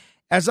Company.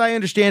 As I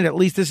understand, at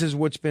least this is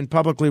what's been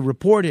publicly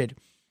reported,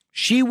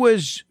 she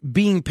was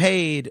being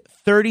paid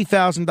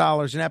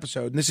 $30,000 an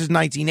episode. And this is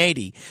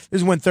 1980.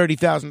 This is when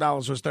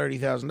 $30,000 was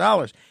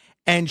 $30,000.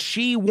 And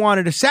she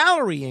wanted a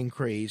salary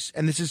increase.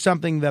 And this is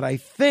something that I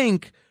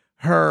think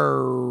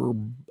her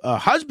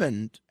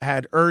husband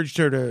had urged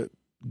her to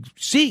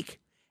seek.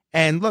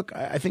 And look,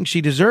 I think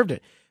she deserved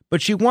it.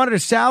 But she wanted a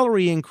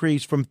salary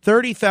increase from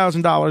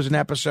 $30,000 an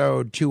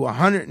episode to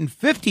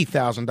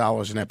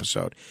 $150,000 an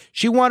episode.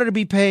 She wanted to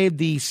be paid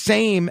the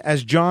same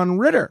as John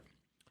Ritter,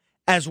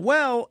 as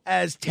well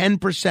as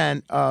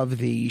 10% of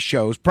the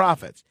show's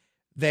profits.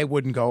 They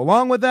wouldn't go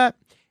along with that,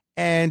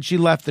 and she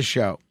left the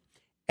show.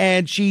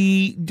 And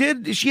she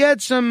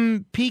had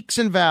some peaks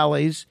and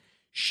valleys.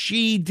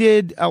 She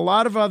did a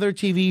lot of other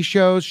TV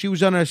shows. She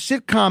was on a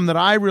sitcom that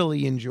I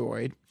really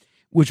enjoyed,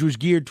 which was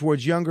geared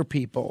towards younger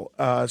people,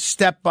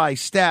 Step by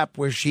Step,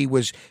 where she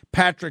was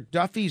Patrick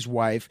Duffy's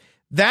wife.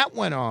 That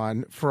went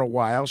on for a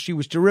while. She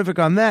was terrific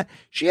on that.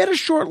 She had a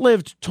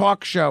short-lived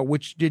talk show,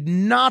 which did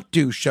not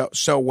do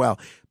so well.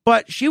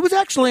 But she was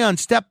actually on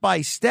Step by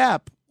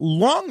Step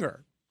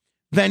longer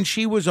than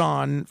she was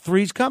on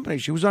Three's Company.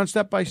 She was on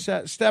Step by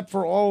Step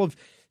for all of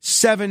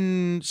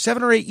seven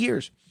or 8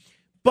 years.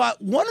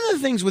 But one of the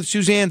things with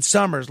Suzanne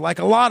Summers, like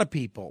a lot of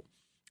people,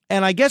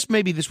 and I guess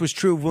maybe this was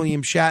true of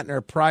William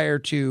Shatner prior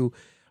to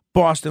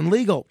Boston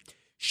Legal,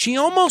 she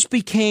almost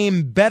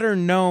became better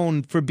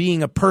known for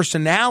being a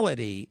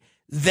personality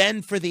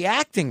than for the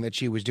acting that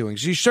she was doing.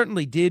 She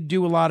certainly did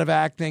do a lot of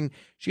acting.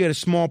 She had a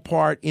small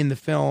part in the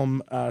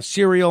film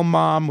Serial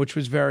Mom, which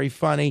was very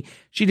funny.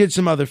 She did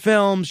some other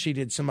films. She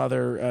did some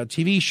other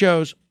TV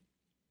shows.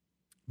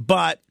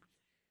 But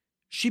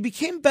she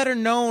became better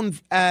known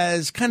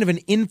as kind of an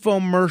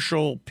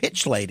infomercial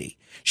pitch lady.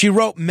 She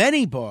wrote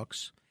many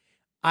books.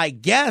 I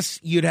guess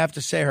you'd have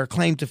to say her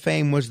claim to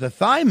fame was The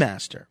Thigh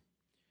Master,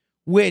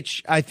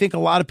 which I think a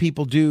lot of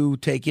people do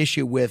take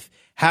issue with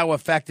how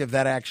effective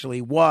that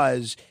actually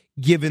was,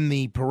 given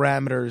the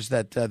parameters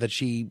that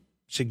she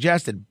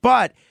suggested.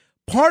 But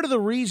part of the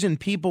reason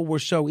people were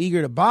so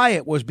eager to buy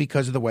it was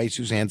because of the way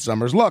Suzanne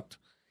Summers looked.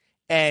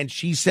 And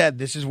she said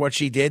this is what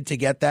she did to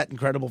get that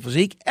incredible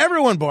physique.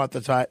 Everyone bought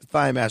The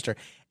Thigh Master.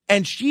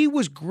 And she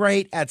was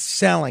great at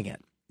selling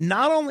it,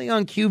 not only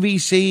on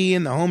QVC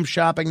and the Home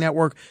Shopping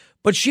Network,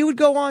 but she would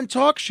go on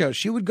talk shows.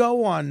 She would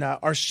go on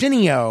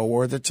Arsenio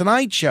or The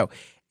Tonight Show,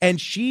 and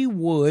she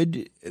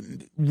would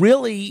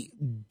really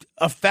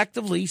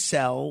effectively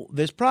sell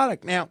this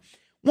product. Now,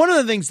 one of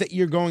the things that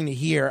you're going to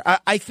hear,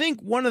 I think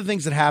one of the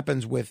things that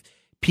happens with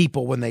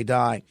people when they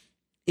die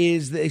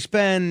is they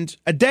spend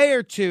a day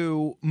or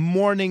two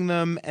mourning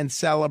them and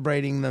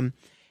celebrating them,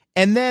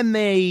 and then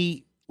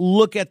they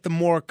look at the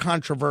more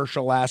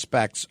controversial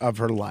aspects of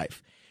her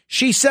life.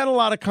 She said a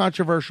lot of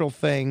controversial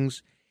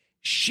things.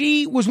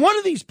 She was one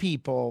of these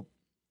people,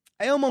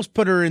 I almost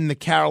put her in the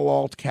Carol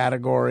Alt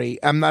category.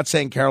 I'm not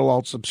saying Carol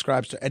Alt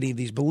subscribes to any of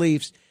these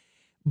beliefs,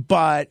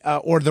 but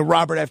or the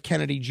Robert F.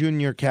 Kennedy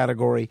Jr.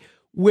 category,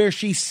 where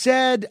she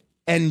said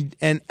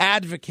and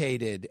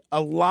advocated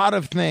a lot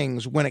of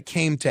things when it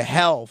came to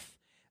health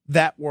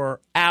that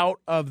were out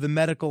of the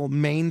medical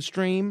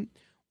mainstream.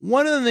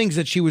 One of the things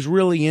that she was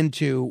really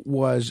into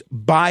was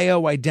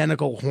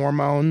bioidentical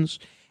hormones,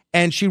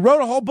 and she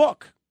wrote a whole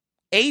book,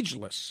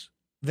 Ageless,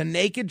 The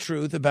Naked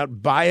Truth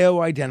About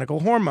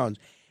Bioidentical Hormones.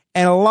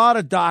 And a lot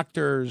of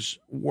doctors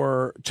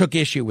took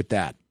issue with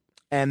that.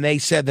 And they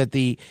said that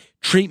the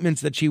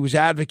treatments that she was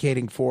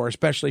advocating for,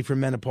 especially for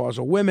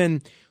menopausal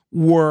women,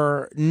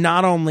 were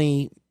not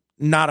only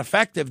not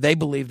effective, they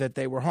believed that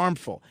they were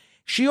harmful.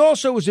 She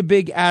also was a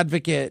big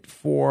advocate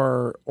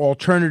for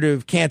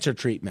alternative cancer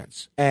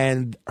treatments.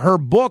 And her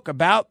book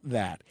about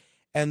that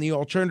and the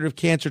alternative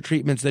cancer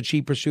treatments that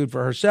she pursued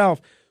for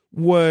herself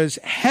was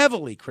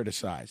heavily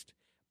criticized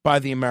by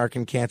the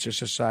American Cancer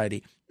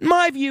Society.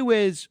 My view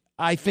is,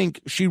 I think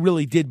she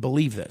really did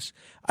believe this.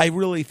 I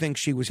really think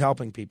she was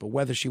helping people.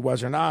 Whether she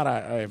was or not,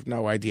 I have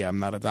no idea. I'm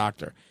not a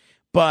doctor.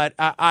 But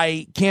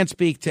I can't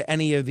speak to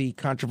any of the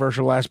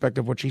controversial aspect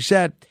of what she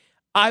said.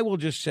 I will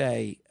just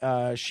say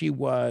she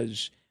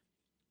was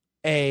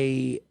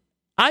I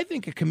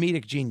think, a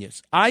comedic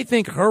genius. I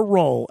think her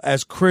role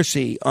as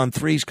Chrissy on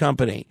Three's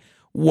Company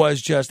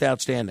was just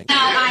outstanding.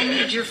 Now, I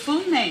need your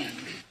full name.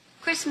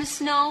 Christmas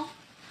Snow.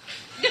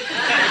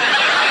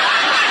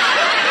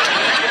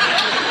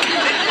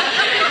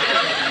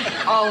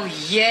 Oh,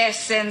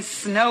 yes, and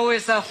snow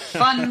is a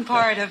fun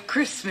part of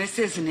Christmas,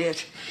 isn't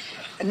it?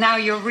 Now,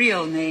 your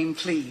real name,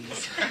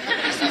 please.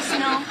 Christmas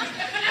Snow.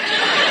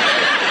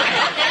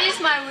 That is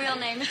my real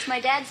name. It's my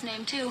dad's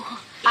name, too.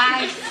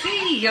 I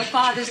see. Your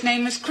father's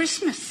name is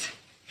Christmas.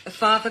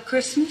 Father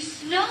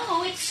Christmas?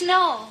 No, it's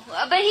Snow.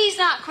 But he's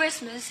not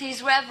Christmas.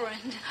 He's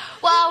Reverend.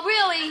 Well,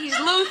 really, he's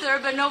Luther,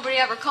 but nobody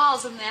ever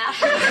calls him that.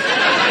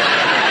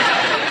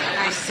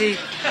 I see.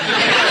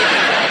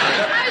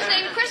 I was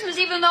named Christmas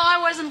even though I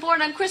wasn't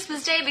born on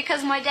Christmas Day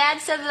because my dad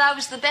said that I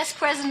was the best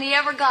present he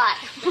ever got.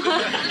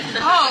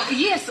 Oh,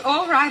 yes,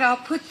 all right, I'll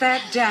put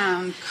that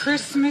down.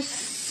 Christmas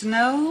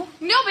Snow?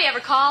 Nobody ever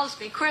calls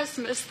me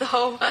Christmas,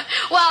 though.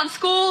 Well, in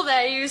school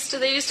they used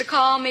to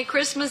call me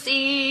Christmas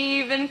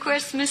Eve and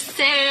Christmas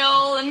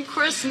Sale and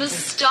Christmas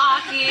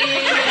Stocking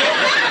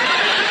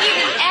and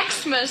even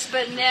Xmas,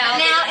 but now...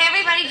 Now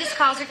everybody just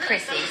calls her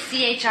Chrissy,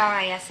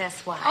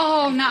 C-H-R-I-S-S-Y.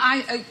 Oh,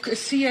 now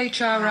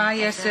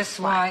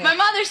C-H-R-I-S-S-Y. My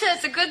mother said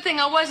it's a good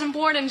thing I wasn't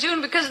born in June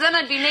because then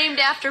I'd be named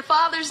after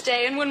Father's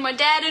Day, and when my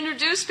dad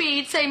introduced me,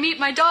 he'd say, "Meet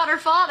my daughter,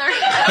 Father."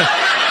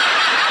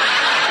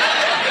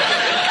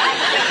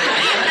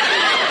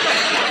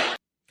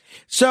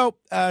 So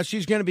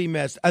she's going to be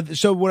missed.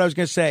 So what I was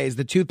going to say is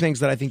the two things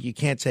that I think you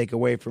can't take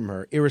away from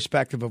her,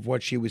 irrespective of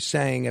what she was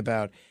saying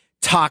about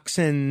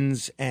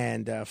toxins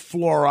and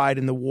fluoride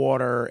in the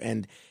water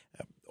and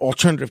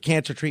alternative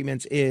cancer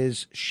treatments,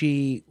 is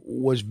she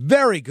was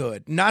very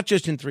good, not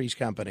just in Three's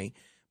Company,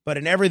 but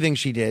in everything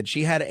she did.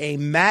 She had a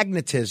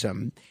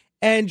magnetism,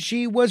 and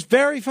she was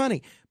very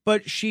funny.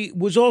 But she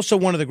was also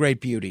one of the great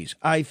beauties.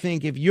 I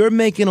think if you're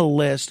making a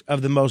list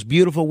of the most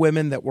beautiful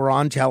women that were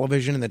on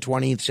television in the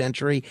 20th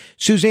century,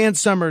 Suzanne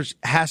Summers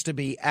has to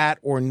be at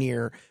or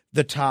near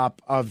the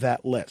top of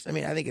that list. I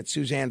mean, I think it's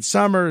Suzanne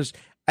Summers.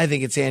 I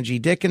think it's Angie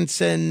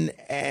Dickinson.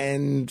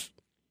 And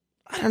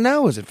I don't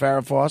know, is it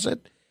Farrah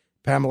Fawcett?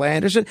 Pamela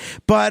Anderson?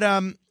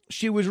 But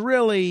she was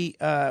really,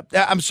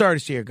 I'm sorry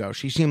to see her go.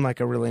 She seemed like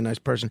a really nice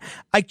person.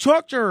 I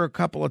talked to her a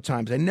couple of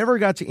times. I never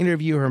got to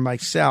interview her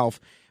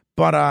myself,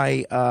 but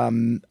I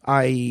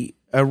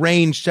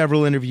arranged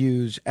several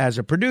interviews as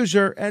a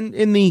producer, and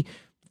in the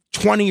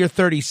 20 or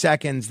 30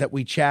 seconds that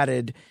we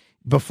chatted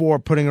before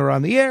putting her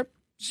on the air,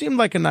 seemed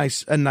like a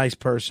nice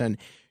person.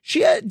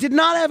 She did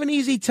not have an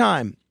easy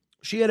time.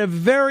 She had a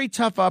very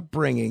tough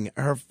upbringing.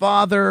 Her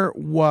father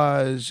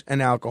was an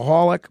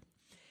alcoholic,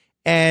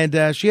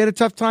 and she had a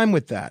tough time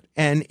with that.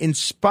 And in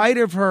spite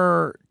of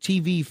her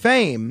TV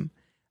fame,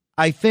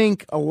 I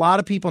think a lot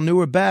of people knew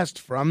her best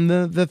from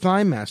the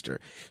Thigh Master.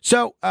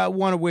 So I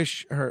want to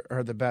wish her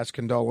the best.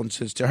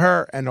 Condolences to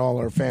her and all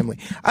her family.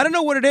 I don't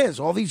know what it is.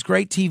 All these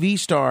great TV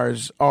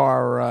stars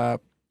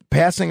are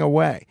passing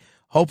away.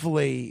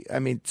 Hopefully, I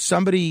mean,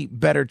 somebody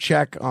better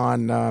check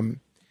on, I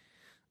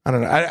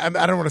don't know.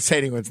 I don't want to say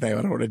anyone's name.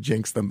 I don't want to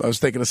jinx them. I was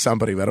thinking of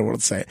somebody, but I don't want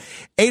to say it.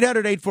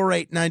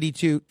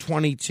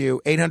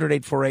 800-848-9222.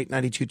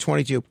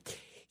 800-848-9222.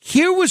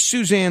 Here was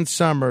Suzanne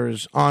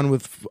Summers on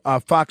with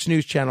Fox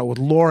News Channel with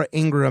Laura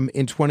Ingraham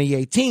in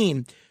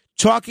 2018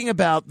 talking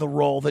about the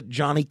role that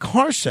Johnny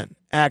Carson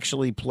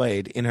actually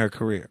played in her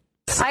career.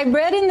 I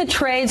read in the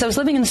trades, I was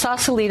living in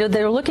Sausalito,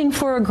 they were looking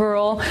for a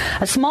girl,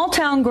 a small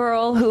town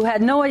girl who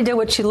had no idea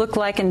what she looked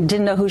like and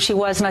didn't know who she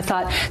was, and I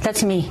thought,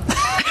 that's me.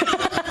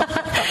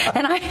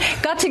 And I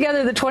got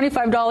together the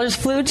 $25,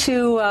 flew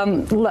to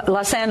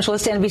Los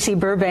Angeles to NBC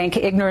Burbank.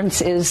 Ignorance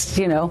is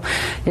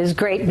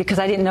great because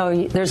I didn't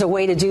know there's a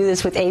way to do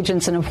this with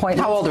agents and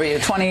appointments. How old were you,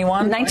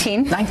 21?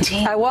 19.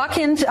 19. I walk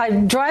in, I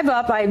drive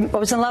up, I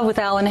was in love with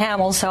Alan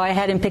Hamill, so I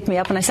had him pick me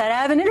up, and I said,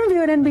 I have an interview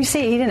at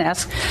NBC. He didn't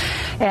ask.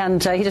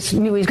 And he just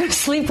knew he was going to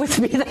sleep with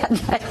me that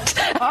night.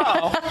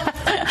 Oh.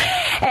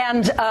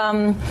 And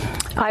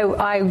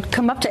I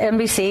come up to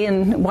NBC,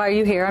 and why are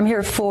you here? I'm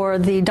here for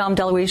the Dom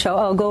DeLuise show.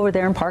 Oh, go over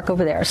there and park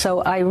over there.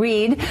 So I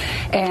read,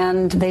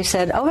 and they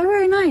said, oh,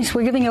 very nice.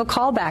 We're giving you a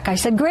call back. I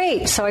said,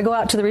 great. So I go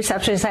out to the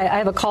receptionist. I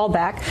have a call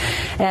back.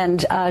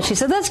 And she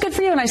said, that's good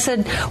for you. And I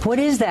said, what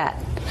is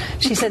that?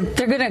 She said,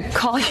 they're going to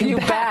call you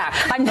back.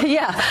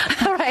 Yeah.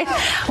 All right.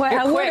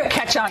 Well, where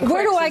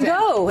do I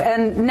go?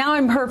 And now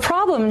I'm her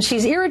problem.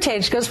 She's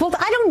irritated. She goes, well,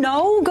 I don't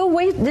know. Go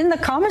wait in the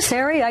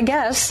commissary, I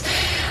guess.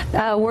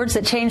 Words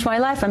that changed my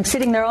life. I'm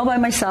sitting there all by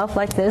myself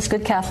like this,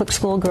 good Catholic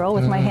school girl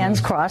with my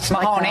hands crossed.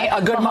 Mahoney,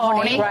 like a good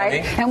Mahoney.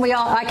 Right. And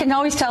I can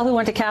always tell who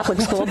went to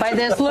Catholic school by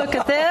this. Look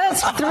at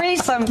this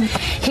threesome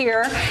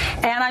here.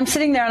 And I'm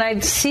sitting there and I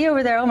see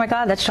over there, oh my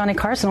God, that's Johnny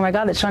Carson. Oh my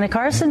God, that's Johnny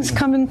Carson's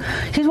coming.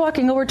 He's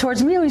walking over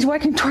towards me. He's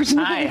walking towards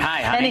me. Hi,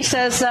 honey. And he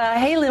says,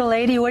 hey, little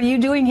lady, what are you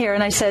doing here?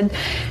 And I said,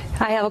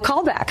 I have a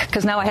callback,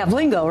 because now I have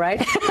lingo,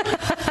 right?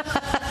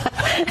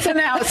 So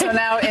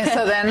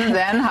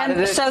then how did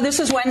it? So this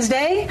is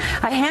Wednesday.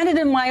 I handed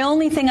him my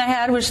only thing I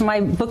had, was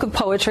my book of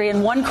poetry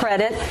and one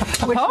credit.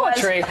 Which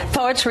Poetry? Was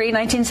poetry,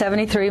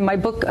 1973. My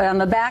book, on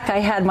the back, I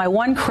had my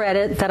one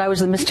credit that I was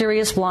the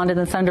mysterious blonde in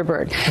the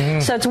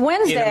Thunderbird. So it's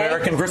Wednesday. In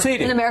American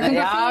Graffiti. In American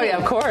Graffiti. Oh, yeah,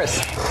 of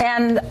course.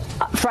 And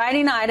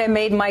Friday night, I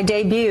made my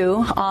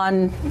debut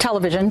on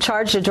television,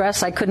 charged a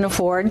dress I couldn't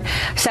afford,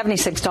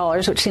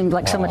 $76, which seemed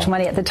like so much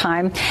money at the time.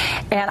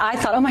 And I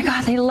thought, oh my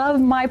God, they love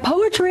my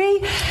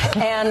poetry.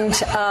 And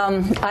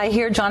I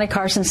hear Johnny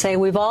Carson say,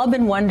 we've all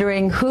been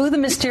wondering who the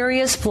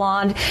mysterious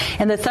blonde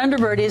and the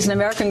Thunderbird is in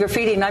American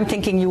Graffiti. And I'm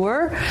thinking, you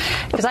were?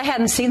 Because I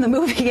hadn't seen the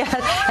movie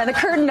yet. And the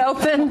curtain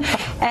opened.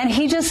 And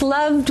he just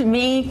loved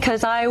me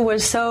because I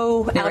was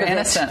so out of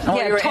innocent. it. Oh,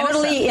 yeah, you were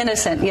totally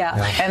innocent. Yeah.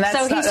 And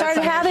so he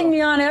started having me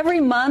on every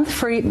month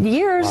for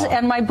years. Wow.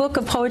 And my book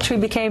of poetry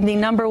became the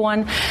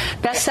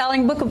 #1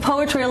 best-selling book of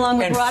poetry along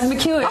with Rod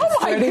McEwen. Oh,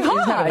 my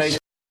gosh.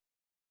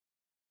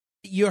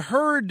 You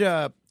heard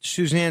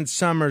Suzanne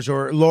Summers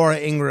or Laura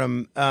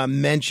Ingraham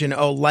mention,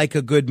 like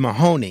a good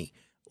Mahoney.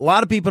 A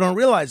lot of people don't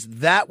realize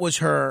that was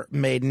her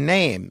maiden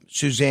name,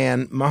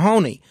 Suzanne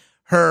Mahoney.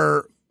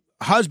 Her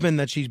husband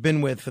that she's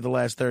been with for the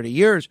last 30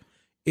 years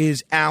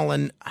is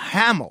Alan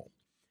Hamill.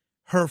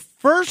 Her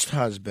first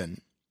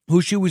husband,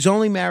 who she was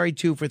only married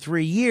to for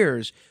 3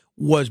 years,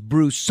 was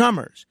Bruce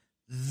Summers.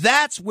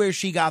 That's where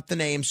she got the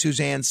name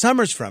Suzanne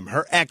Summers from,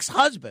 her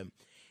ex-husband.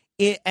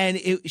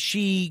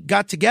 She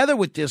got together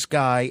with this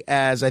guy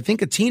as, I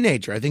think, a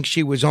teenager. I think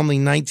she was only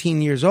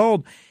 19 years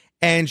old.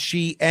 And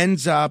she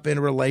ends up in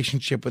a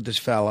relationship with this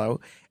fellow,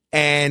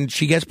 and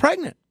she gets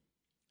pregnant.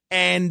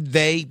 And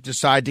they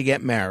decide to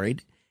get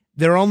married.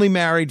 They're only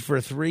married for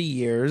 3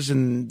 years,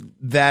 and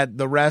that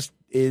the rest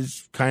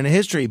is kind of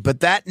history.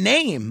 But that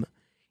name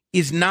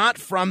is not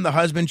from the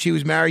husband she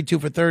was married to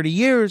for 30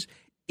 years.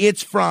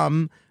 It's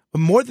from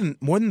more than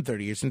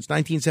 30 years, since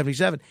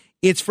 1977.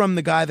 It's from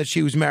the guy that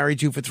she was married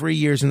to for 3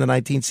 years in the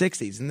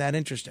 1960s. Isn't that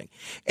interesting?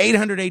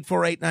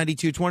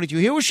 800-848-9222.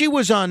 Here she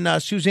was on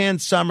Suzanne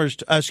Summers.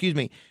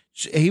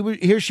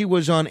 Here she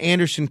was on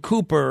Anderson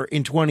Cooper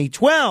in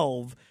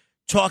 2012,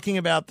 talking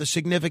about the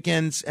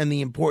significance and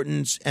the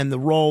importance and the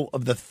role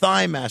of the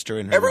Thigh Master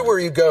in her Everywhere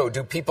life. you go,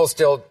 do people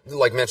still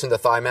mention the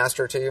Thigh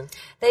Master to you?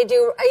 They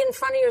do in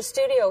front of your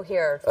studio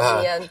here.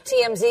 The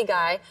TMZ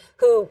guy,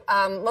 who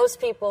most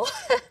people,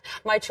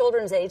 my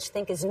children's age,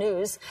 think is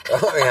news.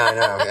 Oh, yeah, I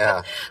know,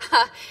 yeah.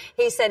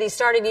 He said he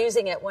started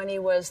using it when he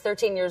was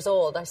 13 years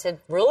old. I said,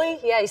 really?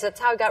 Yeah, he said,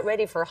 that's how I got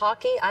ready for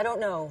hockey. I don't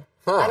know.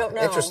 Huh, I don't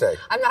know. Interesting.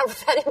 I'm not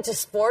that into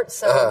sports,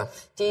 so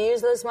do you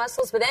use those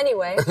muscles? But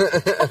anyway.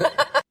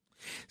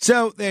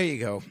 So there you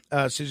go,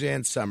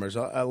 Suzanne Summers,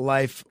 a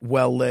life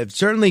well lived,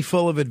 certainly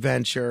full of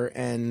adventure,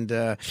 and,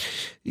 I'm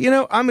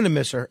going to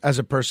miss her as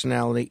a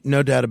personality,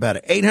 no doubt about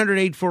it.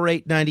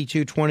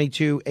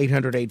 800-848-9222,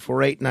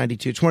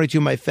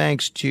 800-848-9222. My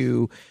thanks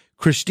to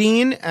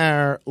Christine,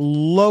 our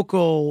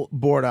local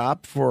board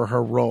op, for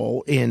her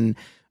role in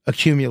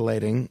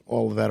accumulating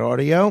all of that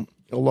audio,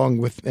 along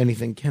with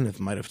anything Kenneth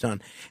might have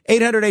done.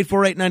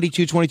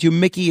 800-848-9222.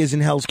 Mickey is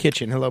in Hell's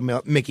Kitchen. Hello,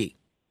 Mickey.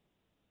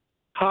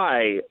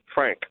 Hi,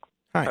 Frank.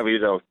 Hi. How are you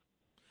doing?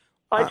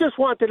 I just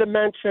wanted to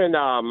mention,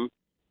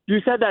 you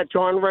said that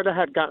John Ritter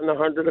had gotten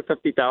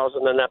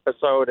 $150,000 an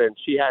episode, and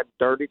she had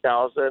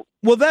 $30,000.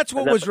 Well, that's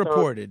what was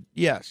reported.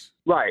 Yes.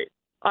 Right.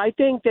 I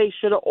think they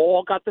should have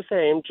all got the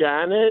same.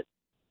 Janet,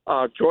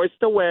 Joyce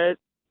DeWitt,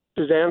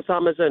 Suzanne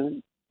Summers,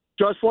 and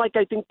just like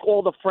I think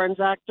all the Friends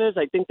actors,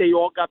 I think they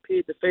all got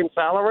paid the same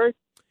salary.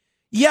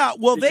 Yeah,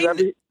 well,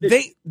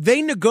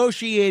 they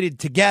negotiated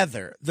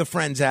together, the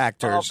Friends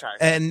actors,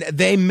 and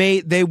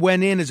they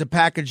went in as a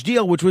package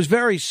deal, which was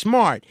very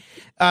smart.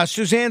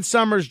 Suzanne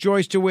Summers,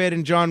 Joyce DeWitt,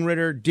 and John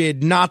Ritter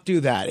did not do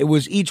that. It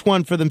was each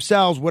one for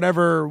themselves,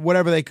 whatever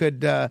they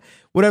could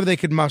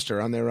muster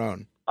on their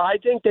own. I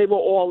think they were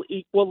all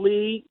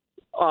equally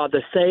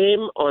the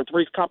same on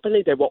Three's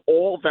Company. They were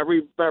all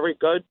very, very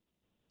good.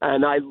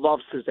 And I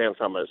love Suzanne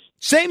Summers.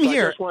 Same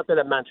here. I just wanted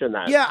to mention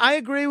that. Yeah, I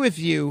agree with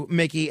you,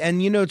 Mickey.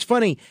 And, it's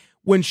funny.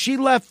 When she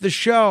left the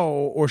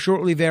show, or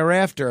shortly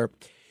thereafter,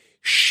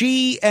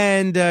 She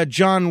and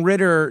John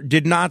Ritter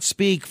did not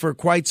speak for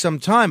quite some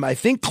time, I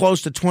think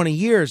close to 20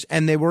 years,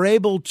 and they were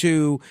able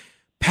to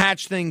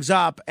patch things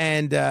up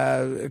and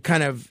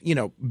kind of,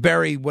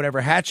 bury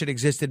whatever hatchet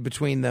existed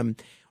between them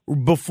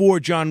before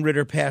John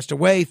Ritter passed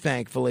away,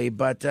 thankfully.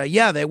 But,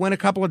 they went a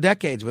couple of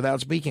decades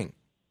without speaking.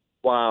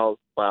 Wow.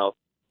 But,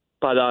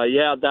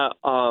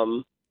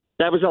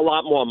 that was a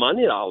lot more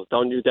money, though,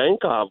 don't you think,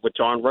 with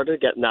John Ritter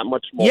getting that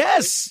much more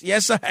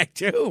Yes, I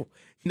do.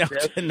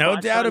 No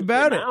doubt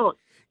about it.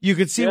 You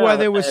could see why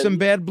there was some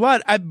bad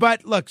blood.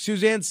 But, look,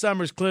 Suzanne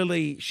Summers,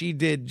 clearly she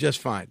did just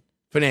fine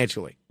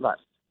financially. Right.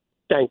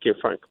 Thank you,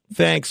 Frank.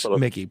 Thanks,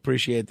 Mickey.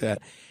 Appreciate that.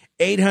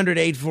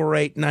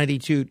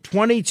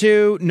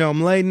 800-848-9222.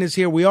 Noam Laden is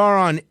here. We are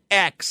on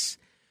X,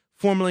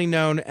 formerly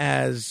known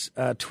as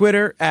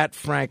Twitter, at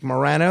Frank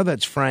Morano.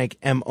 That's Frank,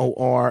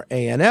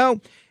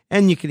 Morano.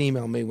 And you can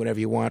email me whenever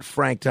you want,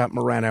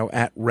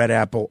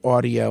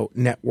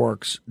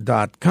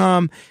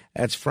 frank.morano@redappleaudionetworks.com.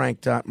 That's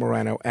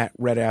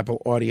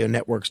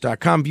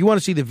frank.morano@redappleaudionetworks.com. If you want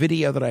to see the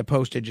video that I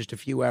posted just a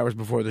few hours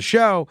before the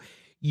show,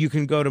 you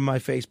can go to my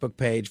Facebook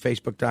page,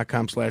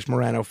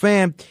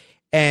 facebook.com/MoranoFan,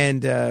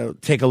 and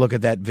take a look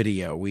at that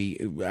video.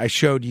 I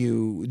showed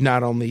you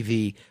not only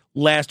the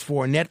last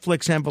 4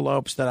 Netflix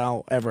envelopes that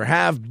I'll ever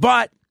have,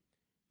 but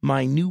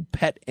my new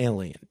pet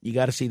alien. You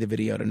got to see the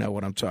video to know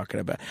what I'm talking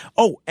about.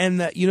 Oh, and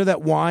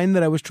that wine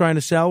that I was trying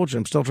to sell, which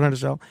I'm still trying to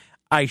sell,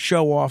 I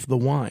show off the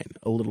wine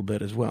a little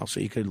bit as well, so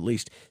you could at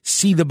least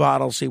see the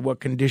bottle, see what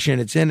condition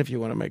it's in. If you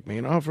want to make me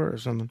an offer or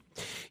something,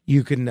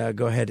 you can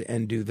go ahead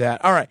and do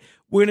that. All right,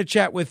 we're going to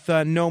chat with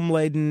Noam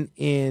Laden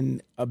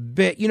in a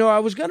bit. I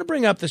was going to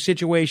bring up the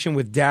situation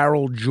with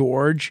Daryl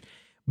George,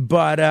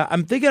 but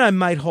I'm thinking I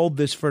might hold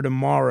this for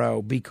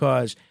tomorrow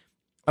because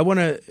I want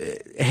to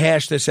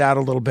hash this out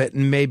a little bit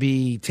and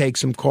maybe take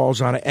some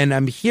calls on it. And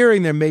I'm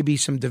hearing there may be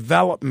some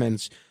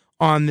developments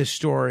on this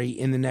story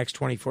in the next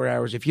 24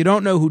 hours. If you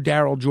don't know who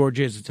Daryl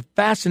George is, it's a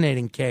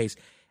fascinating case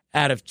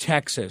out of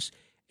Texas.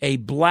 A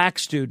black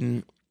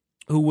student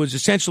who was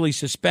essentially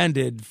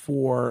suspended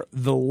for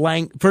his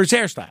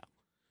hairstyle.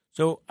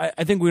 So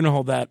I think we're going to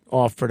hold that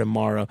off for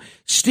tomorrow.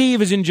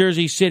 Steve is in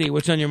Jersey City.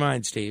 What's on your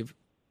mind, Steve?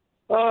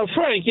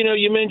 Frank,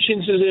 you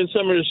mentioned Suzanne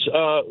Summers'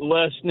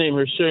 last name,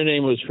 her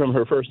surname was from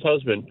her first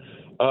husband.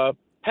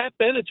 Pat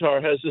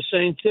Benatar has the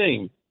same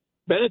thing.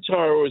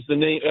 Benatar was the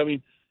name.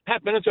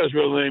 Pat Benatar's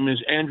real name is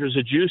Andra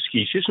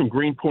Zajewski. She's from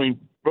Greenpoint,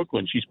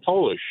 Brooklyn. She's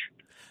Polish.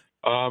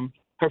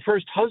 Her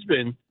first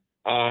husband,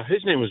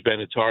 his name was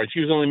Benatar, and she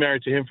was only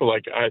married to him for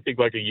a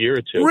year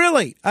or two.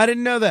 Really? I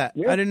didn't know that.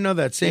 Yeah. I didn't know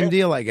that. Same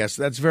deal, I guess.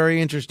 That's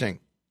very interesting.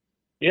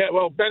 Yeah,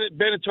 well,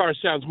 Benatar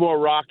sounds more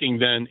rocking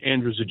than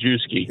Andra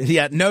Zajewski.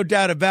 Yeah, no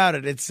doubt about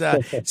it. It's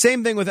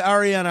same thing with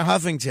Ariana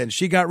Huffington.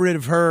 She got rid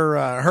of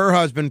her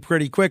husband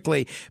pretty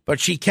quickly,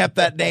 but she kept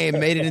that name,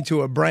 made it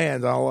into a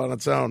brand all on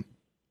its own.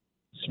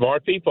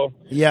 Smart people.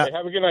 Yeah. Hey,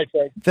 have a good night,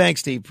 Frank.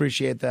 Thanks, Steve.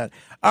 Appreciate that.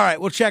 All right,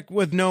 we'll check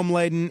with Noam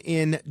Laden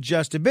in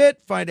just a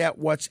bit, find out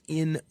what's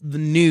in the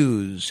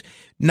news.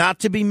 Not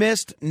to be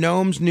missed,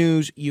 Noam's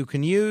news you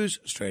can use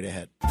straight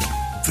ahead.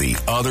 The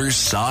Other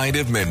Side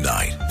of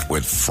Midnight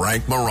with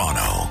Frank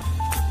Morano.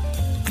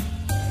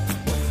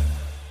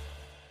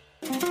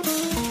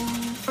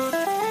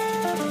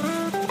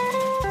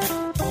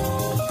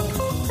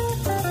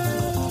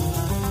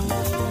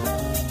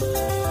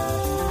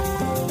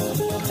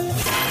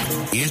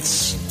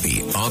 It's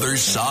The Other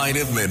Side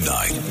of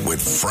Midnight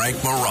with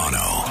Frank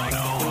Morano.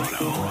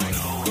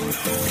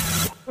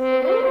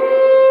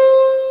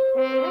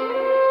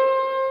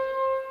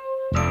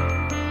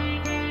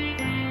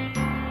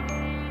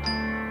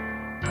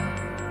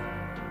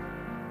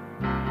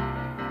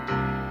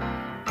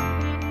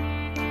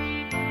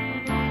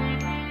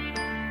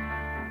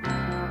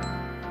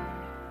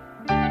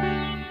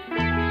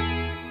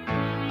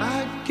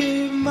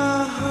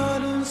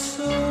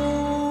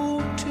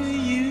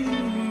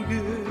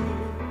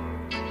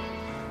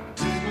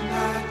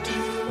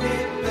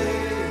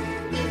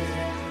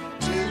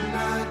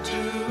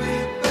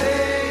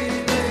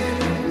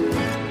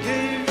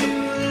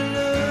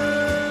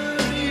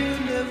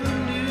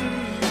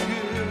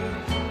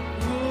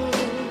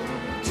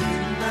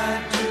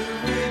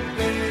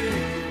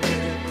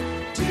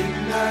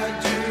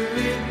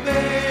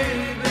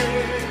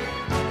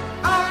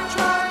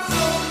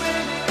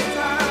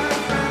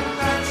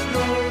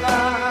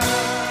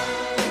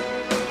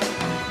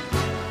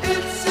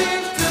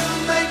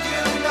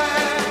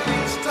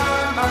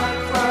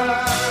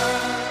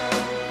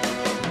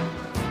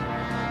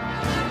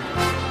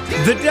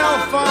 The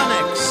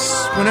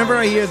Delphonics. Whenever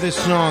I hear this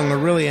song, or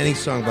really any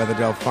song by the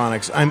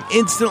Delphonics, I'm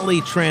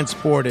instantly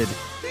transported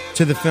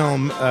to the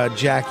film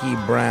Jackie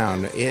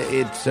Brown.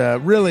 It's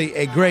really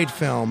a great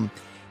film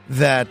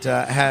that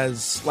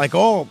has, like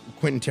all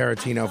Quentin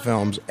Tarantino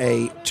films,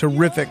 a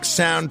terrific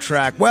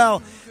soundtrack.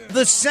 Well,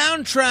 the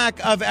soundtrack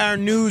of our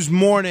news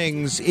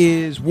mornings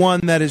is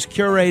one that is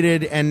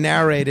curated and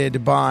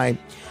narrated by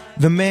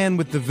the man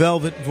with the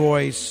velvet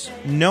voice,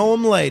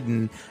 Noam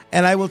Laden.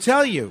 And I will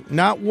tell you,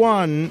 not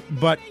one,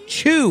 but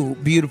two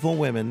beautiful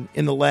women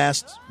in the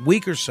last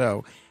week or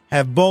so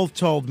have both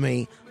told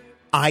me,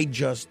 I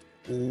just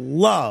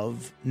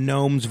love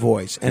Noam's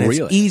voice. And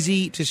Really? It's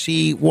easy to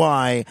see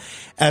why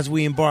as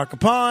we embark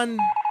upon...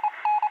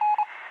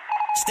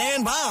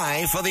 Stand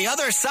by for the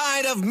other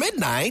side of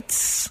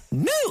Midnight's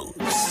news.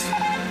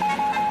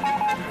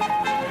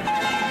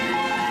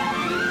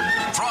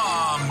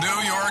 From New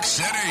York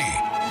City,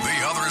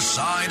 the other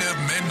side of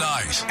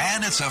midnight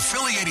and its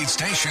affiliated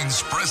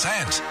stations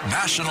present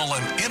national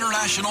and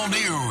international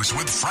news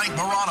with Frank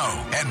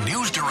Morano and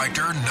news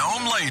director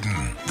Noam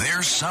Laden.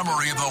 Their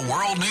summary of the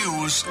world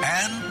news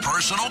and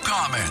personal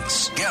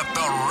comments. Get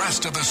the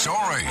rest of the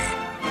story.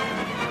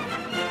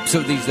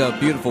 So these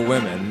beautiful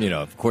women,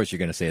 of course you're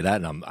going to say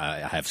that, and I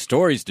have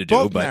stories to do.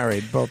 Both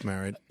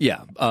married.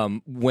 Yeah.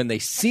 When they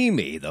see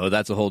me, though,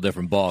 that's a whole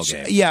different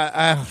ballgame.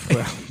 Yeah.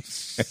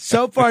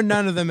 So far,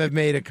 none of them have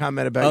made a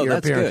comment about your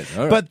that's appearance. good.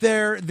 All right. But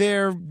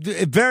they're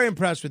very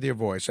impressed with your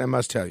voice, I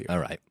must tell you. All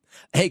right.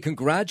 Hey,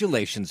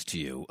 congratulations to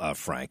you,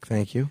 Frank.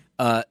 Thank you.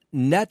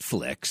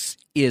 Netflix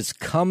is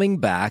coming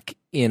back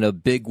in a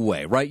big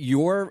way, right?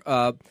 You're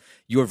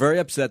very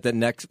upset that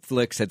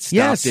Netflix had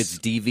stopped its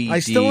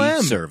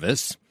DVD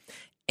service.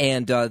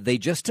 And they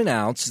just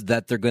announced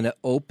that they're going to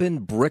open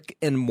brick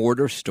and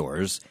mortar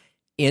stores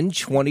in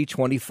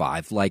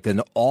 2025, like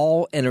an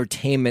all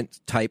entertainment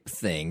type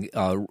thing,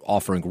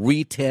 offering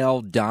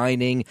retail,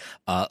 dining,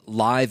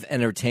 live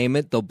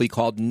entertainment. They'll be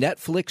called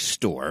Netflix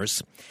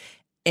stores.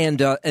 And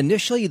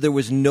initially, there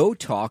was no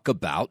talk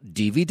about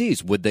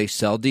DVDs. Would they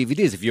sell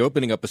DVDs? If you're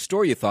opening up a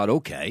store, you thought,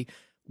 okay,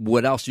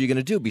 what else are you going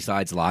to do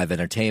besides live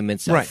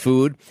entertainment, sell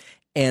food?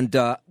 And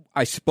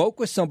I spoke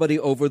with somebody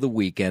over the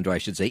weekend, or I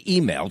should say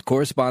emailed,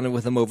 corresponded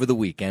with them over the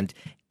weekend,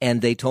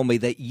 and they told me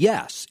that,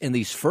 yes, in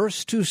these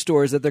first two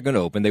stores that they're going to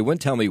open, they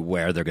wouldn't tell me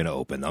where they're going to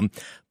open them,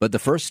 but the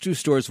first two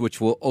stores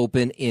which will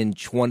open in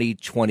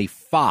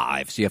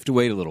 2025, so you have to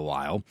wait a little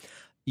while,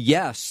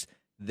 yes,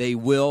 they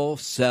will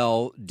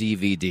sell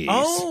DVDs.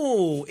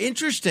 Oh,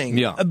 interesting.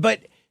 Yeah.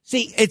 But,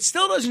 see, it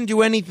still doesn't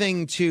do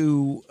anything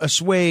to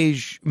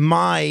assuage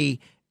my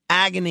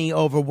agony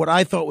over what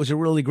I thought was a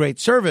really great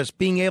service,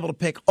 being able to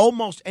pick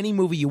almost any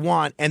movie you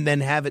want and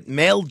then have it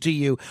mailed to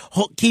you,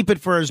 keep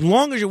it for as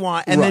long as you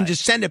want, and then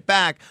just send it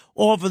back,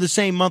 all for the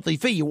same monthly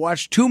fee. You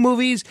watch 2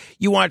 movies,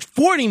 you watch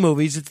 40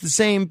 movies, it's the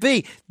same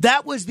fee.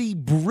 That was the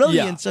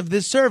brilliance of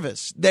this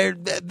service.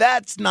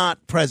 That's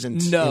not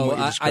present.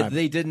 No,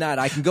 they did not.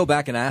 I can go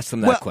back and ask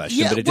them that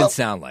question, but it didn't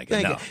sound like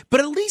it. No.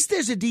 But at least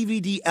there's a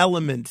DVD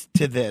element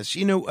to this.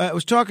 I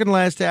was talking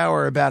last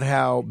hour about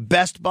how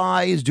Best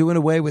Buy is doing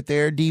away with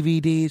their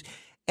DVDs,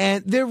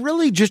 and they're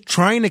really just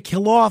trying to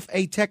kill off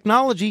a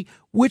technology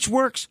which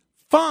works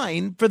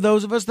fine for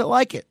those of us that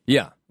like it.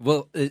 Yeah.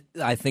 Well,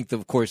 I think that,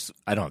 of course,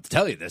 I don't have to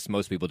tell you this.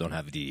 Most people don't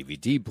have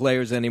DVD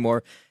players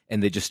anymore,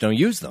 and they just don't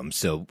use them.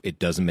 So it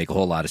doesn't make a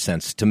whole lot of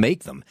sense to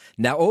make them.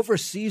 Now,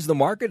 overseas, the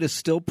market is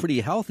still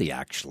pretty healthy,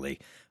 actually.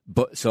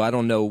 So I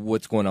don't know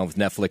what's going on with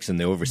Netflix in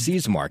the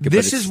overseas market.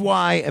 This is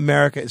why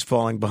America is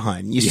falling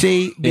behind. You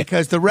see,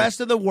 because the rest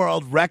of the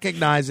world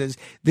recognizes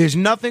there's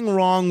nothing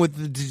wrong with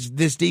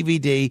this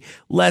DVD.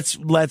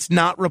 Let's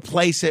not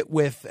replace it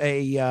with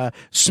a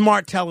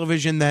smart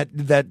television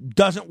that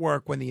doesn't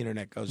work when the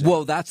internet goes down.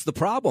 Well, that's the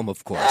problem,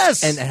 of course.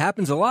 Yes. And it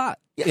happens a lot.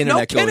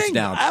 Internet goes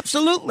down.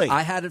 Absolutely.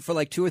 I had it for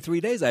like 2 or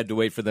 3 days. I had to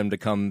wait for them to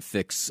come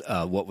fix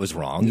what was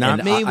wrong.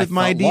 Not me with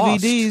my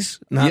DVDs.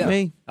 Not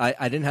me. I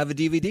didn't have a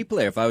DVD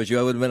player. If I was you,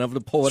 I would have been able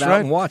to pull it out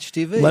and watch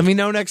TV. Let me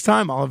know next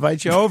time. I'll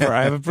invite you over.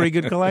 I have a pretty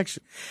good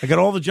collection. I got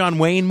all the John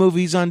Wayne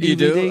movies on DVD. You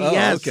do? Oh,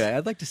 yes. Okay.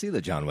 I'd like to see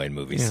the John Wayne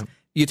movies. Yeah.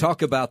 You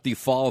talk about the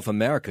fall of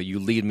America. You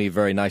lead me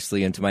very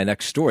nicely into my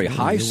next story.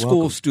 High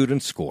school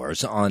student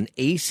scores on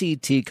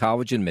ACT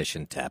college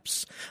admission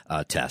tests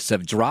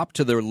have dropped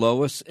to their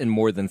lowest in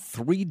more than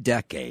 3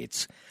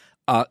 decades.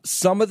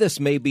 Some of this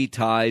may be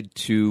tied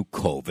to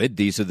COVID.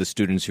 These are the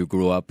students who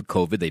grew up with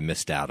COVID. They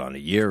missed out on a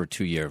year or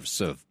 2 years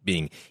of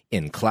being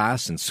in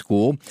class and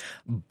school.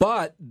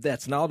 But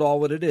that's not all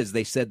what it is.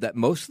 They said that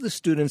most of the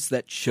students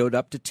that showed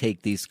up to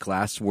take these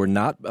classes were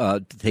not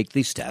to take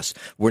these tests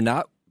were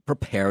not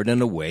prepared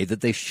in a way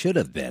that they should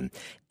have been.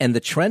 And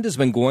the trend has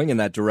been going in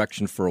that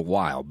direction for a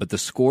while, but the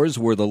scores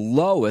were the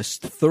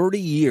lowest 30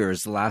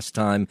 years the last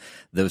time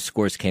those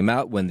scores came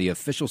out, when the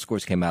official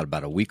scores came out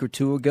about a week or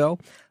 2 ago.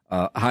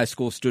 High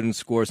school student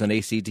scores on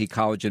ACT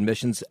college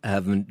admissions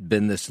haven't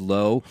been this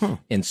low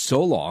in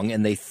so long,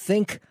 and they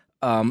think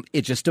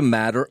it's just a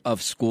matter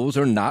of schools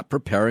are not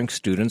preparing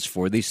students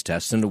for these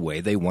tests in the way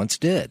they once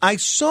did. I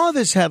saw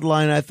this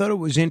headline. I thought it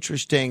was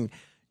interesting.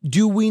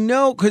 Do we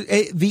know, because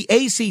the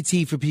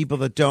ACT, for people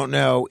that don't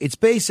know, it's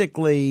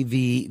basically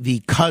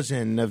the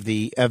cousin of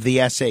the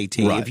SAT.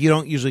 Right. If you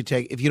don't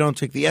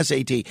take the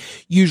SAT,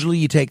 usually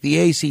you take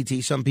the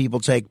ACT. Some people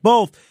take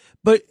both.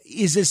 But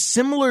is a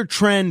similar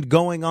trend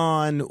going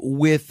on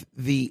with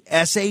the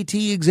SAT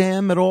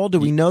exam at all? Do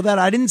we know that?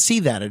 I didn't see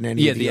that in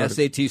any of the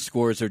articles. SAT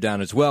scores are down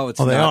as well.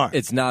 They are.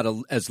 It's not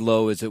as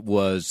low as it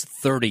was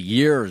 30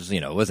 years.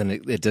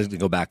 It doesn't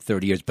go back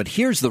 30 years. But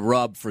here's the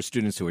rub for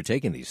students who are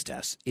taking these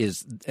tests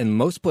is in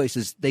most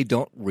places they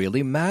don't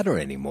really matter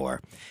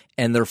anymore.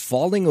 And they're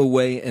falling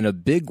away in a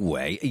big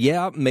way.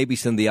 Yeah, maybe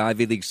some of the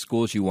Ivy League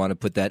schools you want to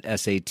put that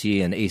SAT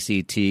and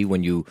ACT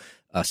when you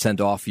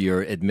send off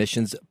your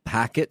admissions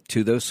packet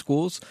to those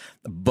schools,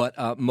 but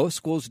most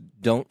schools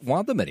don't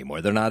want them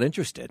anymore. They're not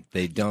interested.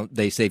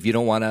 They say if you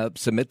don't want to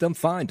submit them,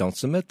 fine, don't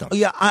submit them.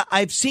 Yeah,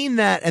 I've seen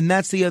that, and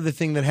that's the other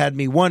thing that had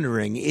me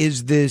wondering,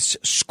 is this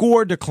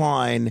score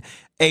decline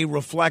a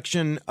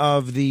reflection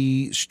of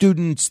the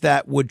students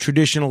that would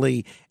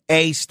traditionally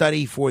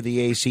study for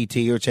the ACT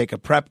or take a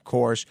prep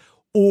course,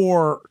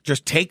 or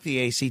just take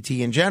the ACT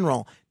in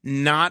general,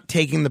 not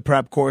taking the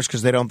prep course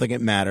because they don't think it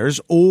matters,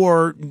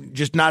 or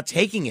just not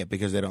taking it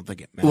because they don't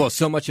think it matters? Well,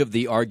 so much of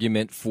the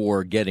argument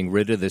for getting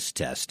rid of this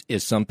test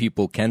is some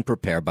people can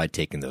prepare by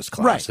taking those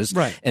classes,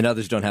 right. And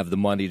others don't have the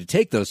money to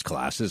take those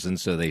classes, and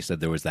so they said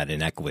there was that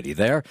inequity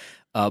there.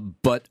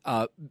 But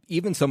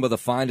even some of the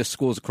finest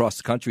schools across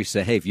the country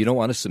say, hey, if you don't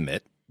want to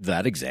submit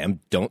that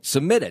exam, don't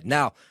submit it.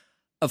 Now,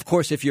 of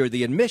course, if you're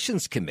the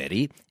admissions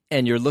committee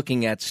and you're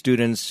looking at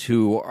students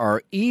who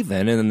are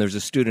even, and then there's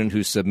a student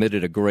who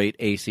submitted a great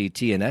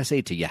ACT and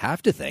SAT, you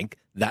have to think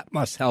that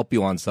must help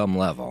you on some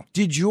level.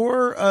 Did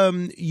you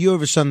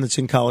have a son that's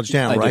in college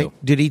now, I right? do.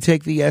 Did he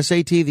take the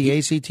SAT, the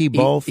ACT,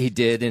 both? He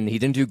did, and he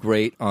didn't do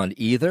great on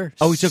either.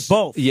 Oh, he took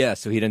both? Yeah,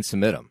 so he didn't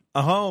submit them.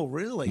 Oh,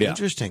 really? Yeah.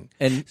 Interesting.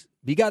 And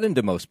he got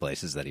into most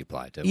places that he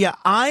applied to. Yeah,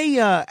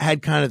 I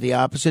had kind of the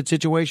opposite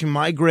situation.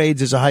 My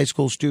grades as a high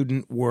school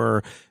student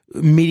were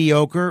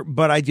mediocre,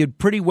 but I did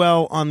pretty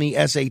well on the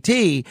SAT,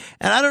 and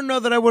I don't know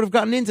that I would have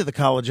gotten into the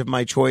college of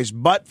my choice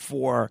but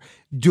for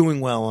doing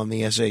well on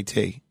the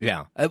SAT.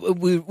 Yeah.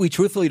 We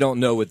truthfully don't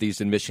know what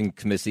these admission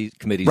committees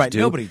right, do.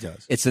 Nobody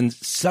does. It's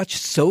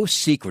so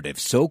secretive,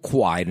 so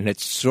quiet, and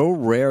it's so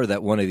rare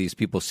that one of these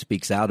people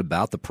speaks out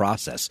about the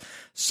process.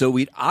 So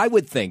I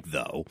would think,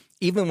 though,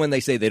 even when they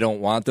say they don't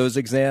want those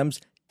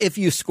exams, if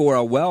you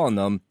score well on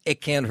them,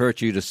 it can't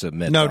hurt you to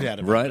submit No them. doubt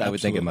about it. Right? Absolutely. I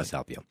would think it must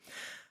help you.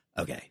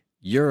 Okay.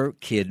 Your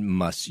kid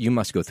must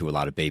go through a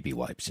lot of baby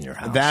wipes in your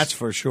house. That's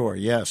for sure,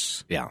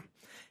 yes. Yeah.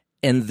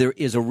 And there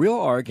is a real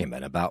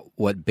argument about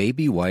what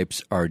baby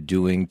wipes are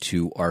doing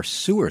to our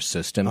sewer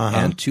system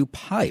and to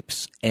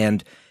pipes.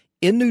 And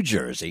in New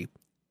Jersey,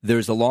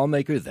 there's a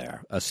lawmaker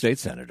there, a state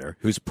senator,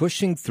 who's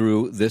pushing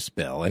through this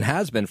bill and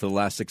has been for the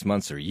last 6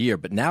 months or a year,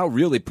 but now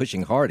really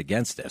pushing hard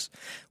against this,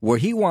 where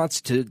he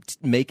wants to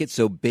make it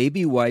so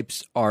baby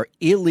wipes are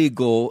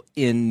illegal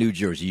in New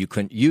Jersey. You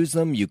couldn't use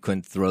them. You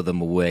couldn't throw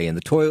them away in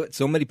the toilet.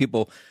 So many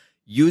people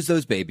use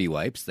those baby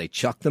wipes. They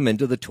chuck them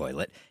into the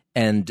toilet.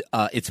 And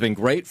it's been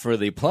great for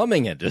the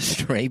plumbing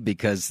industry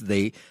because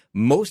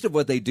most of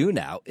what they do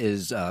now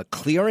is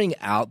clearing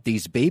out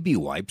these baby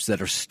wipes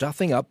that are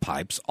stuffing up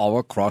pipes all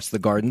across the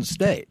Garden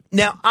State.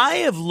 Now, I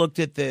have looked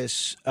at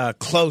this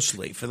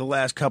closely for the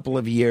last couple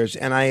of years,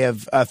 and I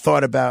have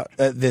thought about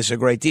this a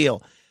great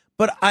deal.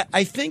 But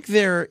I think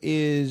there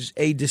is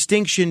a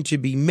distinction to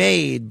be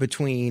made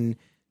between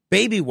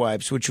baby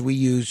wipes, which we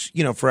use,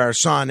 for our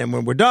son, and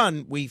when we're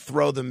done, we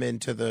throw them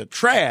into the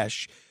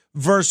trash,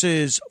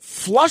 versus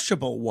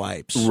flushable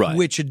wipes, right,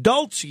 which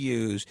adults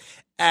use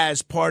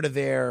as part of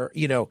their,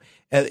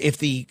 if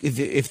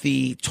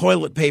the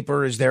toilet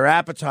paper is their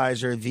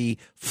appetizer, the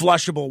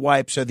flushable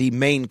wipes are the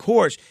main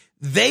course.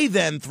 They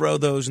then throw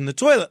those in the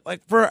toilet.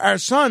 Like for our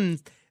son,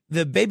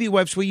 the baby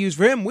wipes we use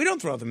for him, we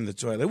don't throw them in the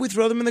toilet. We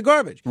throw them in the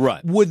garbage.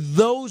 Right. Would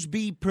those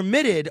be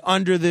permitted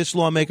under this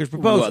lawmaker's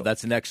proposal? Well,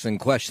 that's an excellent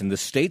question. The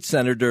state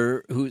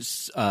senator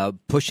who's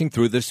pushing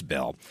through this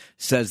bill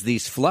says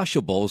these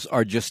flushables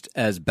are just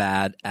as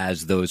bad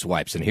as those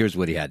wipes. And here's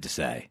what he had to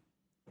say.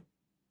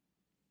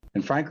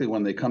 And frankly,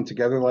 when they come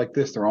together like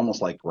this, they're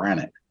almost like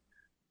granite.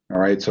 All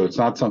right. So it's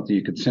not something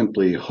you could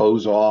simply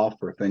hose off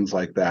or things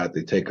like that.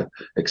 They take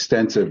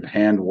extensive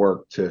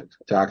handwork to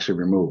actually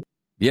remove.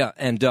 Yeah,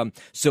 and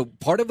so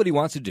part of what he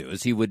wants to do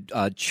is he would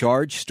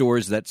charge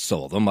stores that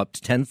sold them up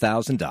to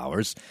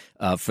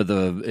 $10,000 for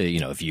the,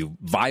 if you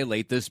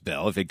violate this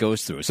bill, if it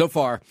goes through. So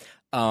far,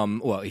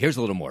 here's a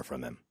little more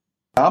from him.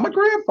 I'm a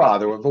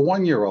grandfather of a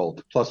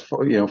 1-year-old plus,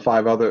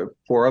 4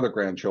 other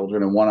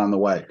grandchildren and one on the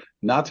way.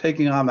 Not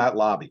taking on that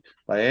lobby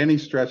by any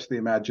stretch of the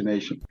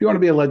imagination. If you want to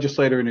be a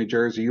legislator in New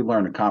Jersey, you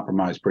learn to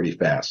compromise pretty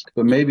fast.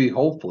 But maybe,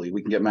 hopefully,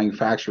 we can get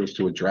manufacturers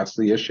to address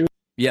the issue.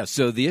 Yeah,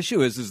 so the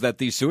issue is that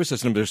these sewer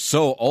systems are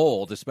so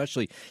old,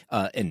 especially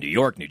in New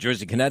York, New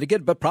Jersey,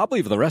 Connecticut, but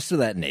probably for the rest of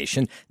that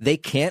nation, they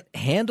can't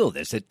handle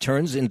this. It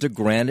turns into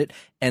granite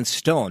and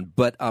stone.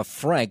 But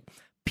Frank,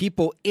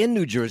 people in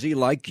New Jersey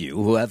like you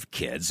who have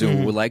kids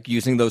who like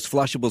using those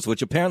flushables,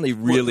 which apparently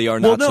really are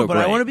not so great. But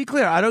I want to be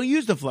clear. I don't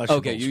use the flushables.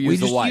 Okay, you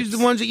use the wipes. We just use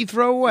the ones that you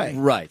throw away.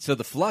 Right. So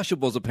the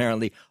flushables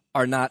apparently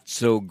are not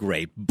so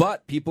great.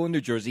 But people in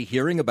New Jersey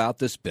hearing about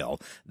this bill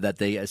that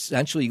they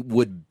essentially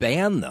would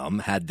ban them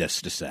had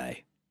this to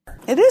say.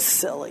 It is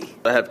silly.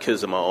 I have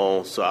kids of my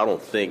own, so I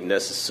don't think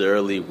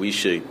necessarily we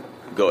should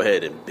go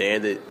ahead and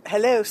ban it.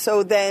 Hello,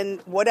 so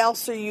then what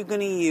else are you going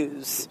to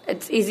use?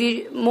 It's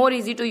more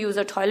easy to use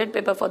a toilet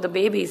paper for the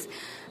babies,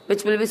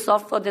 which will be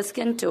soft for the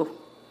skin too.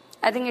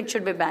 I think it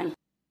should be banned.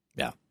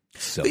 Yeah.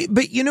 So.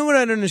 But you know what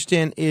I don't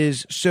understand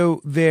is,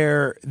 so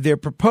they're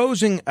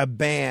proposing a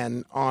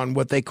ban on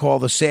what they call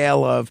the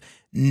sale of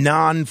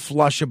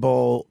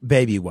non-flushable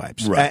baby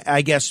wipes. Right.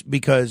 I guess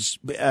because,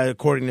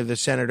 according to the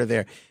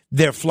senator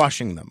they're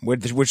flushing them,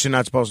 which they're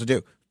not supposed to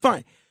do.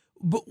 Fine.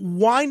 But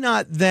why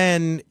not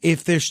then,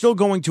 if they're still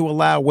going to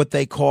allow what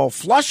they call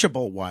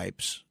flushable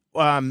wipes,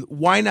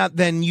 why not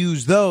then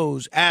use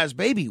those as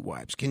baby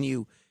wipes? Can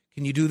you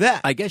do that?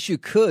 I guess you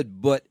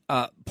could, but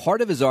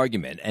part of his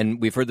argument,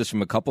 and we've heard this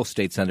from a couple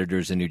state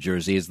senators in New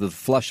Jersey, is the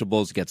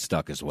flushables get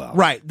stuck as well.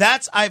 Right.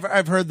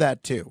 I've heard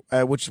that too,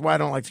 which is why I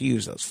don't like to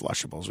use those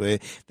flushables.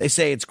 They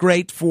say it's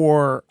great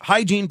for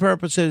hygiene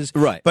purposes,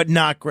 right, but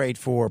not great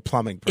for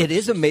plumbing purposes. It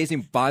is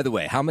amazing, by the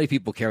way, how many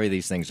people carry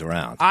these things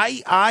around.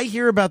 I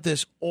hear about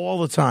this all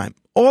the time.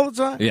 All the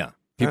time. Yeah.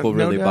 People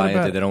really buy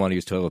into it. They don't want to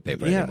use toilet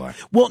paper anymore.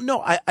 Well,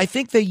 no, I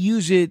think they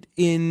use it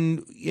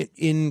in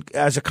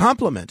as a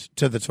complement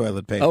to the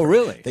toilet paper. Oh,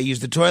 really? They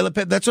use the toilet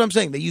paper. That's what I'm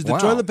saying. They use the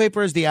toilet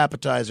paper as the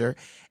appetizer,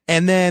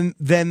 and then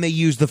they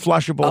use the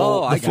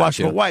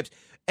flushable wipes.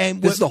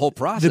 And this is the whole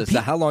process.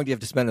 How long do you have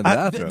to spend in the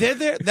bathroom? They're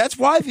there. That's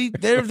why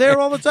they're there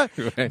all the time.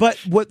 Right. But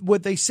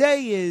what they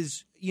say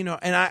is,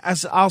 and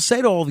I'll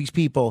say to all these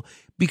people,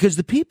 because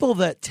the people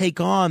that take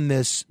on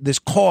this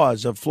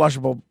cause of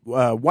flushable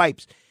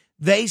wipes,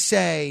 they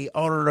say,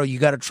 oh, no, you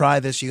got to try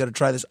this. You got to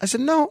try this. I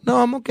said, no,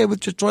 I'm okay with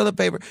just toilet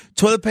paper.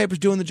 Toilet paper's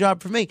doing the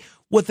job for me.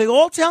 What they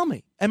all tell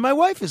me, and my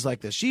wife is like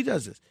this. She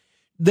does this.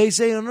 They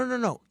say,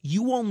 no.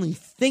 You only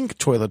think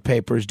toilet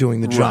paper is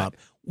doing the job.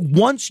 Right.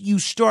 Once you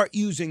start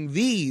using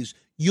these,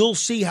 you'll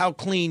see how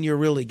clean you're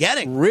really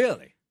getting.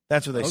 Really?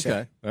 That's what they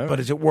say. All right. But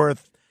is it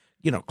worth,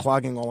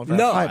 clogging all of our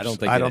pipes?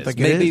 I don't think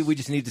it is. Maybe we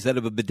just need to set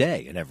up a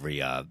bidet in every,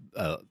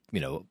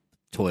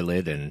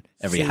 toilet and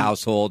every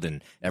household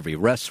and every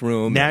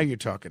restroom. Now you're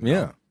talking.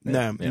 Yeah.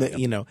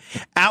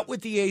 Out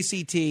with the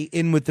ACT,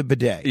 in with the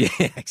bidet.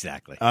 Yeah,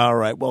 exactly. All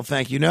right. Well,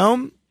 thank you,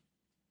 Noam.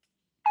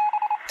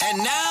 And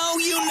now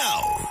you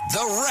know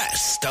the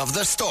rest of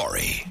the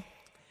story.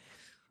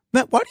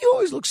 Matt, why do you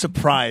always look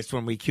surprised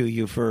when we cue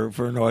you for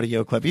an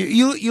audio clip?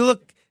 You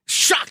look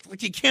shocked,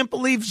 like you can't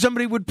believe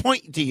somebody would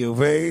point to you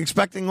for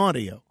expecting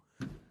audio.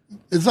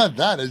 It's not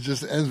that. It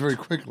just ends very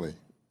quickly.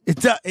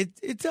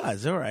 It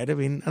does. All right. I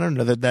mean, I don't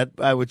know that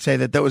I would say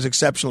that was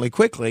exceptionally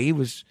quickly. He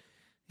was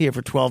here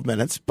for 12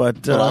 minutes,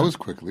 but I was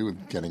quickly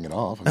with getting it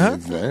off. I mean,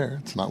 it's there.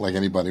 It's not like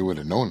anybody would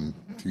have known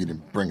if you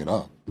didn't bring it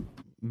up.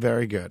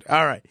 Very good.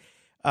 All right.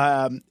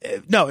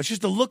 No, it's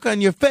just the look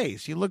on your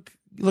face. You look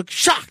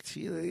shocked.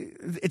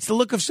 It's the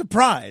look of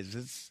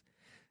surprise.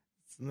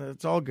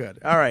 It's all good.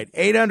 All right.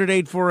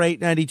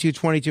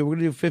 800-848-9222. We're going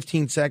to do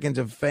 15 seconds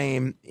of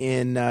fame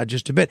in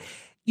just a bit.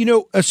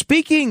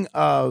 Speaking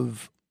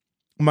of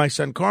my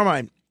son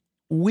Carmine,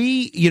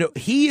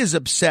 he is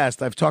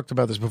obsessed. I've talked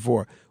about this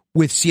before,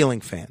 with ceiling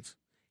fans.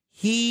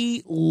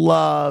 He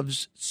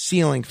loves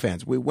ceiling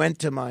fans. We went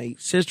to my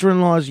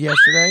sister-in-law's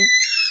yesterday.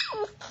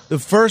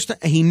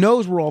 He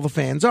knows where all the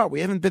fans are.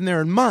 We haven't been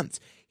there in months.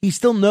 He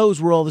still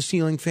knows where all the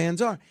ceiling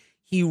fans are.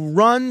 He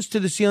runs to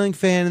the ceiling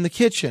fan in the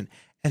kitchen,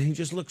 and he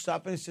just looks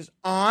up and he says,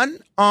 on.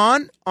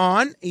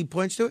 He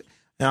points to it,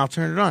 and I'll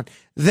turn it on.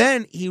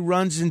 Then he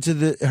runs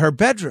into her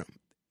bedroom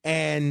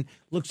and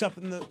looks up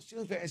in the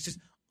ceiling fan and says,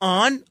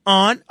 on,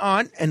 and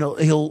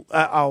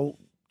I'll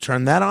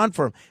turn that on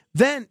for him.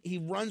 Then he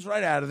runs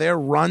right out of there,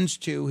 runs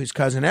to his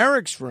cousin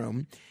Eric's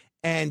room,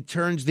 and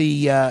turns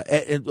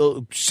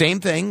the same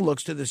thing,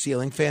 looks to the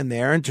ceiling fan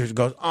there, and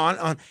goes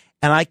on,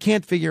 and I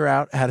can't figure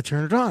out how to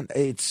turn it on.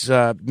 It's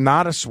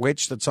not a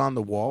switch that's on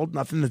the wall,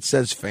 nothing that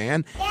says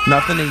fan,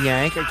 nothing to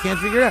yank. I can't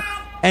figure it out.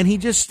 And he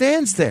just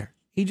stands there.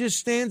 He just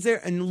stands there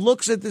and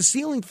looks at the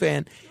ceiling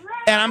fan.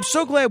 And I'm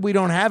so glad we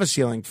don't have a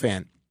ceiling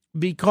fan,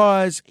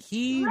 because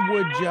he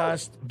would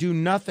just do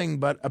nothing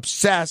but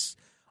obsess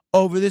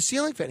over the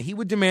ceiling fan. He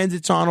would demand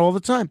it's on all the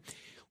time.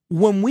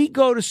 When we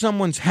go to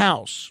someone's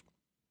house,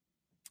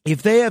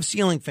 if they have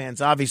ceiling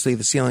fans, obviously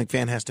the ceiling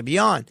fan has to be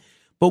on.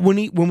 But when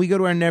we go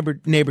to our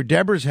neighbor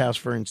Deborah's house,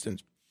 for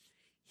instance,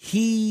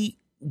 he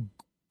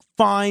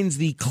finds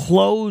the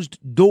closed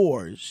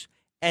doors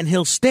and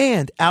he'll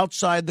stand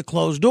outside the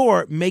closed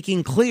door,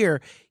 making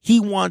clear he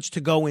wants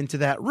to go into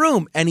that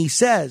room. And he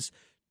says,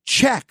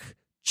 check,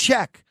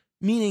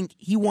 meaning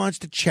he wants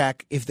to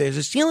check if there's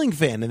a ceiling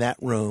fan in that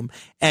room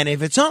and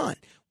if it's on.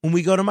 When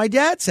we go to my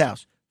dad's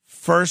house,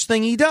 first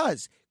thing he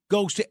does,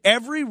 goes to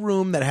every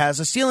room that has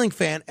a ceiling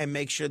fan and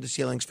makes sure the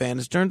ceiling fan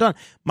is turned on.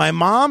 My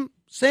mom,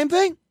 same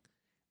thing.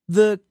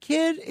 The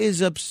kid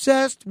is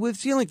obsessed with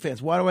ceiling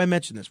fans. Why do I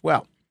mention this?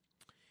 Well,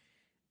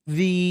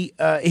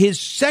 his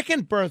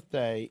second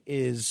birthday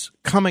is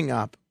coming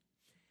up,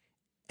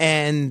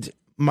 and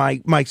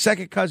my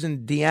second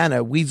cousin,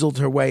 Deanna, weaseled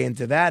her way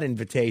into that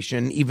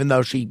invitation, even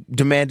though she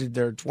demanded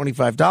their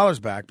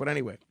 $25 back. But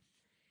anyway,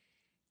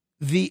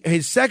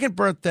 his second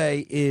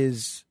birthday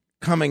is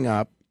coming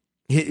up.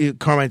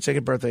 Carmine's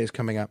second birthday is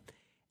coming up.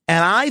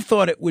 And I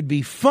thought it would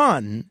be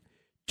fun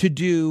to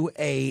do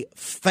a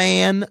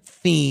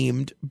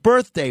fan-themed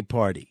birthday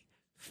party.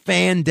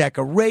 Fan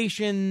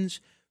decorations,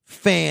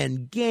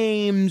 fan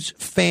games,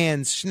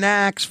 fan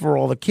snacks for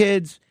all the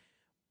kids.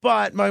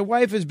 But my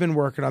wife has been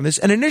working on this,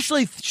 and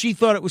initially she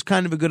thought it was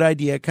kind of a good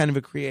idea, kind of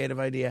a creative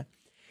idea.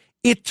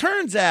 It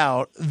turns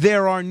out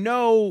there are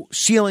no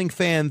ceiling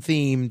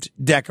fan-themed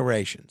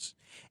decorations,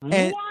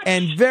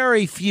 and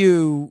very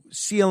few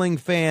ceiling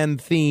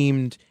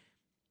fan-themed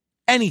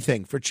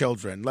anything for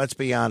children, let's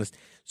be honest.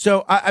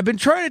 So I've been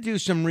trying to do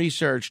some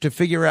research to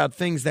figure out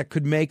things that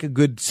could make a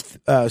good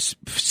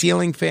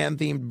ceiling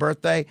fan-themed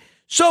birthday.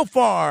 So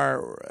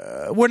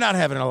far, we're not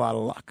having a lot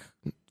of luck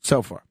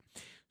so far.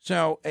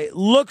 So it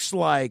looks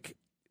like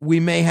we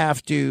may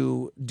have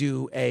to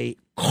do a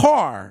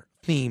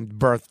car-themed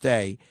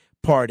birthday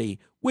party,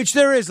 which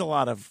there is a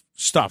lot of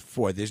stuff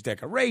for. There's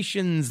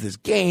decorations, there's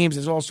games,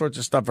 there's all sorts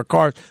of stuff for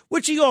cars,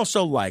 which he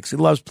also likes. He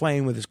loves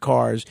playing with his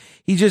cars.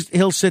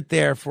 He'll sit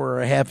there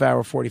for a half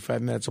hour,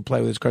 45 minutes, he'll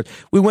play with his cars.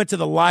 We went to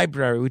the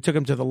library. We took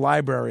him to the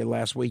library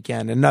last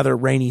weekend, another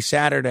rainy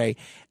Saturday,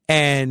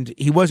 and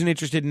he wasn't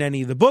interested in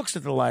any of the books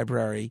at the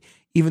library,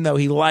 even though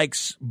he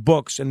likes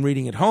books and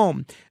reading at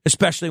home,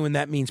 especially when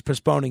that means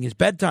postponing his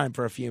bedtime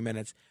for a few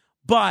minutes.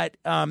 But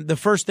the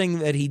first thing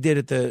that he did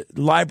at the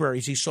library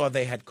is he saw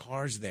they had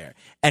cars there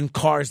and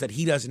cars that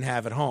he doesn't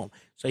have at home.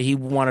 So he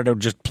wanted to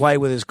just play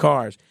with his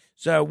cars.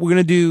 So we're going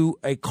to do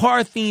a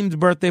car-themed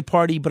birthday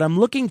party, but I'm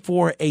looking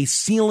for a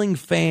ceiling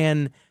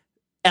fan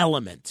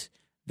element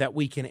that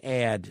we can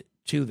add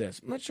to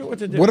this. I'm not sure what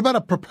to do. What about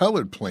a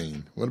propeller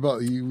plane? What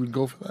about, you would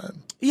go for that?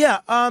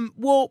 Yeah.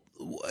 Well,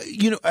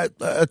 you know,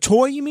 a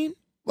toy, you mean?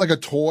 Like a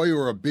toy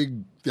or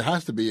there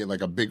has to be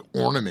like a big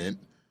ornament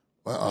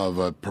of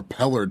a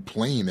propellered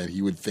plane that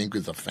he would think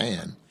is a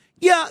fan.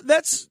 Yeah,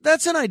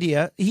 that's an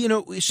idea. You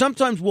know,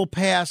 sometimes we'll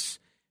pass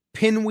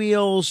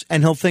pinwheels,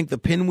 and he'll think the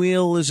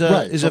pinwheel is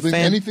a fan.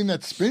 Anything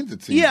that spins,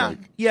 it seems like.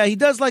 Yeah, he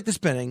does like the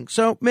spinning.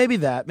 So maybe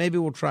that. Maybe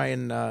we'll try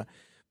and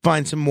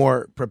find some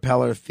more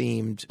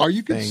propeller-themed Are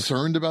you things.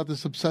 concerned about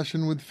this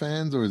obsession with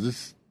fans, or is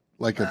this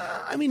like a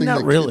thing not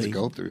that really. kids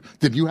go through?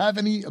 Did you have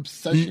any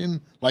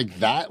obsession like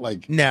that?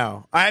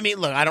 No. I mean,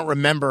 look, I don't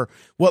remember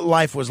what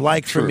life was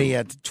like for me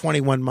at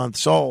 21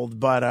 months old,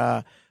 but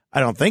I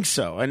don't think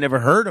so. I never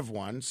heard of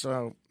one,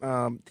 so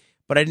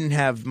but I didn't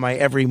have my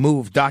every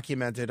move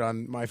documented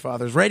on my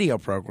father's radio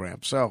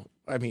program. So,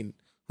 I mean,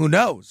 who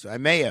knows? I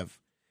may have.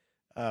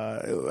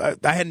 I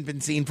hadn't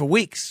been seen for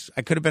weeks.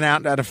 I could have been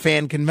out at a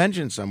fan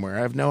convention somewhere.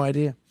 I have no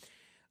idea.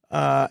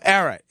 All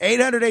right,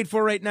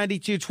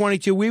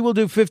 800-848-9222. We will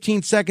do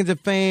 15 seconds of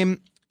fame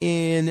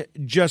in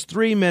just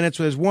 3 minutes.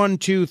 There's 1,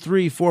 2,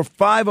 3, 4,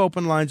 5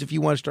 open lines if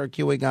you want to start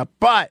queuing up.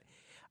 But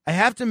I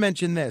have to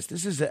mention this.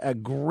 This is a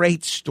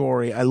great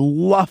story. I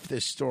love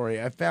this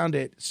story. I found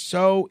it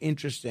so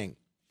interesting.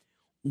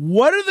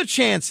 What are the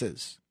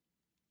chances,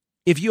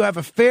 if you have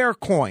a fair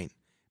coin,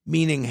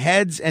 meaning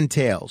heads and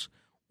tails,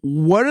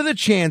 what are the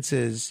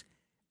chances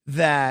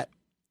that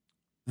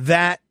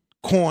that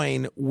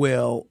coin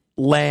will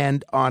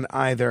land on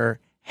either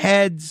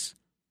heads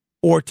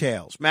or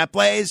tails? Matt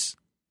Blaze?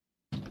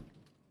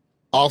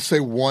 I'll say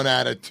 1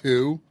 out of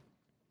 2.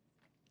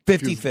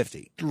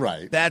 50-50.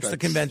 Right. That's the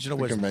conventional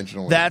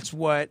wisdom. That's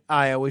what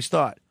I always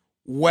thought.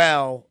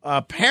 Well,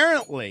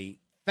 apparently,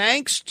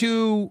 thanks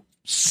to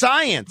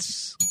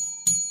science,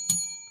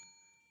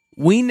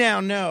 we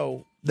now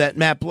know that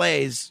Matt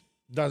Blaze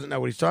doesn't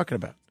know what he's talking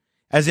about,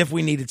 as if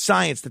we needed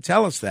science to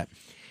tell us that.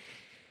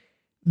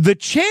 The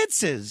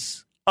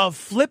chances of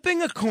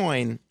flipping a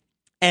coin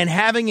and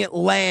having it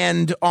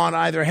land on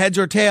either heads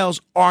or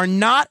tails are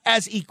not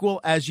as equal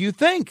as you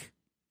think.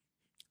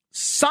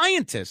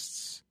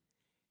 Scientists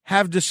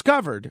have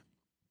discovered,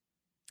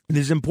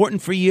 this is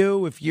important for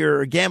you if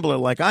you're a gambler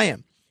like I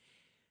am,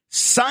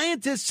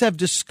 scientists have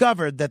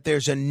discovered that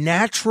there's a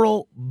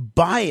natural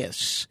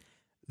bias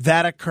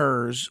that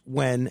occurs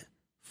when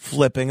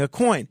flipping a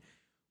coin.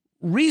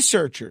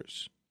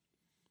 Researchers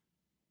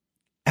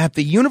at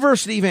the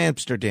University of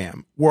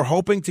Amsterdam were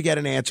hoping to get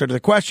an answer to the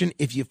question,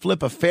 if you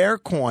flip a fair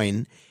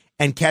coin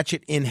and catch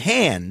it in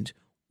hand,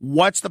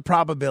 what's the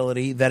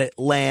probability that it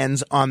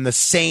lands on the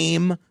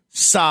same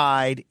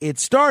side it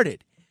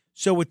started?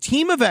 So a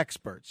team of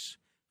experts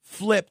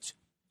flipped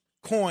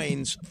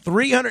coins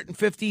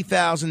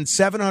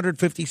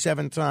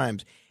 350,757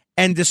 times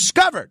and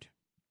discovered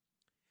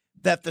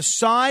that the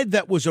side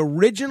that was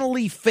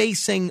originally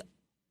facing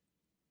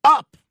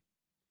up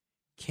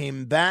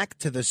came back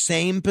to the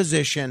same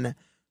position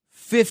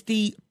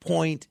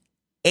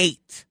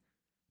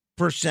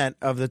 50.8%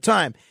 of the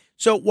time.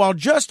 So while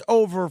just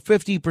over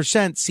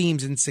 50%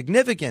 seems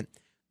insignificant,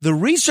 the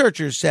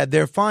researchers said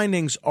their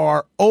findings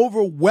are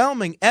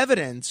overwhelming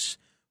evidence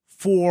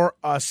for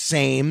a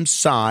same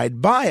side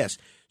bias.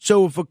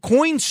 So if a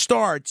coin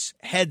starts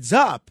heads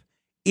up,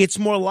 it's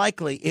more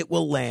likely it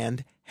will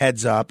land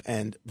heads up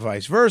and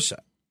vice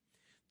versa.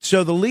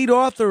 So the lead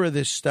author of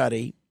this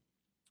study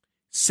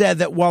said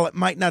that while it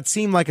might not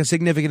seem like a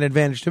significant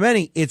advantage to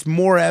many, it's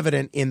more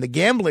evident in the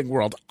gambling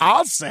world.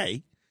 I'll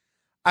say,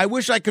 I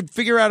wish I could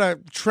figure out a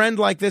trend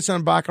like this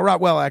on Baccarat.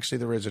 Well, actually,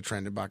 there is a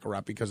trend in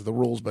Baccarat because of the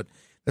rules, but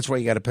that's why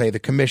you got to pay the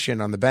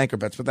commission on the banker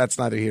bets, but that's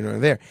neither here nor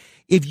there.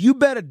 If you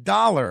bet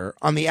 $1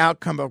 on the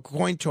outcome of a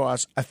coin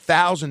toss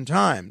 1,000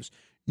 times,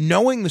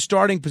 knowing the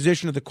starting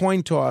position of the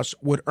coin toss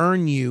would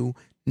earn you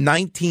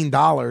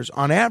 $19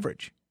 on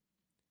average.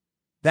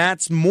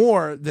 That's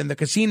more than the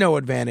casino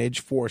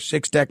advantage for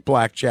 6-deck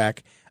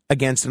blackjack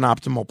against an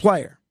optimal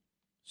player.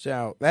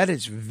 So that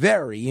is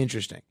very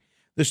interesting.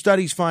 The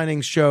study's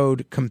findings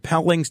showed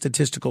compelling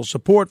statistical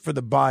support for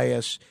the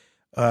bias.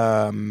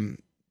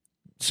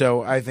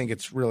 So I think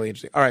it's really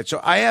interesting. All right,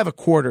 so I have a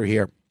quarter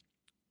here.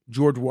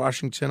 George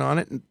Washington on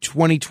it in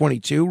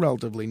 2022,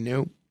 relatively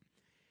new.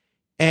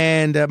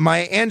 And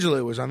Maya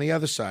Angelou was on the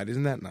other side.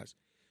 Isn't that nice?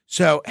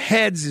 So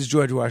heads is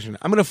George Washington.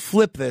 I'm going to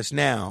flip this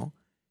now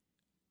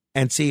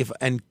and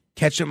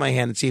catch it in my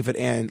hand and see if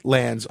it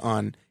lands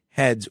on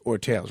heads or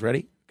tails.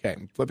 Ready? Okay,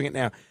 I'm flipping it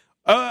now.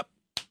 Up.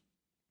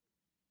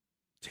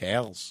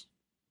 Tails.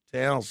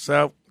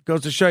 So it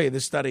goes to show you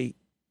this study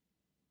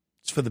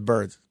is for the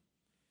birds.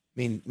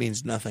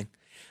 Means nothing.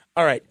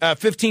 All right,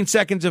 15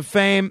 seconds of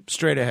fame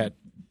straight ahead.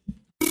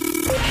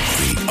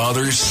 The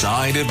Other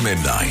Side of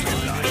Midnight.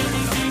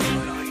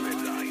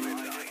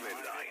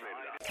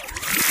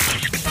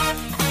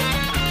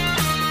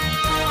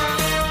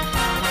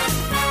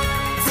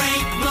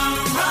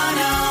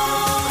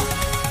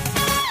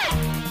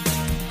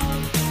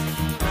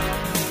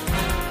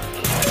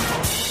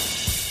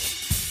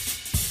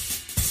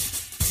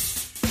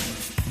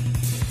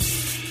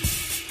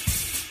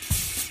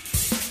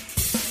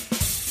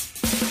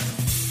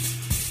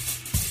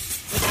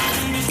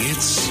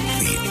 It's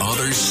The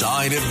Other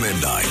Side of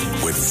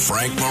Midnight with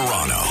Frank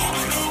Morano.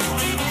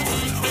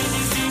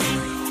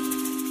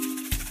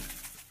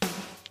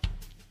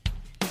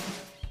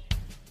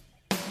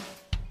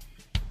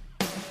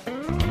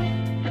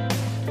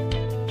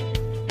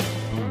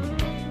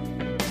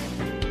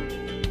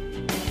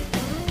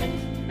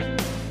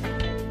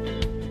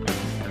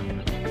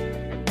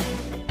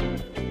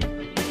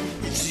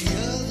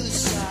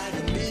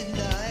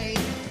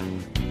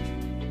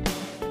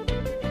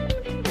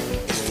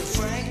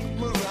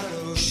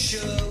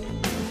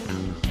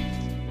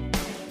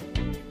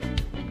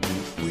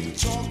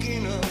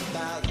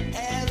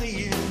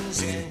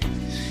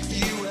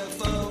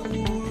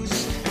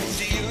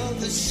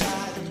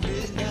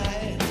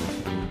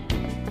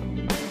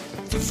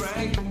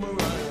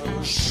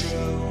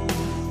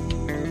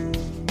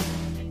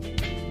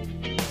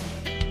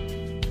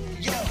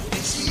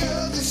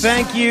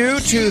 Thank you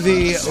to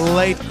the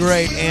late,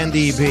 great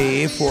Andy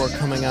B. for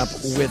coming up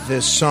with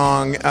this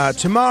song.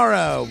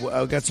 Tomorrow,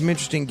 we've got some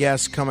interesting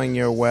guests coming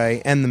your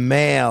way, and the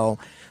mail.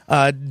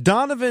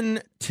 Donovan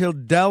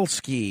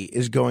Tildelsky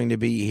is going to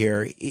be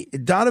here.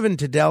 Donovan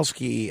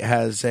Tildelsky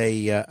has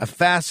a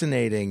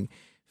fascinating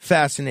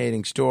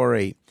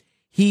story.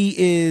 He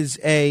is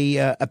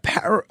a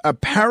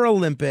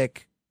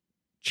Paralympic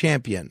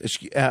champion.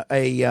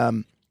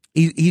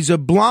 He's a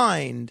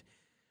blind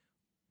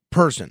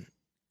person.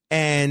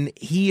 And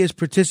he has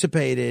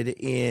participated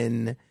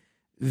in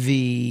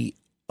the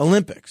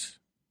Olympics.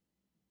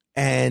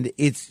 And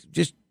it's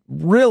just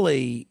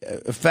really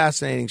a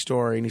fascinating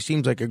story. And he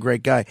seems like a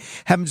great guy.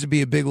 Happens to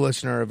be a big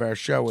listener of our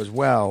show as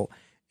well.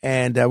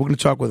 And we're going to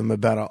talk with him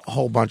about a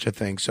whole bunch of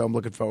things. So I'm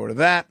looking forward to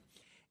that.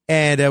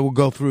 And we'll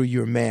go through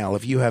your mail.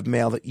 If you have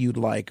mail that you'd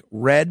like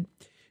read,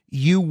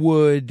 you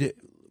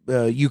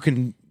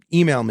can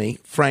email me,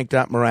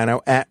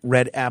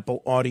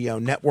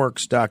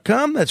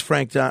 frank.morano@redappleaudionetworks.com. That's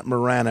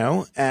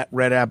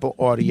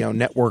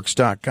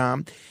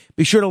frank.morano@redappleaudionetworks.com.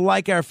 Be sure to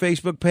like our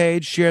Facebook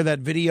page, share that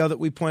video that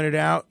we pointed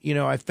out. You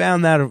know, I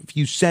found that if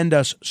you send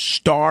us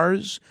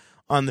stars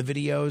on the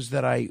videos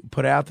that I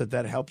put out,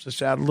 that helps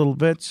us out a little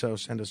bit, so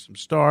send us some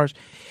stars.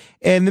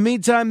 In the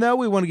meantime, though,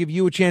 we want to give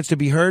you a chance to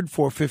be heard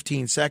for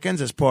 15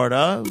 seconds as part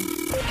of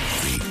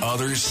The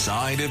Other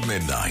Side of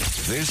Midnight.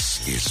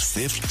 This is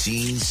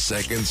 15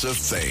 Seconds of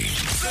Fame.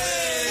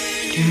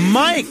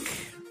 Mike.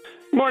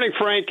 Morning,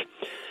 Frank.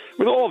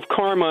 With all of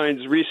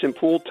Carmine's recent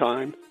pool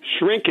time,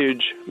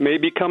 shrinkage may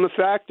become a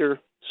factor,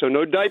 so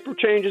no diaper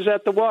changes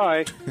at the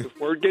Y. If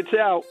word gets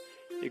out,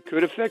 it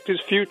could affect his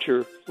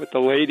future with the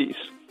ladies.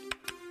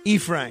 E.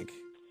 Frank.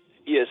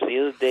 Yes, the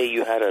other day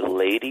you had a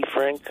lady,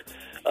 Frank,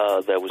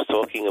 that was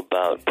talking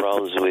about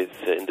problems with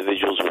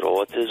individuals with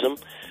autism.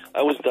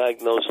 I was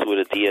diagnosed with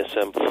a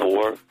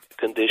DSM-4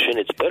 condition.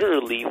 It's better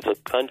to leave the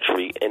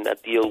country and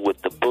not deal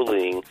with the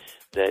bullying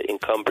that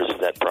encumbers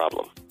that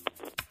problem.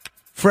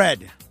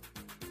 Fred.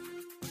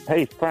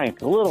 Hey,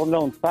 Frank, a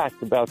little-known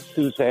fact about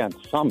Suzanne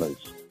Summers.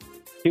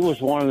 He was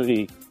one of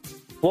the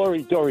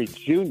Floridori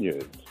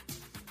Juniors.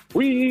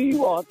 We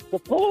want the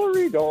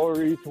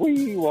Floridoris.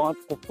 We want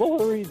the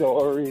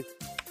Floridoris.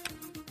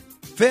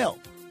 Phil.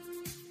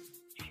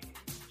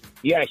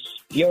 Yes,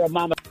 you're a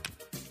mama.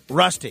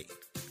 Rusty.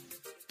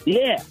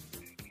 Yeah.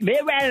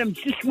 Mayor Adams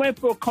just went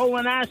for a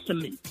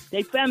colonoscopy.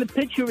 They found a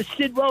picture of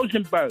Sid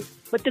Rosenberg.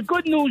 But the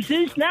good news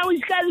is now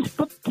he's got his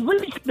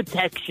police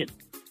protection.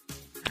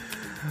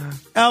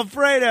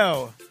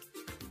 Alfredo.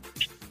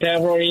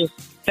 Terrorists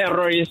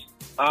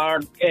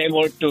are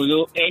able to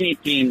do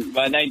anything,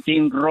 but I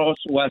think Ross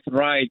was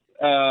right.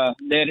 There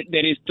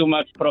is too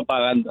much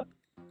propaganda.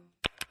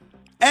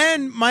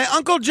 And my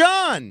Uncle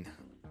John.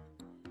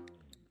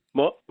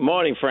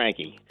 Morning,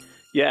 Frankie.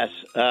 Yes,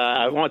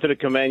 I wanted to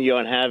commend you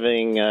on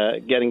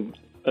getting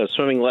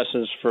swimming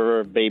lessons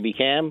for baby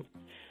Cam.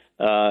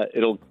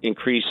 It'll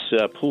increase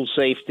pool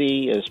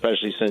safety,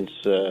 especially since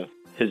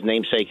his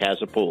namesake has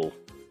a pool.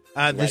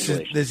 This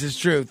is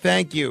true.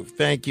 Thank you.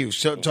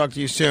 So talk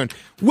to you soon.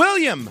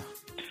 William.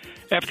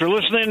 After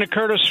listening to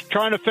Curtis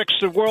trying to fix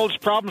the world's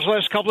problems the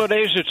last couple of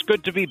days, it's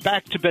good to be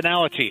back to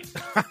banality.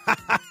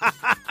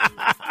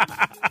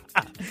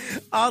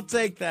 I'll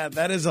take that.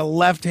 That is a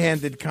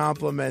left-handed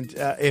compliment,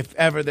 if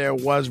ever there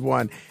was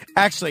one.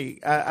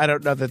 Actually, I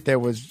don't know that there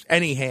was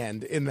any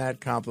hand in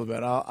that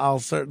compliment. I'll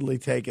certainly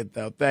take it,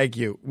 though. Thank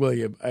you,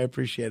 William. I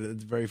appreciate it.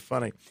 It's very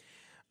funny.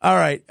 All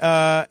right,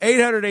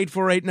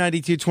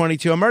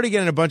 800-848-9222. I'm already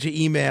getting a bunch of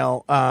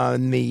email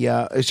on the,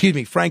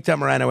 Frank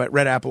Tamarano at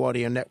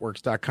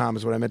redappleaudionetworks.com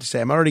is what I meant to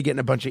say. I'm already getting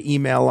a bunch of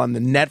email on the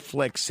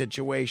Netflix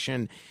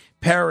situation.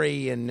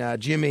 Perry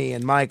and Jimmy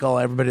and Michael,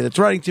 everybody that's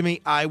writing to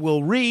me. I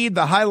will read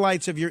the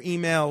highlights of your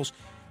emails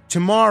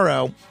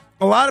tomorrow.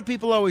 A lot of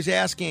people always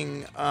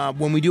asking,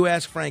 when we do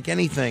Ask Frank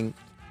anything,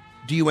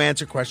 do you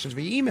answer questions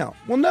via email?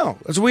 Well, no.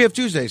 That's what we have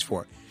Tuesdays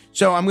for.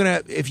 So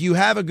if you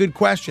have a good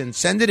question,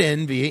 send it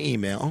in via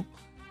email,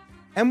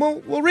 and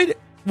we'll read it.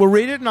 We'll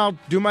read it, and I'll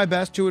do my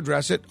best to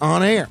address it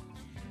on air.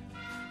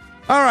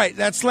 All right,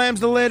 that slams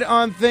the lid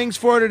on things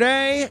for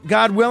today.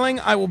 God willing,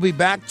 I will be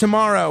back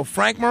tomorrow.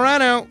 Frank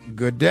Morano,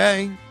 good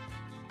day.